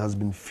wine she has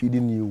been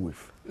feeding you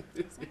with.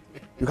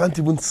 You can't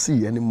even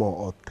see anymore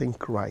or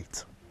think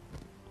right.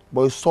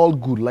 But it's all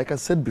good. Like I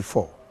said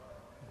before,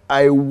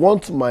 I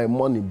want my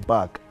money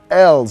back.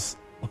 Else,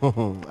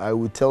 I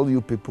will tell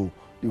you people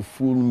the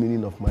full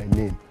meaning of my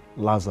name,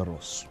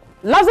 Lazarus.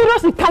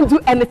 Lazarus, you can't do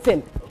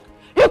anything.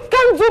 You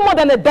can't do more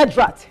than a dead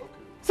rat.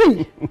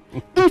 See,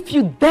 if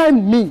you dare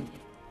me,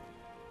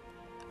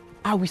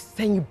 I will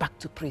send you back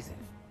to prison.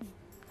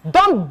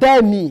 Don't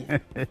dare me.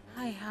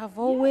 I have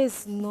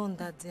always known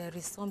that there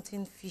is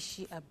something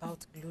fishy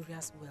about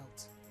Gloria's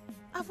wealth.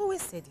 I've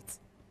always said it.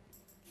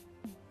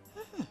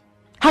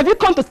 Have you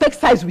come to take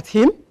sides with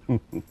him?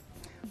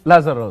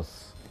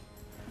 Lazarus,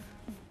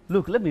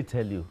 look, let me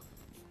tell you.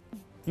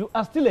 You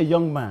are still a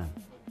young man.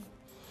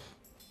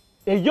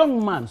 A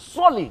young man,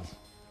 solid.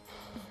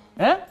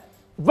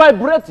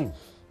 Vibrating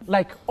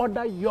like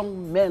other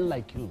young men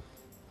like you.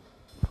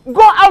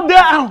 Go out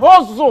there and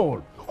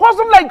hustle.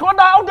 Hustle like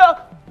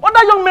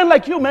other young men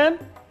like you, man.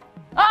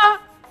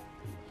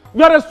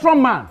 You're a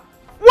strong man.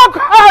 Work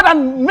hard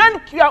and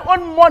make your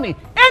own money,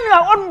 earn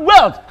your own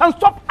wealth, and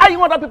stop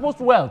eyeing other people's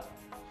wealth.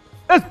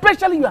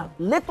 Especially your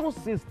little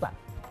sister.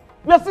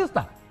 Your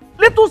sister.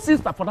 Little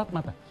sister, for that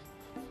matter.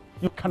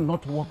 You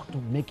cannot work to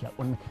make your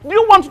own. Do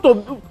you want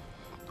to...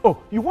 Oh,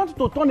 you want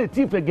to turn a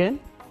thief again?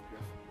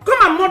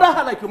 Come and murder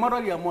her like you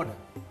murder your mother.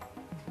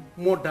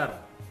 Murderer.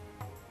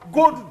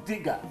 Gold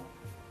digger.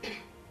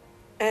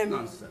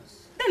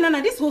 Nonsense.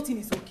 Nana, this whole thing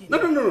is okay. No.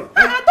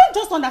 I don't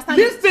just understand.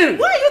 Listen.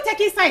 Why are you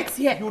taking sides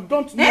here? You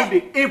don't know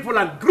the evil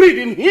and greed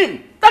in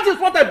him. That is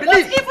what I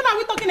believe. What evil are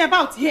we talking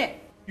about here?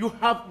 You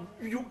have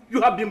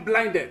been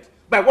blinded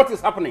by what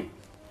is happening.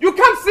 You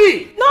can't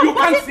see.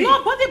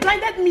 Nobody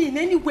blinded me in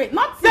any way.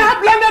 Not they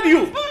have blinded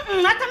you.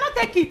 I cannot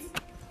take it.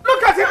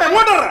 Look at him, a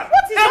murderer.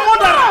 What is a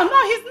murderer?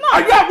 No, he's not.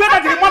 Are you aware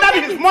that he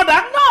murdered his mother?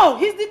 No,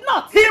 he did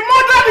not. He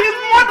murdered his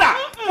mother.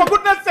 For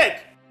goodness sake.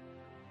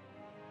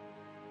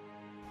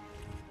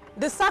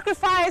 The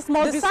sacrifice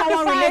must be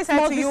someone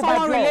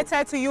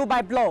related to you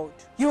by blood.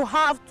 You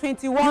have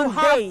 21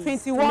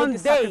 days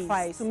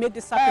to make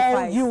the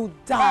sacrifice. Or you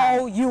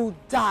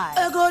die.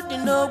 Ego di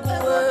no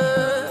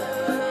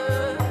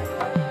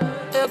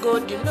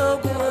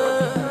gwe.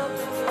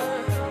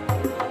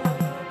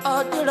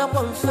 Odira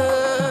wonfe.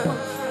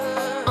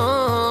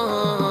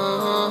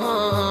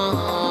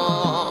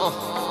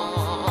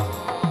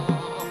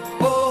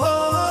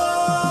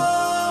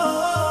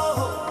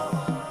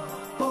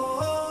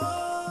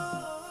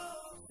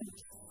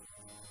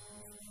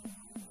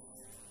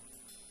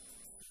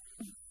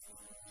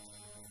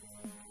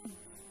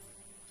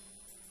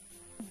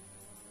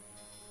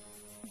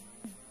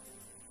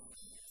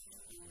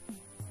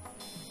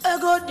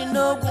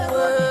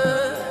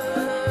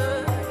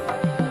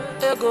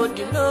 Ego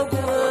di no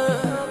gwe.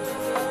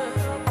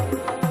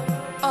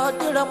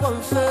 Odira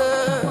wonfe.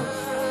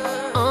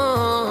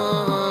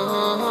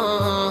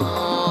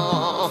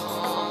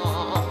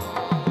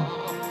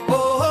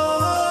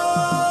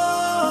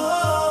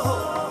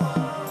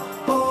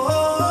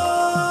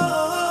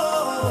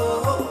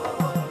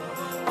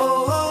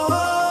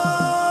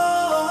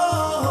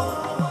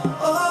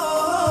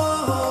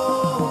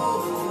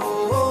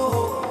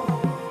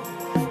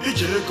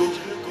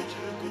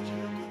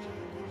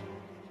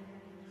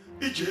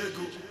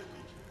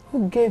 Who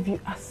gave you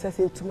access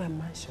into my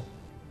mansion?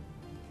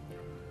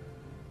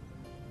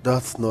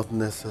 That's not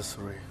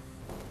necessary.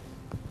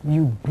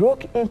 You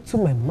broke into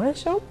my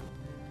mansion?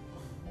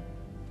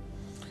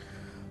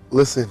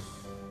 Listen,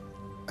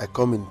 I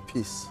come in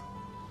peace.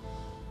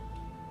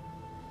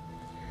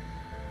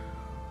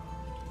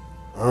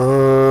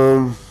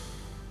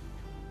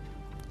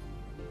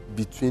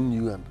 Between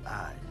you and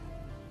I,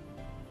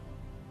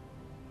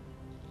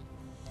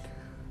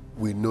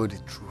 we know the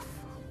truth.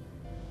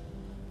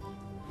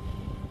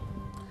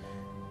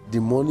 The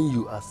money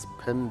you are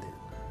spending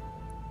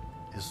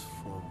is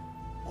from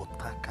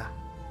Otaka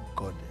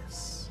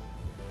Goddess.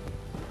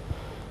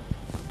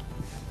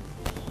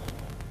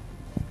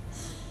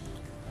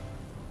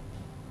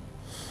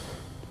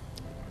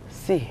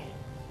 See,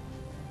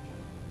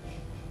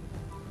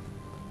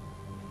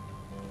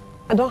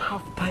 I don't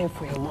have time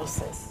for your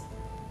nonsense.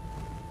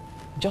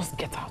 Just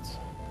get out.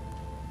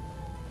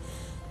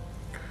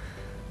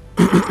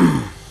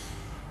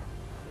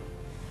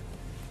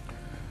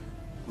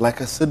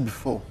 Like I said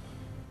before,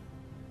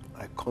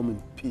 I come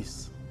in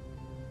peace.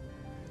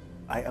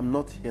 I am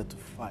not here to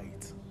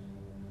fight,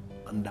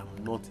 and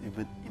I'm not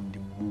even in the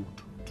mood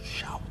to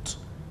shout.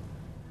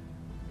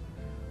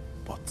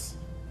 But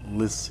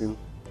listen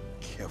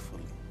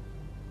carefully.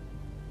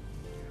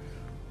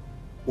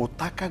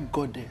 Otaka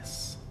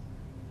Goddess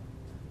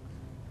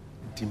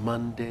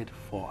demanded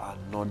for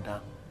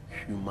another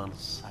human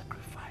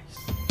sacrifice.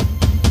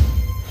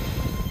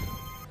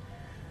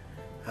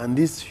 And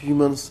this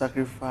human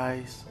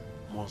sacrifice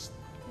must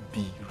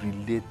be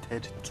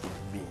related to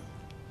me.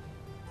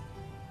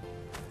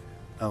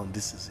 Now,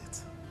 this is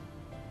it.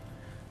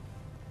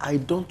 I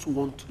don't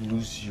want to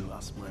lose you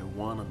as my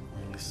one and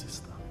only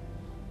sister.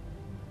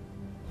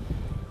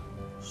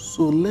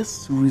 So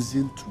let's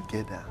reason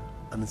together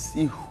and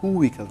see who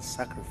we can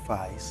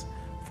sacrifice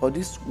for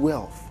this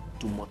wealth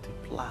to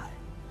multiply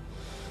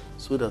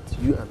so that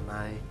you and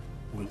I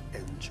will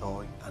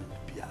enjoy and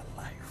be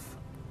alive.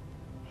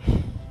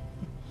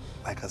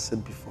 Like I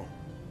said before,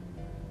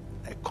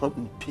 I come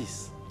in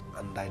peace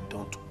and I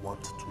don't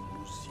want to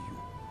lose you.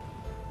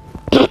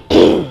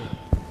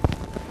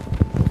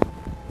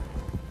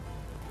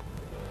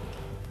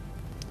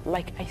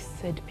 Like I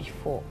said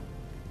before,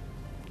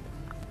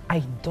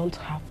 I don't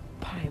have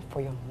time for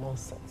your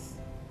nonsense.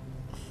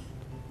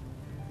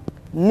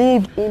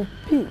 Live in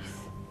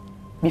peace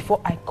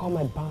before I call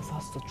my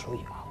bouncers to throw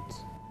you out.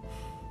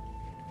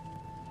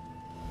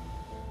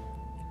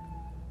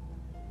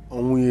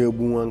 Onwe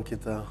egbu nwa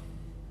nkịta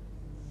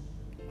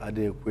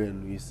adekwe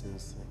elu isi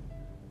nsị.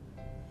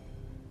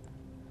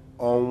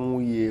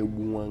 Onwe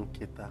egbu nwa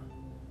nkịta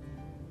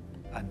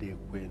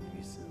adekwe elu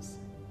isi nsị.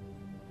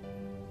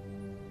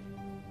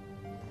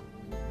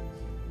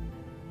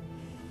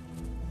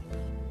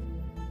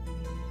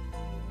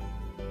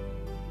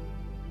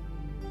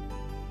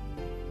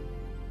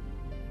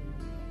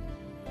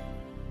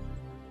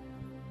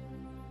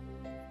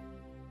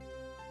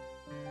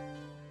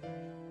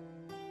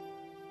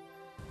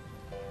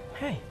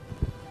 Hey.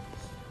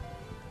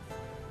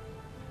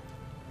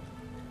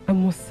 I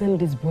must send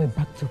this boy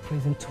back to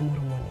prison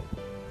tomorrow morning.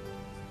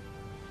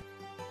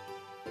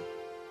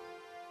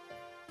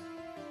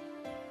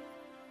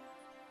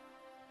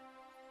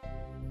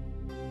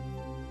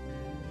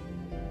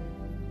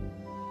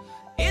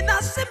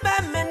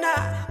 Inasibemena,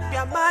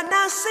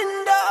 Biamana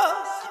Sindo,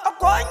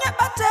 Okonya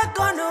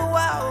Bategono,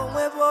 wow,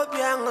 Webo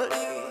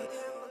Biangli.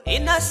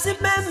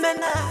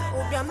 Inasibemena,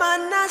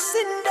 Biamana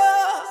Sindo,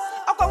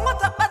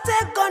 Okomata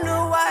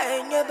Bategono,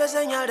 why,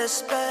 Nebezanya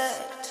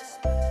respect.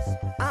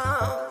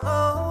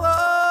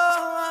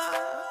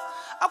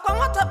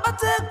 Okomata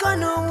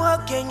Bategono,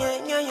 walking,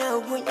 Yaya,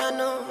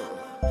 Winyano.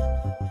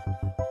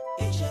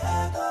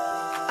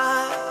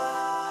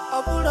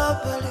 I pull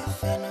up a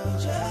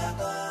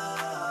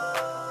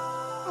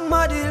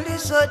Madili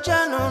so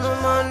chano no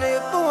money,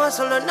 but once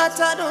all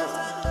natado.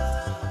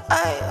 I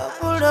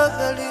pulled up a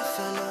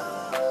lifeno.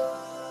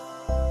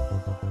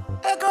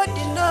 I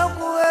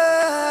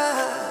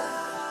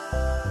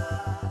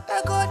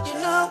got the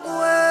no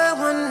way,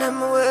 one them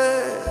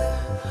way.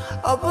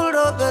 I pulled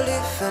up a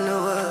lifeno.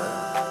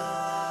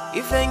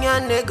 If any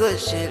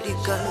negotiate, you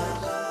can.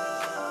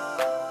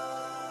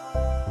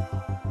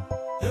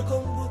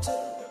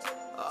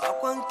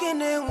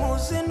 Kene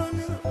musino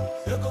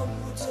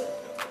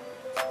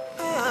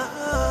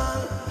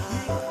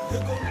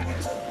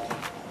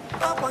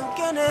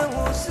Kene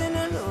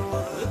musino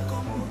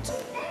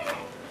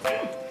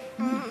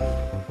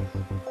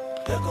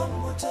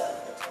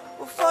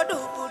Ufadu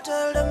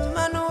putele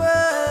manwe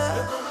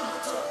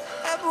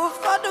Ebu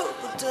fadu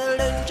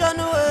putele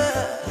janwe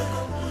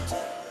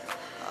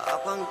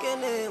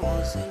Kene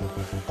musino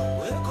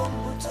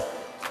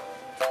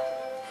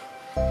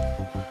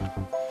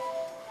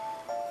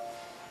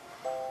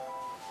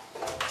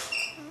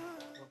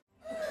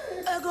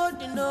Ego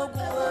di no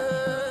way.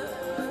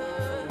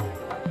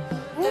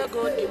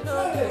 Ego di no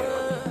way.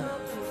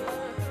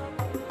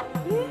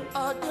 I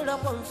did a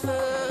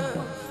confess.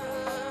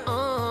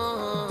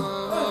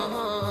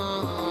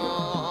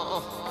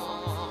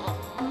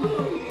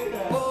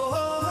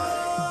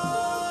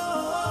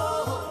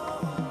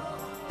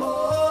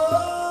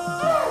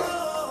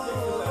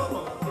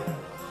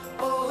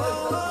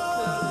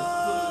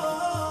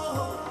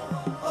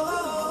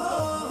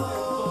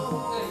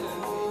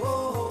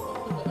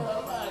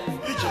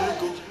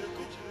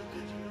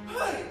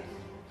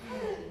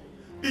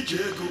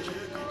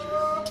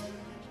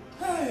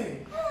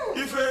 Hey,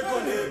 if I go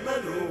to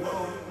Manu,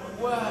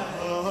 why?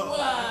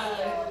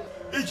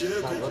 It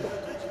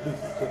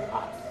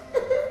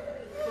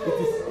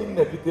is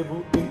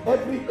inevitable in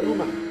every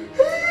human.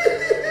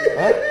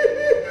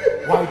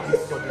 Why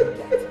this sudden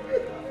death?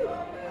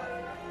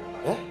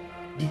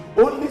 The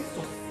only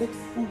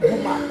successful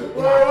woman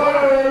in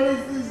our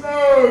this is so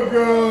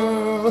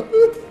good.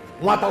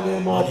 What are the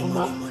money?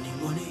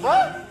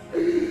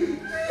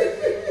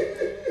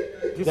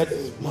 That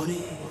is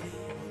money.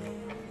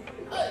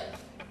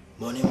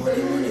 Money. I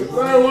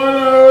want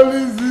to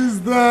only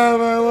sister. I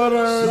want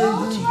to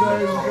only sister.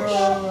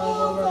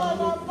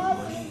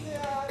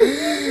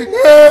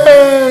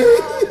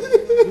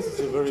 This is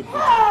a very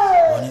good.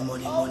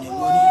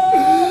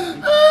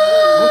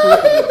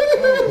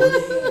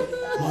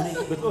 Money.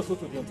 But also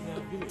to the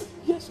entire village.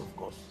 Yes, of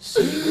course.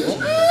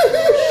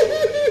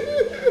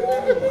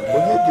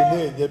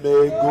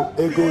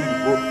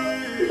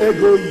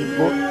 Ego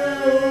yibo.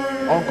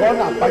 Encore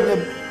na panye.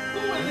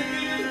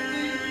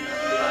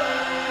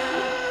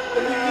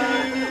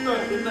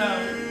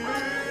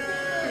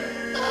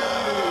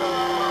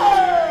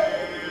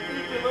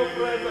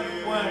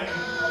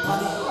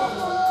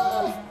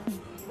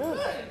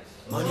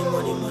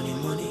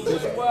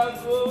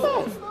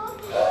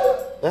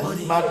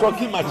 Money. My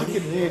turkey, my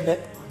chicken here.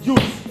 You.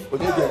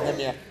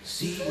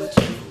 See what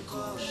you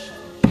cost.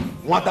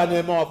 What a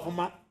name of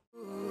woman.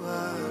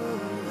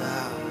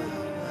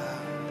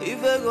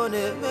 If I go to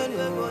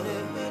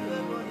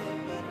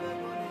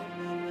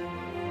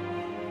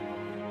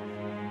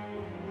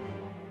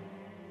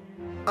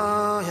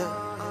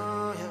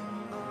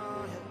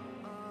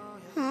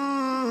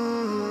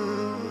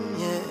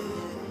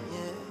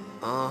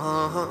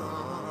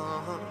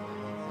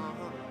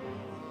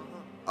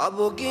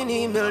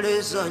Abogini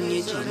mele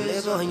zanyi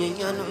chile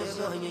banyano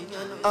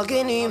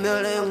Agini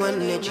mele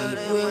wane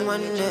chipwe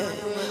wane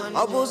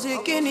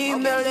Abozikini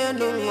mele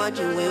nungwa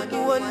juwe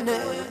buwane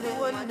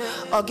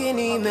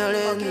Agini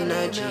mele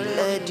na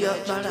chile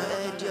diapala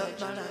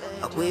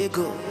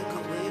Akwego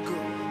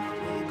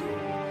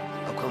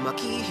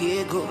Akwamaki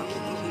hego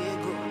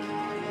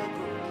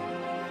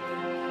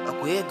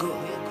Akwego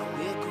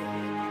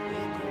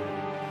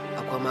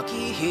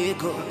Akwamaki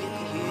hego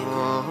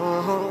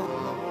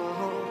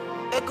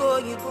Ego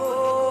yibo,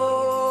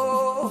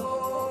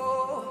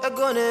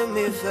 ego ne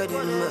mi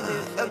fedin ma,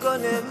 ego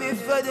ne mi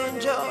fedin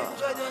jo.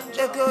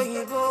 Ego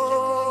yibo,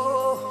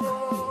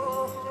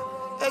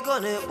 ego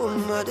ne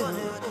umade,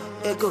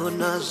 ego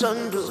na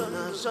zandu.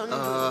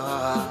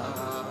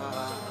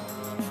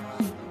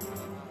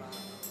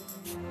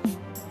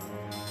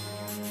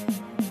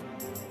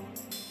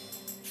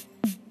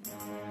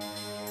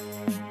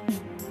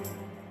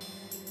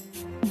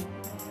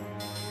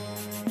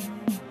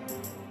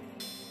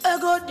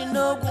 di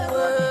no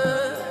gwe,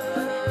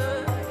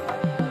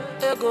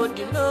 ego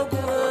di no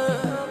gwe.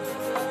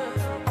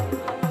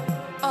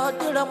 Oh,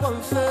 do la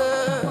one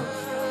fair.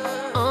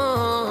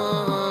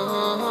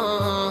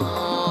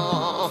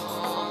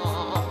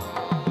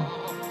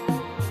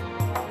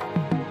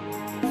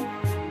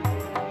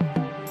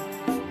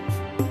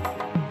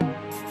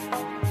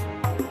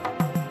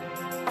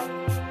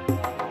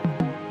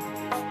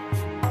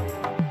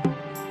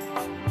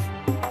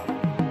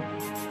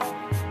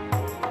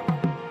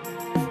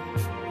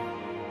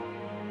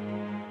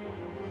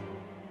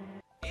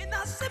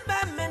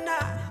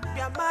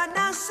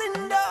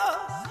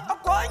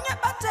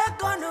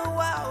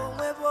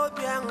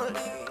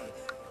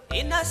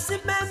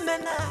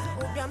 Inasimemena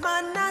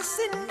ubyamana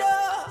sindo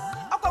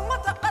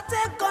akwamata pate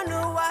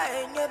kono wa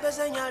enye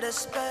bezenya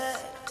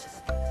respect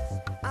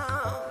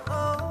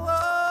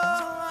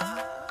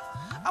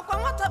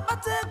akwamata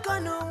pate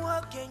kono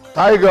wa Kenya.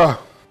 Tiger.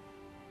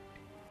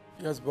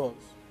 Yes, boss.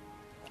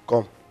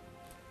 Come.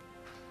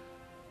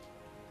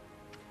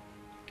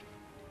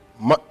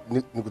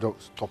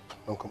 Stop.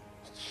 Don't come.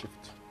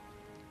 Shift.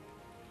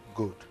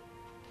 Good.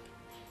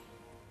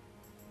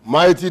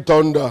 Mighty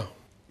Thunder.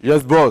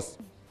 Yes, boss.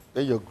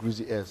 Let your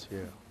greasy ass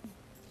here.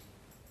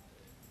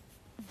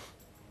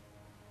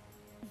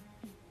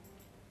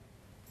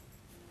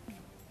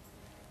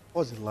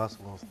 What's the last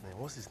one's name?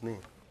 What's his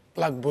name?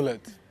 Black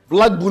Bullet.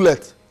 Black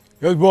Bullet.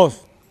 Yes,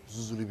 boss.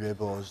 Zuzuli be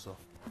also.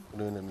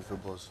 No name for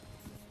boss.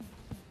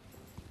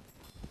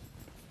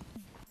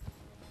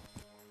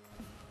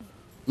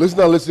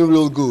 Listen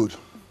real good.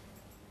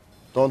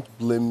 Don't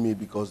blame me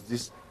because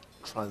this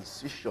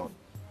transition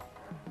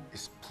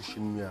is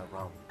pushing me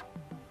around.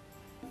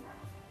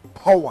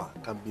 Power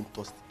can be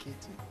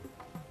intoxicating.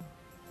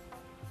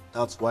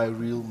 That's why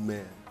real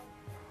men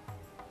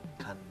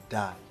can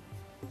die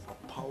for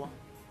power,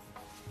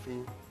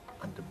 fame,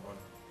 and the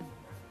money.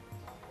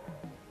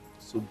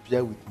 So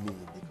bear with me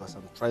because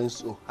I'm trying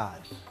so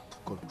hard to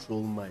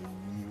control my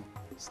new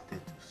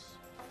status.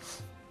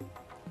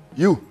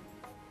 You,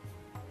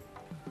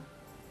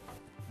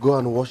 go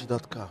and wash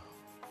that car.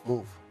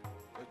 Move.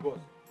 Yes, boss.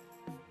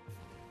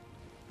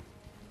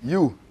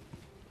 You,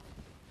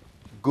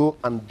 go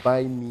and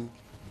buy me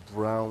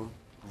brown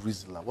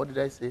Rizzler. What did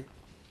I say?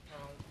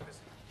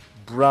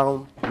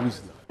 Brown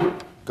Rizzler.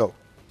 Go.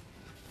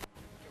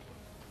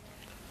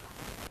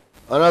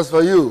 And as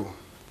for you,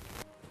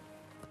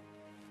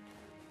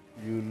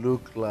 you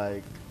look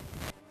like,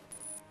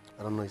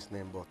 I don't know his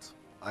name, but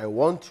I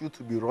want you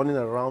to be running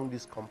around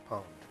this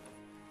compound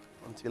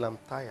until I'm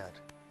tired.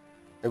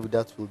 Maybe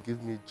that will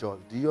give me joy.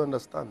 Do you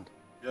understand?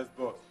 Yes,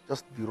 boss.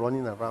 Just be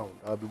running around.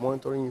 I'll be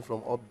monitoring you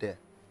from up there.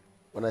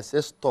 When I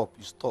say stop,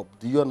 you stop.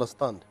 Do you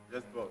understand?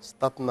 Yes, boss.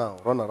 Start now.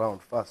 Run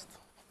around fast.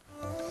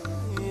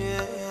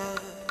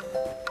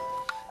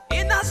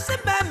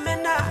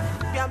 Inasimemena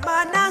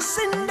byamana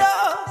sindo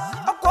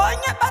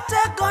akonya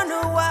pate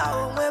kono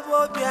wa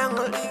umebo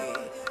byangoli.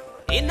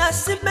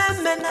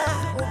 Inasimemena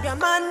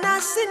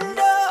byamana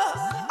sindo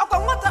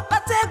akwamata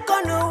pate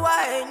kono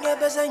wa enye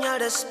bezenya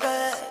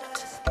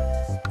respect.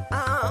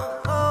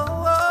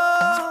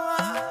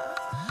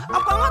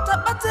 Akwamata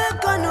pate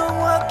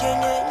kono wa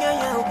Kenya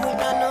nyanya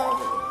ubunyano.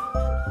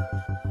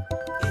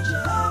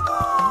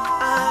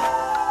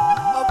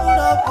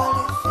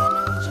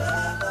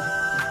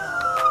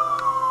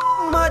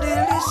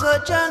 Madiliso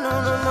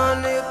chano no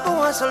mane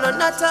kuwa solo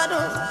natado.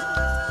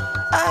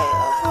 Ay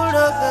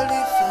apura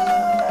belifeno.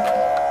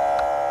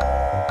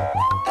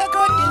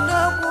 Ego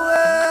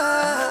dinogwe.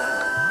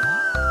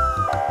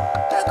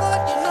 Ego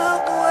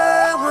dinogwe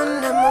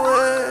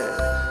wanemwe.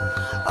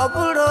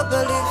 Apura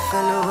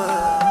belifeno.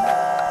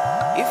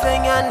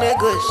 Ifenya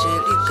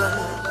negotiate.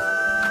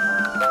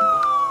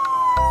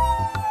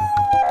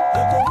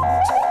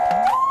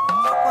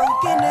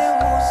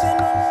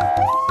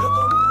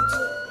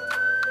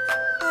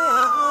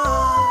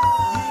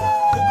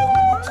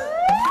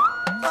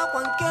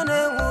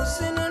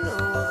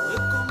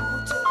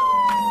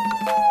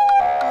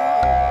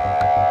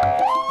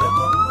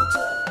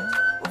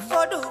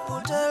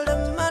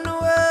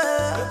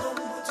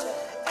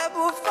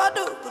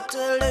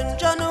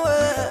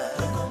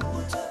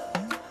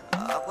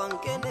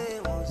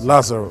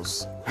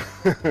 Lazarus.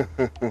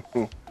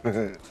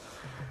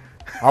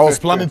 I was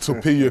planning to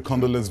pay you a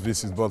condolence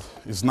visit, but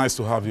it's nice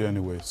to have you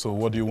anyway. So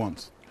what do you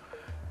want?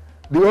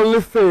 The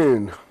only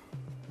thing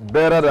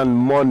better than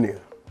money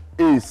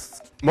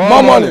is...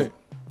 More money.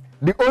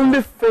 The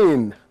only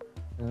thing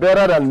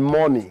better than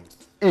money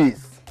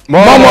is...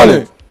 More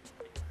money.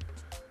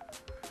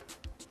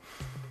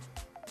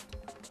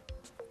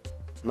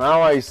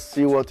 Now I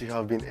see what you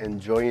have been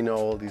enjoying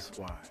all this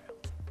while.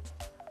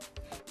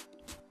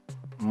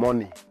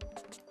 Money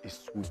is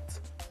sweet.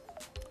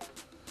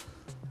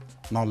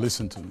 Now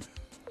listen to me.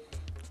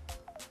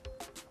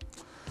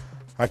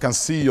 I can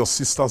see your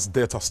sister's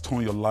death has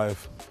turned your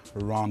life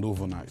around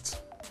overnight.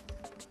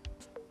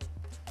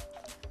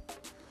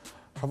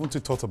 Haven't you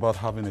thought about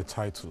having a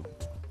title?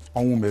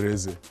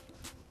 Onwumereze.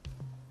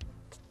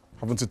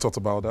 Haven't you thought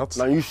about that?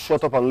 Now you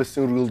shut up and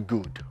listen real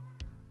good.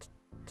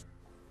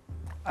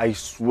 I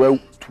swear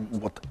to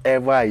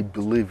whatever I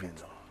believe in,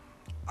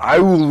 I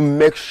will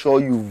make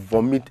sure you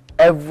vomit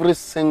every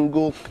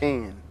single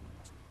thing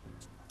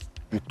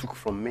you took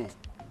from me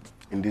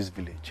in this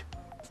village,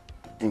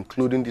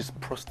 including this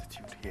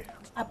prostitute here.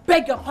 I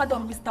beg your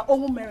pardon, Mr.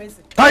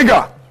 Omumerezi.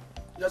 Tiger!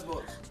 Yes,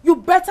 boss. You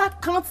better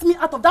count me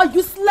out of that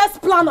useless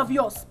plan of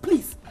yours,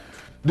 please.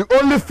 The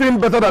only thing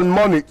better than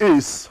money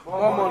is...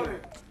 More money.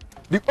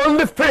 The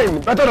only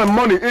thing better than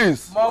money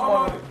is...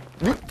 More money.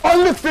 The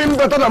only thing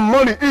better than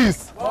money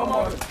is... More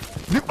money.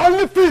 The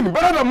only thing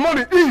better than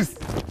money is...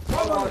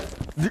 More money.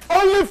 The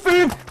only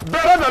thing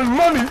better than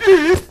money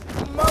is...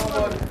 More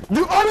money.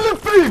 The only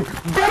thing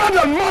better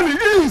than money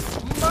is...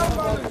 More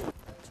money.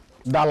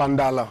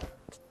 Dala.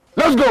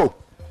 Let's go.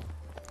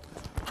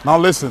 Now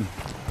listen.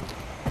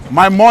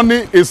 My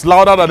money is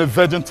louder than a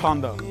virgin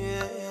thunder.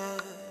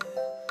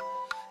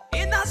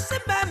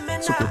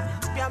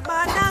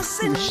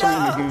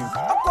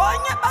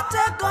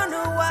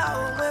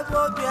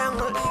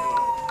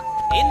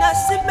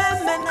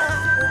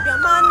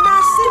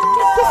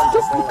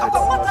 Just look at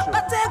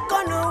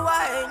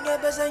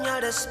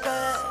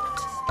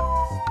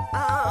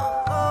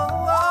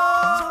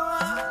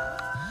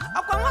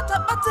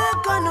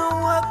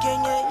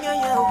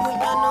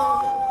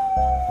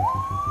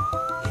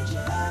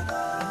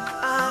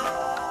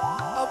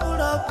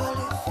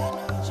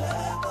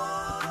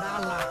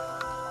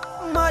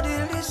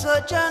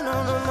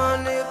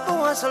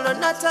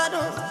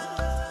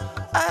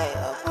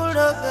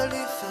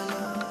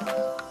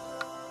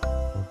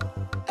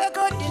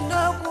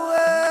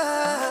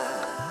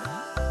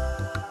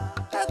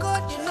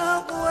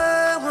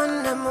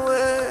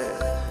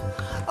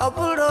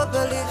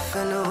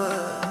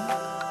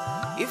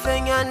If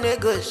any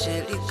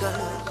negotiate,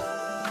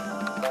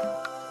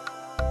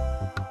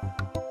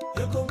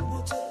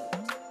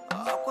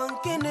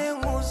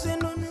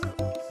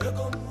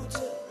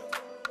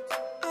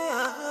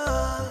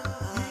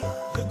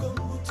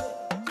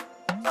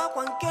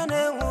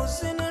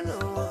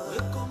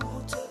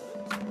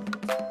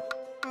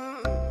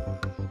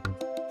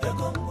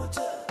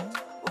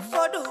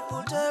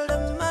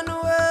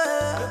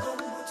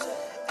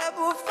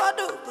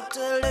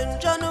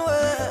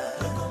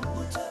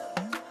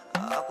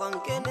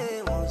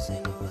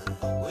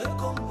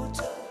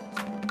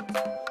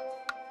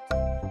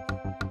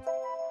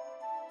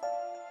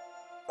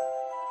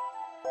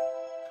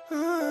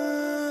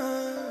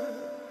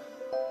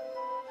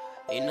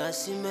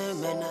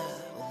 Inasimemena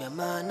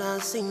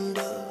ubyamana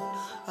sindo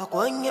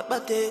akwanye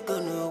batego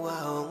no wa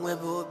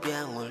onwebo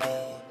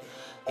byangole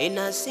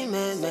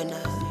inasimemena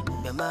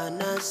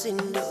ubyamana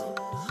sindo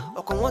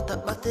akwata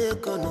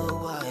batego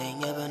no wa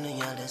enyabana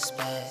ya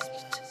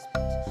respect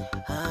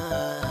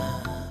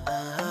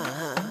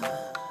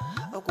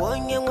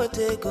akwanye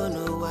mwetego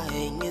no wa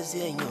enyezi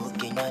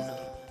enyokenyano.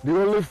 The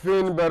only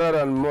thing better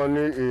than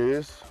money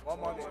is... More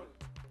money.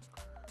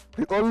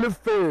 The only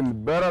thing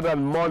better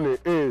than money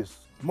is...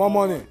 More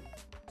money.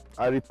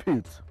 I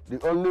repeat,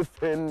 the only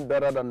thing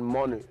better than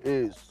money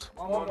is...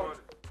 More money.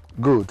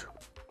 Good.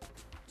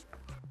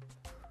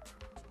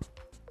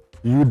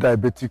 You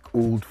diabetic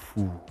old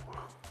fool.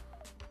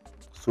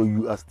 So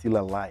you are still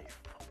alive.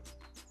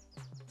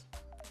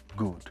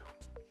 Good.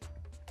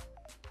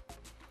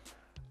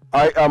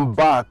 I am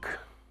back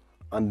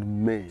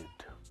and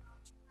made.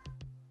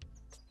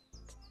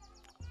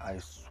 I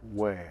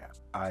swear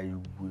I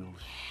will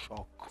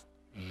shock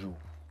you.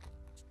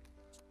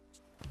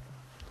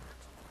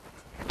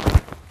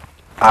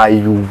 I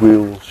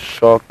will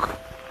shock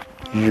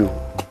you.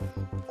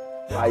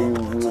 I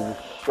will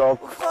shock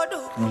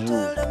you.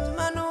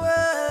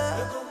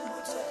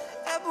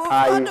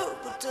 I will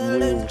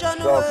shock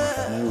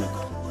you.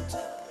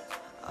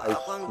 I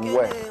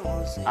swear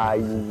I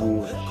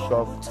will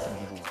shock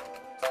you.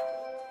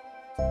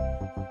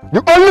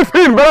 The only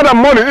thing better than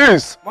money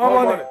is...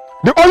 More money.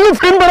 The only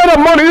thing better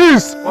than money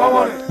is... More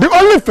money. The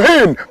only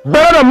thing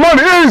better than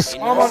money is...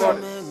 More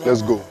money.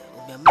 Let's go.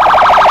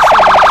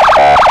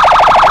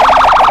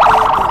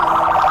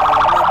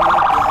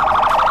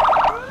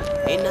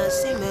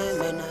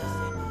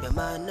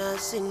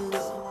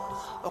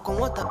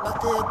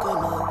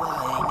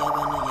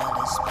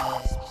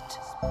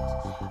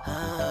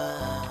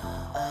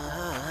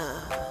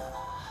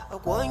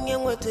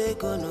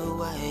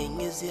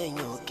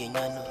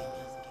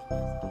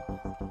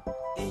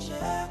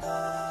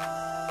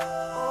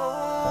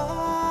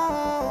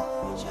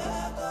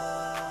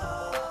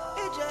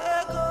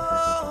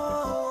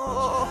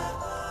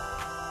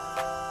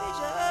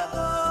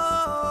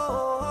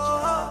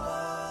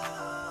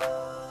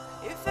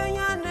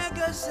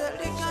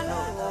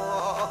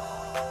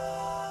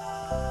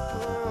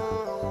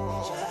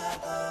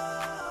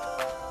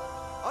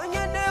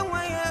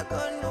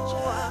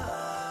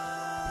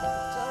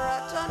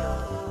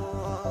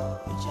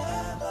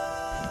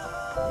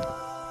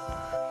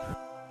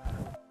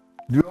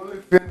 The only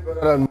thing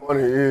better than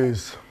money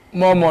is...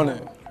 More money.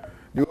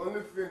 The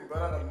only thing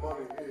better than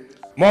money is...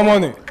 More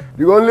money.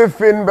 The only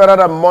thing better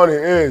than money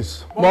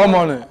is... More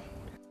money.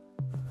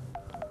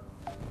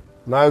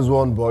 Nice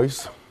one,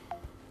 boys.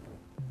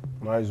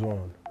 Nice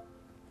one.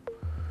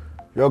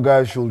 Your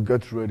guys should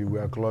get ready. We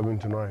are clubbing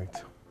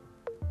tonight.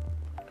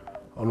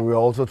 And we are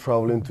also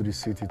traveling to the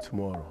city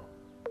tomorrow.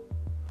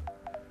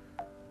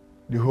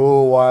 The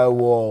whole wide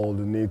world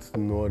needs to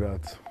know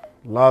that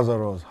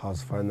Lazarus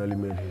has finally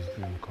made his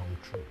dream come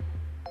true.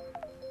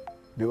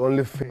 The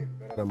only thing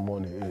better than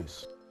money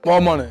is...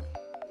 More money.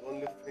 The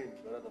only thing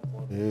better than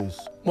money is...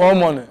 More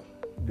money.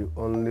 The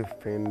only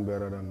thing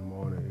better than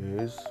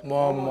money is...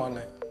 More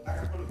money.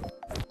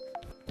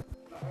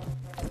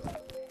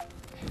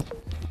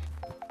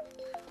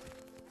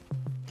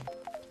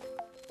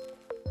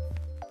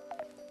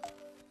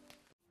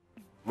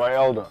 My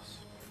elders,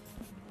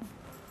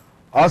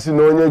 as you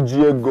know,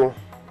 Diego,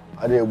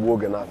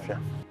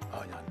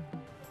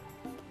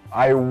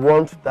 I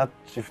want that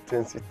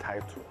chieftaincy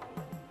title,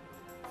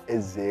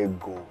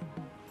 Ezego,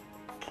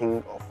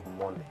 King of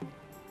Money.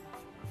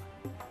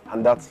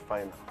 And that's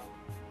final.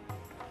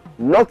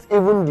 Not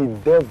even the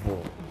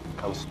devil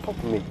can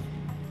stop me.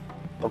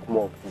 Talk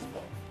more of this boy.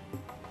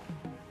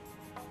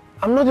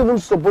 I'm not even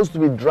supposed to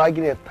be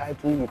dragging a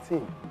title with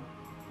him.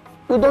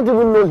 We don't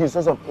even know his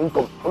source of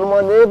income.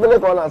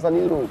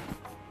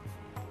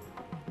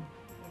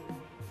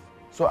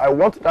 So I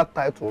want that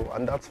title,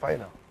 and that's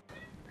final.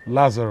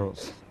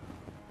 Lazarus.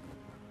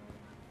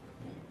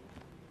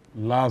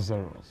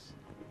 Lazarus.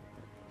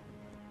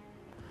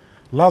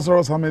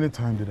 Lazarus, how many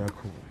times did I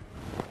call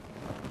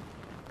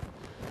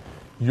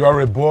you? You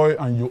are a boy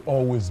and you'll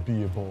always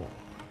be a boy.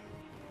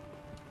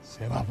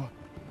 Say, Baba.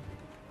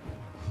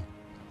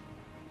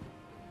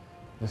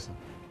 Listen.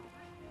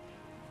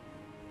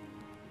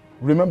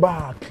 Remember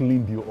how I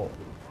cleaned you up?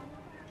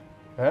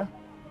 Eh?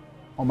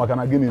 Oh my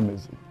God, give me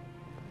messy.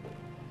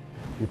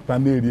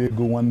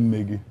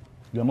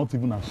 You're not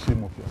even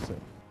ashamed of yourself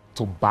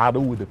to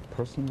battle with a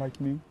person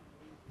like me.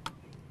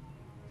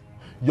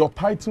 Your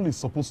title is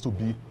supposed to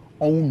be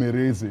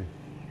Onmereze.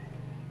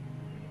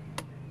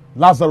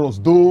 Lazarus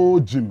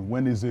dojin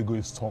when Ezego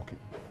is talking.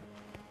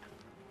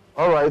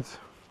 All right.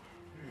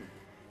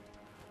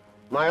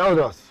 My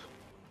elders,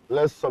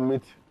 let's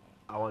submit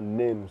our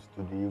names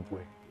to the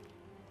Igwe.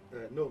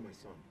 No, my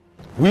son.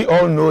 We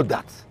all know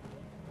that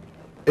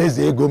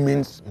Ezego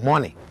means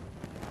money.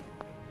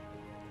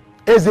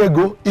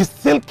 Ezego is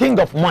still king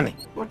of money.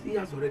 But he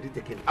has already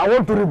taken it. I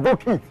want to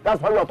revoke it.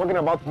 That's why we are talking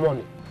about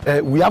money.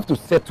 We have to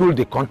settle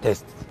the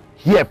contest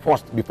here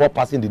first before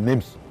passing the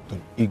names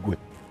to Igwe.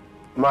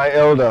 My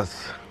elders,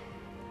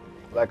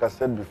 like I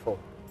said before,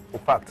 in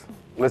fact,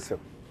 listen.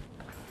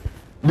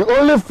 The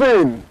only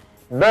thing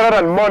better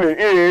than money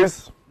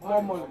is...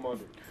 More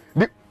money.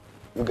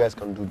 You guys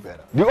can do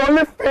better. The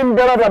only thing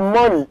better than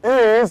money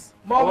is...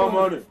 More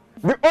money.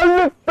 The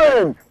only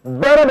thing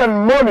better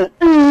than money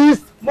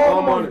is...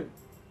 More money.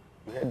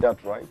 You heard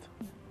that right?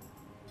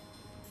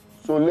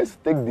 So let's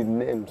take the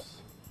names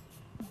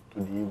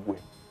to the Igwe.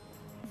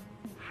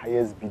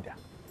 Highest bidder.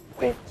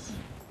 Wait.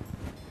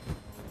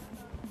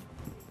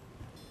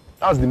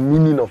 That's the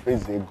meaning of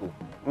Ezego.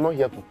 I'm not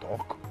here to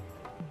talk.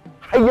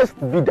 Highest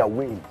bidder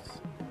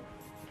wins.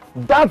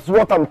 That's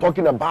what I'm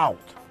talking about.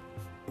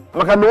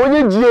 Maka na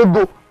onye ji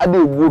ego ade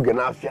egwu oge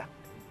n'afia.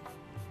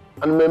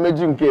 And me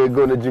meji nke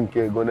ego na ji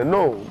nke ego na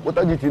no. What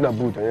are you doing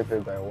about anye fe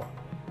nta yawa?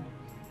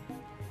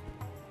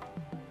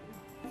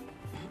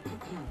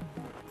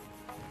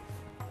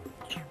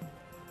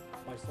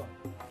 My son,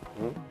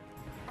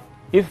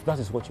 if that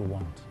is what you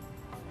want,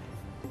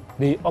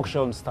 the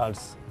auction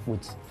starts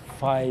with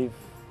 5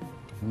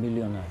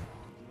 million naira.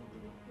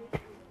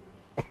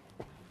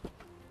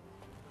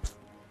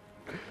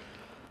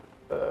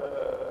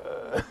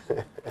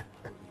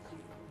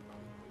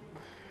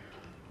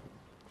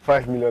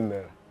 5 million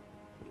naira.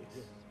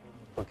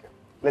 Okay,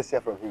 let's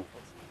hear from him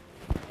first.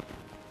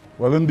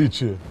 Well,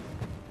 Ndiche,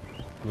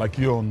 like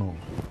you all know,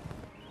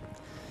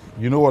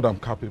 you know what I'm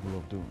capable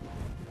of doing.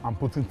 I'm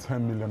putting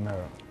 10 million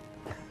naira.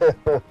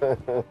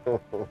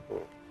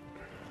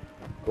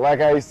 Like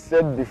I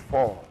said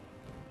before,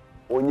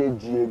 onye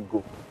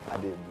Diego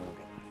ade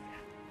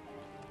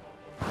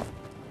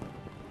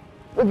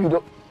maybe you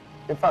don't.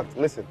 In fact,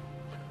 listen.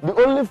 The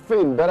only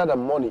thing better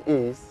than money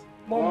is...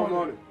 More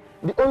money.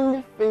 The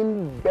only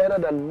thing better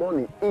than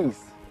money is...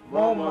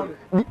 More money.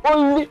 The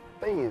only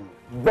thing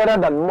better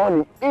than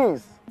money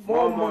is...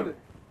 More money.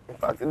 In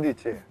fact, in the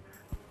chair,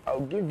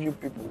 I'll give you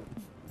people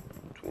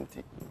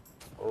 20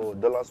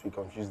 dollars, we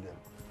confuse them.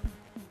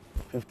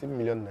 15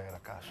 million naira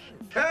cash.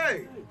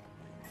 Hey!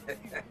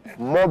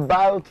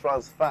 Mobile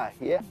transfer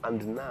here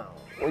and now.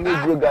 When you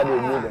do that,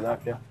 you need an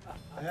affair.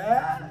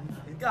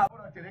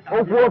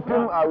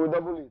 Open, I will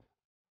double it.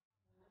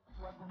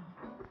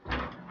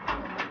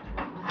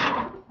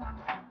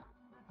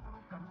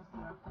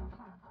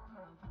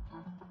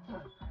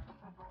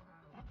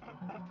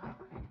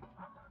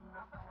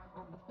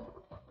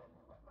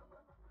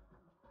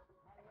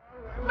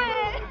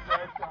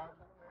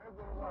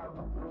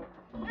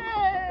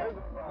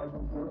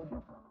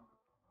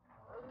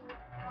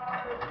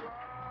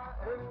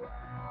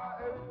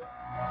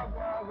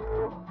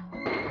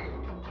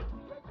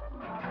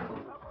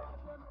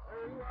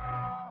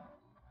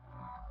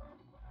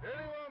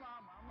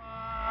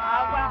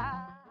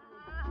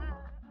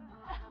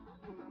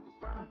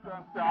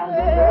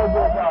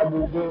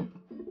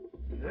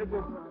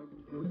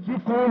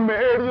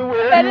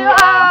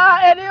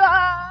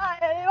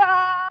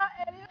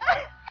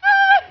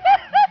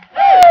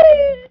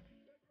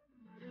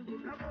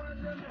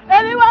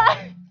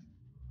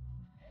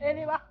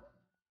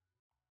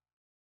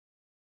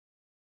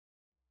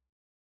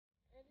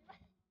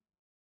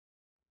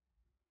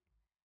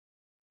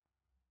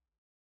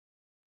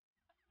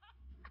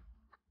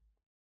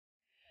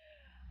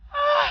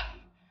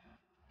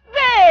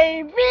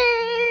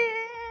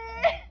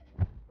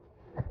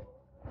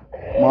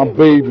 My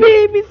baby.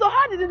 Baby, so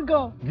how did it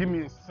go? Give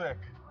me a sec.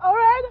 All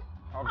right,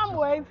 I'm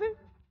waiting.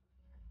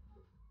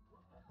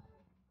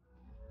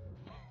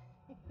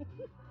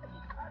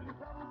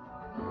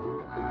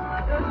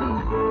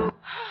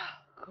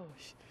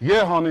 Gosh.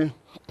 Yeah, honey.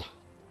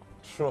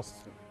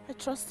 Trust me. I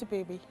trust you,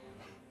 baby.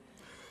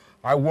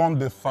 I won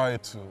the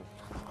title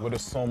with a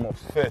sum of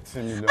 30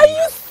 million. Are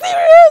you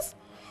serious?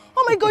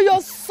 Oh my God,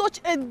 you're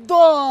such a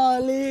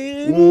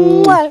darling.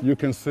 Mwah. You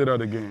can say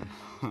that again.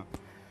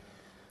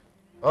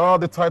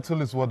 The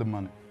title is worth the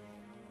money.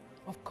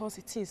 Of course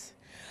it is.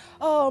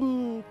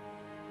 Thank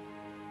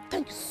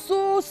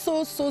you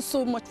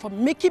so much for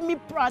making me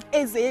proud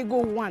as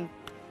Ego one.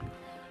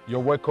 You're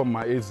welcome,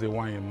 my Eze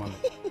wine money.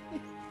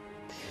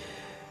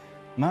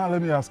 Now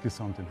let me ask you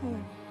something,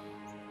 honey.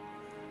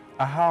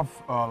 I have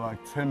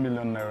like 10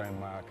 million naira in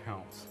my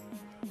account.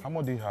 How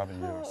much do you have in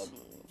yours?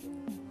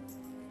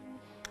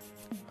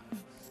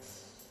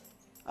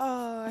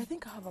 I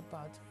think I have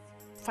about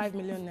 5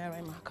 million naira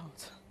in my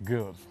account.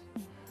 Good.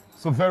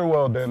 So very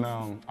well then,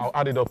 I'll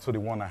add it up to the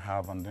one I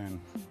have and then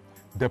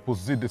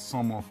deposit the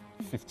sum of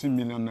 15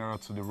 million naira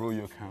to the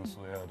Royal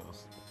Council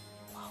elders.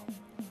 Wow.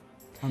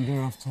 And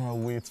thereafter I'll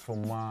wait for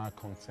my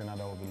container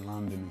that will be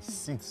landing in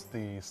 6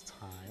 days'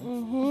 time.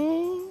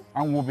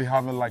 And we'll be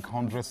having like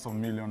hundreds of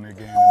millions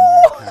again in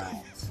my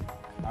account.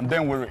 And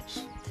then we're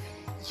rich.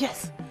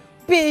 Yes,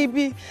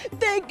 baby.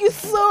 Thank you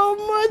so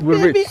much, We're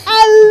baby. rich.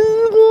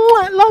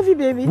 I love you,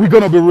 baby. We're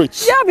gonna be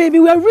rich. Yeah, baby,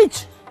 we are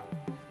rich.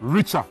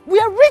 Richer. We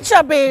are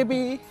richer,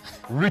 baby.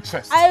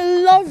 Richest.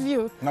 I love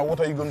you. Now what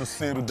are you going to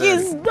say to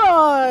Kiss Daddy?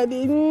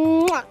 Daddy.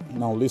 Mwah.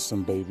 Now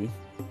listen, baby.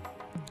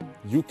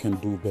 You can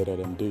do better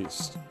than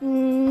this.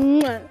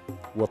 Mwah.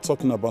 We're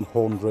talking about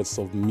hundreds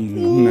of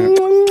millions.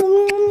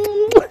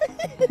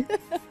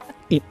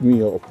 Eat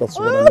me up, that's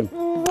what I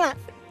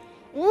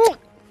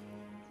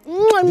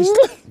mean.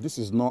 This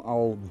is not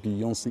how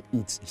Beyonce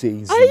eats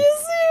Jay-Z. Are you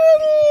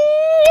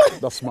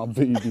serious? That's my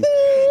baby.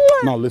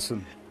 Now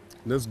listen,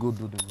 let's go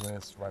do the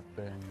rest right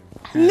there.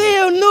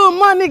 No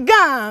money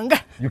gang.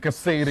 You can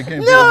say it again,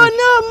 baby. No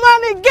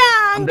money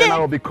gang. And then I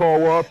will be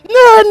called what?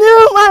 No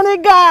money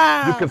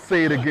gang. You can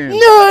say it again.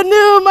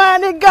 No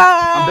money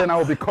gang. And then I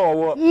will be called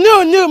what?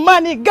 No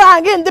money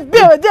gang in the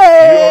building. You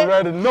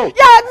already know.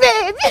 Yeah,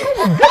 baby.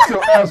 Get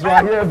your ass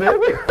right here,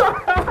 baby.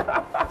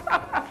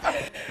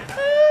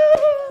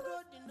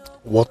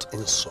 What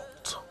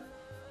insult?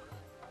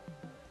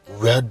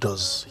 Where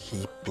does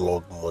he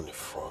plug money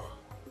from?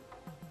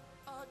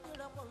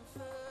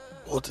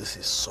 What is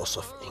his source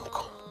of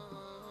income?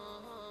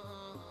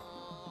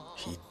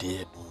 He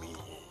dared me.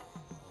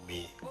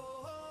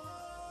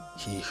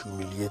 He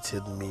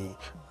humiliated me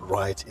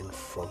right in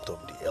front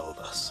of the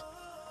elders.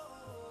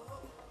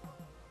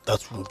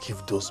 That will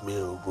give those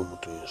men room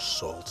to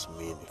insult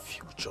me in the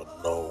future.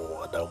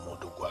 No, Adamu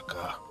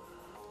Dugwaka.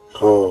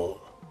 No.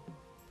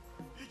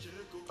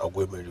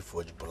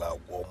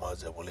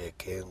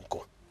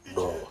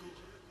 No.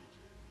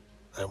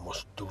 I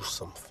must do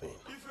something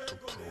to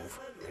prove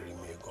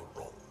Erimego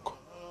wrong.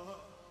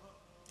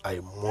 I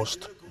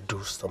must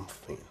do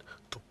something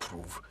to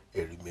prove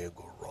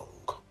Erimego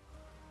wrong.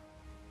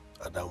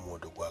 Adamu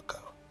Dugwaka.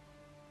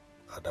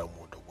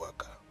 Adamu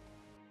Dugwaka.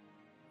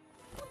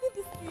 What did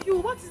this to you?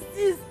 What is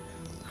this?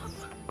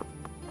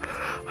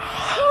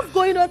 What's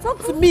going on? Talk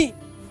to me.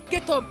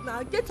 Get up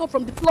now. Get up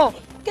from the floor.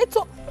 Get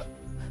up.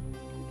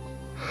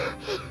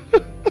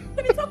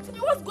 Baby, talk to me.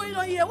 What's going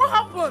on here? What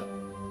happened?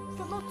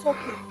 You're not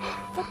talking.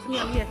 Talk to me.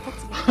 I'm here. Talk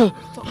to me.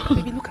 Talk.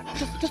 Baby, look at me.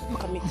 Just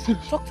look at me.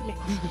 Talk to me.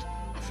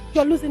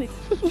 You're losing it.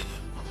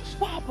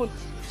 What happened?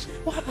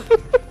 What happened?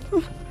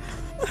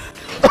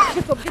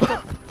 Get up. Get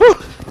up.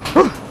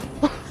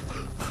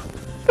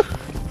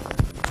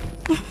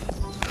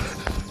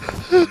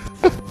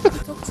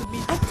 Talk to me.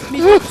 Talk to me.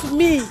 Talk to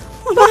me.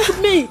 Talk to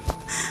me.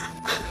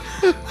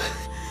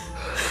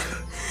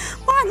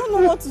 I don't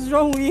know what is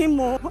wrong with him.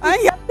 And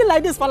he has been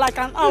like this for like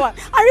an hour.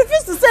 I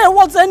refuse to say a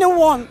word to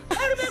anyone.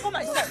 I remember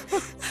myself.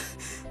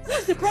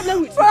 What's the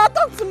problem with you? Brother,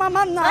 talk to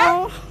Mama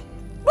now.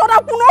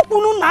 Brother,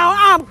 Kunu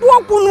now.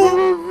 Poor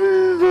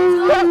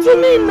Kunu. Talk to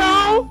me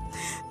now.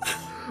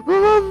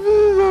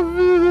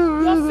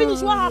 You're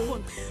finished. What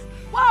happened?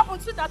 What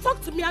happened, sweetheart?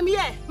 Talk to me. I'm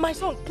here. My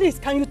son, please,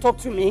 can you talk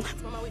to me?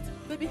 Mama, wait.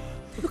 Baby,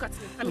 look at me.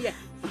 I'm here.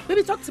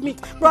 Baby, talk to me.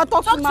 Brother,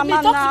 talk to Mama me.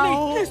 now. Talk to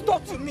me. Please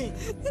talk to me.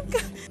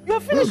 You're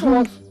finished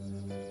what?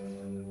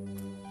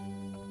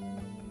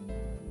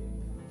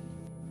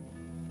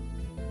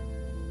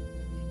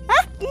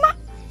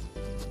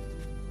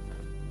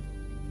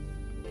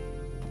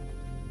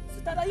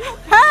 Sweetheart, are you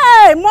okay?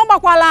 Hey!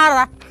 What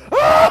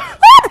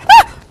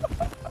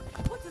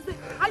is it?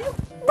 Are you...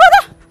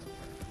 Brother!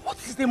 What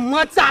is the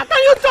matter? Can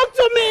you talk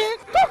to me?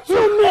 Talk to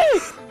me!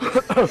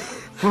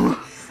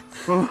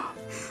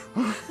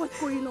 What's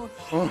going on?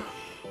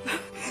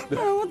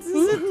 What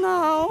is it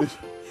now?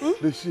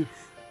 The ship.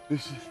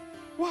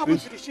 What happened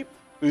to the ship?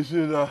 The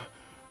ship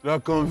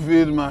that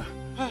conveyed my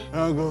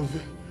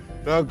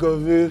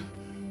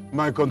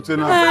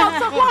container. What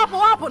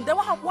happened?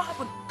 What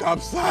happened?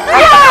 Capsized.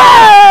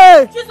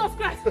 Hey! Jesus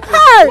Christ!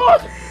 Hey!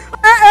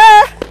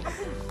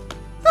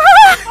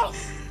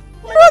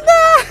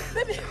 Brother!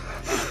 Baby!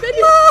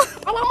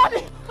 Our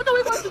money! What are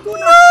we going to do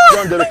now?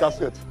 Go and get the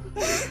casket.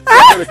 Go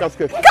and get the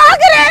casket. Can't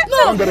get it! No!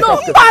 Go and get the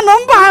casket.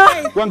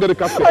 Go and get the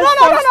casket. No!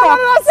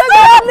 Say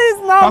that please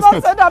now!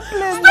 Don't say that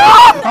please!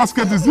 No!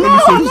 Casket is the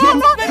only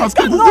solution.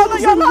 Casket is the only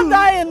solution. You're not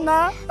dying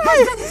now.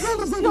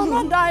 You're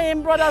not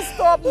dying, brother.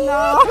 Stop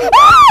now.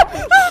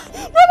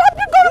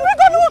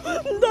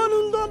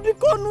 Brother,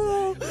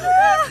 Bikonu.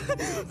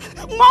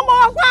 Mama,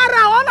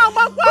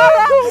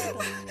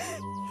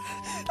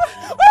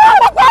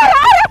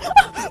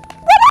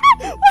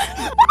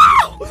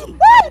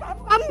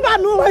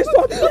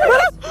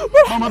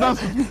 Mama,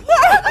 that's it.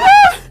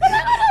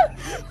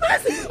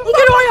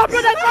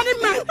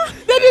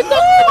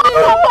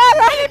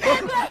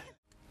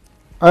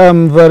 I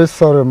am very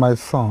sorry, my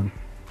son.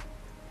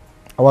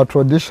 Our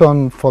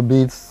tradition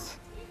forbids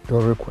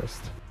your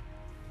request.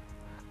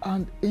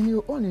 And in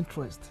your own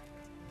interest,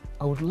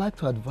 I would like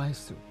to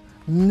advise you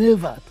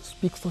never to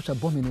speak such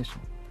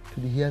abomination to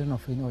the hearing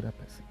of any other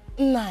person.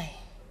 Nine.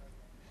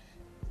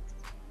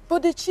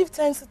 But the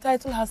chieftaincy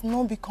title has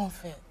not been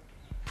conferred.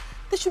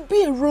 There should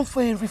be a room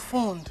for a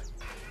refund.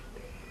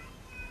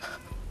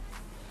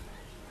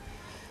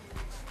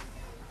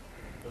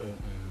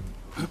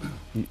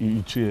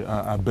 Ichie,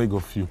 I beg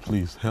of you,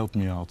 please help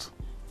me out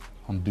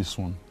on this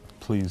one,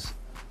 please.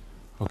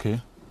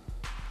 Okay?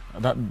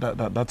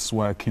 That's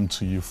why I came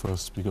to you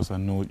first, because I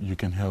know you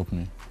can help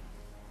me.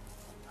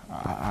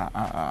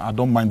 I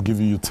don't mind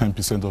giving you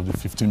 10% of the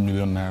 15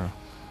 million naira.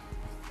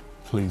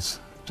 Please,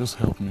 just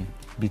help me,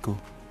 Biko.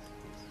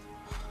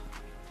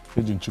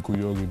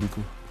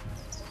 Biko.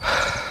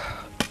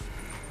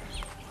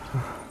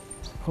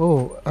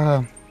 Oh,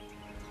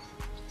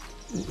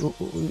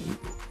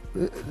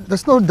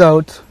 there's no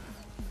doubt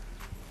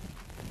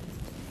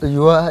that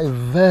you are a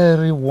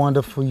very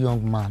wonderful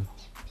young man.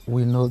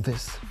 We know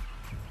this.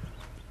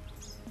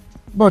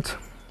 But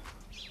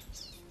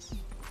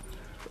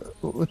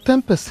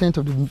 10%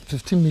 of the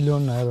 15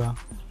 million naira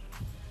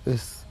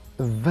is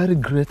a very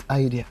great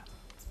idea.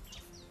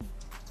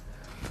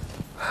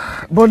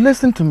 But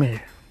listen to me.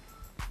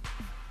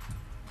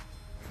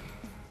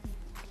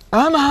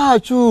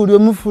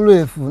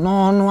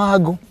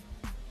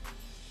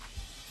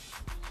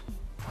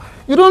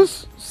 You don't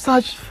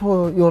search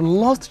for your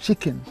lost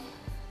chicken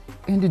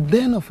in the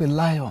den of a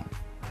lion.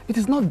 It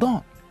is not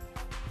done.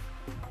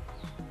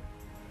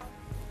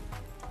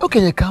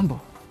 Okay,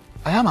 Campbell,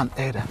 I am an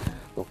elder.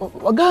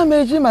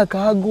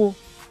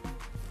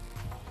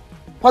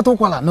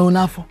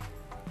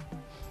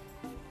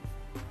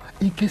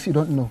 In case you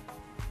don't know,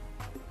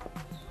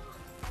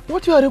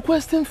 what you are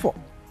requesting for,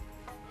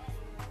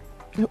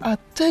 you are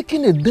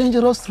taking a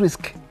dangerous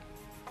risk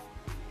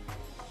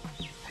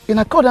in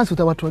accordance with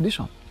our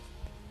tradition.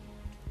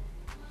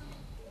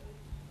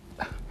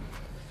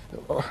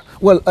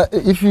 Well,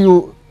 if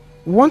you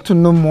want to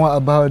know more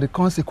about the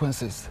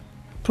consequences,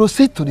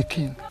 proceed to the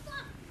king.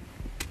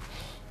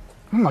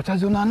 You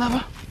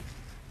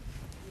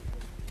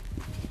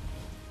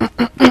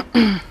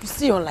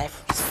see your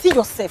life, you see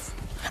yourself.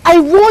 I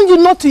warned you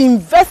not to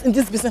invest in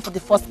this business for the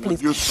first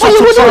place. But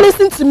you wouldn't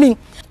listen to me.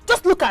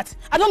 Just look at,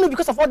 I don't know,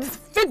 because of all these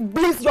fake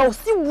blinks you're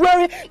still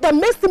wearing that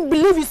makes him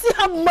believe you still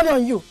have money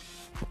on you.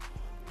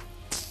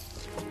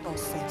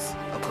 Nonsense.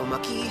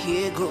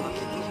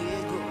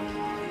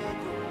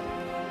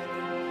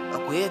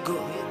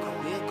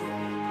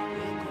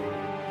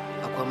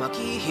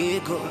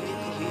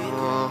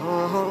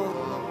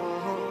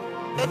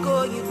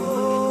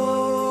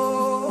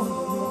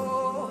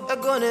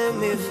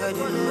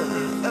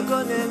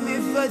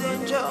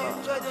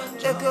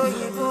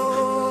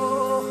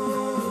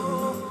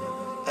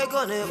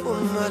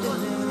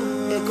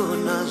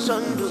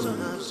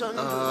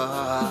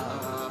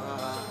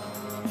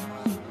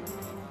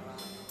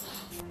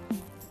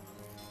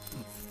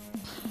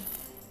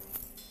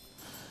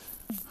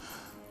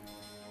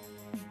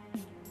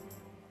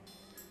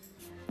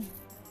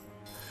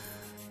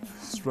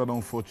 It's rather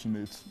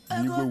unfortunate. The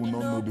Igwe will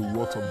not know the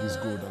worth of this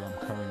gold that I'm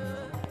carrying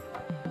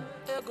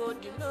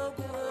now.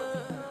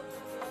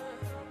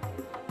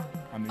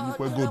 And the Igwe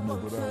gold no,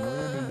 but I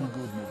want any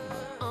gold no.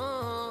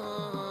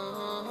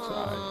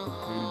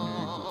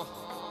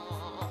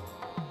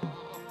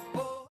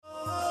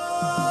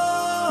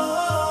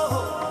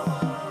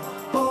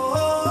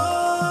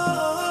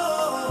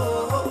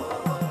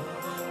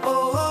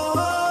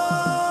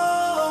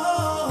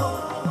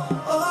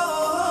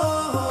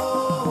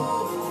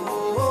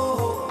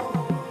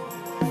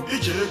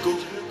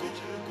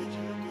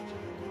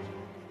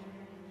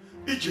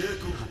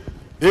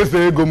 It's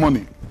the ego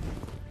money.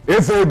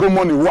 It's the ego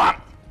money. One.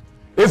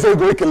 It's the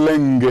ego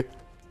ekelenge.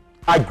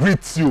 I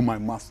greet you, my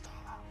master.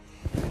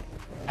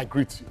 I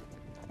greet you.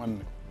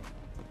 One.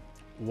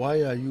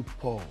 Why are you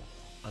poor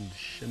and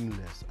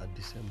shameless at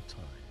the same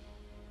time?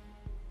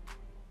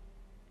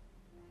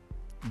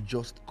 You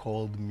just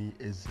called me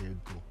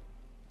Ezego,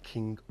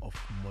 king of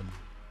money.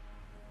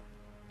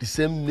 The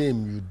same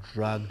name you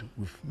dragged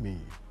with me.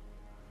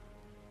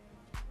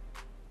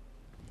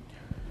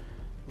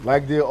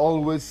 Like they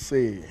always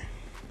say,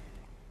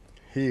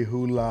 he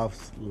who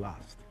laughs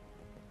last,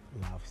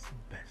 laughs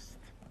best.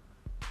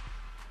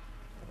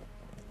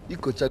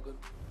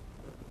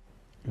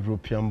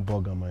 European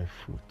bug on my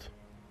foot.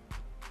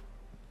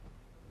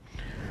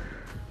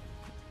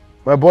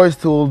 My boys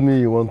told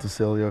me you want to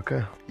sell your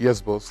car.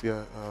 Yes, boss.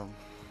 Yeah.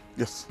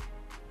 Yes.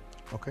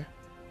 Okay.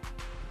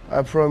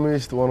 I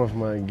promised one of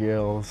my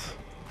girls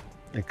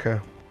a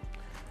car.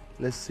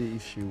 Let's see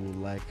if she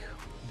will like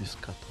this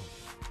carton.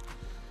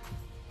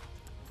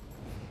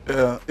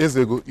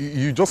 Ezego,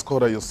 you just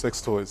called her your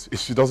sex toys.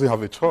 She doesn't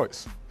have a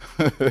choice.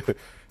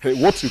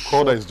 Hey, what you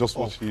called her is just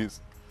what she is.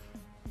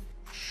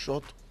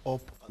 Shut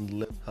up and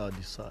let her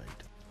decide.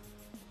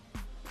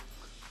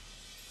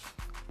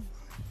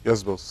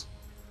 Yes, boss.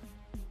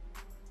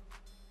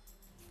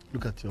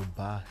 Look at your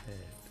bar head.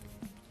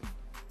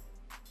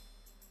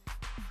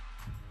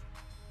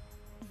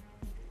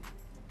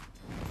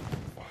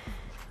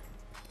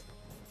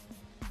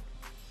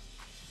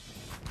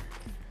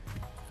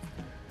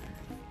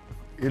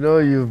 You know,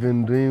 you've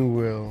been doing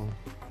well.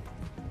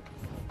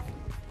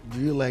 Do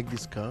you like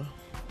this car?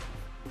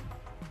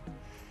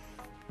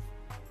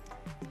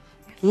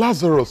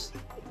 Lazarus.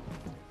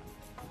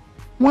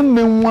 One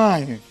name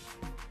why?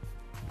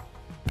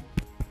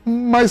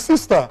 My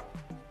sister.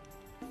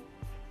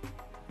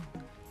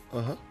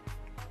 Uh-huh.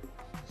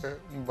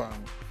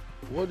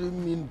 What do you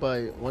mean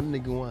by one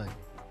nigga wine?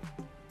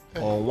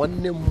 Or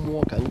one name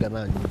more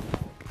kangana?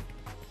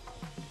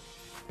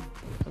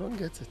 I don't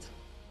get it.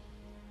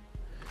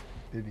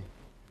 Baby,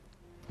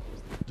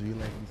 do you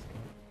like this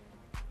car?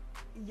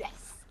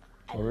 Yes.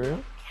 For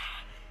real?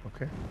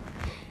 Okay.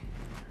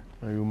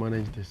 Now you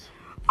manage this.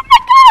 Oh my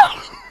God!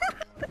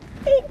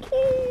 Thank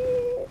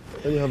you.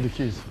 Then you have the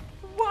keys.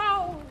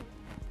 Wow.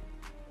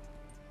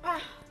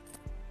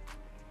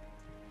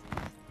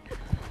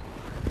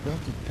 You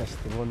have to test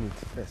run it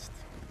first.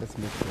 Let's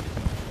make sure.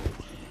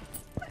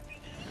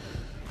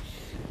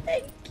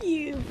 Thank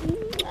you.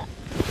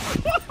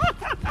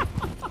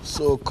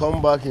 So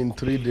come back in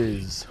 3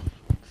 days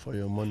for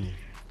your money.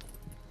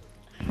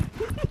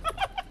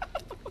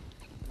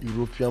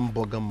 European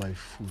bug on my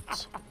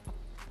foot.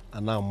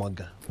 And now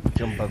Maga.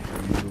 Came back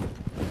from Europe.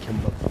 Came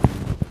back from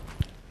Europe.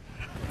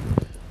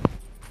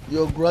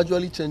 You're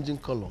gradually changing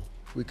color.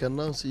 We can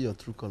now see your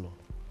true color.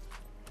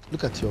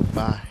 Look at your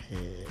bar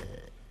head.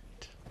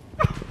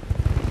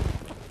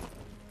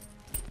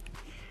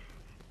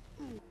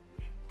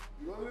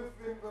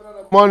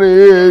 Money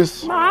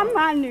is My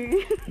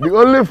money. the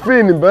only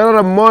thing better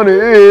than money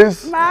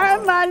is My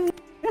money.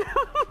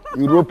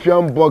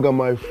 European bug on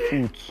my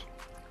foot.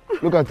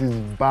 Look at his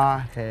bar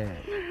head.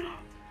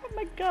 Oh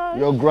my God.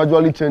 You're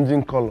gradually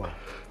changing color.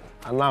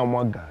 And now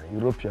Maga,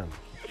 European.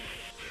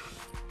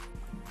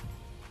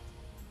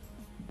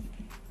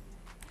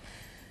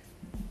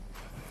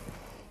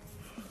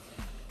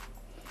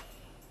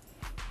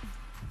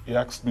 He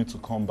asked me to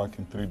come back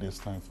in 3 days'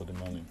 time for the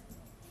money.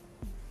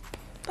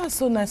 That's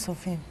so nice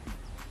of him.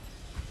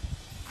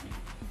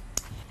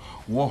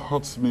 What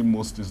hurts me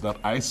most is that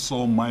I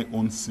saw my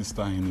own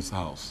sister in his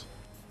house.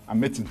 I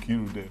met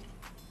Nkiru there.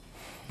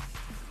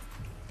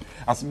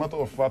 As a matter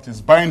of fact,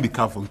 he's buying the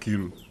car from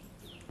Nkiru.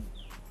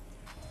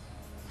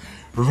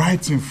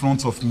 Right in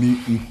front of me,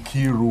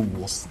 Nkiru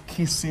was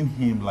kissing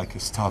him like a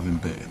starving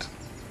bird.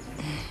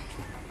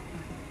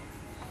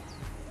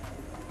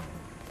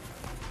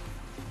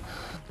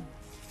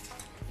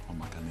 Oh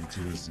my God,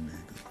 Nigeria's nigga.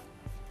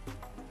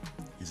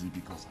 Is it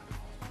because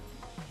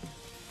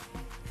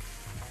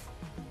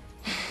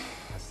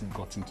has it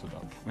gotten to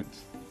that point?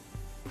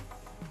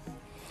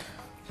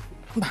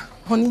 But,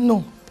 honey,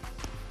 no.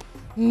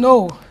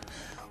 No.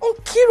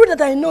 Nkiru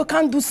that I know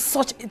can't do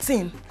such a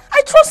thing.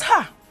 I trust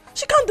her.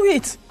 She can't do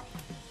it.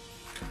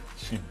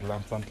 She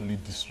blatantly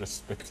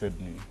disrespected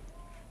me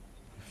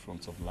in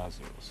front of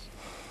Lazarus.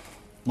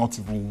 Not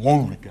even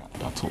one regard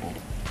at all.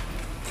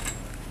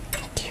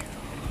 Thank you.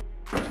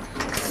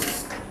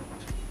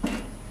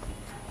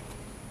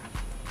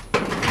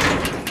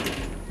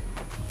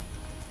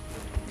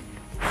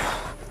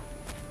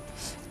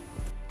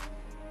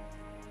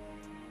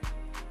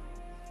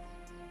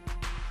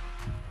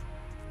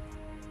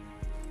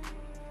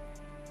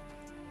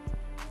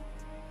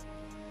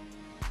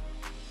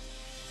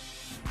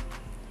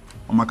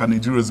 Omaka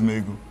Nigeria's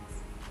mego.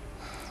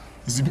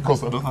 Is it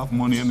because I don't have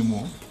money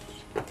anymore?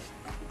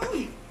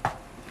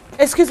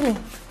 Excuse me.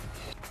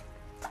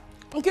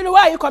 Nkiru,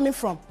 where are you coming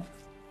from?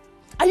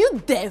 Are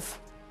you deaf?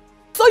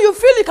 So you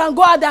feel you can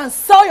go out there and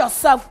sell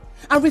yourself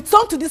and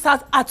return to this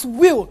house at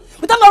will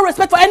without no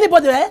respect for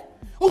anybody, eh?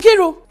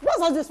 Nkiru,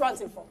 what's all this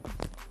ranting for?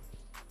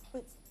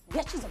 Wait,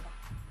 Beatrice,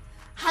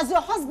 has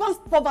your husband's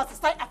poverty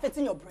started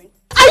affecting your brain?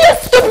 Are you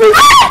stupid?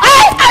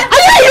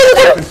 Are you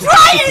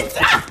try it?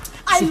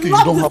 I okay, love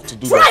you don't this. have to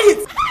do Try that.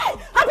 it. Hey,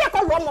 have you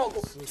called one more?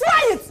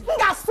 Try it. Who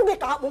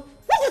do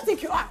you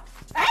think you are?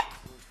 Eh?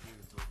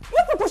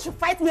 You people should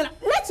fight me.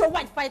 Let your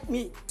wife fight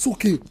me. It's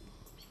okay.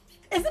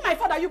 Is it my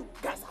fault that you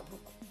guys are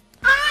broke?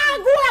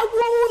 Go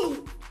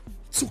and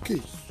It's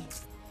okay.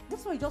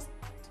 this one is just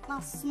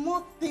a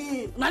small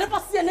thing. I never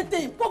see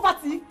anything.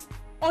 Poverty.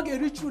 Okay,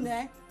 rich you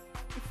now.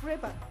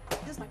 Forever.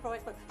 This is my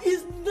private part.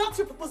 It's not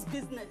your people's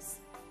business.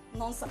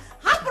 Nonsense.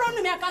 Let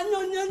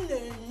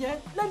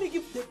me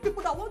give the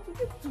people that want to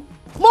give to.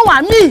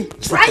 Mama, me.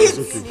 Try it.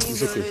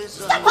 It's okay.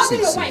 Stop hurting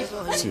your See, wife.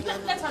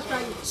 Let her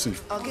try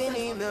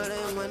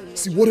it.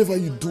 See, whatever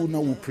you do now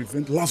will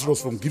prevent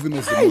Lazarus from giving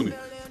us the money.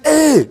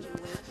 Hey!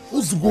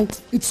 Ozugo,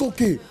 it's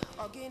okay.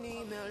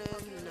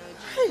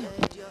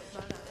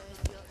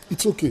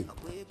 It's okay.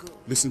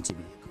 Listen to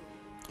me.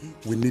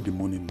 We need the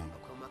money now.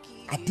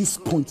 At this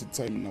point in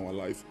time in our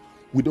life,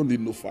 we don't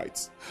need no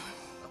fights.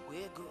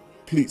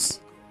 Please,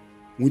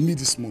 we need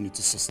this money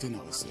to sustain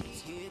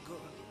ourselves.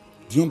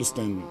 Do you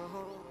understand me?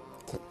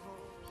 Come.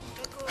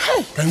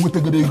 Can we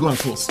take the go and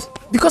first?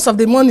 Because of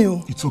the money.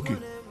 It's okay.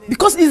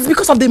 It's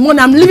because of the money.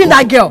 I'm leaving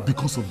that girl.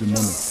 Because of the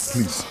money,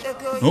 please.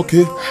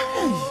 Okay.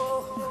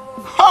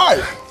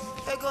 Hi.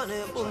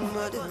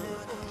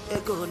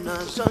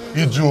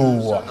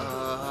 Ijo.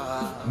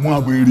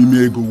 Mwa be ri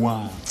me ego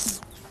wa.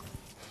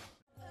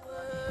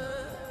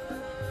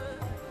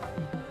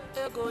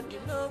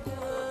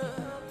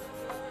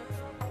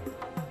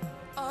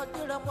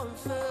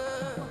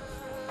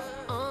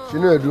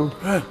 Chinedu.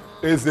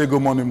 Ego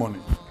money.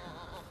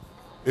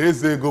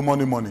 Ego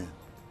money.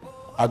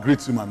 Agree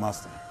to my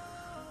master.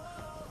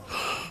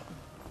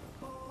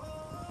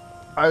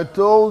 I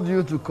told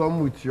you to come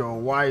with your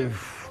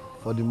wife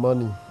for the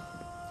money.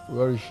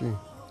 Where is she?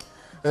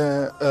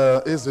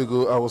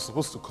 Ago, I was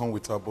supposed to come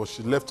with her, but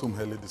she left home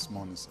early this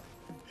morning, sir.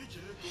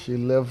 She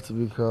left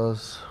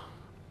because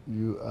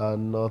you are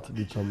not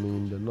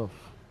determined enough.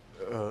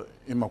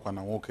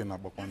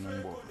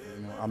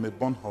 I'm a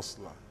born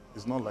hustler.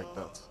 It's not like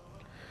that.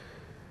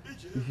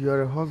 If you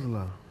are a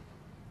hustler,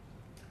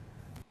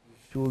 you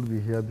should be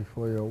here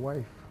before your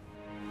wife.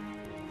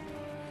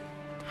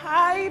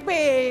 Hi,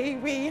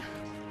 baby.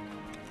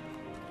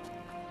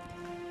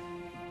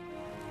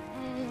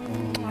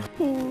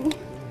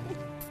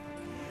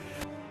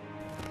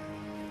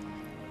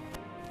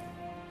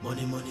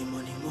 Money.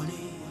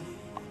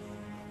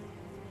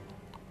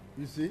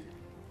 You see?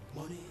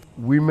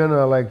 Women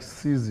are like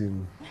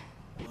season.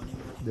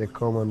 They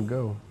come and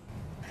go.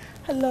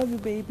 I love you,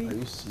 baby. Are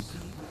you sick?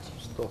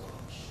 Stop.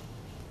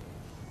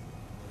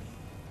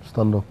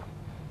 Stand up.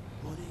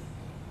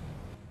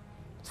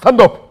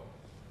 Stand up!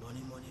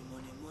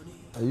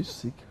 Are you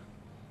sick?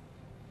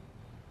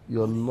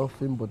 You're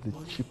nothing but a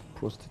cheap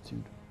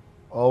prostitute.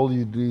 All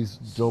you do is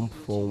jump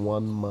from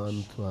one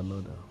man to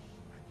another.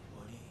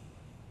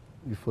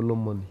 You follow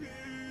money.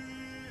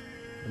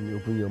 And you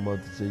open your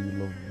mouth to say you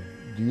love me.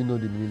 Do you know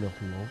the meaning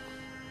of love?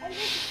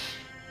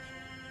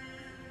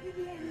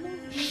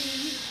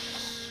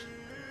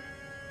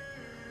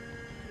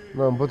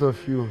 Now, both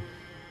of you.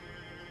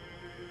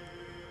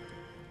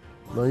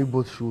 Now you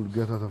both should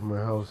get out of my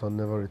house and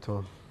never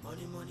return.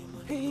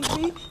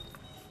 Baby.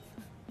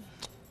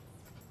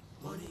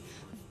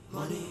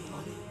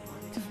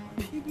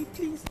 Baby,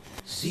 please.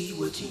 See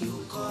what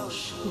you call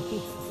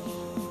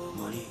show.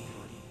 Money.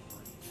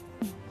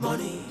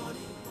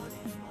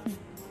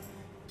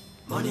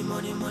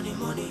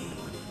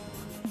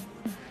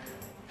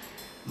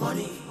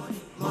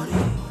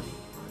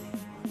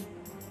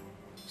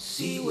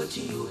 See what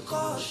you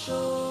call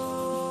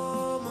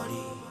show.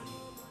 Money.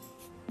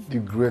 The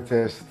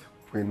greatest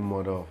queen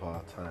mother of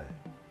our time.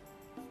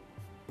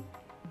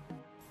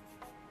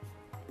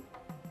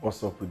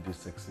 What's up with this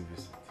sexy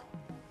visit?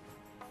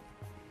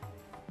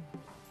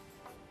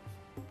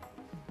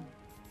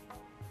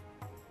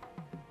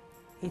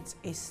 It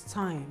is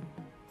time.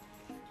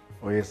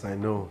 Oh yes, I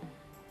know.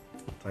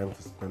 Time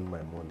to spend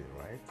my money,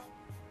 right?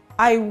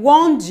 I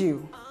warned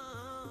you.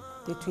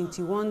 The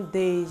 21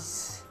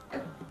 days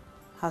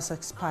has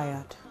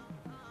expired.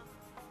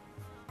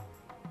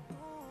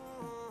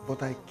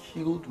 But I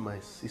killed my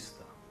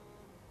sister.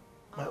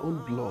 My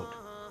own blood.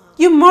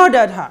 You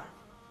murdered her.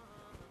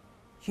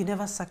 You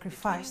never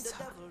sacrificed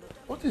her.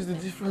 What is the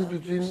difference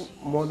between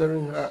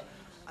murdering her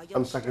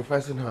and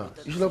sacrificing her?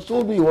 You should have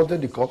told me you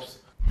wanted the cops.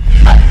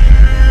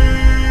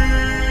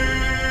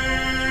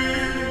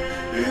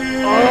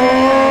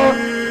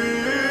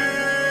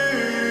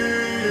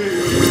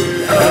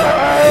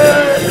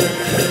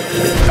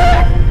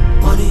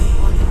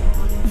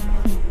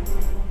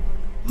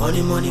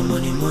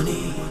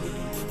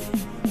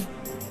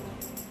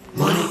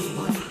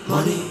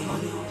 Money.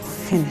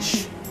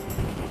 Finish.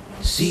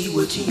 See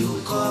what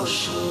you call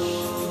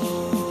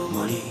show.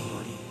 Money.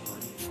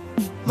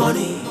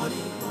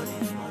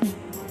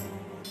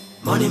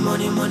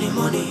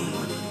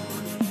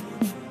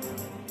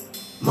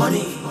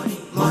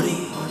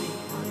 money.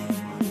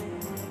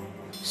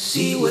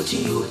 See what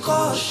you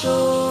call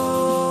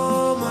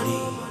show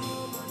money.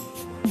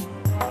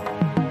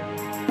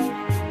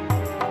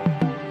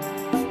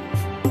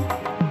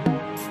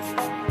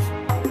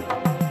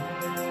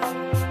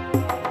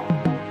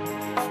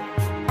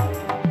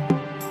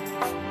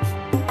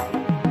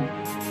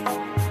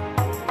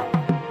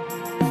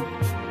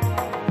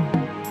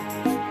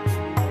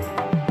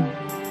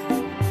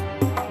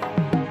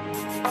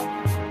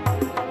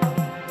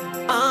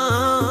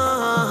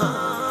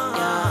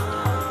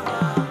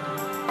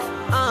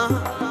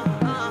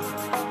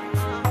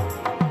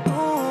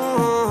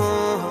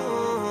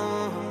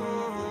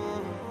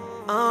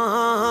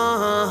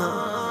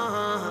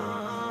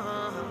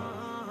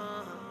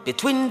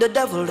 Between the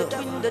devil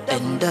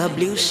and the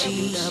blue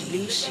sea,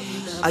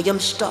 I am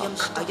stuck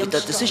with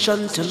a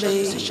decision to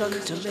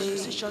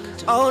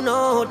make. Oh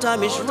no,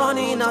 time is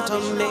running out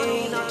of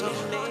me.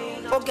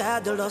 Oh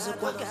God, the lost,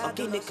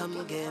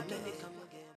 come get me.